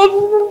to God, we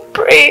will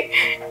pray.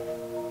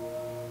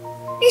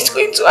 He's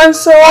going to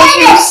answer us,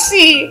 you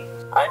see.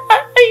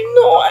 I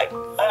know,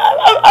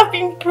 I've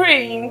been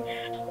praying.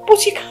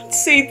 But you can't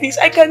say this.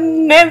 I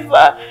can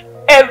never,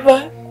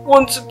 ever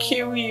want to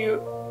kill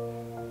you.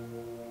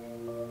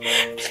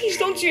 Please,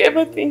 don't you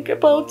ever think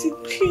about it,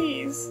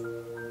 please.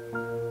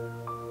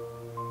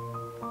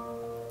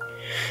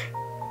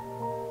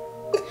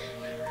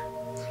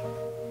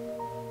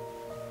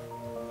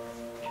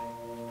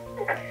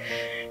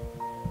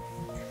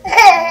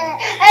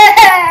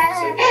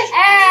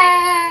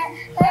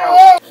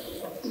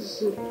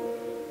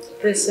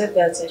 They said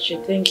that I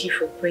should thank you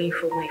for praying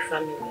for my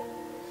family.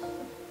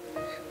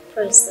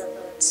 Praise the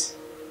Lord.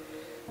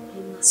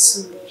 We must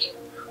soon be.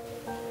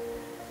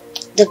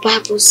 The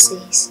Bible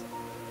says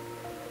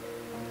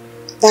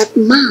that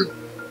man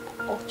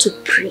ought to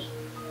pray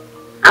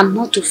and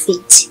not to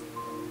faint.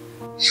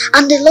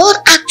 And the Lord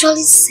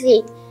actually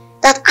said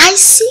that I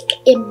seek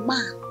a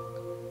man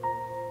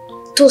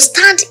to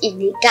stand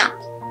in a gap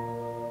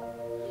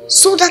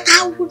so that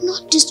I would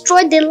not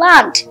destroy the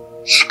land.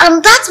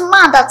 And that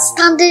man that's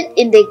standing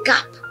in the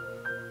gap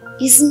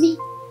is me.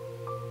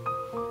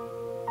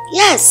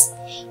 Yes,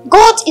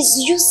 God is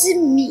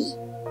using me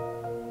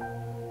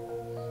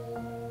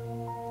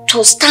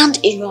to stand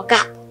in your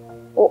gap.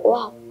 Oh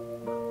wow.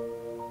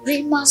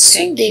 Rima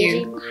Thank Sunde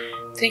you. Rima.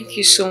 Thank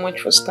you so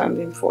much for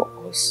standing for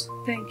us.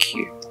 Thank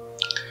you.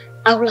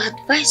 I will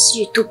advise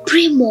you to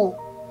pray more.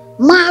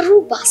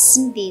 Maru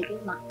Basinde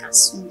Rima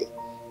Kasunde.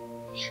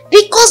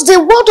 Because the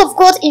word of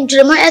God in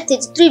Jeremiah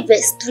 33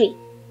 verse 3,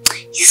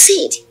 he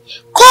said,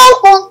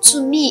 call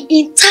unto me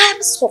in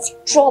times of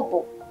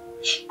trouble.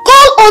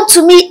 Call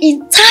unto me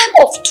in time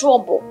of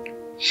trouble.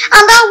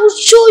 And I will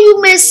show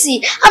you mercy.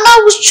 And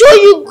I will show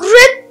you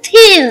great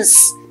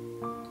things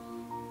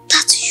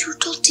that you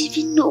don't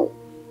even know.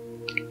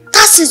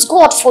 That is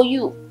God for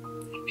you.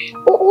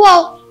 Oh,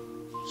 wow.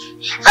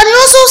 And he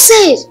also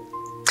said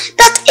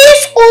that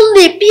if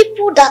only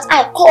people that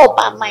I call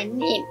by my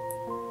name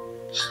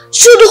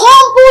should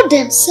humble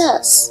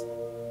themselves.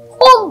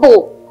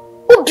 Humble.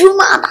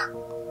 Obiumana.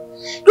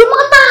 No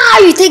matter how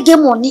you take your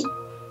money,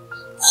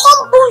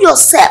 humble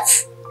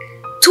yourself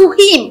to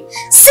him.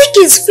 Seek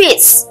his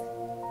face.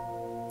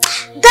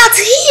 That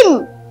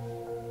him,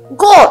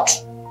 God,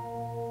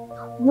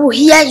 will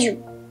hear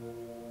you.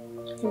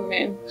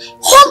 Amen.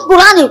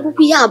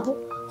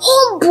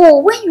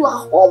 Humble, when you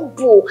are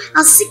humble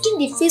and seeking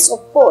the face of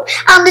God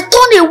and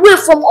turn away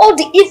from all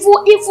the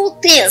evil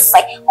things,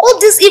 like all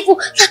these evil,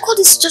 like all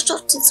these church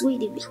things we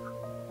do.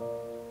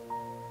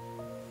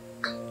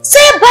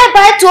 Say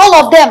bye-bye to all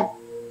of them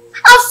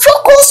and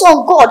focus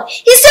on God.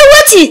 He said,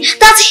 waiting,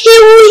 that he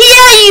will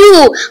hear you.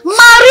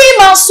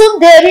 Marima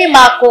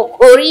sunderima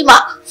kokorima.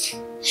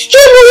 He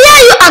will hear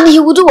you and he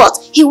will do what?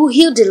 He will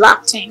heal the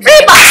land.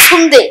 Riba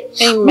sunde.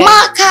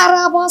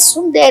 Makaraba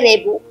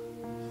sunderebo.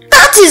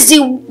 That is the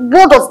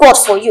word of God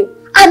for you.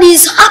 And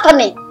it's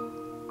happening.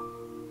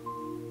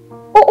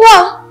 Oh,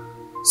 well,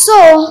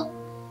 so,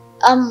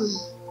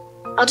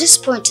 at this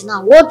point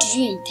now, what do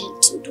you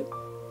intend to do?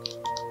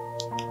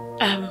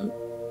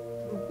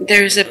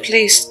 There is a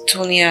place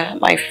Tonia,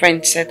 my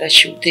friend, said that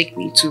she would take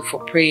me to for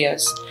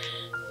prayers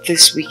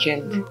this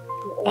weekend.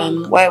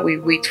 While we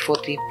wait for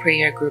the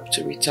prayer group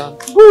to return.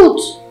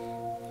 Good.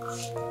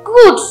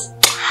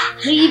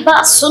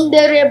 Riba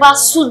sunde reba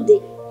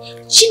sunde.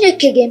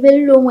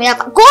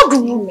 God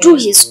will do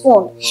his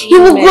own. He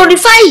will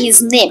glorify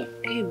his name.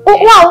 Amen. Oh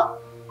wow.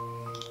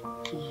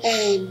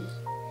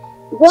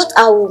 What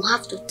I will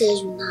have to tell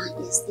you now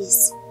is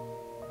this.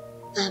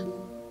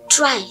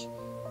 Try,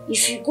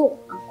 if you go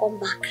and come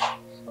back,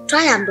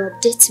 try and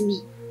update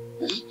me.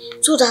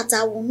 So that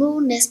I will know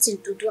next thing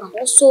to do and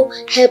also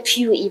help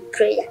you in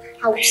prayer.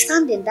 I will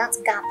stand in that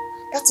gap.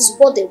 That is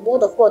what the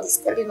word of God is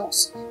telling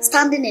us.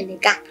 Standing in the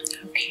gap.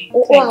 Okay.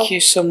 Thank you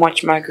so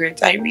much,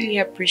 Margaret. I really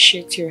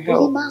appreciate your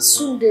help.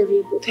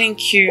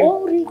 Thank you.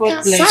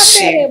 God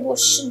bless you.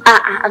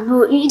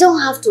 No, you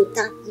don't have to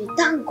thank me.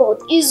 Thank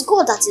God. It's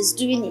God that is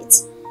doing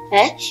it.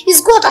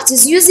 It's God that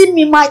is using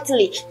me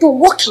mightily to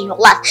work in your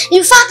life.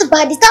 In fact,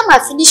 by the time I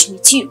finish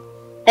with you,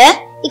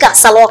 you got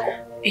saloko.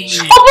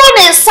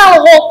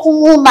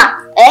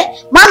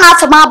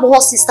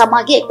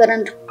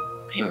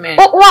 Amen.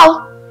 Oh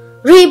wow.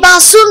 Riba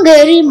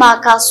sunde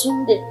rima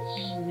kasunde.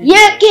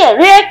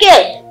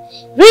 Reke.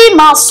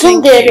 Rima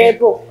sunde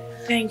rebo.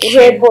 Thank you.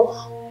 Rebo.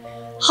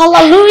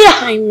 Hallelujah.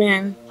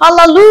 Amen.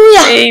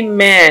 Hallelujah.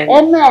 Amen.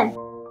 Amen.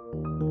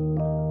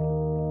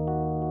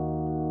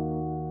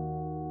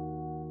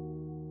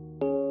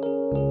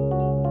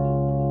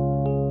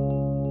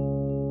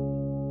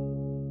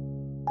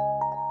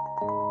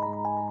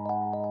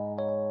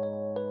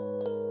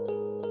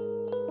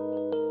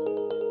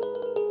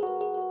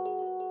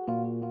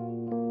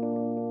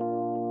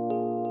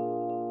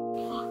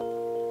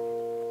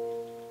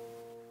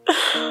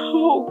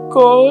 Oh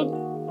God,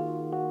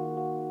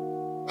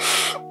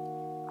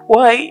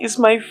 why is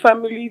my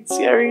family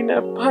tearing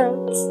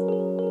apart?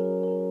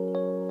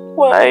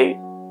 Why?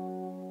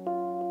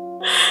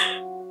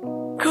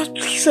 God,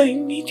 please, I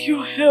need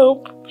your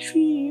help.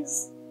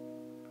 Please,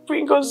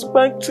 bring us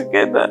back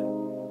together.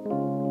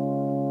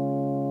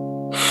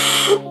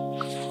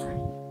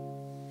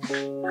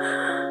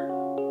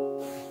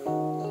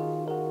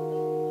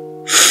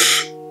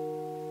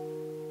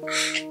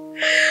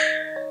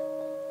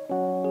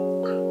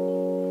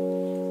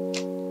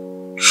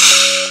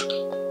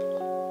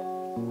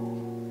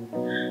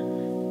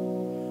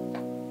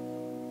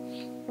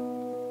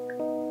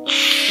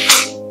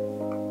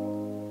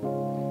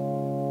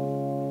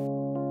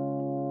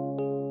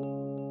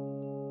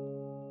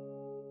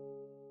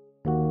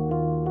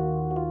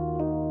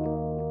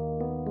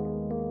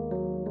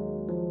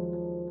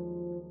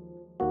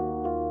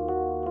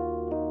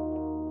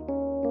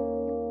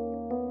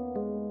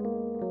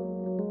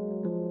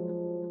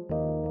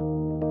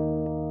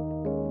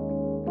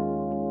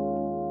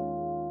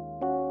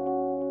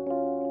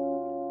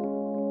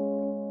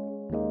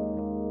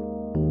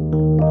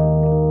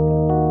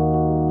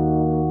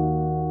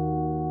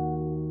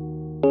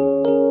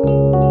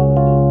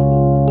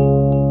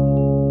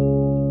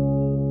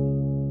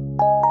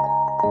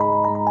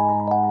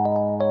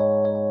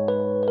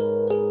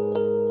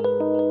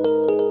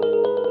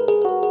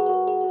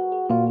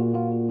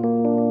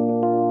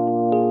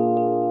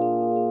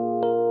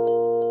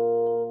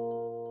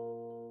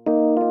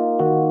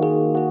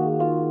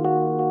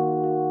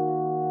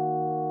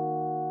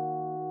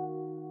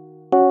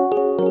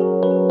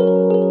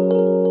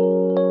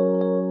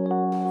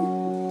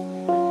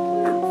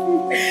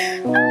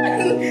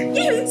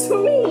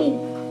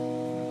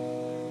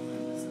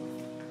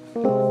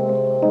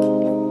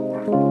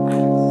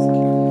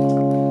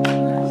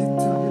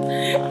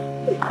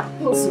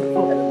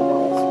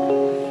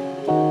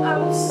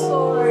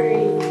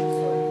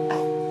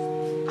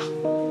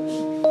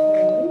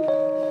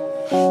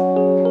 I'm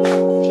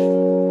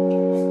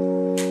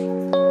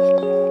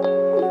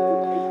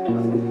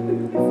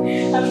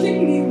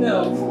taking it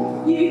now.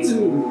 Give it to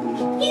me.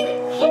 Give it.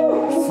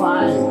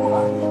 Fine.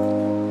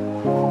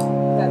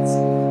 That's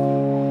it.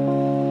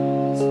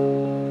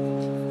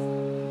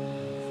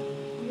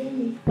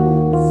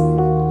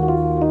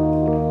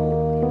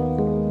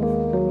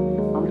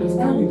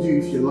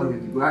 If you're not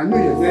heavy, but I know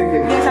you're very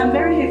heavy. Yes, I'm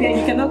very heavy and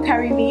you cannot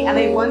carry me, and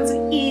I want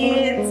to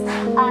eat,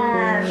 and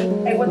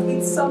I want to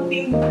eat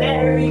something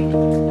very...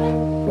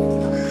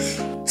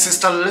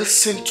 Sister,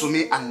 listen to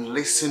me and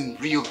listen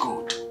real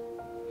good.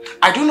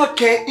 I do not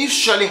care if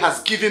Shirley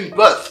has given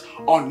birth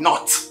or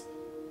not.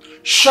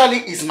 Shirley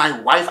is my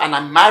wife and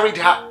I married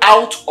her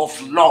out of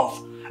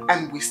love,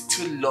 and we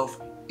still love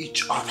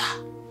each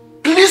other.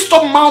 Please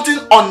stop mounting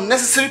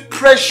unnecessary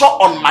pressure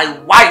on my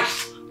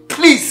wife.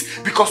 Please,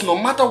 because no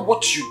matter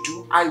what you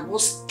do, I will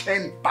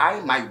stand by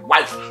my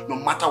wife no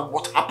matter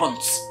what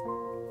happens.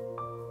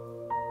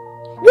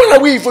 What are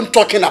we even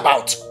talking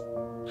about?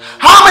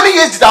 How many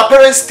years did our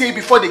parents stay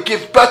before they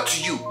gave birth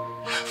to you?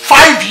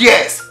 5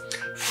 years.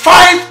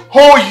 5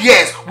 whole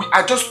years. We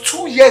are just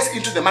 2 years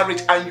into the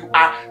marriage and you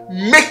are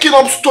making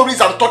up stories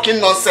and talking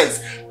nonsense.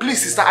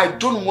 Please, sister, I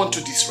don't want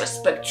to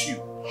disrespect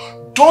you.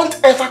 Don't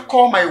ever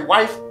call my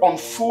wife on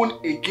phone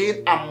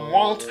again and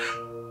mount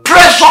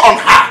pressure on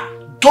her.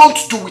 Don't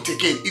do it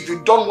again. If you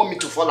don't want me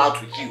to fall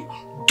out with you,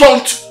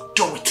 don't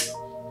do it.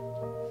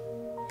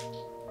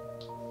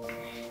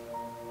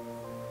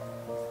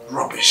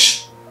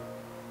 Rubbish.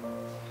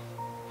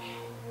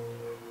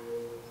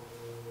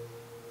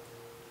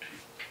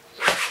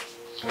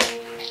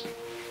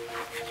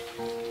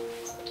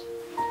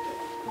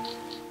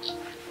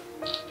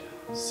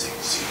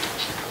 See,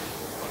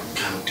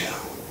 calm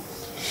down.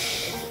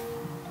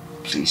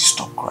 Please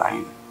stop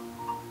crying.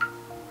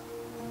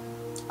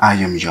 I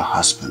am your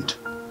husband,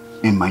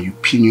 and my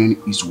opinion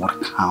is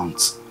what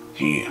counts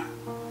here.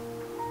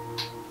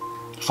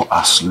 For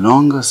as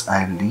long as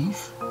I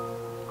live,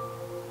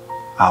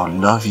 I'll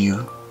love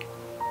you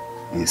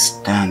and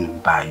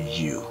stand by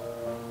you.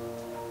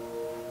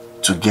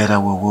 Together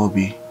we will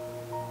be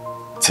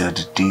till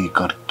the day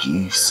God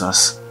gives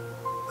us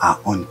our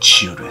own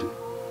children.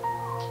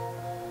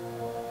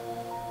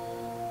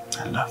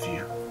 I love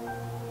you.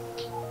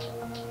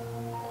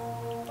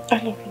 I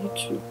love you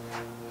too.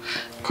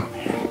 Come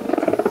here.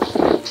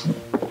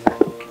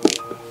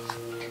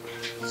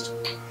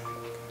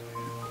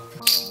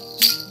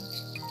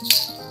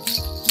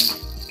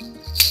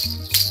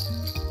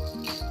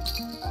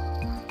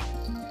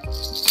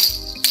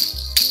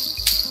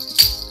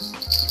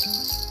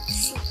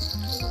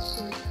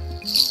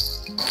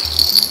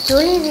 The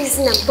only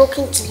reason I'm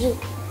talking to you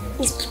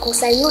is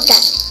because I know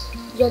that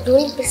you're the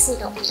only person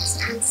that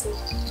understands me.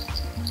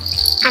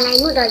 And I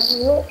know that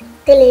you won't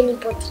tell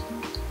anybody.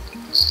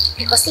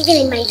 Because even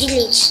in my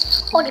village,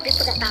 all the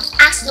people that have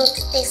asked not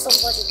to tell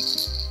somebody,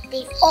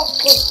 they've all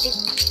told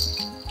people.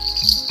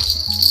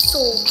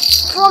 So,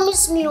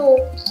 promise me you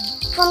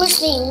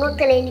will not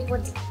tell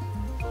anybody.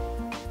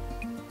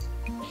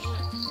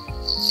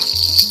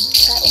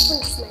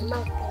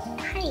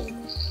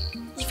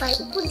 If I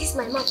open this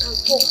my mouth and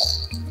talk,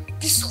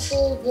 this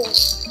whole world will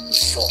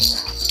shock.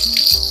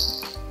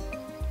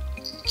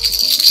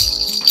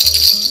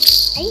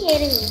 Are you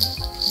hearing me?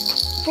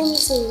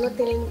 Promise me you will not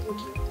tell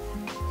anybody.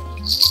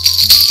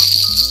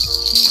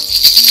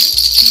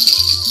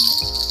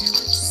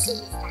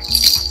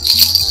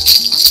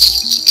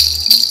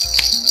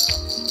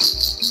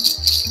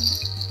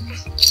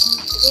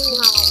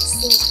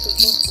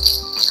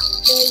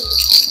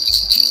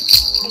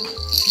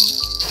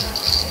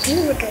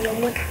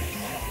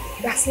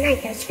 Last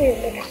night I saw your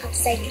mother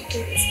outside the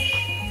gate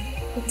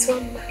with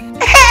one man.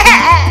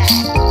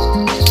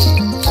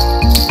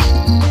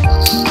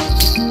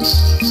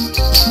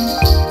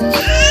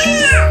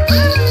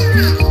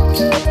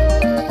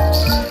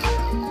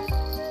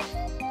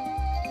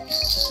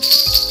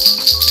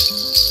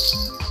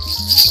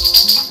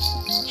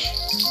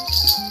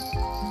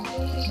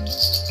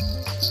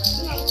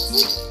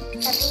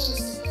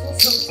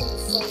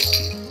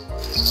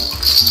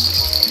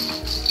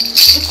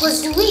 Because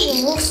the way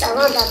he moves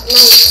around at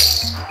night,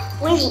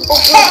 when he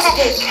opens the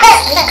gate, I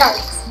freak out.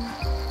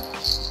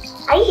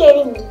 Are you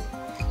hearing me?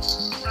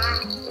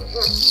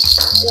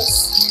 Yes.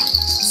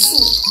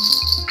 See,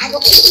 I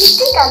don't. You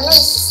think I'm not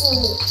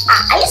seeing me?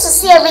 I used to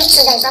see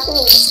everything that is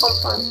happening in this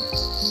compound.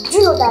 Do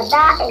you know that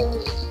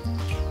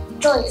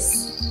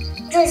Joyce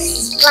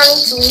is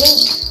planning to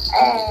meet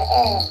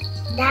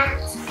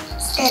that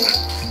Stella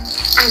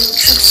and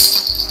Truth.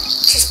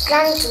 She's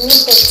planning to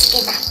meet them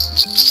together.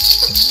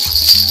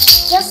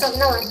 Just of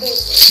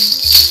nowadays,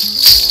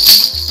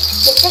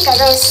 they think I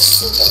don't used to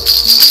see them.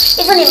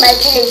 Even in my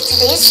village,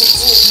 they used to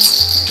do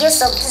it. Just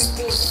of these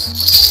days,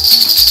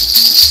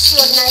 see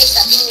ordinary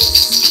happiness.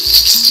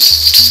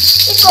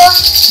 Because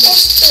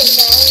let's stay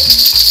there.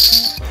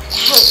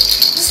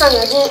 This one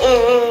you're doing,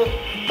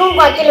 don't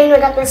go and tell any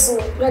other person.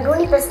 You're the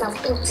only person I've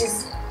told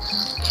this.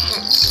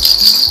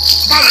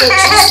 That day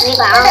she sleep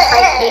around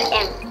 5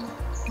 AM.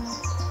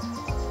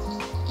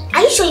 Are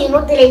Are you sure you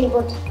not tell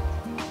anybody?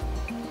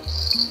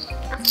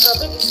 After all,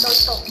 baby, don't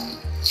talk.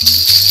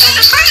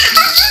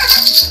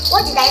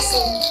 What did I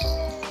say?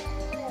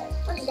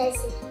 What did I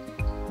say?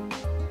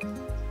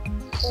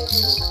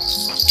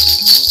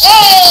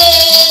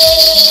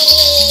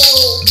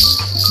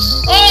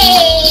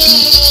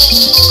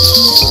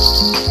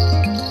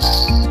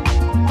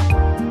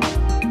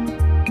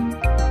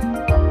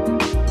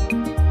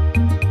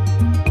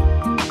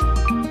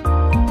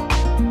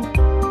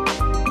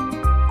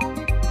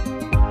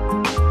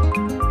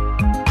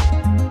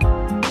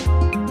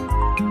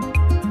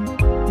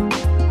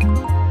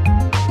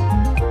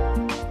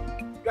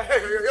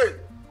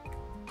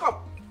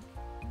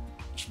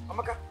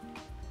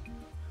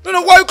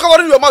 Why are you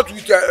covering your mouth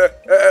with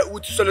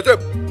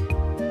sellotape?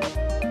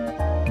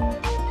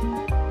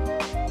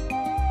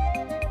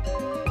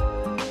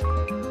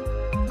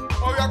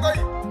 Oh, you are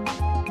going?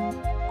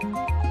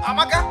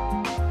 Amaka?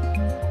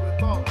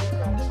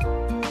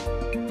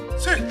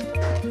 See?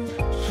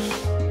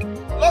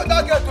 Lock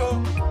that gate, oh!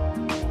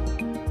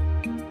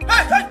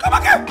 Hey, come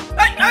back here!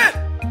 Hey!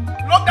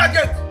 Lock that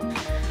gate!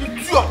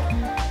 It's you!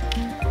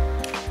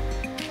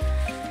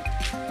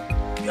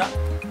 Yeah?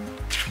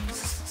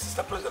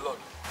 Sister, praise the Lord.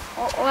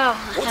 Oh, wow,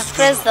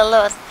 praise the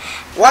Lord.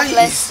 Why God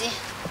bless you.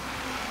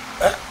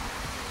 Huh?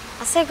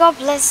 I said, God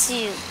bless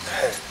you.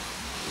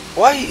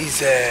 Why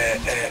is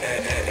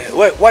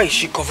why is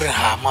she covering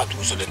her mouth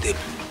with the tape?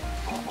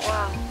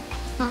 Wow.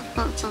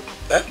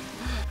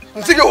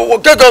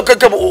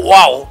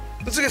 Wow.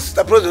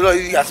 Sister, praise the Lord.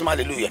 Yes,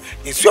 hallelujah.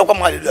 It's your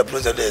hallelujah.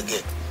 Praise the Lord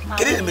again.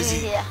 Can you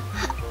see?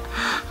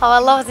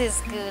 Our Lord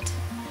is good.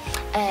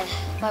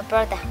 My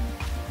brother,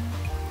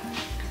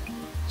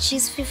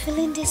 she's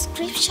fulfilling the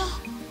scripture.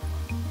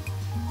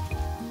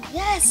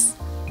 Yes,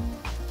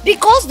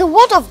 because the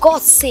word of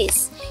God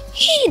says,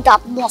 he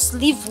that must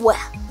live well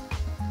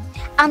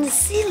and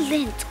see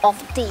length of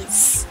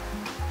days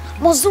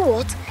must do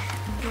what?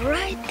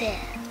 Bridle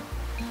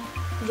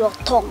your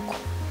tongue.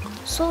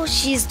 So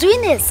she's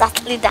doing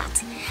exactly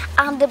that.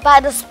 And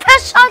by the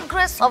special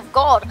grace of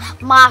God,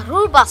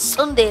 Maruba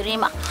Sunday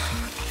Rima,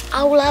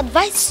 I will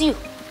advise you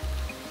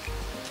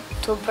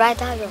to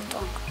bridle your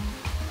tongue.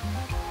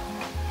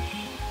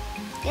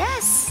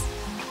 Yes.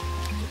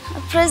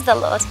 Praise the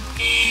Lord.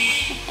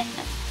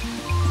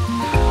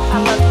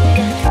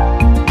 Hallelujah.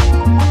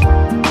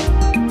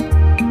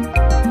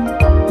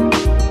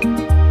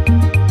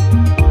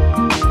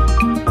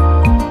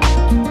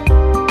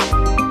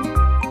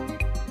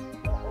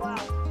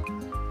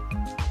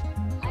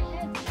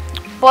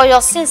 But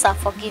your sins are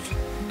forgiven.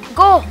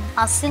 Go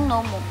and sin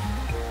no more.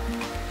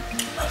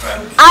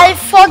 I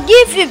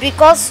forgive you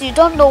because you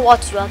don't know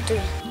what you are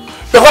doing.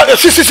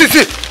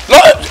 See. No,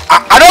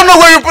 I don't know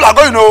where people are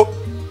going, no.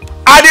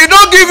 I did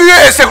not give you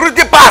a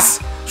security pass.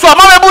 So I'm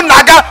not able to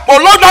naga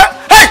or lock that.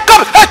 Hey,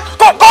 come,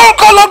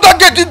 lock that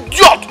gate,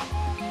 idiot.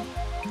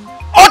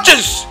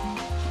 Orchids.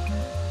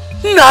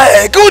 Nah,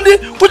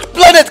 which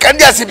planet can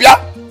they see?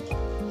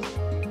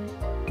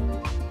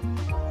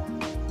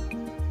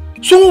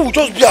 Someone will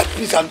just be at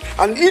peace and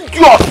an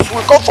idiot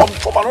will come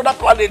from another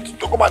planet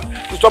to come and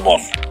disturb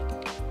us.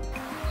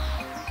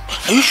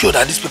 Are you sure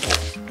that these people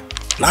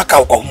now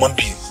can human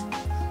beings?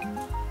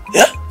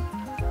 Yeah?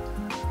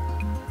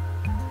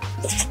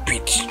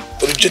 Forbid.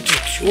 Reject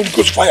it. You won't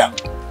go to fire.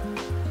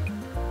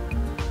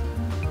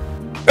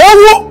 Hey,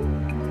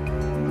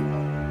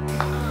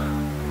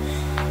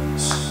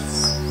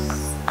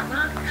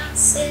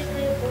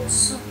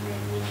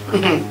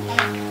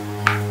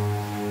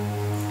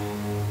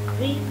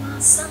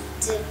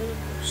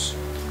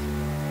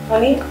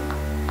 Honey?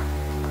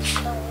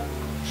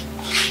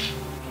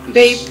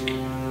 Babe,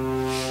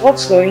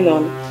 what's going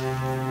on?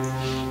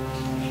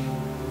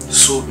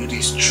 So it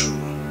is true.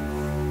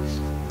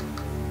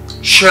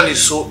 Surely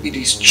so it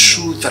is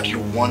true that you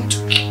want to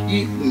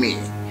kill me.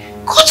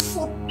 God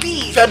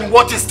forbid! Then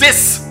what is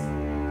this?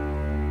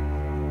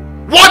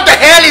 What the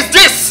hell is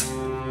this?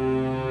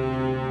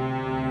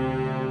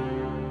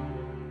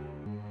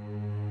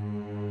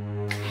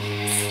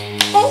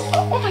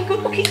 Oh my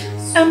God, okay.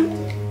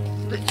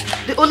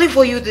 The olive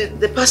oil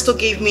the pastor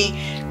gave me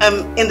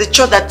in the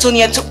church that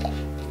Tonya took.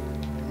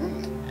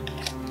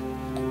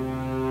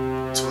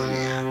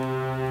 Tonya.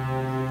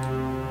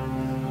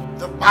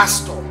 The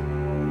pastor.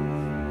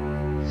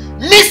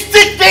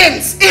 Mystic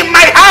things in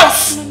my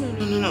house!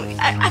 No.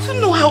 I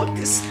don't know how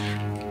this...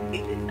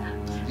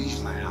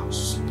 Leave my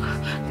house.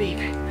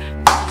 Babe,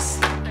 please,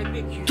 I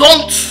beg you.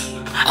 Don't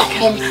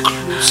come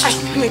close I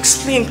can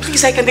explain.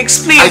 Please, I can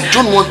explain. I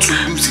don't want to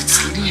lose it.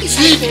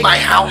 Leave my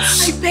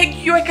house. I beg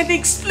you, I can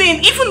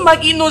explain. Even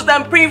Maggie knows that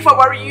I'm praying for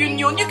our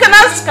reunion. You can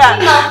ask her.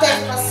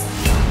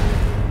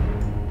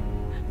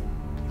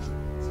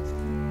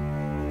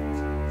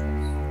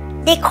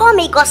 They call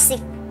me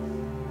gossip,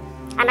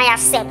 and I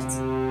accept.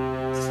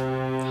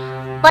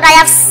 But I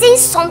have seen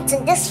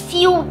something this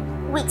few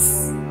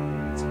weeks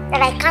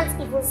that I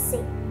can't even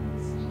say.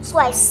 So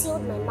I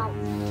sealed my mouth.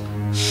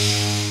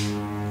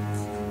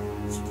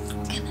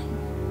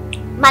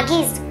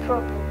 Maggie is the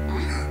problem.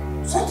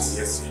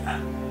 Yes.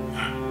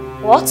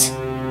 What?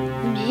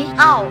 Me?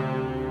 How?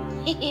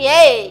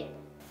 Hey!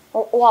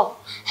 Oh, wow.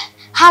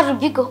 Harry,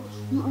 Bigo,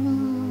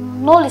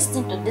 no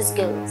listening to these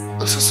girls.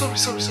 I'm so sorry.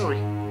 Sorry,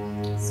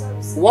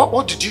 sir.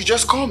 What did you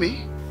just call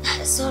me?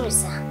 Sorry,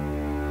 sir.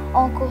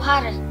 Uncle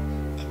Harry,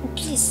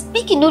 please,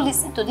 make you no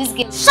listen to these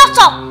girls. Shut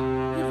up!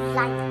 You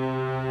liar.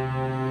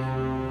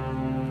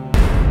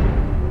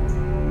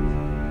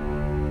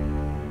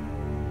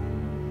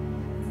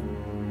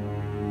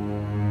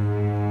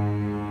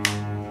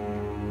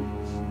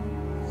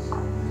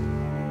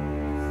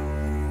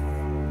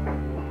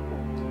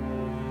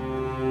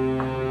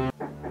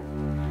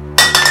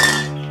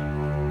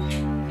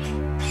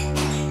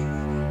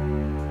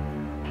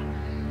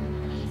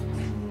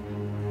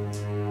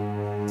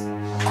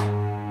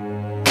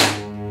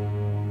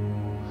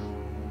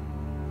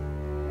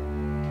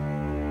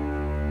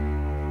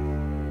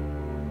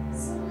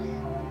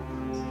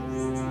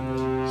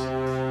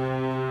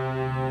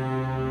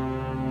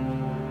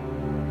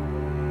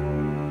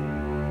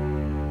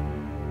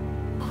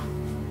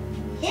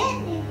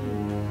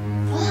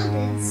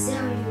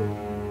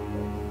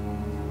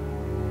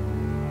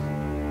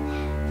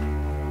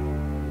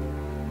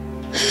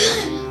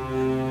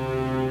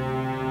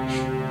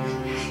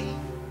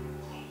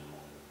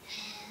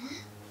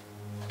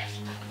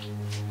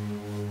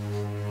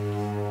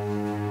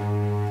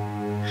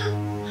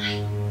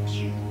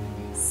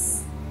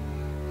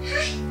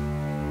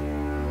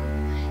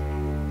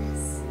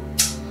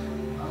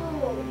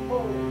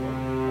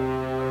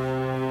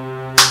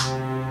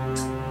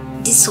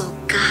 This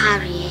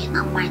Ogari is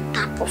my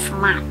type of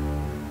man.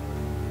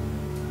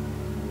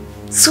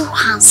 So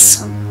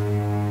handsome,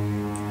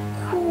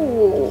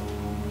 cool,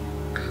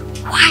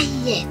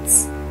 quiet.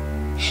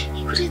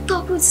 He could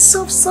talk with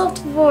soft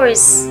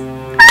voice.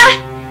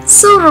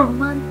 So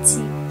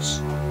romantic.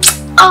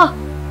 Oh,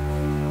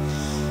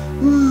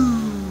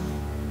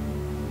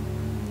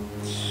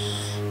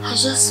 I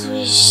just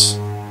wish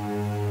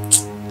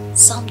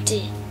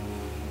someday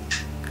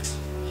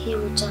he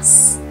would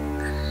just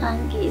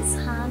hang his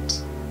hand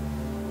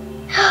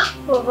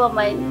over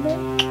my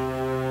neck,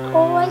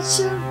 over my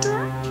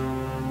shoulder,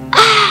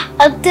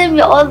 and tell me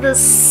all the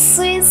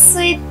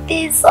sweet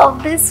things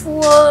of this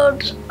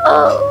world.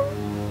 Oh.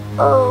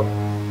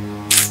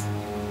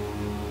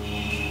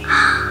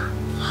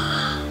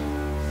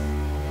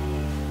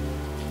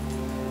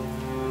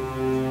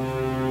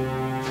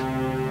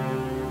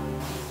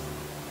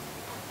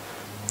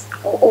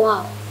 Oh,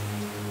 wow.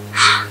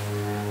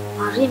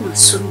 Marina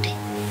Sunday.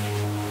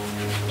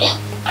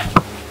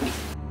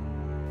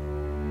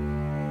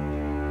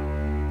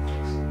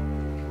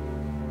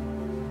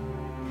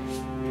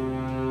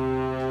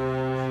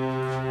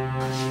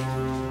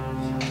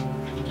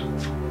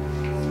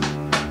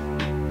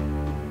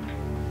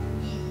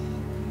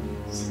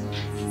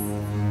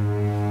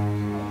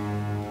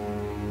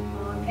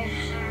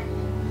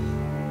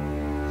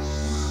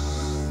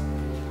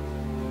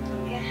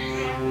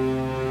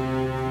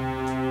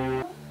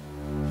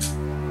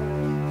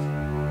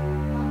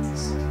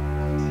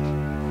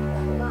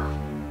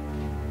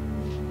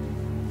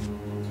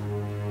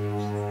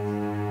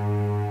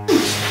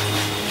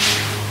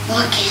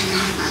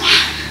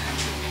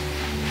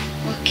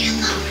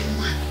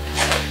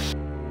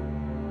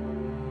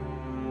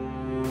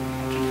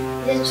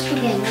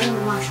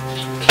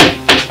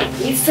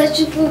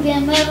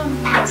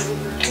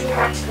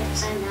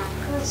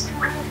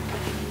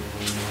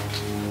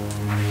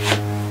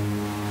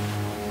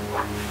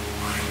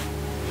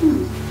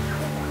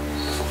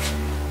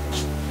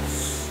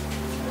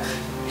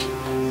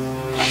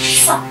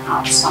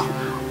 Somehow.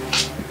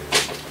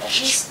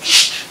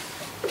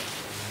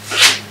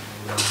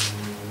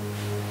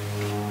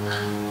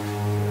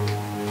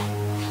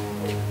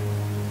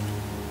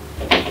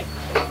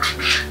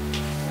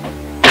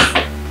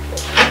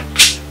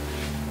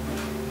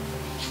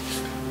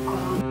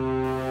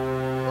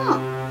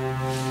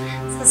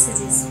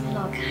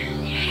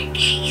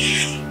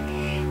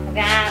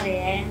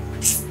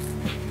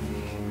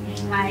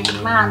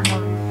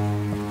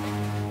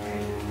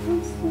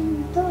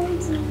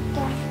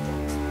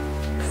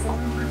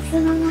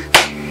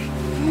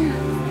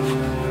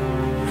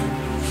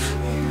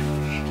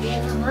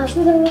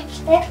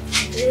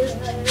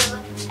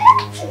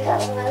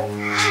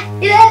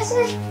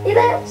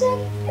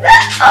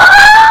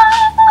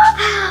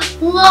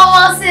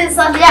 Mama says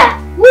something. Yeah.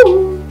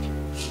 Woo.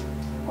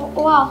 Oh,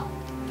 wow.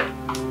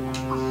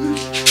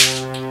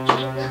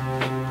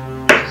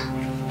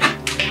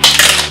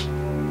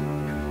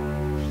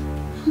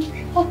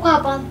 Oh,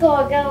 Papa,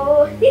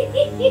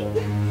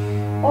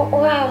 oh,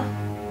 wow.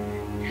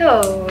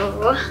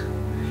 Oh,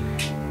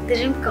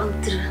 dream come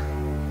true.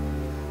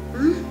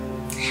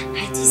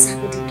 I just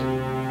have to do.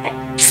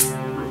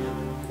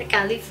 We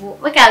can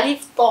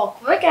leave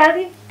talk.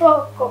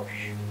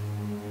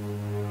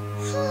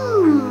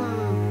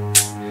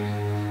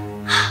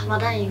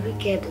 Mother, you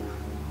wicked.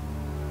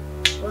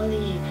 Only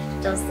you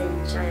just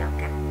enjoy,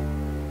 okay?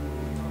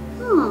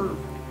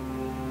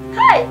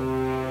 Hi.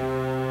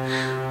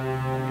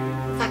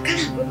 If I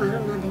can't go my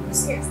room now, they will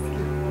see us.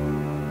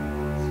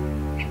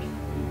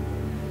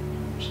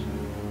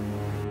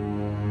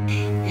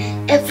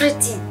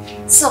 everything.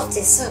 Soft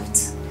is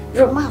soft.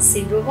 Romance,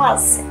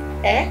 romance.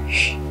 Eh?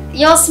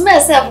 Your smell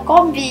self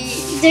can't be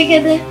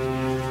diggity.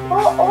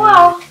 Oh,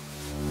 wow.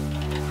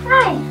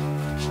 Hi.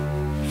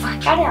 If I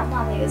carry a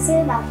man, you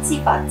say that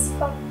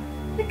Tifa.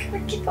 We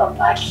can keep her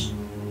back.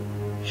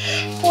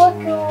 What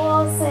can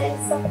I say,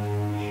 sir?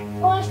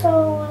 What can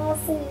I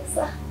say,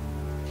 sir?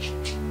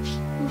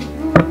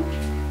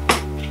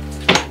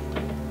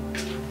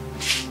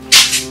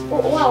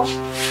 Oh, wow.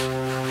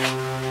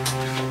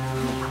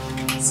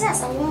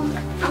 Yes, I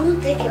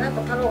won't take it up a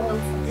little one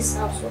from this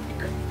house.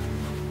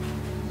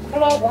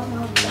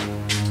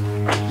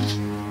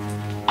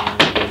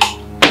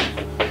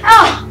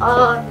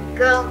 Oh,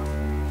 girl.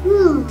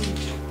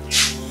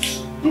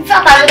 In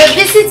fact, I will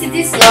visit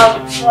this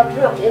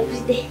wardrobe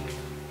every day.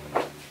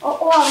 Oh,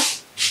 wow.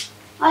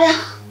 Oh, yeah.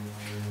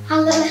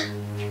 Hallelujah.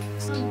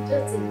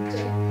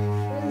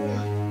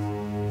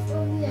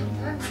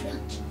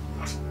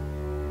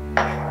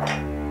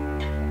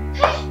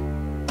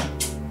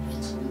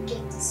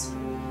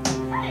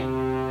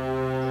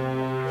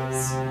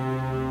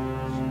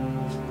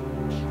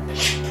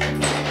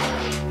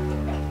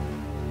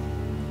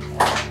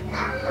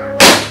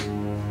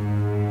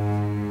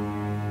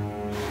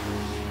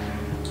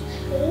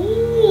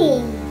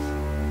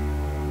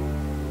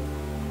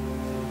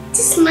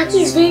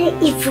 He's very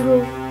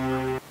evil.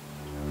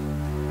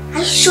 Are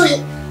you sure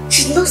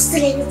she's not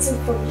steal anything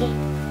from me?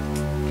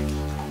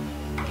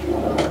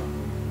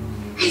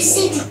 I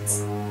said it.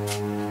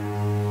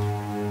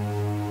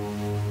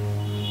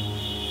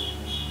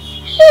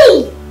 Hey!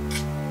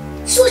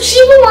 So she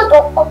even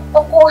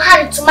want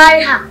Harry to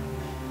marry her?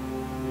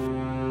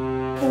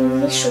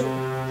 Sure.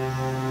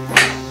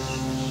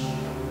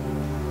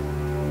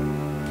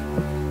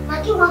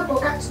 Maggie want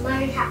Oga to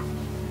marry her.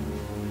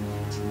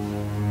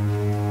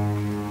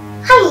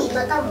 Hi,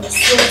 Madam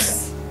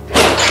Mrs.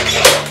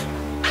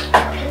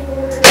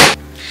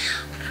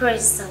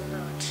 Praise the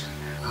Lord.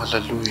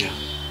 Hallelujah.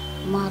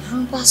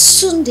 Marumba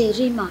sunde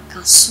rima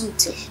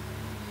kasunte.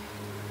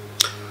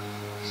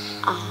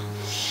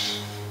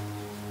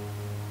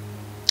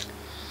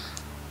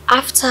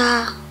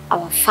 After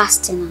our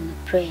fasting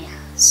and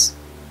prayers,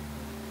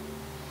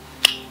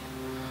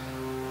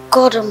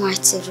 God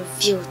Almighty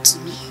revealed to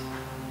me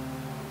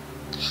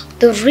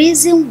the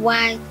reason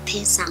why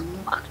things are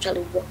not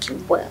actually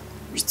working well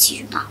with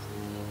you now.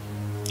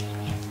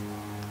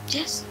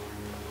 Yes.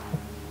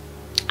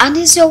 And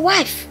it's your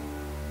wife.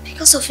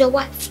 Because of your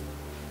wife.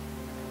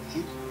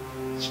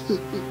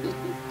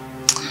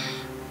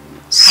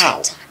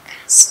 How?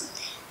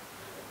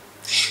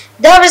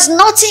 There is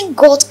nothing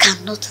God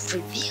cannot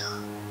reveal.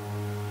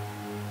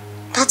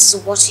 That's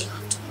what you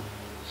have to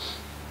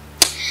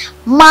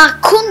know.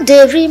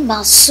 Makunderi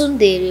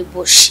masunderi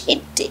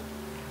boshente.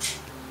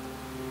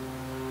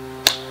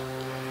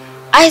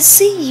 I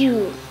see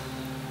you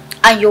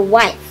and your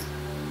wife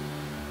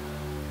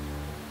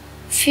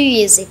a few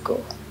years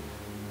ago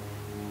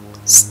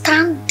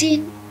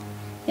standing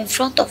in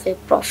front of a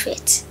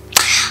prophet.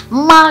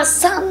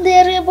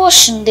 Masandere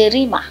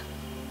boshinderima.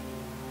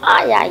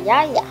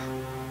 Ayayaya.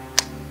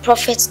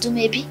 Prophet do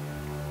maybe.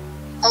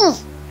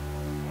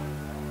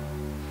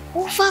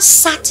 Over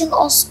certain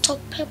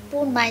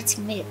unstoppable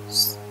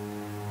nightmares.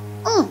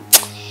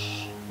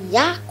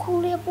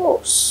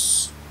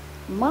 Yakurebos.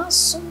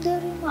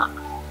 Masunderima.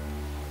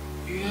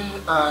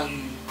 Yeah,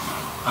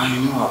 I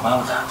know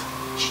about that.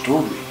 She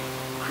told me.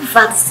 We've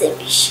had the same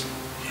issue.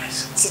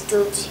 Yes. She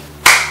told you.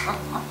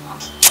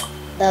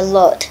 The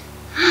Lord.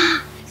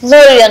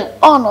 Glory and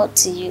honor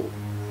to you.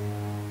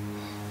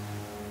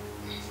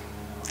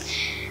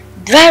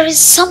 There is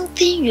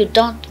something you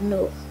don't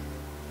know.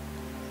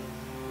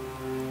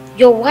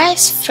 Your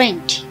wife's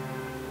friend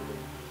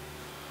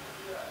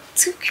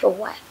took your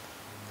wife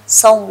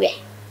somewhere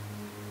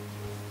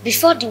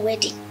before the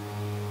wedding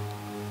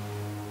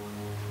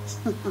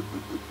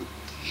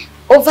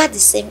over the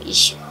same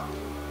issue.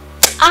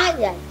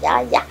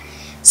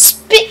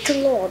 Speak,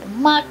 Lord.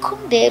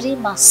 Makunderi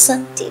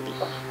masanteri.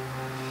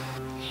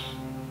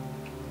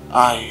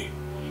 I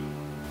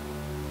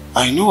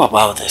know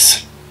about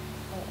this.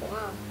 Oh,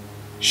 wow.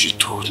 She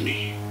told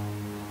me.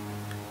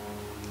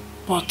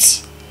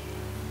 But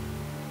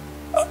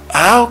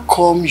how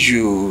come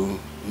you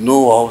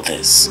know all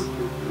this?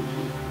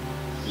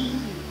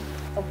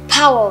 The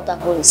power of the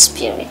Holy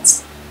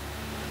Spirit.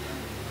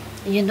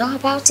 You know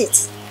about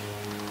it?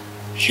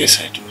 Yes,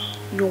 I do.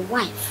 Your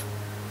wife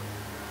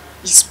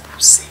is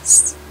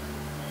possessed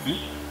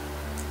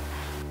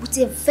with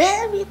a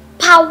very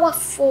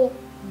powerful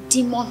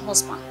demon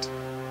husband.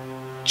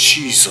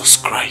 Jesus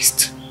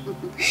Christ.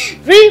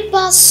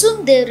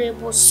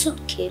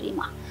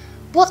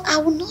 But I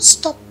will not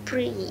stop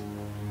praying.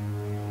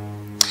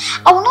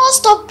 I will not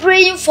stop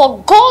praying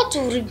for God to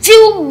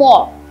reveal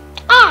more.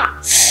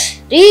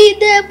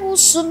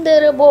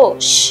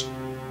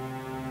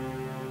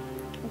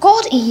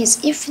 God in His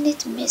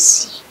infinite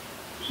mercy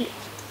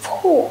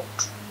told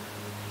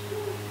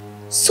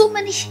so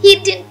many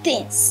hidden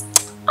things.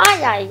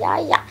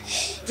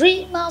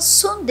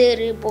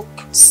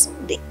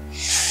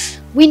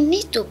 We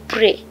need to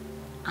pray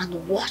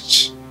and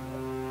watch.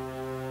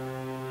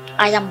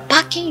 I am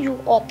backing you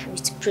up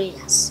with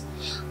prayers.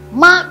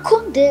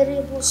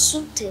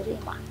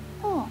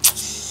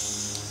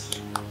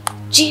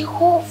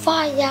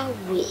 Jehovah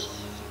Yahweh,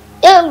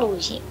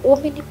 Elohim,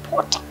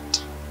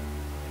 omnipotent.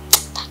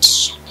 That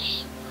is your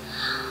name.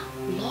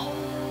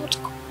 Lord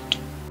God.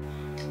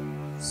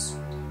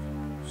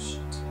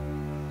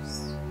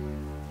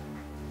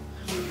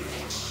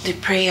 The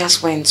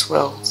prayers went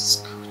well.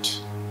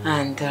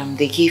 And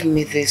they gave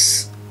me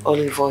this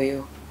olive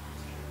oil.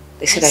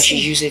 They said I should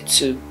use it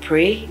to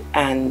pray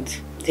and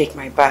take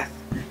my bath.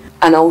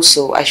 And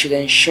also I should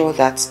ensure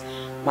that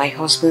my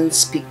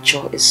husband's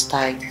picture is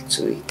tied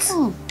to it.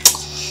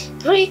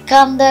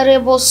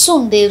 Rikanderebo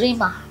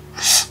sunderima.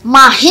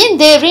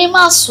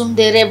 Mahinderima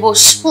sunderebo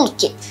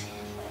sunke.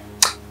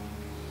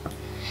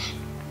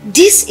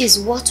 This is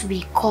what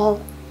we call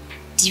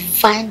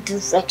divine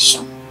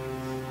direction.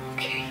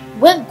 Okay.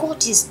 When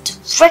God is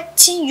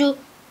directing you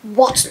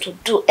what to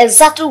do,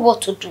 exactly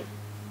what to do.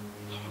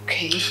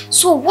 Okay.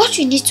 So what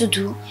you need to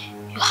do,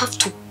 you have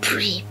to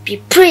pray, be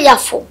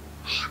prayerful.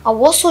 I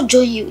will also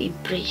join you in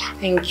prayer.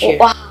 Thank you.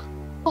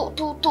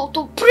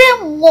 To pray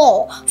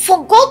more,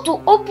 for God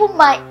to open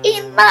my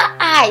inner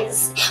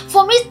eyes,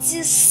 for me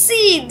to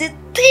see the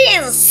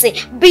things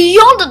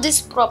beyond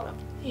this problem.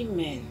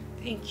 Amen.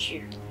 Thank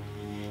you.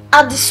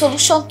 And the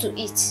solution to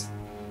it.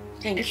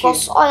 Thank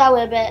because you. all I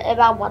will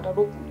ever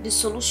want the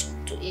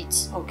solution to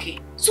it. Okay.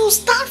 So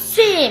start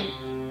praying.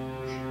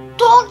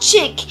 Don't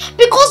shake.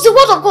 Because the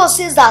word of God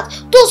says that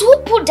those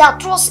who put their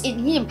trust in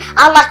Him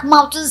are like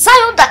Mount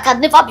Zion that can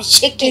never be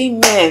shaken.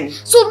 Amen.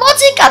 So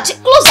nothing can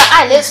shake. Close the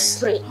eye. Let's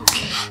pray.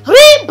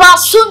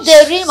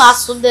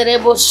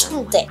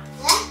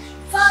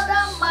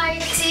 Father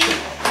mighty.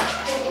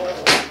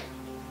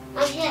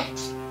 I'm here.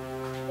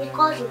 We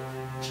called you.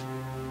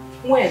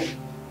 When?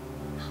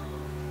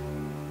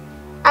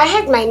 I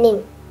heard my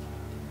name.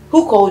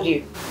 Who called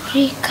you?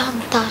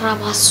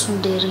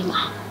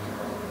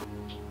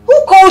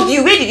 Who called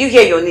you? Where did you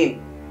hear your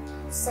name?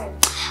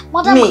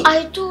 Madam, Me.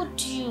 I told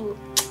you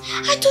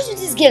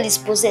this girl is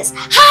possessed.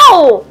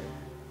 How?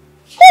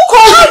 Who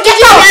called you? How did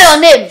you hear your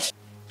name?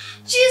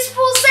 She's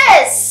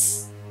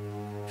possessed.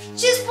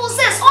 She's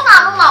possessed.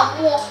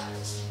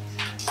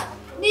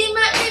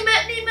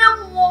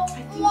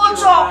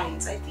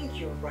 I think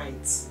you're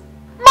right.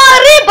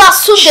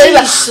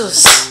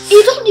 Jesus.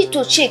 You don't need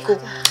to check.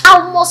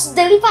 I must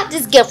deliver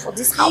this girl for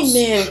this house.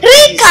 Amen.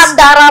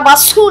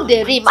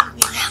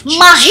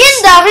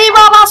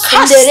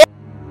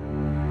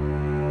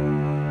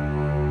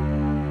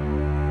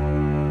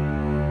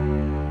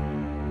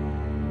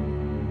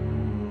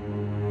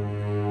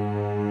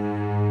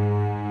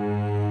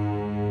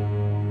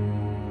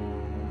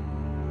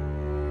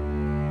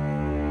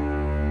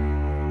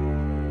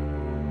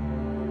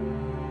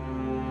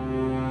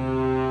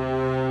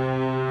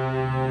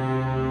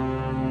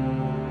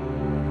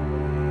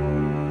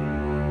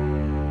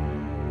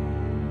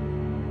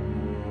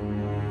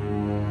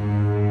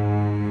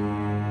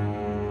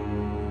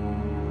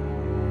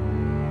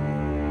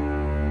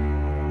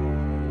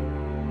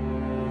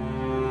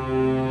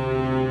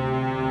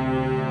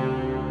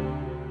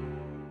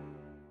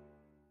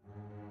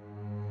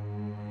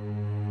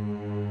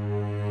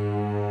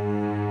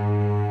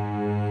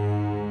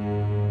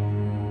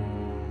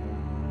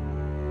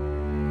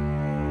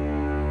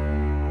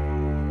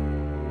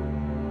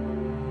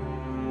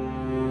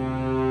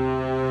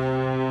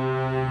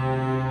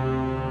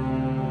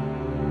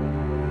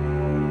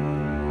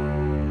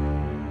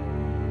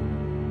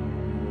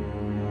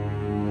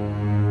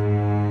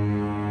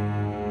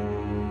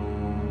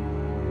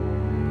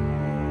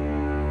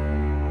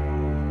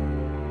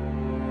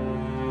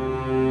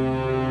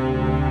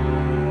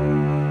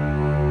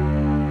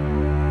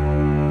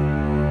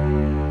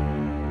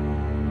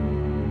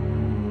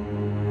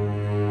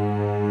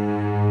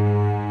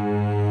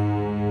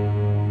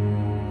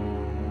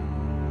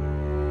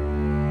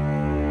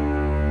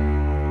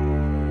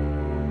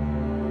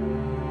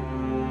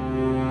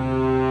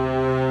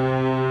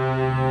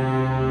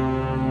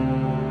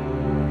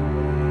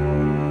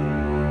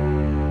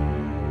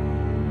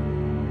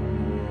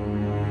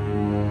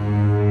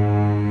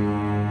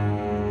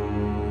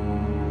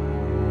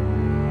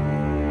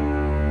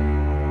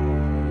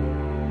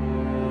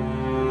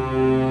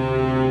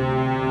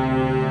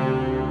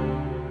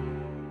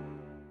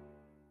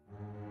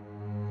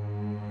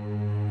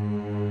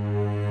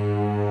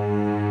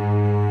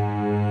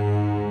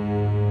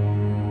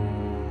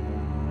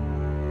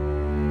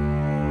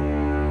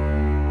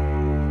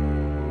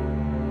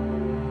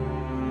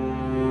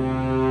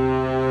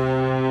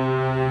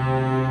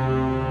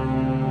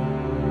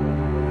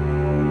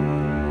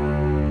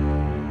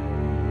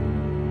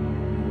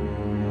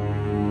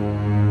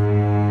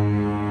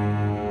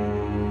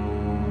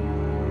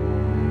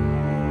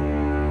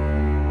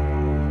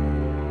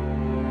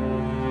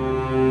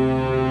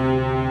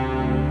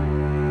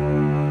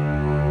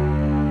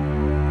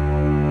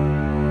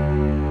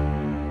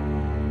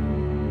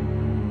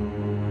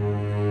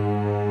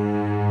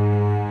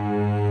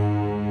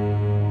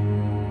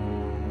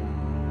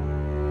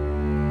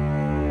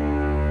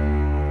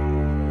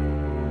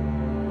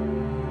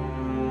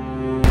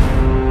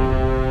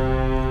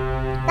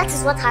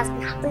 is what has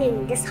been happening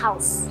in this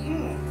house.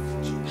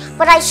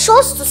 But I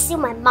chose to seal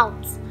my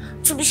mouth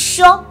to be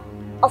sure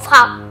of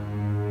her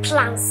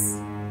plans.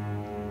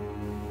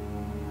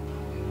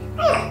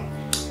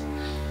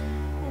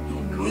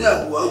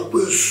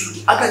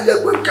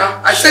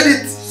 I said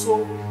it.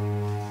 So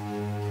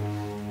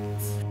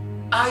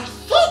I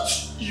thought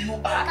you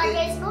are.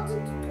 There is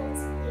nothing to plot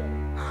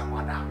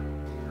here.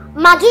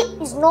 Maggie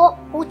is not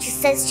who she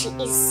says she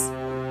is.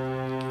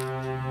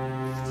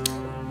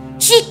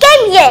 She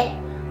came here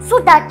so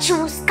that she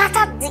will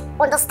scatter the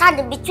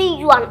understanding between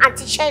you and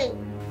Auntie Shirley.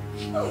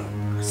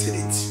 I said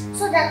it.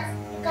 So that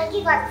you can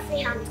give her the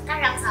free hand to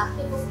carry out her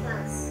evil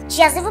plans.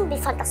 She has even been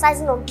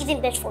fantasizing on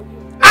giving birth for you.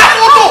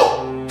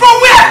 From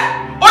where?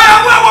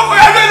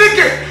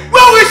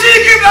 Where will she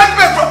give that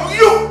birth from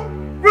you?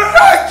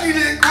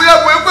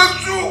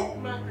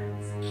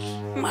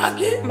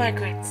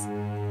 Margaret,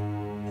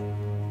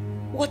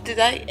 what did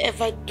I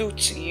ever do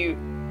to you?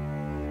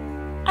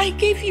 I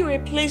gave you a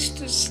place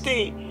to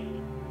stay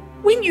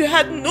when you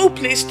had no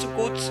place to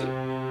go to.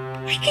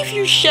 I gave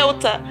you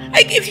shelter.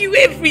 I gave you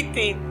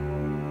everything.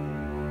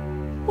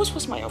 What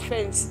was my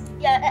offense?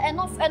 Yeah,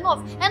 enough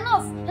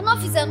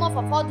is enough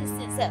of all these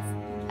things, Seth.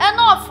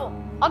 Enough!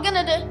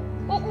 Ogenede,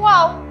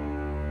 wow!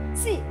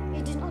 See,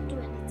 he did not do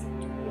anything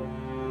to you.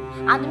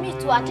 And me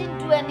too, I didn't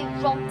do any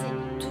wrong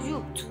thing to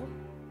you too.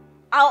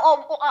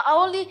 I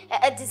only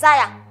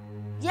desire.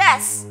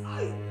 Yes!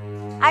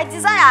 I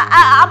desire.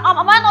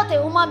 Am I not a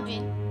human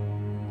being?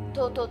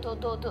 To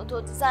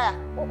desire.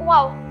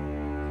 Wow!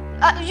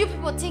 You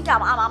people think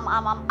I'm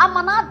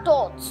an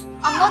adult.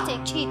 I'm not a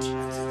kid.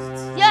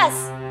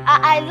 Yes,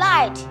 I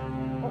lied.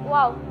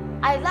 Wow,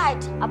 I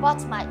lied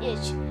about my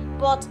age,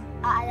 but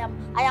I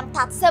am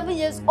 37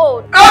 years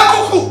old.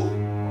 Cuckoo!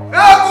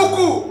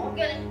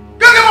 Okay.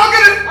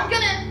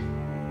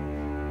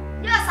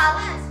 Yes, I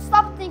lied.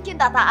 Stop thinking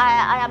that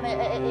I am a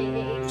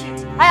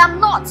kid. I am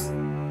not.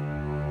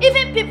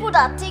 Even people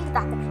that are thinking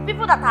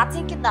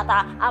that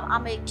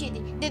I'm a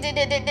kid,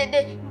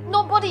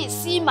 nobody is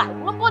seeing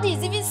nobody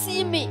is even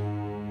seeing me.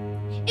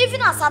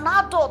 Even as an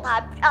adult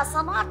that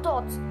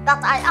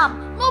I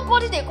am,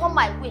 nobody they come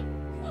my way.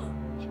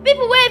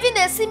 People where even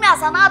they see me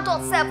as an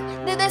adult self,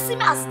 they see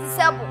me as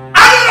disabled.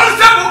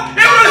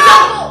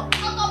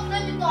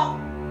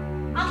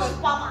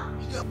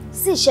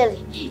 See,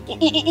 Shirley,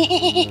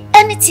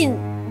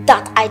 anything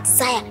that I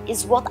desire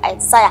is what I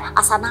desire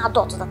as an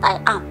adult that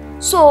I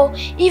am. So,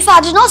 if I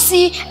do not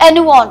see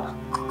anyone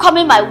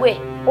coming my way,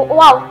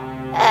 wow,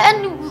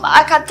 and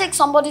I can take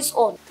somebody's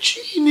own.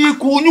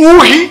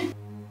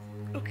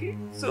 Okay,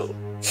 so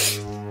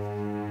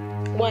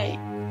why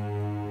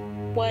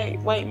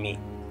me?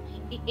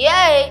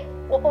 Yeah,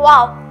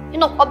 wow, you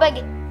know,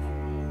 Obegi,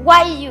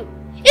 why you?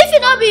 If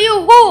it not be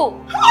you, who?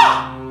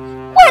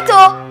 Wait,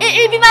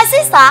 it be my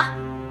sister.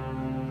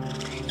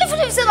 Even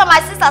if you say that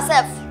my sister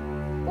self,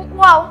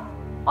 wow,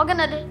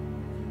 Ogenede.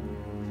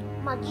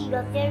 Maggie, you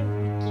are very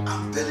wicked.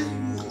 I'm telling you.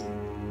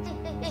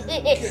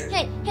 Hey,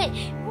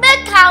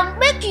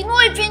 make you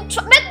not even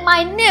try, make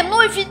my name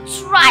not even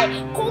try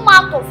come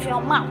out of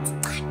your mouth.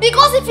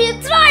 Because if you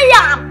try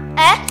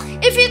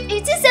if it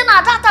is in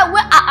that time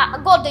where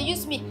God they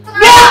use me. No,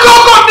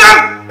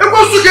 them! It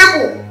goes to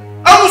Gable.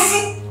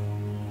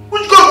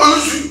 Which God will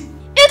use you?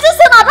 It is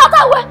in that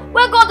time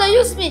where God they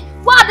use me.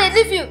 Why they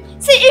leave you?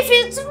 See, if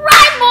you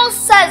try more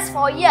sense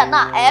for a year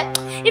now,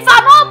 if I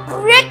don't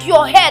break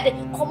your head,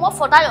 come up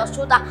for that your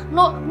shoulder.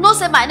 No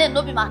say my name,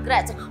 no be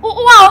Margaret.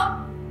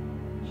 Wow.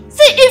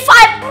 See, if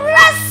I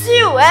press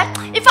you,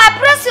 if I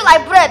press you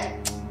like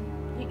bread,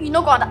 you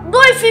know God.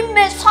 No, if you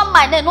mention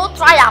my name, no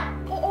try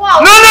am. Wow.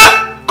 No,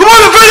 come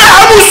on,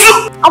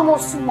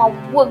 Amosu my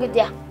word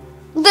there.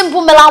 Then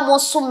Bumela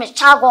Amosu me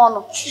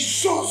chagono.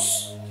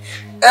 Jesus.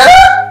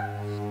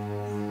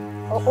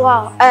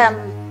 Wow.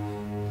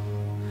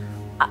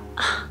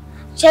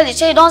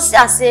 Shelly, don't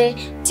say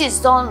things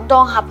don't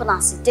happen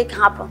as it take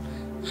happen.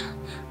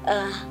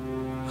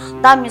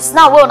 That means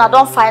now when I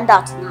don't find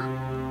out now.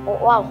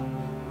 Wow,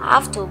 I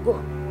have to go.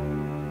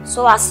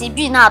 So as it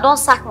be now, I don't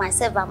sack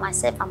myself by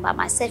myself and by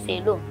myself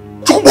alone.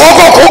 Go where?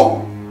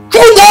 The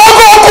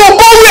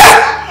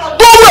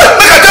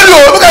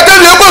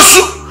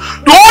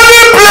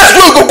only place where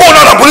you go now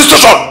is the police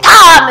station.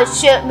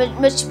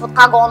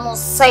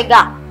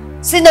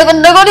 See, they're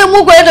going to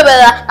move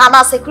and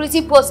a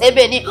security post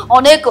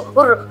on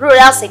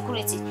rural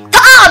security.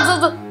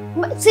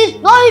 See,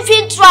 not if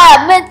you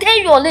try,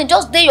 maintain your lane,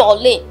 just stay your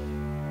lane.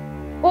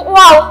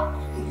 Wow.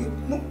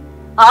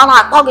 I'm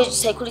not going to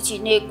security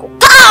in Echo.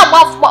 Come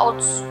off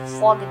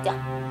for the day.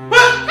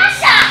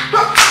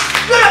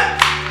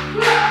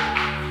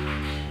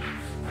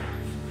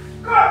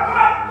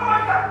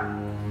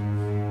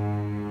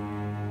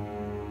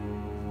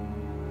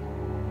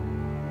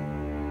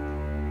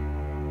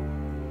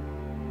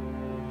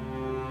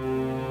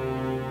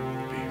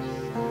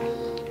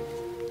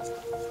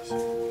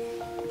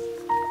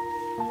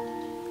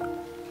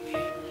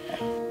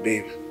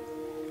 Babe,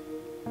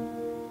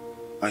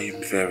 I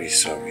am very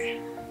sorry.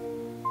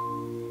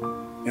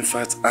 In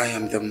fact, I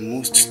am the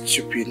most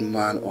stupid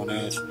man on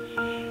earth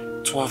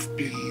to have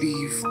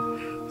believed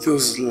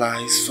those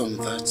lies from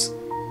that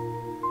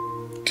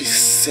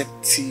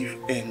deceptive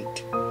and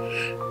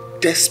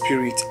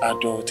desperate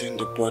adult in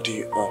the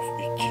body of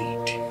a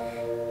kid.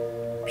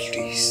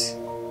 Please.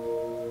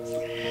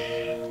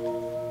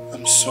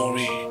 I'm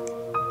sorry.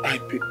 I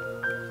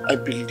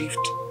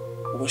believed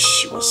what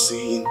she was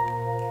saying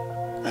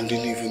and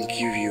didn't even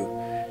give you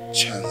a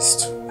chance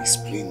to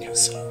explain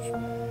yourself.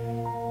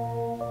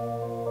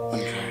 I'm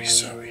very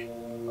sorry.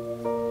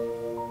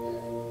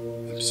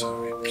 I'm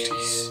sorry,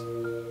 please.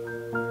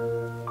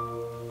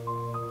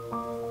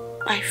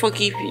 I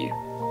forgive you,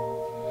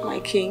 my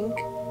king.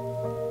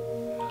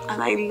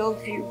 And I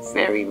love you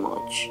very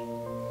much.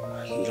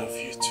 I love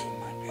you too,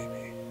 my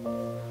baby.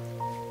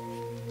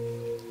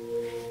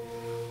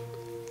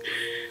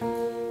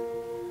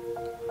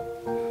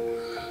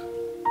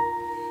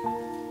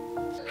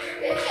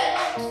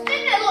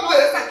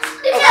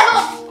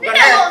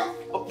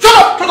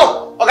 Shut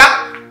up! Okay?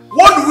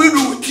 What do we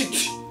do with it?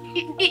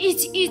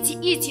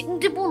 Eat.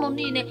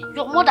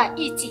 Your mother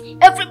eat it.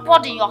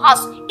 Everybody in your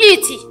house eat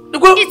it.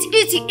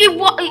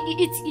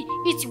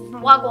 Eat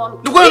wagon.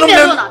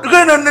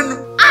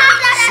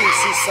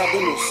 See,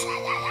 Sabinus,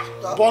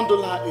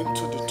 bundle her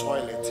into the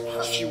toilet.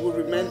 She will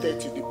remain there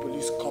till the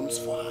police comes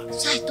for her.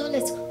 Sorry,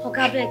 toilet.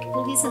 Ogabeg,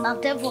 police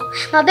and devil.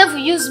 Now devil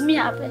use me,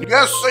 abeg.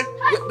 Yes, sir.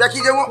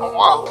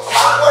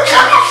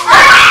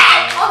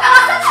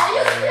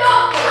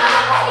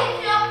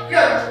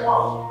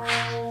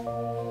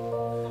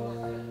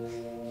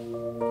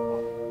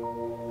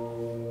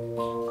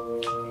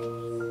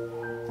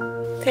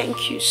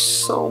 Thank you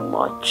so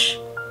much.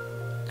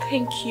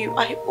 Thank you.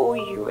 I owe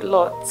you a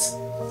lot.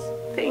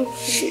 Thank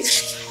you.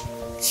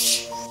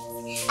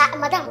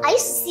 Madam, I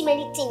used to see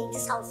many things in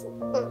this house.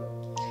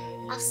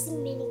 I've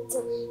seen many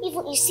things.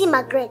 Even you see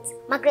Margaret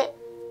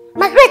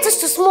used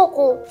to smoke.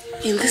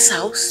 In this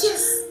house?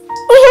 Yes.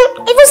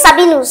 Even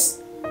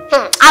Sabinus.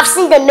 I've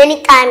seen them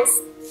many times.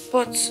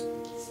 But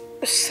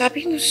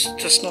Sabinus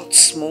does not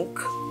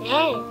smoke.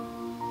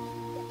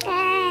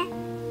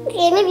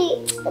 Okay,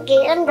 maybe.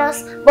 Okay, and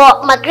does.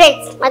 But Margaret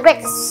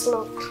used to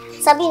smoke.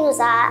 Sabinus,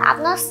 I've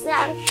not seen.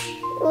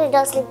 Let me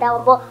just leave that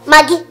one. But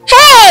Maggie,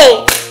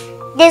 hey!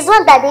 There's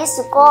one that they used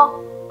to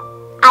call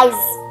eyes.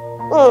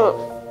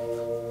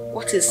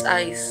 What is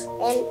eyes?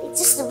 And it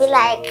used to be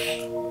like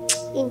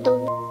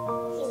Indomie.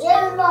 It's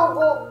very long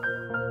ago.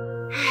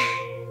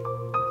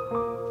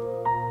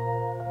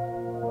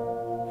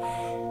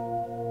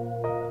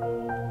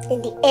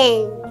 In the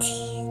end,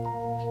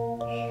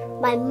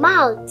 my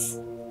mouth,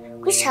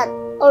 which had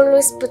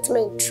always put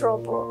me in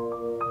trouble,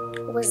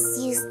 was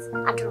used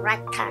at the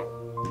right time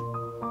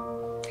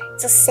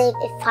to save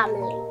a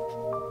family.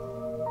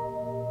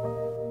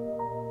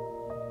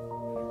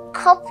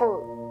 Couple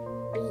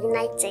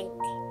reunited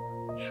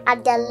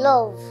and their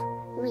love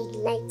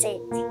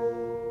reignited.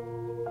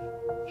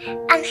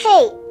 And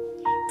hey,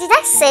 did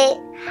I say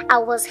I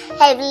was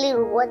heavily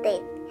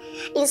rewarded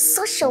in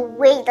such a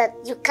way that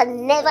you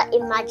can never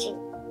imagine?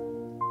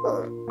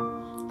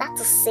 That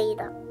to say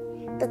that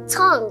the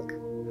tongue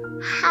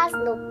has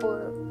no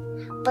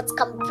bone but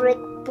can break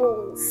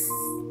bones,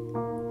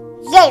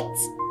 yet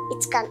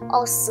it can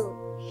also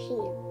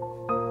heal.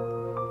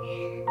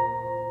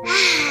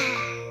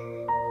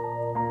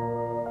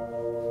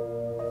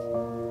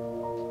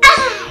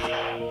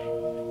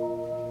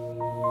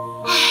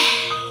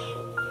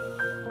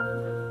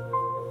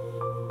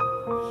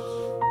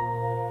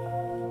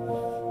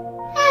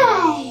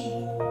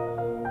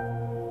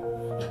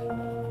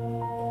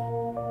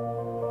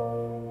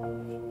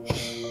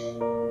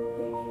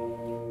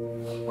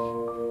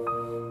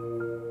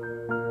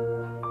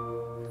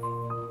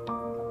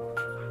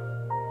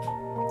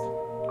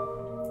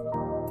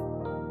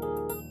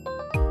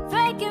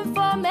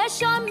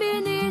 Information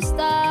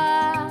Minister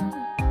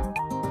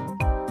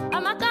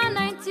Amaka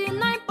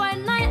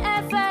 99.9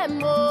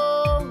 FM.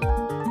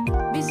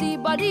 Oh, busy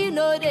body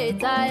no dey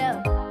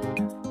tire,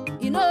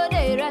 you know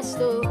they rest.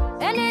 Oh,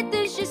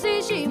 anything she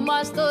see she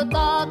must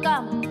talk.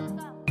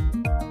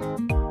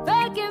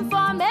 Fake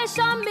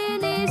Information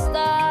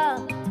Minister.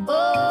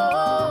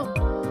 Oh,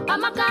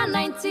 Amaka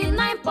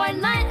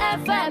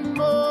 99.9 FM.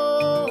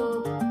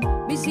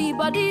 Oh, busy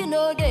body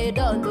no dey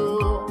dull.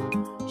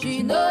 Oh,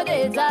 she know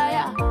they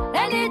tire.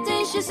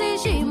 Anything she see,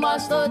 she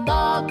must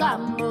talk.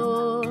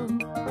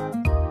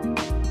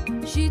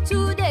 She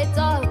too they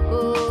talk.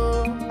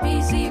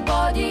 Busy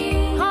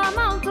body. Her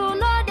mouth to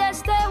know they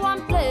stay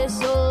one place.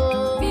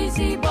 Oh,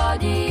 busy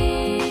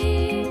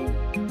body.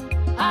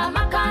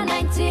 Amaka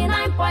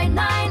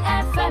 99.9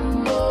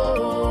 FM.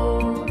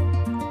 Oh,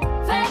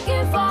 fake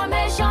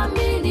Information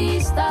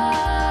Minister.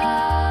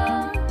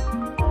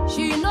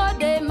 She know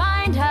they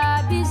mind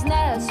her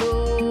business.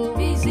 Oh,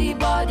 busy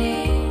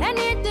body.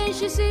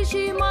 She see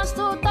she must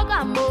talk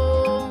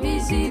more.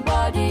 Busy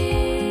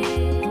body.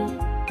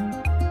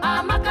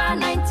 Amaka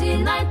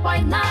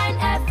 99.9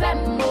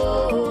 FM.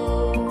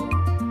 Oh,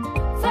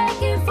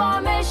 fake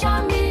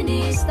Information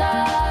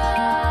Minister.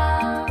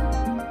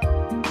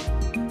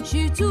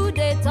 She too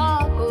they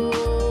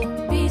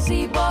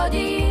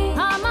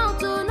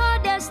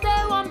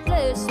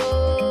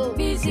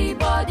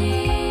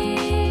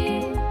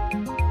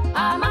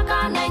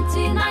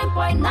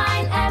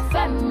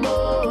FM.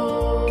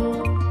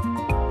 Oh.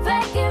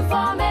 Fake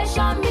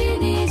information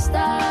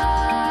minister.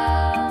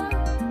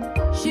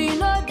 She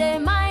know they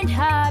mind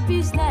her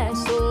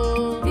business.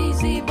 Oh.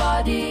 Busy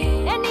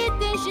body.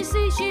 Anything she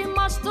see, she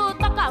must to talk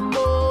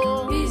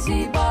about.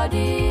 Busy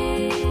body.